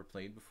 who I've never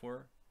played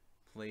before,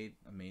 played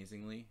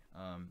amazingly.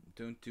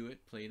 Don't Do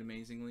It played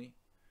amazingly.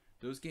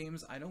 Those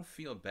games I don't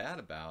feel bad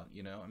about,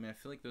 you know. I mean, I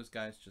feel like those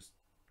guys just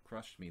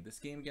crushed me. This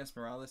game against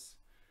Morales,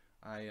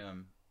 I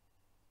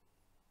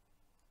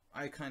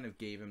kind of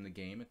gave him the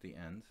game at the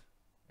end.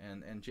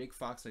 And Jake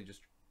Fox, I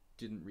just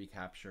didn't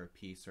recapture a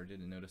piece or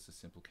didn't notice a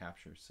simple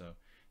capture. So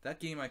that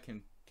game I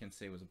can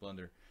say was a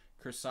blunder.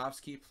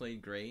 Kursovsky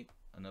played great.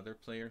 Another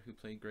player who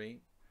played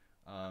great.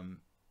 And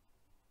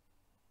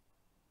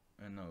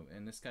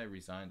this guy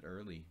resigned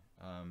early.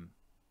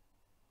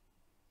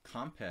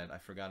 Comped, I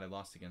forgot I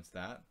lost against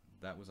that.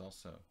 That was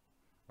also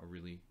a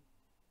really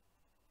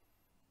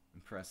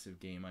impressive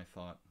game, I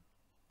thought.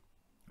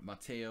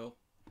 Mateo,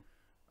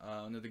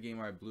 another game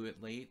where I blew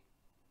it late.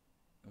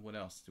 What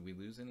else? Did we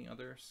lose any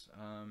others?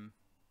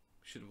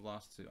 Should have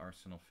lost to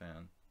Arsenal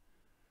Fan.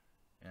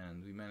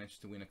 and we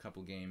managed to win a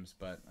couple games,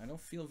 but I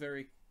don't feel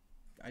very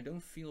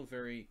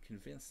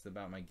convinced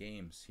about my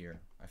games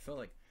here. I felt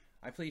like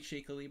I played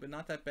shakily, but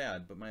not that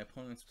bad, but my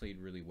opponents played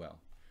really well.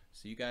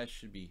 So you guys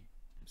should be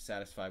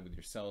satisfied with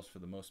yourselves for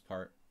the most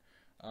part.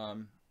 A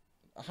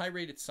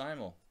high-rated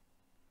Simul,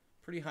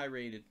 pretty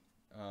high-rated.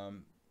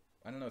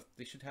 I don't know if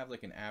they should have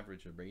like an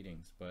average of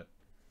ratings, but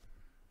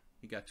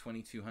you got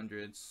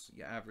 2200s,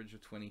 you average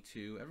of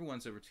 22.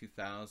 Everyone's over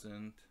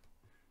 2000.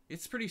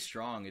 It's pretty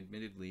strong,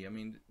 admittedly. I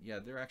mean, yeah,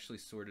 they're actually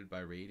sorted by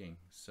rating,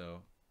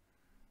 so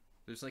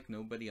there's like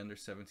nobody under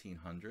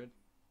 1700.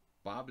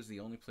 Bob is the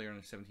only player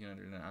under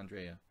 1700, and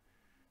Andrea.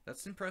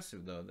 That's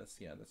impressive, though. That's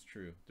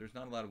true. There's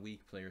not a lot of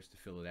weak players to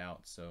fill it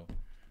out, so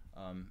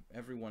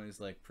everyone is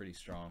like pretty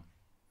strong.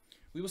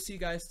 We will see you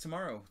guys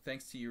tomorrow.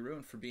 Thanks to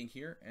Jeroen for being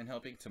here and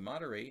helping to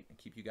moderate and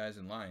keep you guys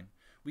in line.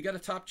 We got a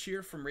top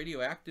cheer from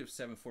Radioactive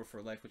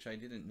 744 Life, which I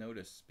didn't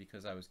notice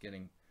because I was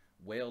getting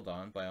wailed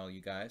on by all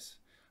you guys.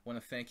 I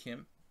want to thank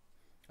him.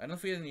 I don't know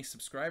if we had any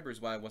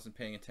subscribers while I wasn't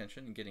paying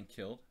attention and getting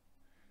killed,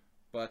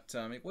 but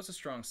it was a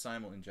strong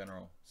Simul in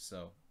general,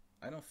 so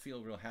I don't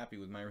feel real happy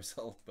with my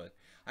result, but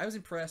I was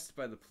impressed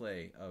by the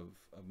play of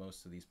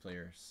most of these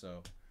players.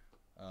 So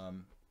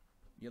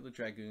Yellow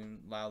Dragoon,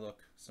 Laluk,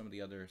 some of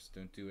the others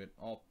don't do it.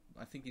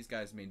 I think these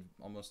guys made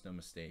almost no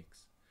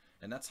mistakes,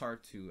 and that's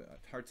hard to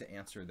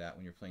answer that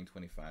when you're playing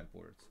 25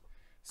 boards.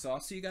 So I'll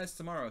see you guys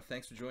tomorrow.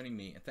 Thanks for joining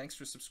me, and thanks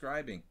for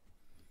subscribing.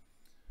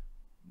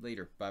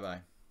 Later.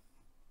 Bye-bye.